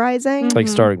uprising. Like Mhm.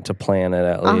 starting to plan it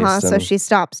at least. So and- she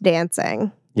stops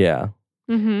dancing. yeah.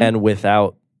 Mm-hmm. And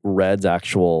without Red's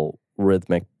actual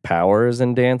rhythmic powers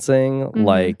in dancing, Mhm.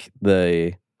 like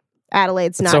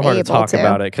Adelaide's it's not so hard able to talk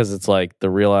about it because it's like the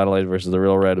real Adelaide versus the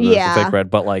real Red versus Yeah. the fake Red.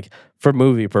 But like for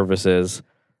movie purposes,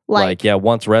 Like, yeah,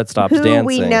 once Red stops who dancing,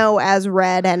 we know as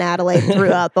Red and Adelaide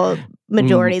throughout the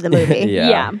majority of the movie. yeah.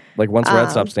 Yeah. Like once Red Um,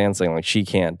 stops dancing, like she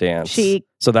can't dance. She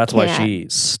So that's why can't. she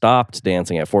stopped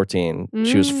dancing at 14.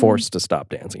 She was Mm. forced to stop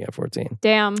dancing at 14.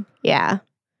 Damn. Yeah.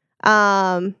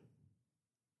 I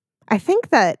think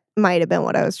that might have been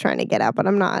what I was trying to get at, but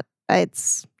I'm not.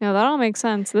 It's No, that all makes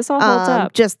sense. This all holds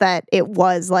up. just that it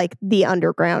was like the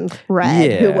underground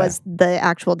Red who Yeah. was the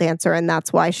actual dancer, and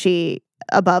that's why she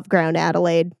above ground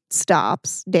Adelaide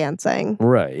stops dancing.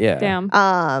 Right. Yeah.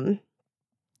 Damn.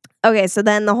 Okay, so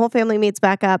then the whole family meets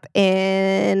back up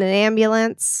in an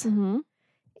ambulance Mm-hmm.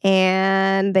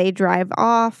 and they drive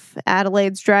off.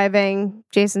 Adelaide's driving.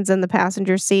 Jason's in the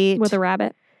passenger seat With a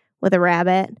rabbit. with a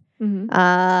rabbit.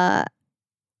 Mm-hmm.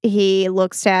 He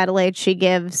looks to Adelaide. She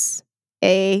gives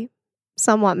a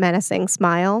somewhat menacing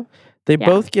smile. They Yeah.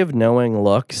 both give knowing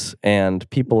looks, and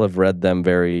people have read them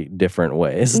very different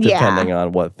ways Yeah. depending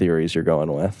on what theories you're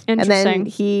going with. Interesting. And then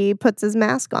he puts his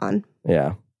mask on.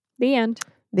 Yeah. The end.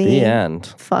 The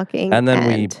end. Fucking And then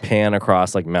we end. pan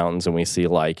across like mountains and we see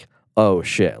like, oh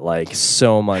shit, like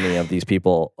so many of these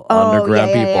people, Oh,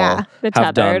 underground yeah, yeah, people, yeah. The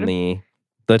have done tethered. the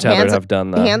tethered Hands- have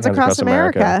done the Hands across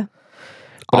America.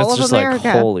 But All it's of just America.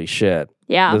 like, holy shit,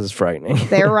 Yeah. this is frightening.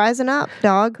 They're rising up,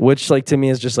 dog. Which, like, to me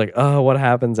is just like, oh, what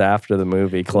happens after the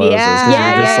movie closes? 'Cause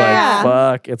Yeah. you're just Yeah. like,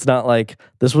 fuck. It's not like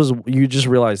this was, you just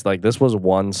realize, like, this was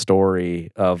one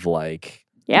story of, like,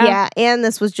 Yeah. And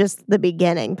this was just the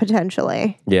beginning,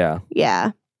 potentially. yeah.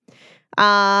 Yeah.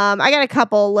 I got a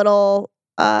couple little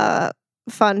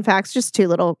fun facts, just two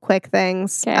little quick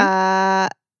things. 'Kay.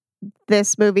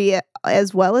 This movie,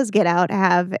 as well as Get Out,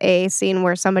 have a scene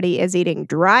where somebody is eating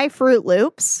dry Fruit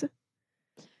Loops.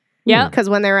 Yep. Because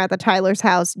when they're at the Tyler's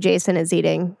house, Jason is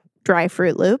eating dry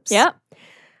Fruit Loops. Yep.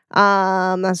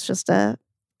 That's just a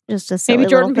silly Maybe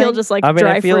Jordan little Peele thing. just like I mean,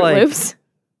 I dry feel Fruit like- Loops.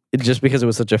 Just because it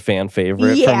was such a fan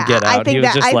favorite Yeah, from Get Out, I think he was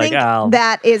that just I like, think oh.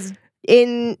 that is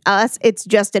in us. It's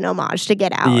just an homage to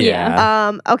Get Out.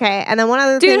 Yeah. Okay, and then one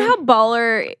other Dude, thing. how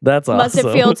baller That's awesome. must it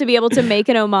feel to be able to make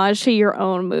an homage to your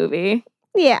own movie?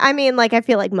 Yeah, I mean, like I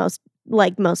feel like most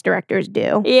directors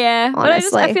do. Yeah. But I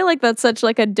Honestly. feel like that's such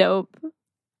like a dope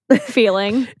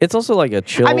feeling. It's also like a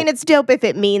chill. I mean, it's dope if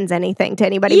it means anything to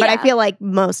anybody, but I Yeah. feel like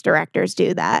most directors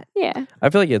do that. Yeah. I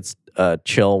feel like it's a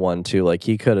chill one too. Like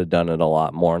he could have done it a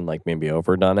lot more and like maybe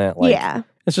overdone it. Like, Yeah,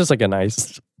 it's just like a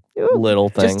nice Ooh, little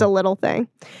thing. just a little thing.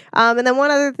 And then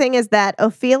one other thing is that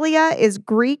Ophelia is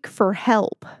Greek for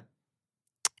help.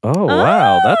 oh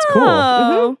wow, that's cool.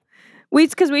 Oh.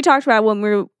 Because we talked about when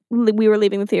we were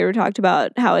leaving the theater, we talked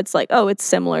about how it's like, oh, it's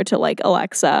similar to like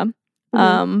Alexa.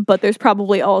 But there's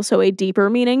probably also a deeper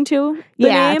meaning to the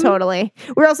Yeah, name. totally.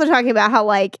 We're also talking about how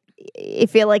like I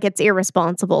feel like it's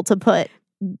irresponsible to put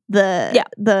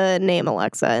the name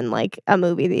Alexa in like a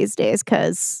movie these days,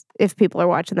 because if people are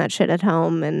watching that shit at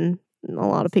home, and a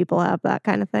lot of people have that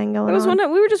kind of thing going There was on.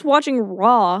 one we were just watching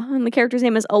Raw, and the character's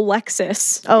name is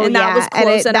Alexis. Oh, and yeah, that was and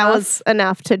close enough. that was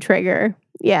enough to trigger.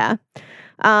 Yeah.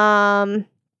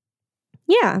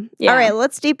 Yeah. Yeah. All right,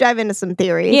 let's deep dive into some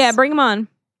theories. Yeah, bring them on.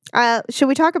 Should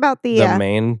we talk about the The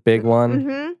main big one.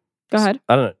 mhm. Go ahead.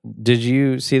 I don't know. Did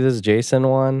you see this Jason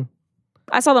one?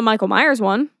 I saw the Michael Myers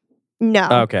one. No.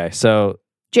 Okay, so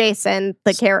Jason,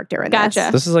 the character in Gotcha.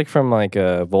 this. this is like from like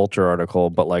a Vulture article,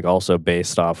 but like also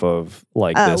based off of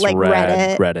like this like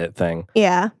Reddit thing.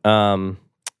 Yeah.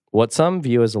 What some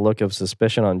view as a look of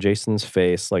suspicion on Jason's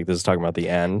face, like this is talking about the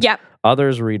end. Yep.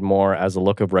 Others read more as a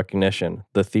look of recognition.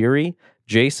 The theory: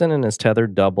 Jason and his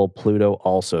tethered double Pluto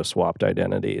also swapped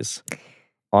identities.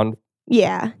 On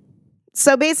Yeah.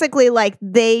 So basically, like,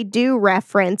 they do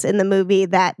reference in the movie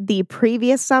that the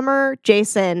previous summer,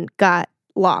 Jason got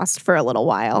lost for a little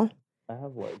while. I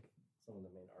have like some of the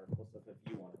main articles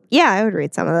if you want. Yeah, I would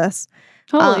read some of this.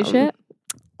 Holy Um, shit.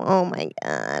 Oh my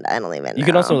God. I don't even know. You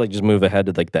can also like just move ahead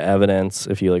to like the evidence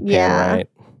if you like pan Yeah. right.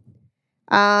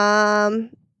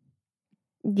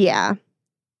 Yeah.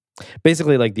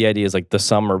 Basically, like the idea is like the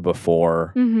summer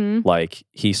before, Mm-hmm. like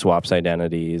he swaps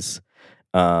identities.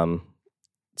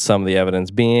 Some of the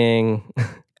evidence being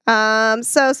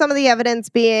So some of the evidence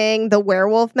being the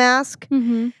werewolf mask.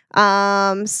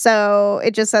 Mm-hmm. So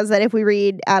it just says that if we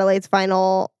read Adelaide's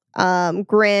final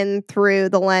grin through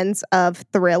the lens of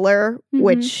Thriller, Mhm.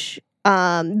 which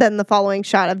then the following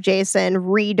shot of Jason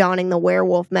redonning the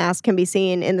werewolf mask can be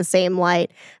seen in the same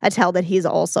light, a tell that he's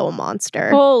also a monster.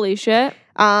 Holy shit.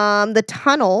 The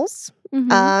tunnels, Mhm.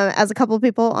 as a couple of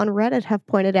people on Reddit have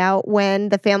pointed out, when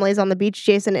the family's on the beach,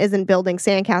 Jason isn't building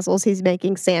sandcastles, he's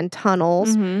making sand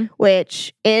tunnels. Mhm.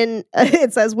 Which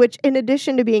it says, which in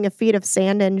addition to being a feat of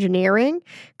sand engineering,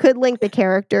 could link the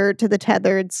character to the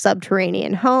tethered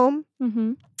subterranean home.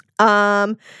 Mhm.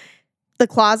 The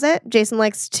closet, Jason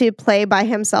likes to play by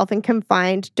himself in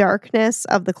confined darkness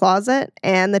of the closet,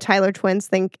 and the Tyler twins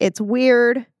think it's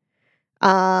weird,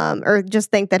 or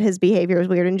just think that his behavior is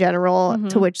weird in general, Mhm.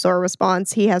 to which Zora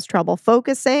responds, he has trouble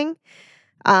focusing.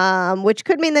 which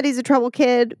could mean that he's a trouble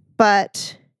kid,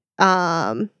 but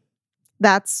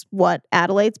that's what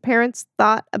Adelaide's parents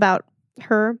thought about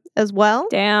her as well.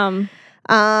 Damn.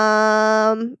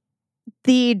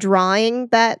 The drawing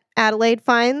that Adelaide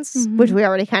finds, which we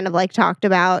already kind of like talked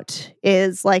about,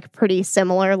 is like pretty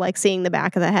similar, like seeing the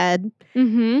back of the head,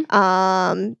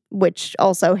 which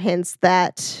also hints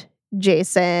that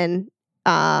Jason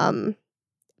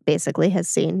basically has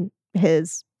seen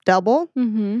his double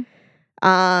and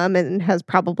has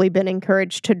probably been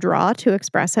encouraged to draw to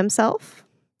express himself.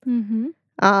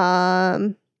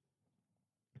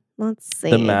 Let's see.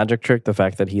 The magic trick, the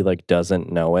fact that he like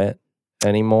doesn't know it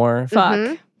anymore.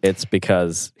 Fuck. It's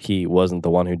because he wasn't the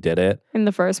one who did it. In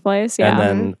the first place, yeah. And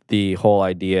then the whole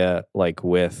idea, like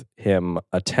with him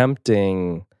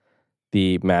attempting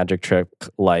the magic trick,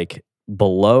 like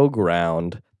below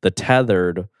ground, the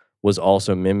tethered was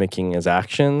also mimicking his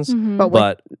actions,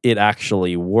 but it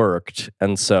actually worked.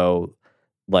 And so,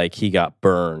 like, he got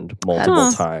burned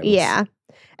multiple times. Yeah.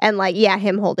 And like, yeah,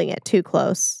 him holding it too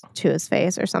close to his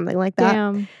face or something like that.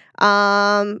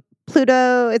 Damn.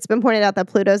 Pluto, it's been pointed out that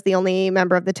Pluto's the only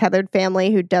member of the tethered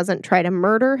family who doesn't try to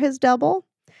murder his double.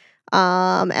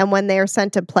 And when they are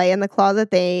sent to play in the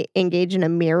closet, they engage in a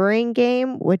mirroring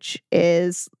game, which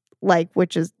is where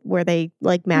they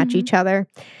like match each other.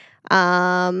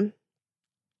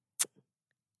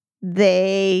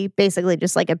 They basically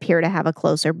just like appear to have a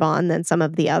closer bond than some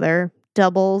of the other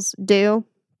doubles do.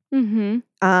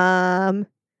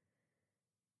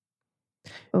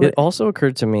 It also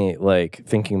occurred to me, like,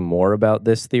 thinking more about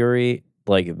this theory,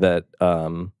 like, that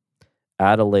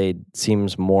Adelaide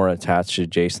seems more attached to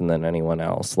Jason than anyone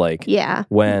else. Like, yeah.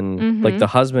 when, like, the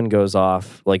husband goes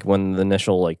off, like, when the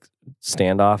initial, like,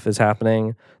 standoff is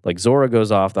happening, like, Zora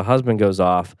goes off, the husband goes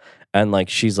off, and, like,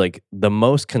 she's, like, the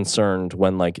most concerned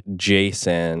when, like,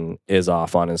 Jason is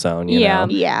off on his own, you know?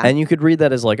 Yeah. And you could read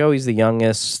that as, like, oh, he's the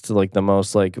youngest, like, the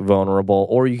most, like, vulnerable.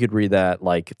 Or you could read that,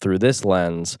 like, through this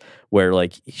lens where,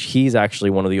 like, he's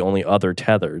actually one of the only other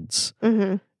tethereds.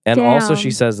 And also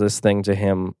she says this thing to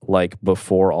him, like,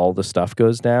 before all the stuff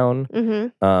goes down.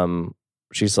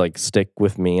 She's like, stick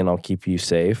with me and I'll keep you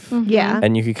safe. Yeah.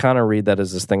 And you could kind of read that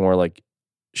as this thing where, like,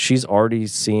 she's already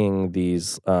seeing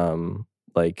these,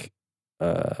 like,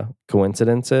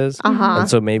 coincidences. And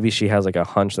so maybe she has like a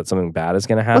hunch that something bad is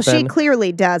going to happen. Well, she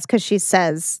clearly does because she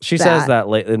says says that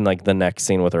late in like the next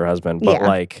scene with her husband. But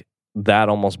like that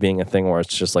almost being a thing where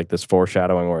it's just like this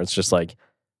foreshadowing where it's just like,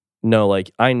 no, like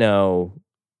I know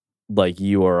like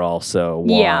you are also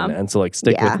one. And so like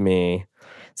stick with me.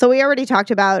 So we already talked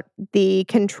about the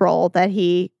control that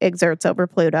he exerts over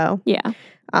Pluto. Yeah.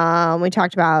 We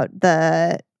talked about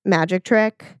the magic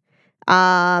trick.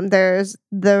 There's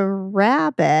the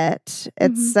rabbit.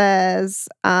 It says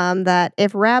that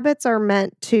if rabbits are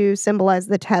meant to symbolize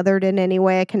the tethered in any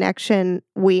way, a connection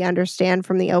we understand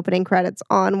from the opening credits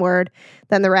onward,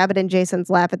 then the rabbit in Jason's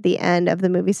lap at the end of the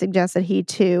movie suggests that he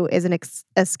too is an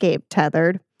escaped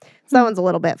tethered. So that one's a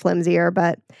little bit flimsier,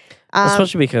 but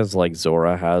especially because like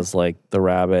Zora has like the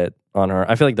rabbit on her.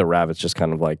 I feel like the rabbit's just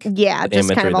kind of like just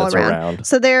kind of all around.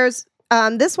 So there's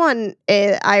this one,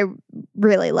 I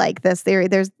really like this theory.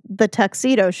 There's the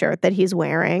tuxedo shirt that he's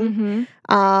wearing.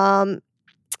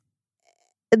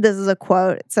 This is a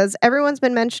quote. It says, "Everyone's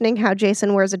been mentioning how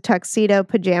Jason wears a tuxedo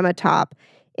pajama top.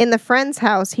 In the friend's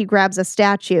house, he grabs a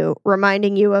statue,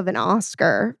 reminding you of an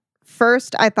Oscar.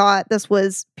 First, I thought this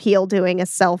was Peele doing a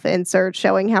self-insert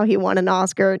showing how he won an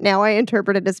Oscar. Now I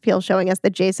interpret it as Peele showing us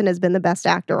that Jason has been the best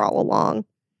actor all along."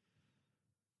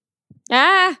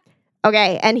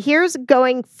 Okay, and here's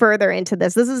going further into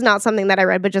this. This is not something that I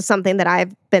read, but just something that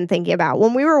I've been thinking about.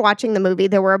 When we were watching the movie,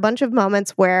 there were a bunch of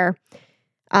moments where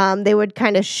they would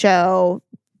kind of show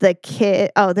the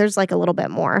kid. Oh, there's like a little bit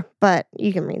more, but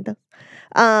you can read this.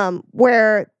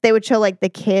 Where they would show like the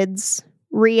kids'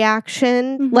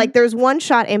 reaction. Like there's one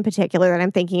shot in particular that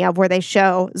I'm thinking of where they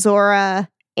show Zora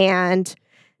and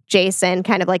Jason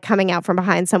kind of like coming out from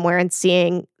behind somewhere and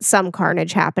seeing some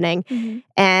carnage happening.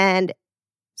 And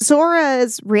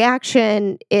Zora's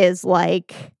reaction is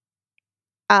like,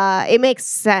 it makes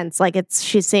sense. Like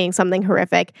she's seeing something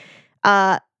horrific.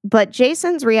 But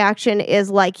Jason's reaction is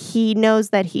like he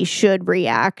knows that he should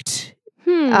react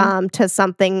to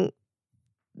something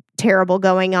terrible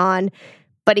going on,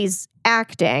 but he's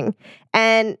acting.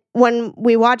 And when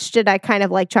we watched it, I kind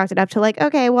of like chalked it up to like,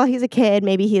 okay, well, he's a kid.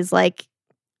 Maybe he's like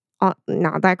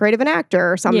not that great of an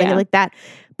actor or something like that.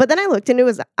 But then I looked into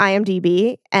his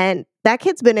IMDb and that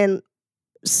kid's been in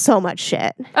so much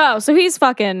shit. Oh, so he's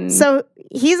fucking... So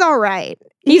he's all right.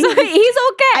 He's okay.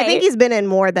 I think he's been in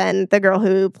more than the girl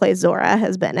who plays Zora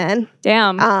has been in.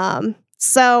 Damn.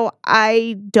 So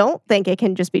I don't think it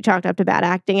can just be chalked up to bad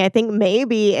acting. I think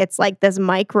maybe it's like this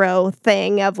micro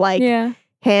thing of like Yeah.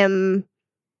 him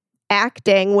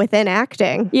acting within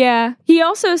acting. Yeah. He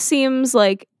also seems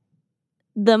like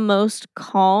the most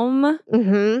calm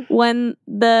Mm-hmm. when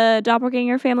the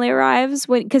doppelganger family arrives,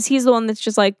 because he's the one that's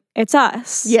just like, it's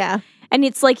us. Yeah. And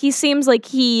it's like he seems like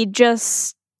he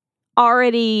just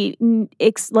already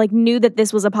knew that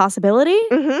this was a possibility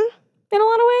Mm-hmm. in a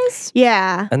lot of ways.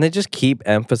 Yeah. And they just keep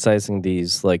emphasizing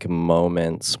these like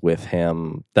moments with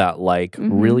him that like Mhm.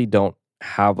 really don't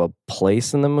have a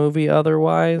place in the movie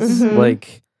otherwise. Mhm.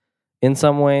 Like in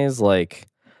some ways, like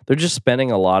they're just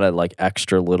spending a lot of like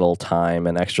extra little time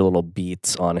and extra little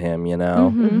beats on him, you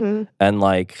know? Mhm. Mm-hmm. And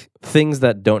like things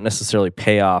that don't necessarily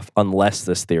pay off unless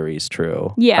this theory is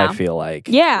true. Yeah. I feel like.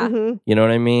 Yeah. Mm-hmm. You know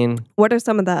what I mean? What are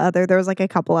some of the other? There was like a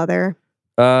couple other.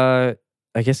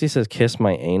 I guess he says kiss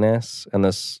my anus, and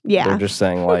this Yeah. they're just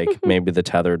saying like maybe the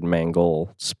tethered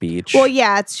mangle speech. Well,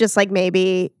 yeah, it's just like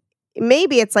maybe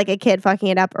it's like a kid fucking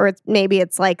it up, or maybe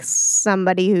it's like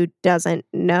somebody who doesn't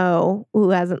know,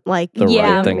 who hasn't like the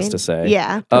Yeah. right things to say.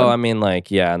 Yeah. Oh, I mean,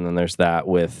 like, yeah, and then there's that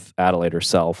with Adelaide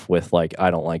herself with like,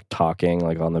 I don't like talking,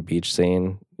 like on the beach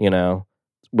scene, you know,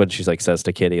 when she's like says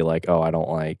to Kitty, like, oh, I don't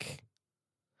like,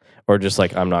 or just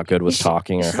like, I'm not good with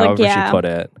talking, or she's like, however yeah. she put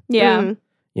it, Yeah. Mhm.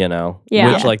 you know,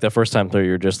 Yeah. which like the first time through,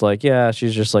 you're just like, yeah,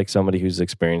 she's just like somebody who's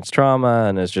experienced trauma,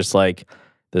 and it's just like,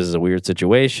 this is a weird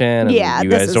situation, and Yeah, you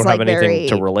this guys is, don't have like, anything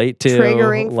to very relate to,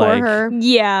 triggering for like, her.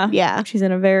 Yeah. Yeah. She's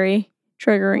in a very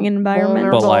triggering environment.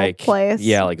 Vulnerable but like, place.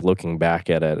 yeah, like looking back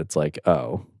at it, it's like,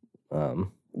 oh,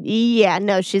 Yeah.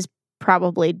 No, she's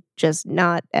probably just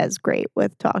not as great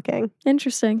with talking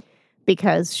Interesting.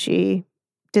 because she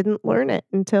didn't learn it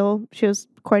until she was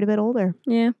quite a bit older.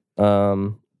 Yeah.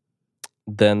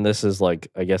 Then this is like,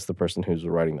 I guess the person who's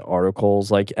writing the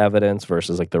articles, like evidence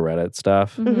versus like the Reddit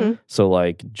stuff. Mhm. So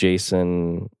like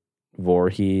Jason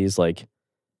Voorhees, like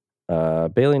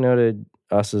Bailey noted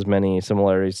us as many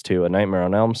similarities to A Nightmare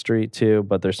on Elm Street too,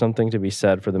 but there's something to be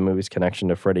said for the movie's connection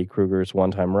to Freddy Krueger's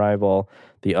one-time rival,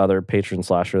 the other patron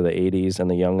slasher of the 80s, and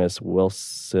the youngest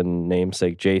Wilson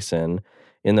namesake Jason.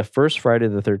 In the first Friday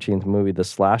the 13th movie, the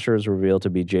slasher is revealed to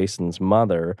be Jason's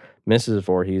mother, Mrs.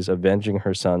 Voorhees, avenging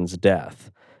her son's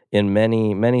death. In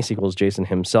many, many sequels, Jason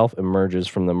himself emerges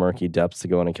from the murky depths to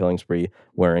go on a killing spree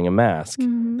wearing a mask.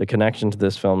 Mhm. The connection to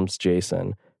this film's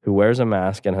Jason, who wears a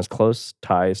mask and has close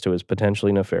ties to his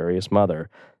potentially nefarious mother,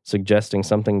 suggesting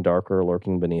something darker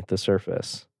lurking beneath the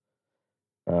surface.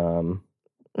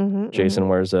 Mm-hmm, Jason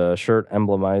wears a shirt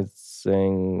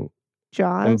emblemizing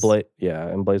Jaws.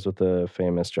 emblazed with the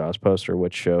famous Jaws poster,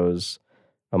 which shows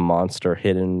a monster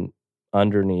hidden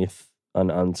underneath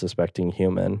an unsuspecting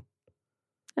human.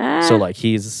 So, Ah, like,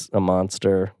 he's a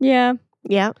monster. yeah,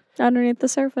 Yeah. underneath the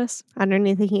surface.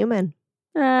 Underneath a human.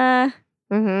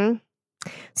 Mm-hmm.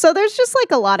 So there's just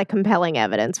like a lot of compelling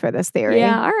evidence for this theory.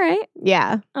 Yeah, all right.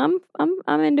 Yeah. I'm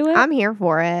into it. I'm here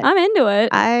for it. I'm into it.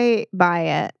 I buy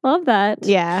it. Love that.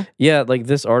 Yeah. Yeah, like,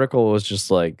 this article was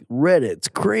just like, Reddit's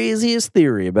craziest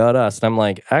theory about us. And I'm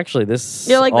like, actually, this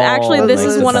You're like, actually, all this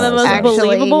makes is one of the sense. most actually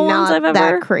believable not ones I've ever-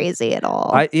 that crazy at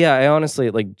all. I honestly,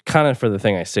 like, kind of for the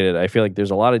thing I stated, I feel like there's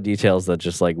a lot of details that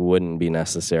just, like, wouldn't be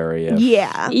necessary. If,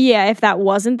 yeah. Yeah, if that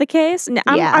wasn't the case, Yeah.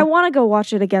 I want to go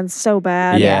watch it again so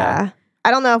bad. Yeah. I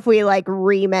don't know if we like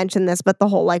re-mentioned this, but the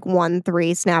whole like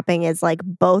 1-3 snapping is like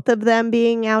both of them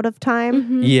being out of time.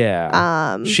 Mhm.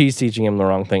 Yeah. Um, She's teaching him the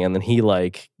wrong thing, and then he,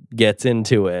 like, gets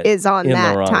into it. is on in the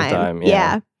that wrong time,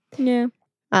 Yeah. Yeah.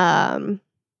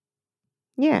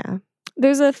 Yeah.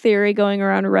 There's a theory going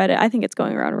around Reddit. I think it's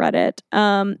going around Reddit.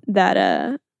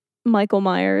 That Michael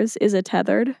Myers is a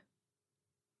tethered.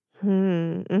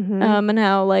 Mm-hmm. And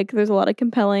how like there's a lot of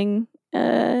compelling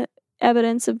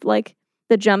evidence of like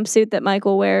the jumpsuit that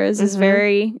Michael wears is Mhm.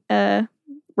 very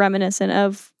reminiscent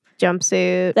of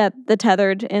Jumpsuit. that the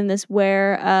tethered in this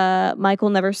where Michael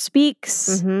never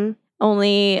speaks, Mm-hmm.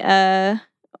 only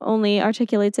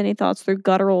articulates any thoughts through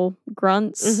guttural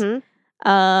grunts.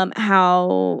 Mm-hmm.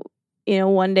 How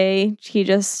one day he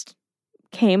just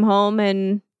came home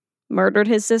and murdered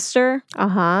his sister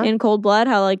Uh-huh. in cold blood.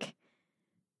 How like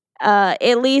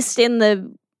at least in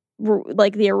the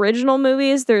original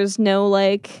movies, there's no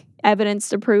like evidence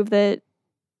to prove that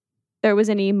there was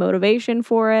any motivation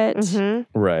for it.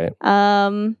 Mm-hmm. Right.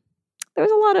 There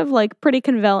was a lot of like pretty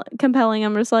compelling.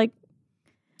 I'm just like,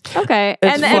 okay,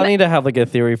 It's funny to have, like, a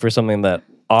theory for something that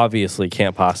obviously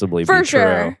can't possibly for be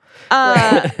sure.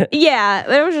 true.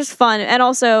 Yeah, it was just fun, and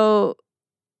also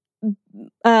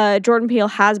Jordan Peele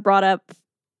has brought up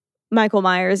Michael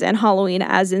Myers and Halloween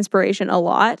as inspiration a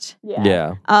lot.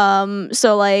 Yeah.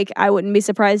 So like I wouldn't be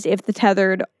surprised if the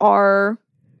Tethered are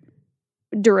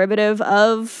derivative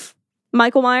of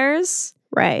Michael Myers.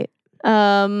 Right.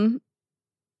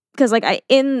 Because like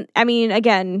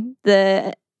again,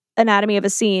 the Anatomy of a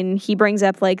Scene, he brings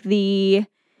up like the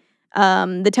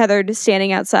Tethered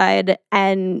standing outside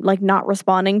and like not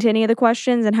responding to any of the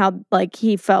questions, and how like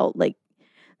he felt like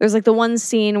there's like the one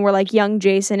scene where like young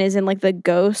Jason is in like the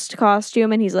ghost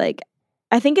costume, and he's like,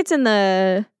 I think it's in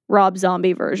the Rob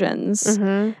Zombie versions,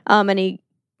 Mhm. and he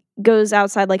goes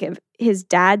outside like his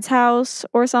dad's house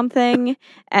or something,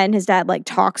 and his dad like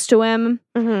talks to him,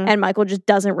 Mhm. and Michael just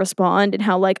doesn't respond, and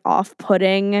how like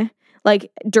off-putting,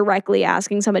 like directly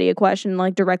asking somebody a question,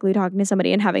 like directly talking to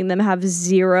somebody and having them have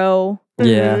zero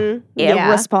Yeah. Mhm.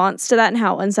 Yeah. response to that, and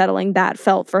how unsettling that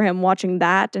felt for him watching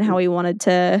that, and how he wanted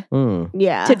to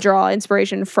Yeah. to draw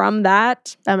inspiration from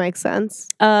that. That makes sense.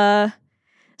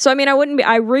 So I mean,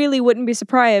 I really wouldn't be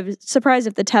surprised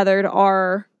if the Tethered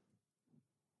are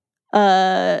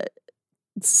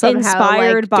Somehow,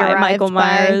 inspired by derived Michael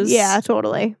Myers. Yeah,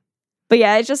 totally. But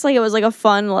yeah, it's just like it was like a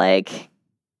fun like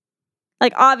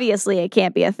obviously it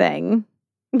can't be a thing.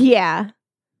 Yeah.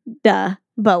 Duh.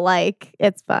 But like,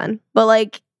 it's fun. But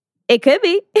like it could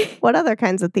be. What other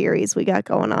kinds of theories we got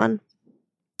going on?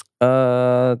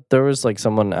 There was like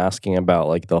someone asking about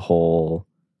like the whole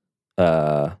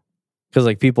because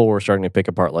like people were starting to pick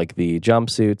apart like the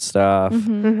jumpsuit stuff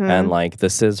Mhm. and like the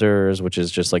scissors, which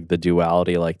is just like the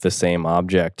duality, like the same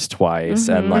object twice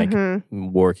and like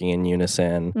Mhm. working in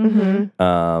unison.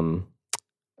 Mhm.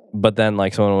 But then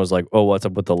like someone was like, "Oh, what's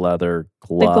up with the leather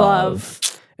glove?" The glove.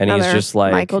 And he's Another just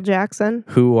like, Michael Jackson.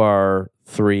 who are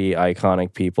three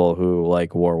iconic people who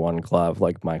like wore one glove,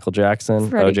 like Michael Jackson,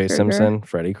 Freddy O.J. Krueger. Simpson,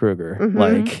 Freddy Krueger, Mhm.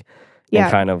 like, Yeah.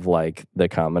 and kind of like the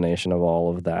combination of all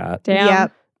of that, Damn.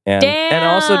 Yep. and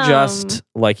also Damn. just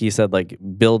like he said, like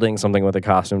building something with a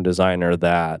costume designer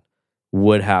that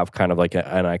would have kind of like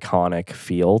an iconic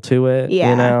feel to it, Yeah.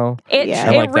 you know, It Yeah.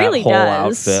 and it like really that whole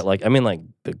does. outfit, like I mean, like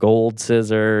the gold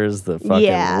scissors, the fucking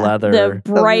Yeah. leather, The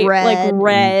bright like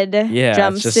red. red yeah,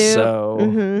 jumpsuit. it's just so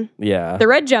Mhm. yeah. The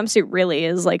red jumpsuit really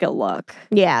is like a look.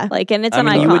 Yeah. Like, and it's I an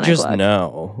mean, iconic you would just look.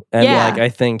 know. And Yeah. like I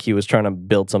think he was trying to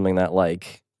build something that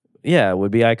like, yeah,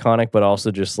 would be iconic, but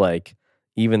also just like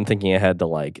even thinking ahead to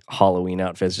like Halloween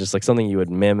outfits, just like something you would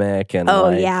mimic and Oh,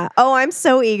 like, yeah. Oh, I'm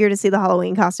so eager to see the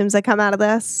Halloween costumes that come out of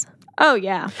this. Oh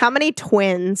yeah. How many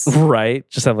twins? right?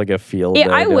 Just have like a field Yeah,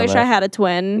 day I doing wish that. I had a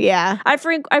twin. Yeah. I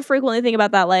frequently think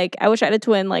about that. Like, I wish I had a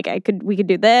twin. Like, we could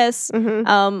do this.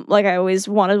 Mhm. Like I always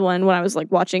wanted one when I was like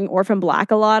watching Orphan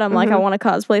Black a lot. I'm like, I Mhm. want to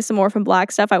cosplay some Orphan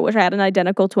Black stuff. I wish I had an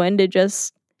identical twin to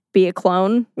just be a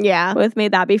clone Yeah. with me.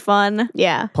 That'd be fun.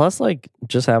 Yeah. Plus, like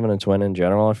just having a twin in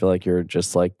general, I feel like you're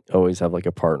just like always have like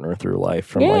a partner through life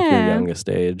from like your Yeah. youngest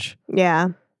age, Yeah.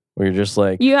 where you're just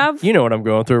like, You have you know what I'm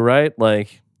going through, right?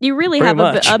 Like, you really pretty have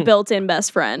much. a built-in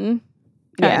best friend.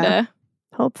 Kinda. Yeah.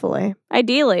 Hopefully.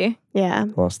 Ideally. Yeah.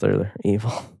 unless they're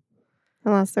evil,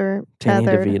 Unless they're Danny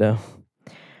tethered. DeVito.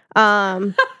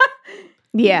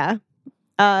 Yeah.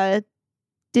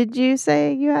 Did you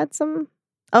say you had some?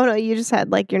 Oh no, you just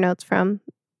had like your notes from.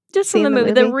 Just from Seeing the the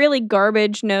movie. The movie? really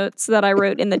garbage notes that I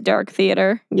wrote in the dark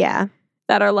theater Yeah.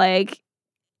 that are like,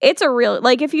 it's a real,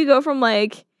 like if you go from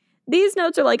like, these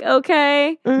notes are like,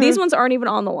 okay, these ones aren't even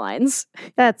on the lines.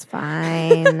 That's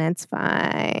fine. It's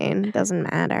fine. Doesn't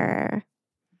matter.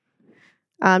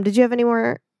 Did you have any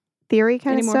more theory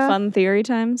kind Any of more stuff? fun theory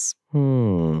times?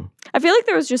 Hmm. I feel like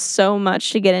there was just so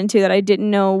much to get into that I didn't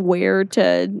know where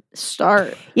to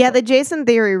start. Yeah, the Jason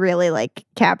theory really like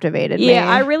captivated me. Yeah,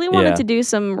 I really wanted Yeah. to do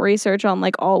some research on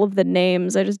like all of the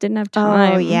names. I just didn't have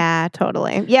time. Oh yeah,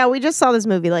 totally. Yeah, we just saw this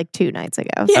movie like 2 nights ago.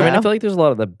 Yeah. I mean, I so- feel like there's a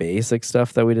lot of the basic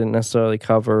stuff that we didn't necessarily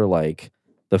cover, like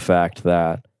the fact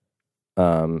that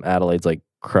Adelaide's like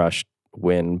crushed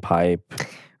windpipe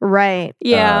right.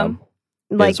 Yeah.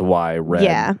 Like is why Red,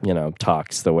 yeah. you know,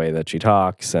 talks the way that she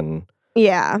talks, and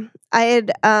yeah. I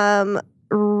had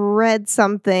read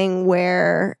something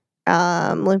where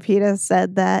Lupita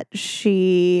said that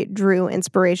she drew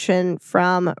inspiration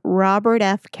from Robert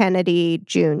F. Kennedy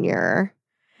Jr.,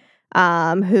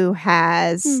 who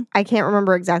has, I can't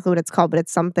remember exactly what it's called, but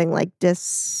it's something like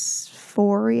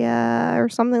dysphoria or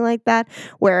something like that,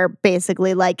 where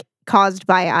basically like caused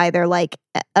by either like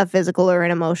a physical or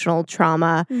an emotional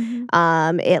trauma,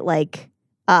 it like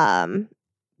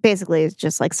basically is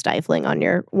just like stifling on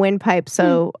your windpipe.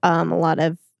 So a lot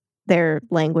of their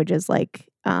language is like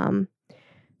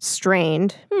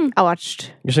strained. I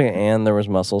watched you're saying, and there was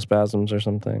muscle spasms or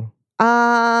something.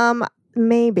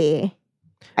 maybe.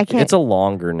 I can't. It's a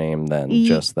longer name than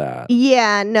just that.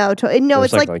 Yeah, no, no.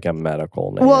 There's It's like a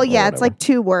medical name. well, or yeah, it's whatever. like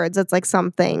 2 words. It's like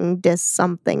something,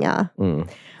 something. I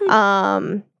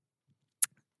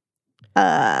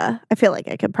feel like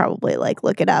I could probably like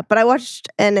look it up, but I watched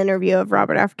an interview of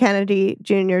Robert F. Kennedy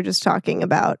Jr. just talking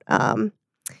about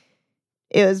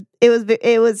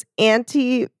it was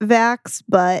anti-vax,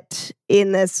 but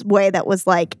in this way that was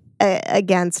like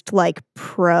against like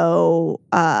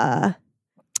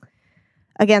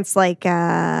against like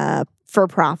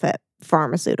for-profit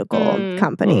pharmaceutical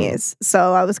companies.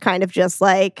 So I was kind of just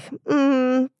like,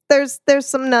 there's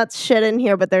some nuts shit in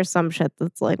here, but there's some shit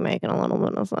that's like making a little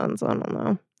bit of sense. I don't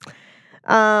know.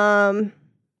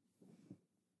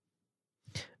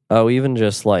 Even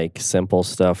just like simple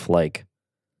stuff like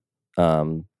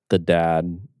the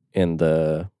dad in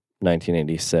the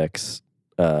 1986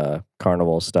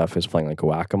 carnival stuff is playing like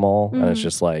whack-a-mole, and it's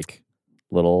just like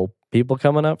little people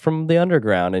coming up from the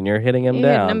underground, and you're hitting them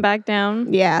down. Hitting them back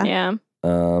down. Yeah. Yeah.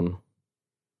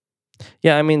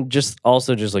 Yeah, I mean, just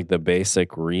like the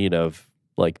basic read of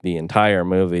like the entire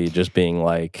movie, just being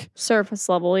like Surface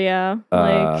level, yeah.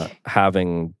 Like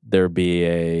having there be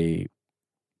a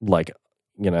like,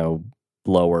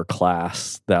 lower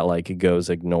class that like goes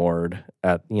ignored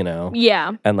at,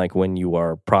 yeah. and like when you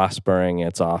are prospering,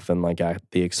 it's often like at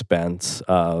the expense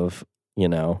of,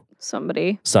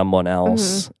 someone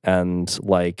else. And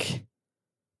like,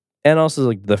 and also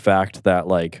like the fact that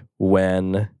like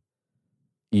when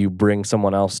you bring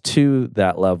someone else to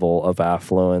that level of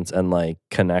affluence and like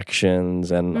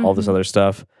connections and all this other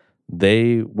stuff,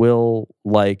 they will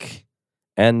like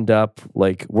end up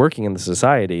like working in the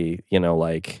society,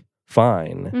 like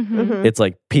fine. It's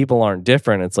like people aren't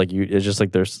different. It's like it's just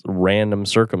like there's random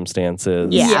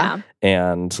circumstances. Yeah.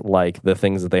 And like the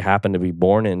things that they happen to be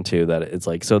born into, that it's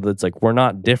like, so that's like we're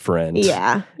not different.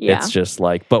 Yeah. It's just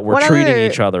like, but we're One treating other-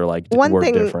 each other like one we're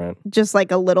thing- different. Just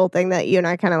like a little thing that you and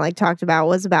I kind of like talked about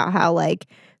was about how like,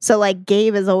 so like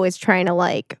Gabe is always trying to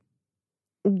like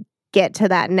get to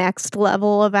that next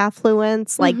level of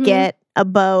affluence, like get a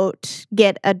boat,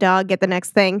 get a dog, get the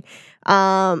next thing.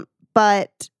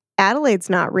 But Adelaide's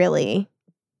not really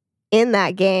in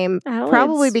that game,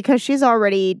 probably Adelaide's- because she's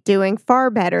already doing far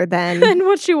better than And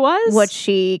what she was? what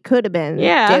she could have been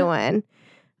doing.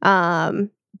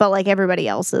 But like everybody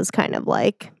else is kind of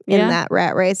like in that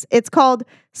rat race. It's called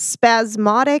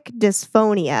spasmodic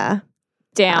dysphonia.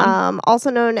 Damn. Also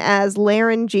known as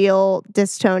laryngeal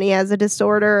dystonia, is a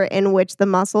disorder in which the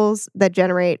muscles that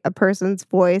generate a person's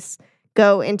voice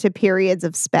go into periods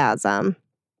of spasm.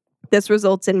 This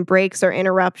results in breaks or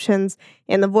interruptions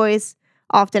in the voice,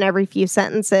 often every few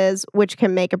sentences, which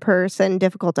can make a person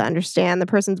difficult to understand. The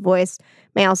person's voice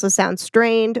may also sound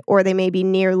strained, or they may be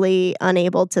nearly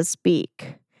unable to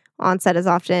speak. Onset is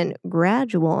often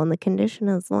gradual, and the condition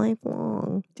is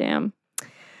lifelong. Damn.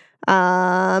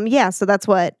 So that's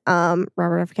what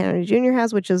Robert F. Kennedy Jr.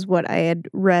 has, which is what I had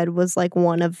read was like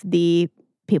one of the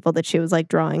people that she was like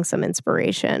drawing some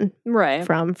inspiration Right.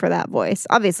 from for that voice.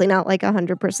 Obviously not like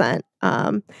 100%,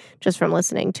 just from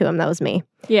listening to him. That was me.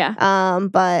 Yeah.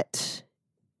 But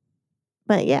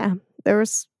yeah, there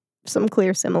was some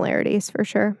clear similarities for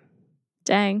sure.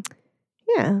 Dang.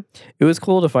 Yeah. It was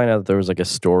cool to find out that there was like a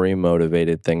story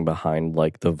motivated thing behind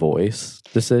like the voice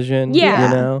decision.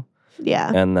 Yeah.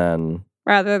 Yeah. And then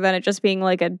Rather than it just being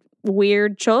like a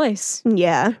weird choice.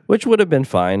 Yeah. which would have been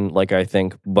fine, like I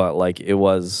think, but like it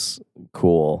was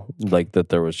cool, like that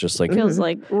there was just like Feels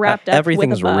like wrapped up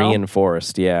everything's with a bow.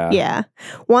 reinforced. Yeah.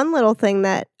 One little thing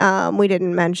that we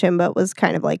didn't mention but was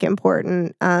kind of like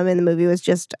important in the movie was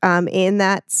just in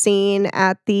that scene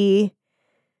at the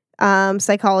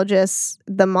psychologist,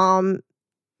 the mom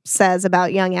says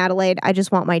about young Adelaide, "I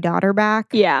just want my daughter back."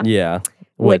 Yeah. Yeah.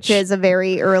 Which is a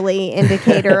very early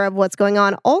indicator of what's going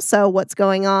on. Also, what's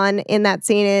going on in that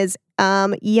scene is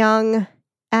young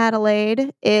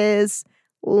Adelaide is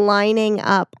lining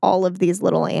up all of these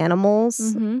little animals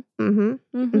In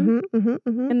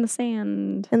the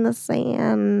sand. in the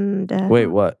sand. Wait,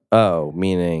 what? Oh,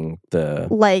 meaning the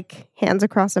Like Hands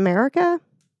Across America?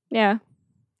 Yeah.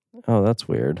 oh, that's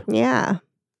weird. Yeah.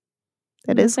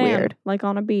 It In the is sand, weird. Like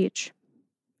on a beach.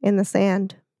 In the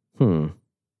sand. Doesn't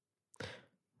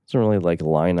really like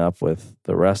line up with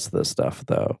the rest of the stuff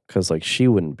though, because like she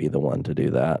wouldn't be the one to do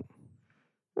that,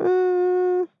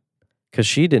 Mm, because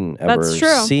she didn't ever That's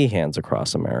true. see Hands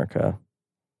Across America.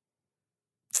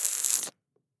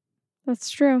 That's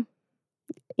true.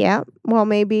 yeah. Well,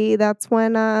 maybe that's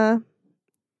when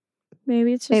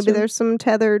Maybe it's just maybe a there's some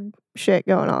tethered shit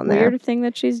going on there. weird thing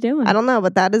that she's doing. I don't know,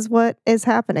 but that is what is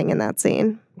happening in that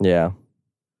scene. Yeah.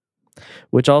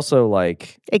 Which also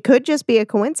like It could just be a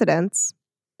coincidence.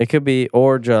 It could be,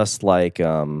 or just like,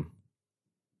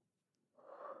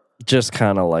 just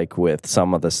kind of like with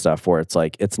some of the stuff where it's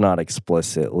like, it's not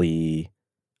explicitly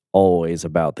always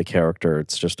about the character.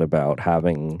 It's just about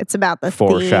having It's about the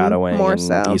foreshadowing theme more and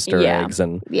so. Easter Yeah. eggs.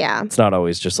 And Yeah. it's not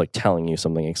always just like telling you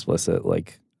something explicit.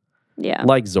 Yeah.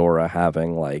 Like Zora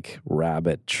having like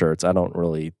rabbit shirts. I don't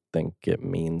really think it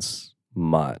means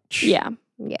much. Yeah.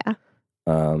 Yeah.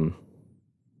 Um,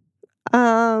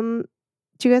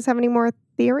 Do you guys have any more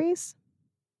theories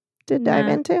to dive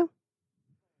Nah. into? Do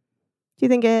you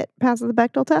think it passes the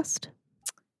Bechdel test?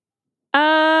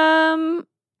 I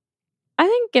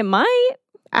think it might.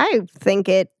 I think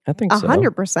it I think so.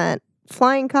 100%.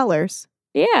 Flying colors.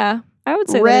 Yeah. I would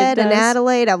say Red that it and does.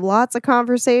 Adelaide have lots of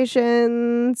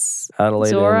conversations. Adelaide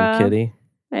Zora. and Kitty.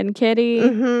 And Kitty.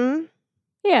 Mm-hmm.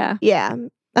 Yeah. Yeah,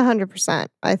 100%.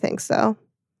 I think so.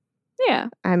 Yeah.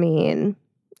 I mean,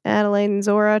 Adelaide and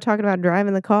Zora talking about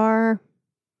driving the car.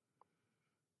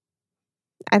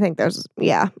 I think there's,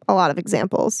 a lot of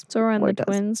examples. Zora and Or the does.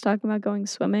 twins talking about going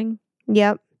swimming.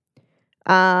 Yep.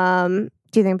 Do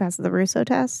you think it passes the Russo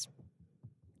test?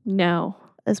 No.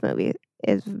 This movie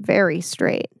is very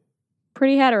straight.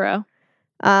 Pretty hetero.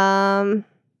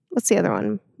 What's the other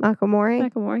one? Makomori?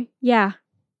 Macklemore. Yeah.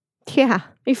 Yeah.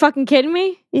 Are you fucking kidding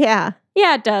me? Yeah.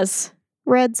 Yeah, it does.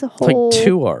 Red's It's whole... like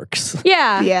 2 arcs.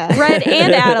 Yeah. Yeah. Red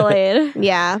and Adelaide.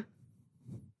 Yeah.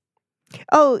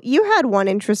 Oh, you had one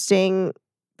interesting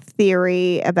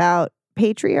theory about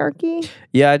patriarchy.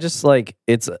 Yeah, I just like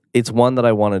it's one that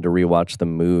I wanted to rewatch the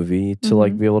movie to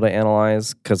like be able to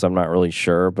analyze because I'm not really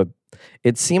sure, but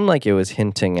it seemed like it was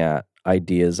hinting at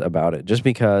ideas about it just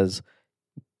because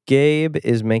Gabe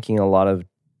is making a lot of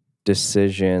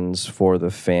decisions for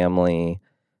the family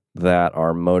that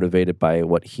are motivated by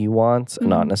what he wants and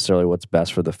not necessarily what's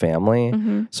best for the family.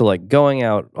 Mm-hmm. So like going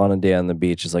out on a day on the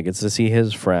beach is like it's to see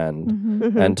his friend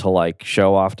Mm-hmm. and to like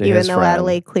show off to Even his though friend.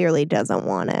 Adelaide clearly doesn't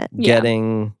want it. Yeah.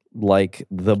 Getting like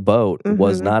the boat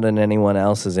was Mhm. not in anyone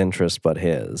else's interest but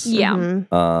his. Yeah.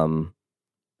 Mhm.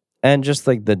 And just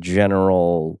like the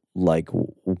general like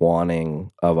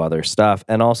wanting of other stuff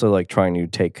and also like trying to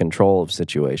take control of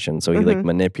situations. So he like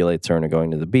manipulates her into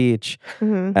going to the beach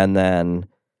Mhm. and then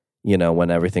you know when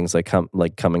everything's like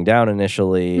coming down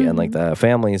initially and like the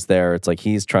family's there, it's like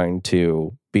he's trying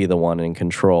to be the one in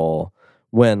control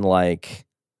when like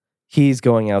he's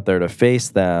going out there to face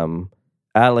them.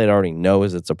 Adelaide already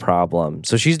knows it's a problem.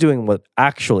 So she's doing what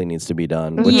actually needs to be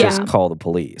done, which is Yeah. call the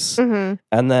police. Mhm.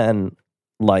 And then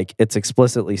like it's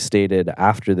explicitly stated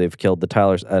after they've killed the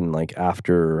Tylers and like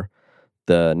after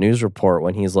the news report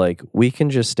when he's like, we can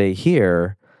just stay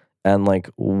here and like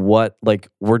what like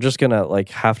we're just gonna like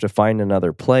have to find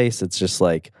another place. It's just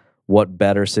like what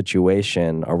better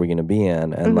situation are we gonna be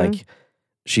in? And like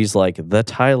she's like, the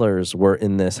Tylers were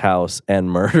in this house and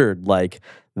murdered. Like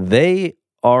they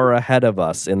are ahead of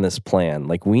us in this plan.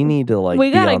 Like we need to like We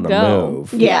be gotta on the go.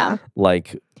 move. Yeah.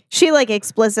 Like She like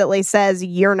explicitly says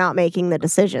you're not making the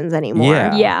decisions anymore.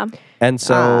 Yeah. Yeah. and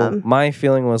so Um, my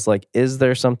feeling was like, is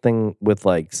there something with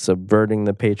like subverting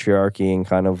the patriarchy and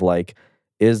kind of like,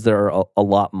 is there a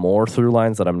lot more through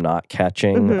lines that I'm not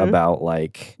catching Mhm. about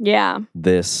like Yeah.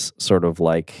 this sort of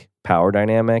like power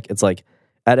dynamic? It's like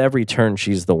at every turn,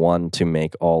 she's the one to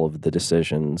make all of the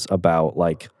decisions about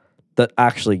like that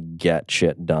actually get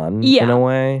shit done in Yeah. a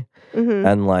way. Mhm.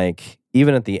 And like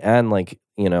even at the end, like,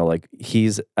 you know, like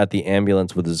he's at the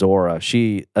ambulance with Zora.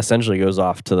 She essentially goes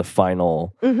off to the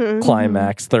final Mhm.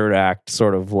 climax, third act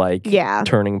sort of like Yeah.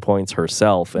 turning points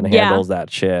herself and Yeah. handles that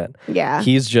shit. Yeah.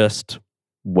 He's just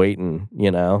waiting,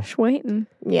 you know? Just waiting.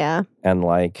 Yeah. And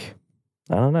like,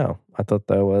 I don't know. I thought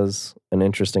that was an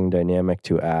interesting dynamic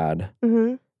to add.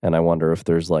 Mhm. And I wonder if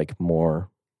there's like more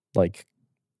like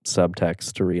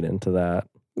subtext to read into that.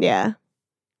 Yeah.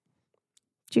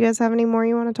 Do you guys have any more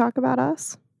you want to talk about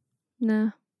us? Nah.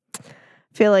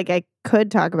 Feel like I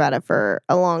could talk about it for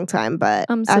a long time, but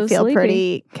I'm so I feel sleepy.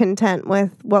 pretty content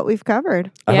with what we've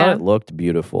covered. I Yeah. thought it looked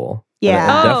beautiful.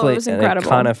 Yeah. Oh, it was and incredible. it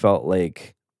kind of felt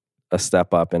like a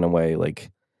step up in a way,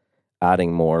 like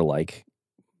adding more like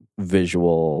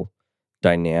visual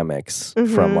dynamics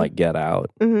from Mhm. like Get Out.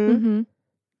 Mm-hmm.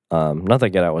 Mm-hmm. Not that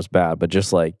Get Out was bad, but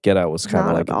just like Get Out was kind of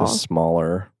Not like at a all.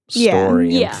 smaller Yeah.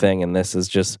 story Yeah. and thing. And this is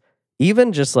just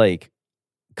even just like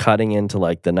cutting into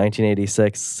like the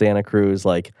 1986 Santa Cruz,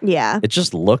 like Yeah. it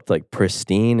just looked like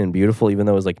pristine and beautiful. Even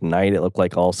though it was like night, it looked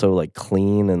like also like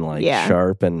clean and like Yeah.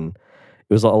 sharp, and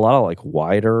it was a lot of like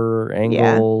wider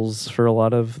angles for a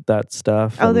lot of that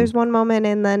stuff. Oh, and there's one moment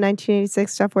in the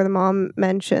 1986 stuff where the mom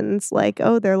mentions like,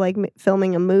 oh, they're like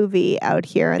filming a movie out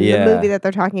here. And Yeah. the movie that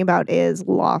they're talking about is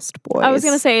Lost Boys. I was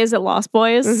gonna say, is it Lost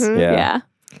Boys? Mhm. Yeah. Yeah.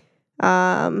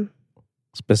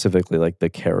 Specifically, like the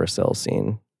carousel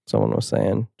scene. Someone was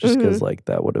saying, just because like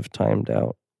that would have timed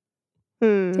out.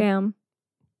 Damn.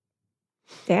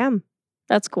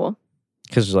 That's cool.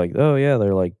 Because it's like, oh yeah,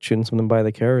 they're like shooting something by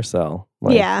the carousel.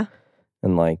 Like, yeah.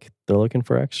 And like they're looking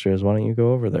for extras. Why don't you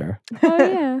go over there? Oh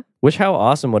yeah. Which how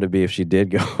awesome would it be if she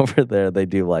did go over there? They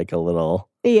do like a little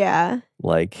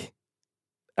like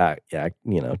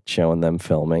showing them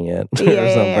filming it or something.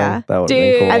 Yeah. That would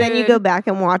be cool. And then you go back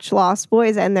and watch Lost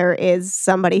Boys, and there is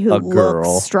somebody who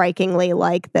looks strikingly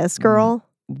like this girl.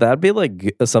 That'd be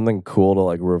like something cool to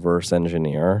like reverse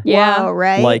engineer. Yeah. Whoa,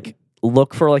 right? Like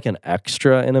look for like an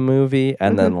extra in a movie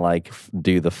and then like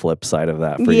do the flip side of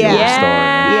that for your story.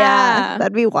 Yeah.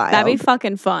 That'd be wild. That'd be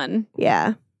fucking fun.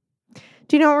 Yeah.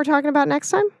 Do you know what we're talking about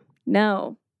next time?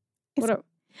 No. Is it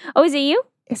you?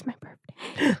 It's my birthday.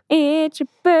 It's your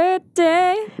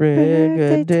birthday.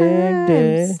 Birthday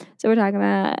times. So we're talking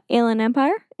about Inland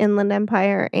Empire? Inland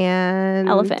Empire and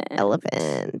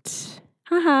Elephant.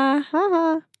 Haha.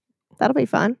 Haha. That'll be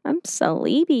fun. I'm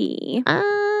sleepy.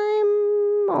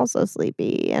 I'm also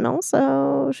sleepy. And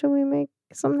also, should we make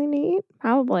something to eat?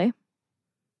 Probably.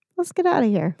 Let's get out of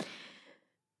here.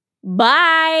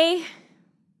 Bye.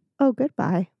 Oh,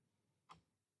 goodbye.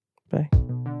 Bye.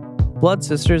 Blood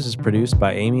Sisters is produced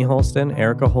by Amy Holston,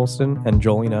 Erica Holston, and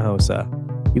Jolina Hosa.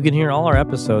 You can hear all our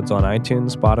episodes on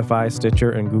iTunes, Spotify, Stitcher,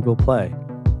 and Google Play.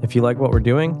 If you like what we're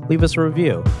doing, leave us a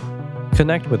review.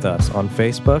 Connect with us on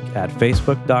Facebook at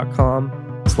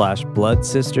facebook.com/Blood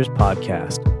Sisters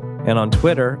Podcast and on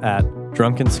Twitter at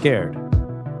Drunken Scared.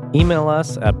 Email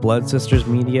us at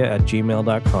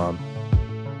bloodsistersmedia@gmail.com.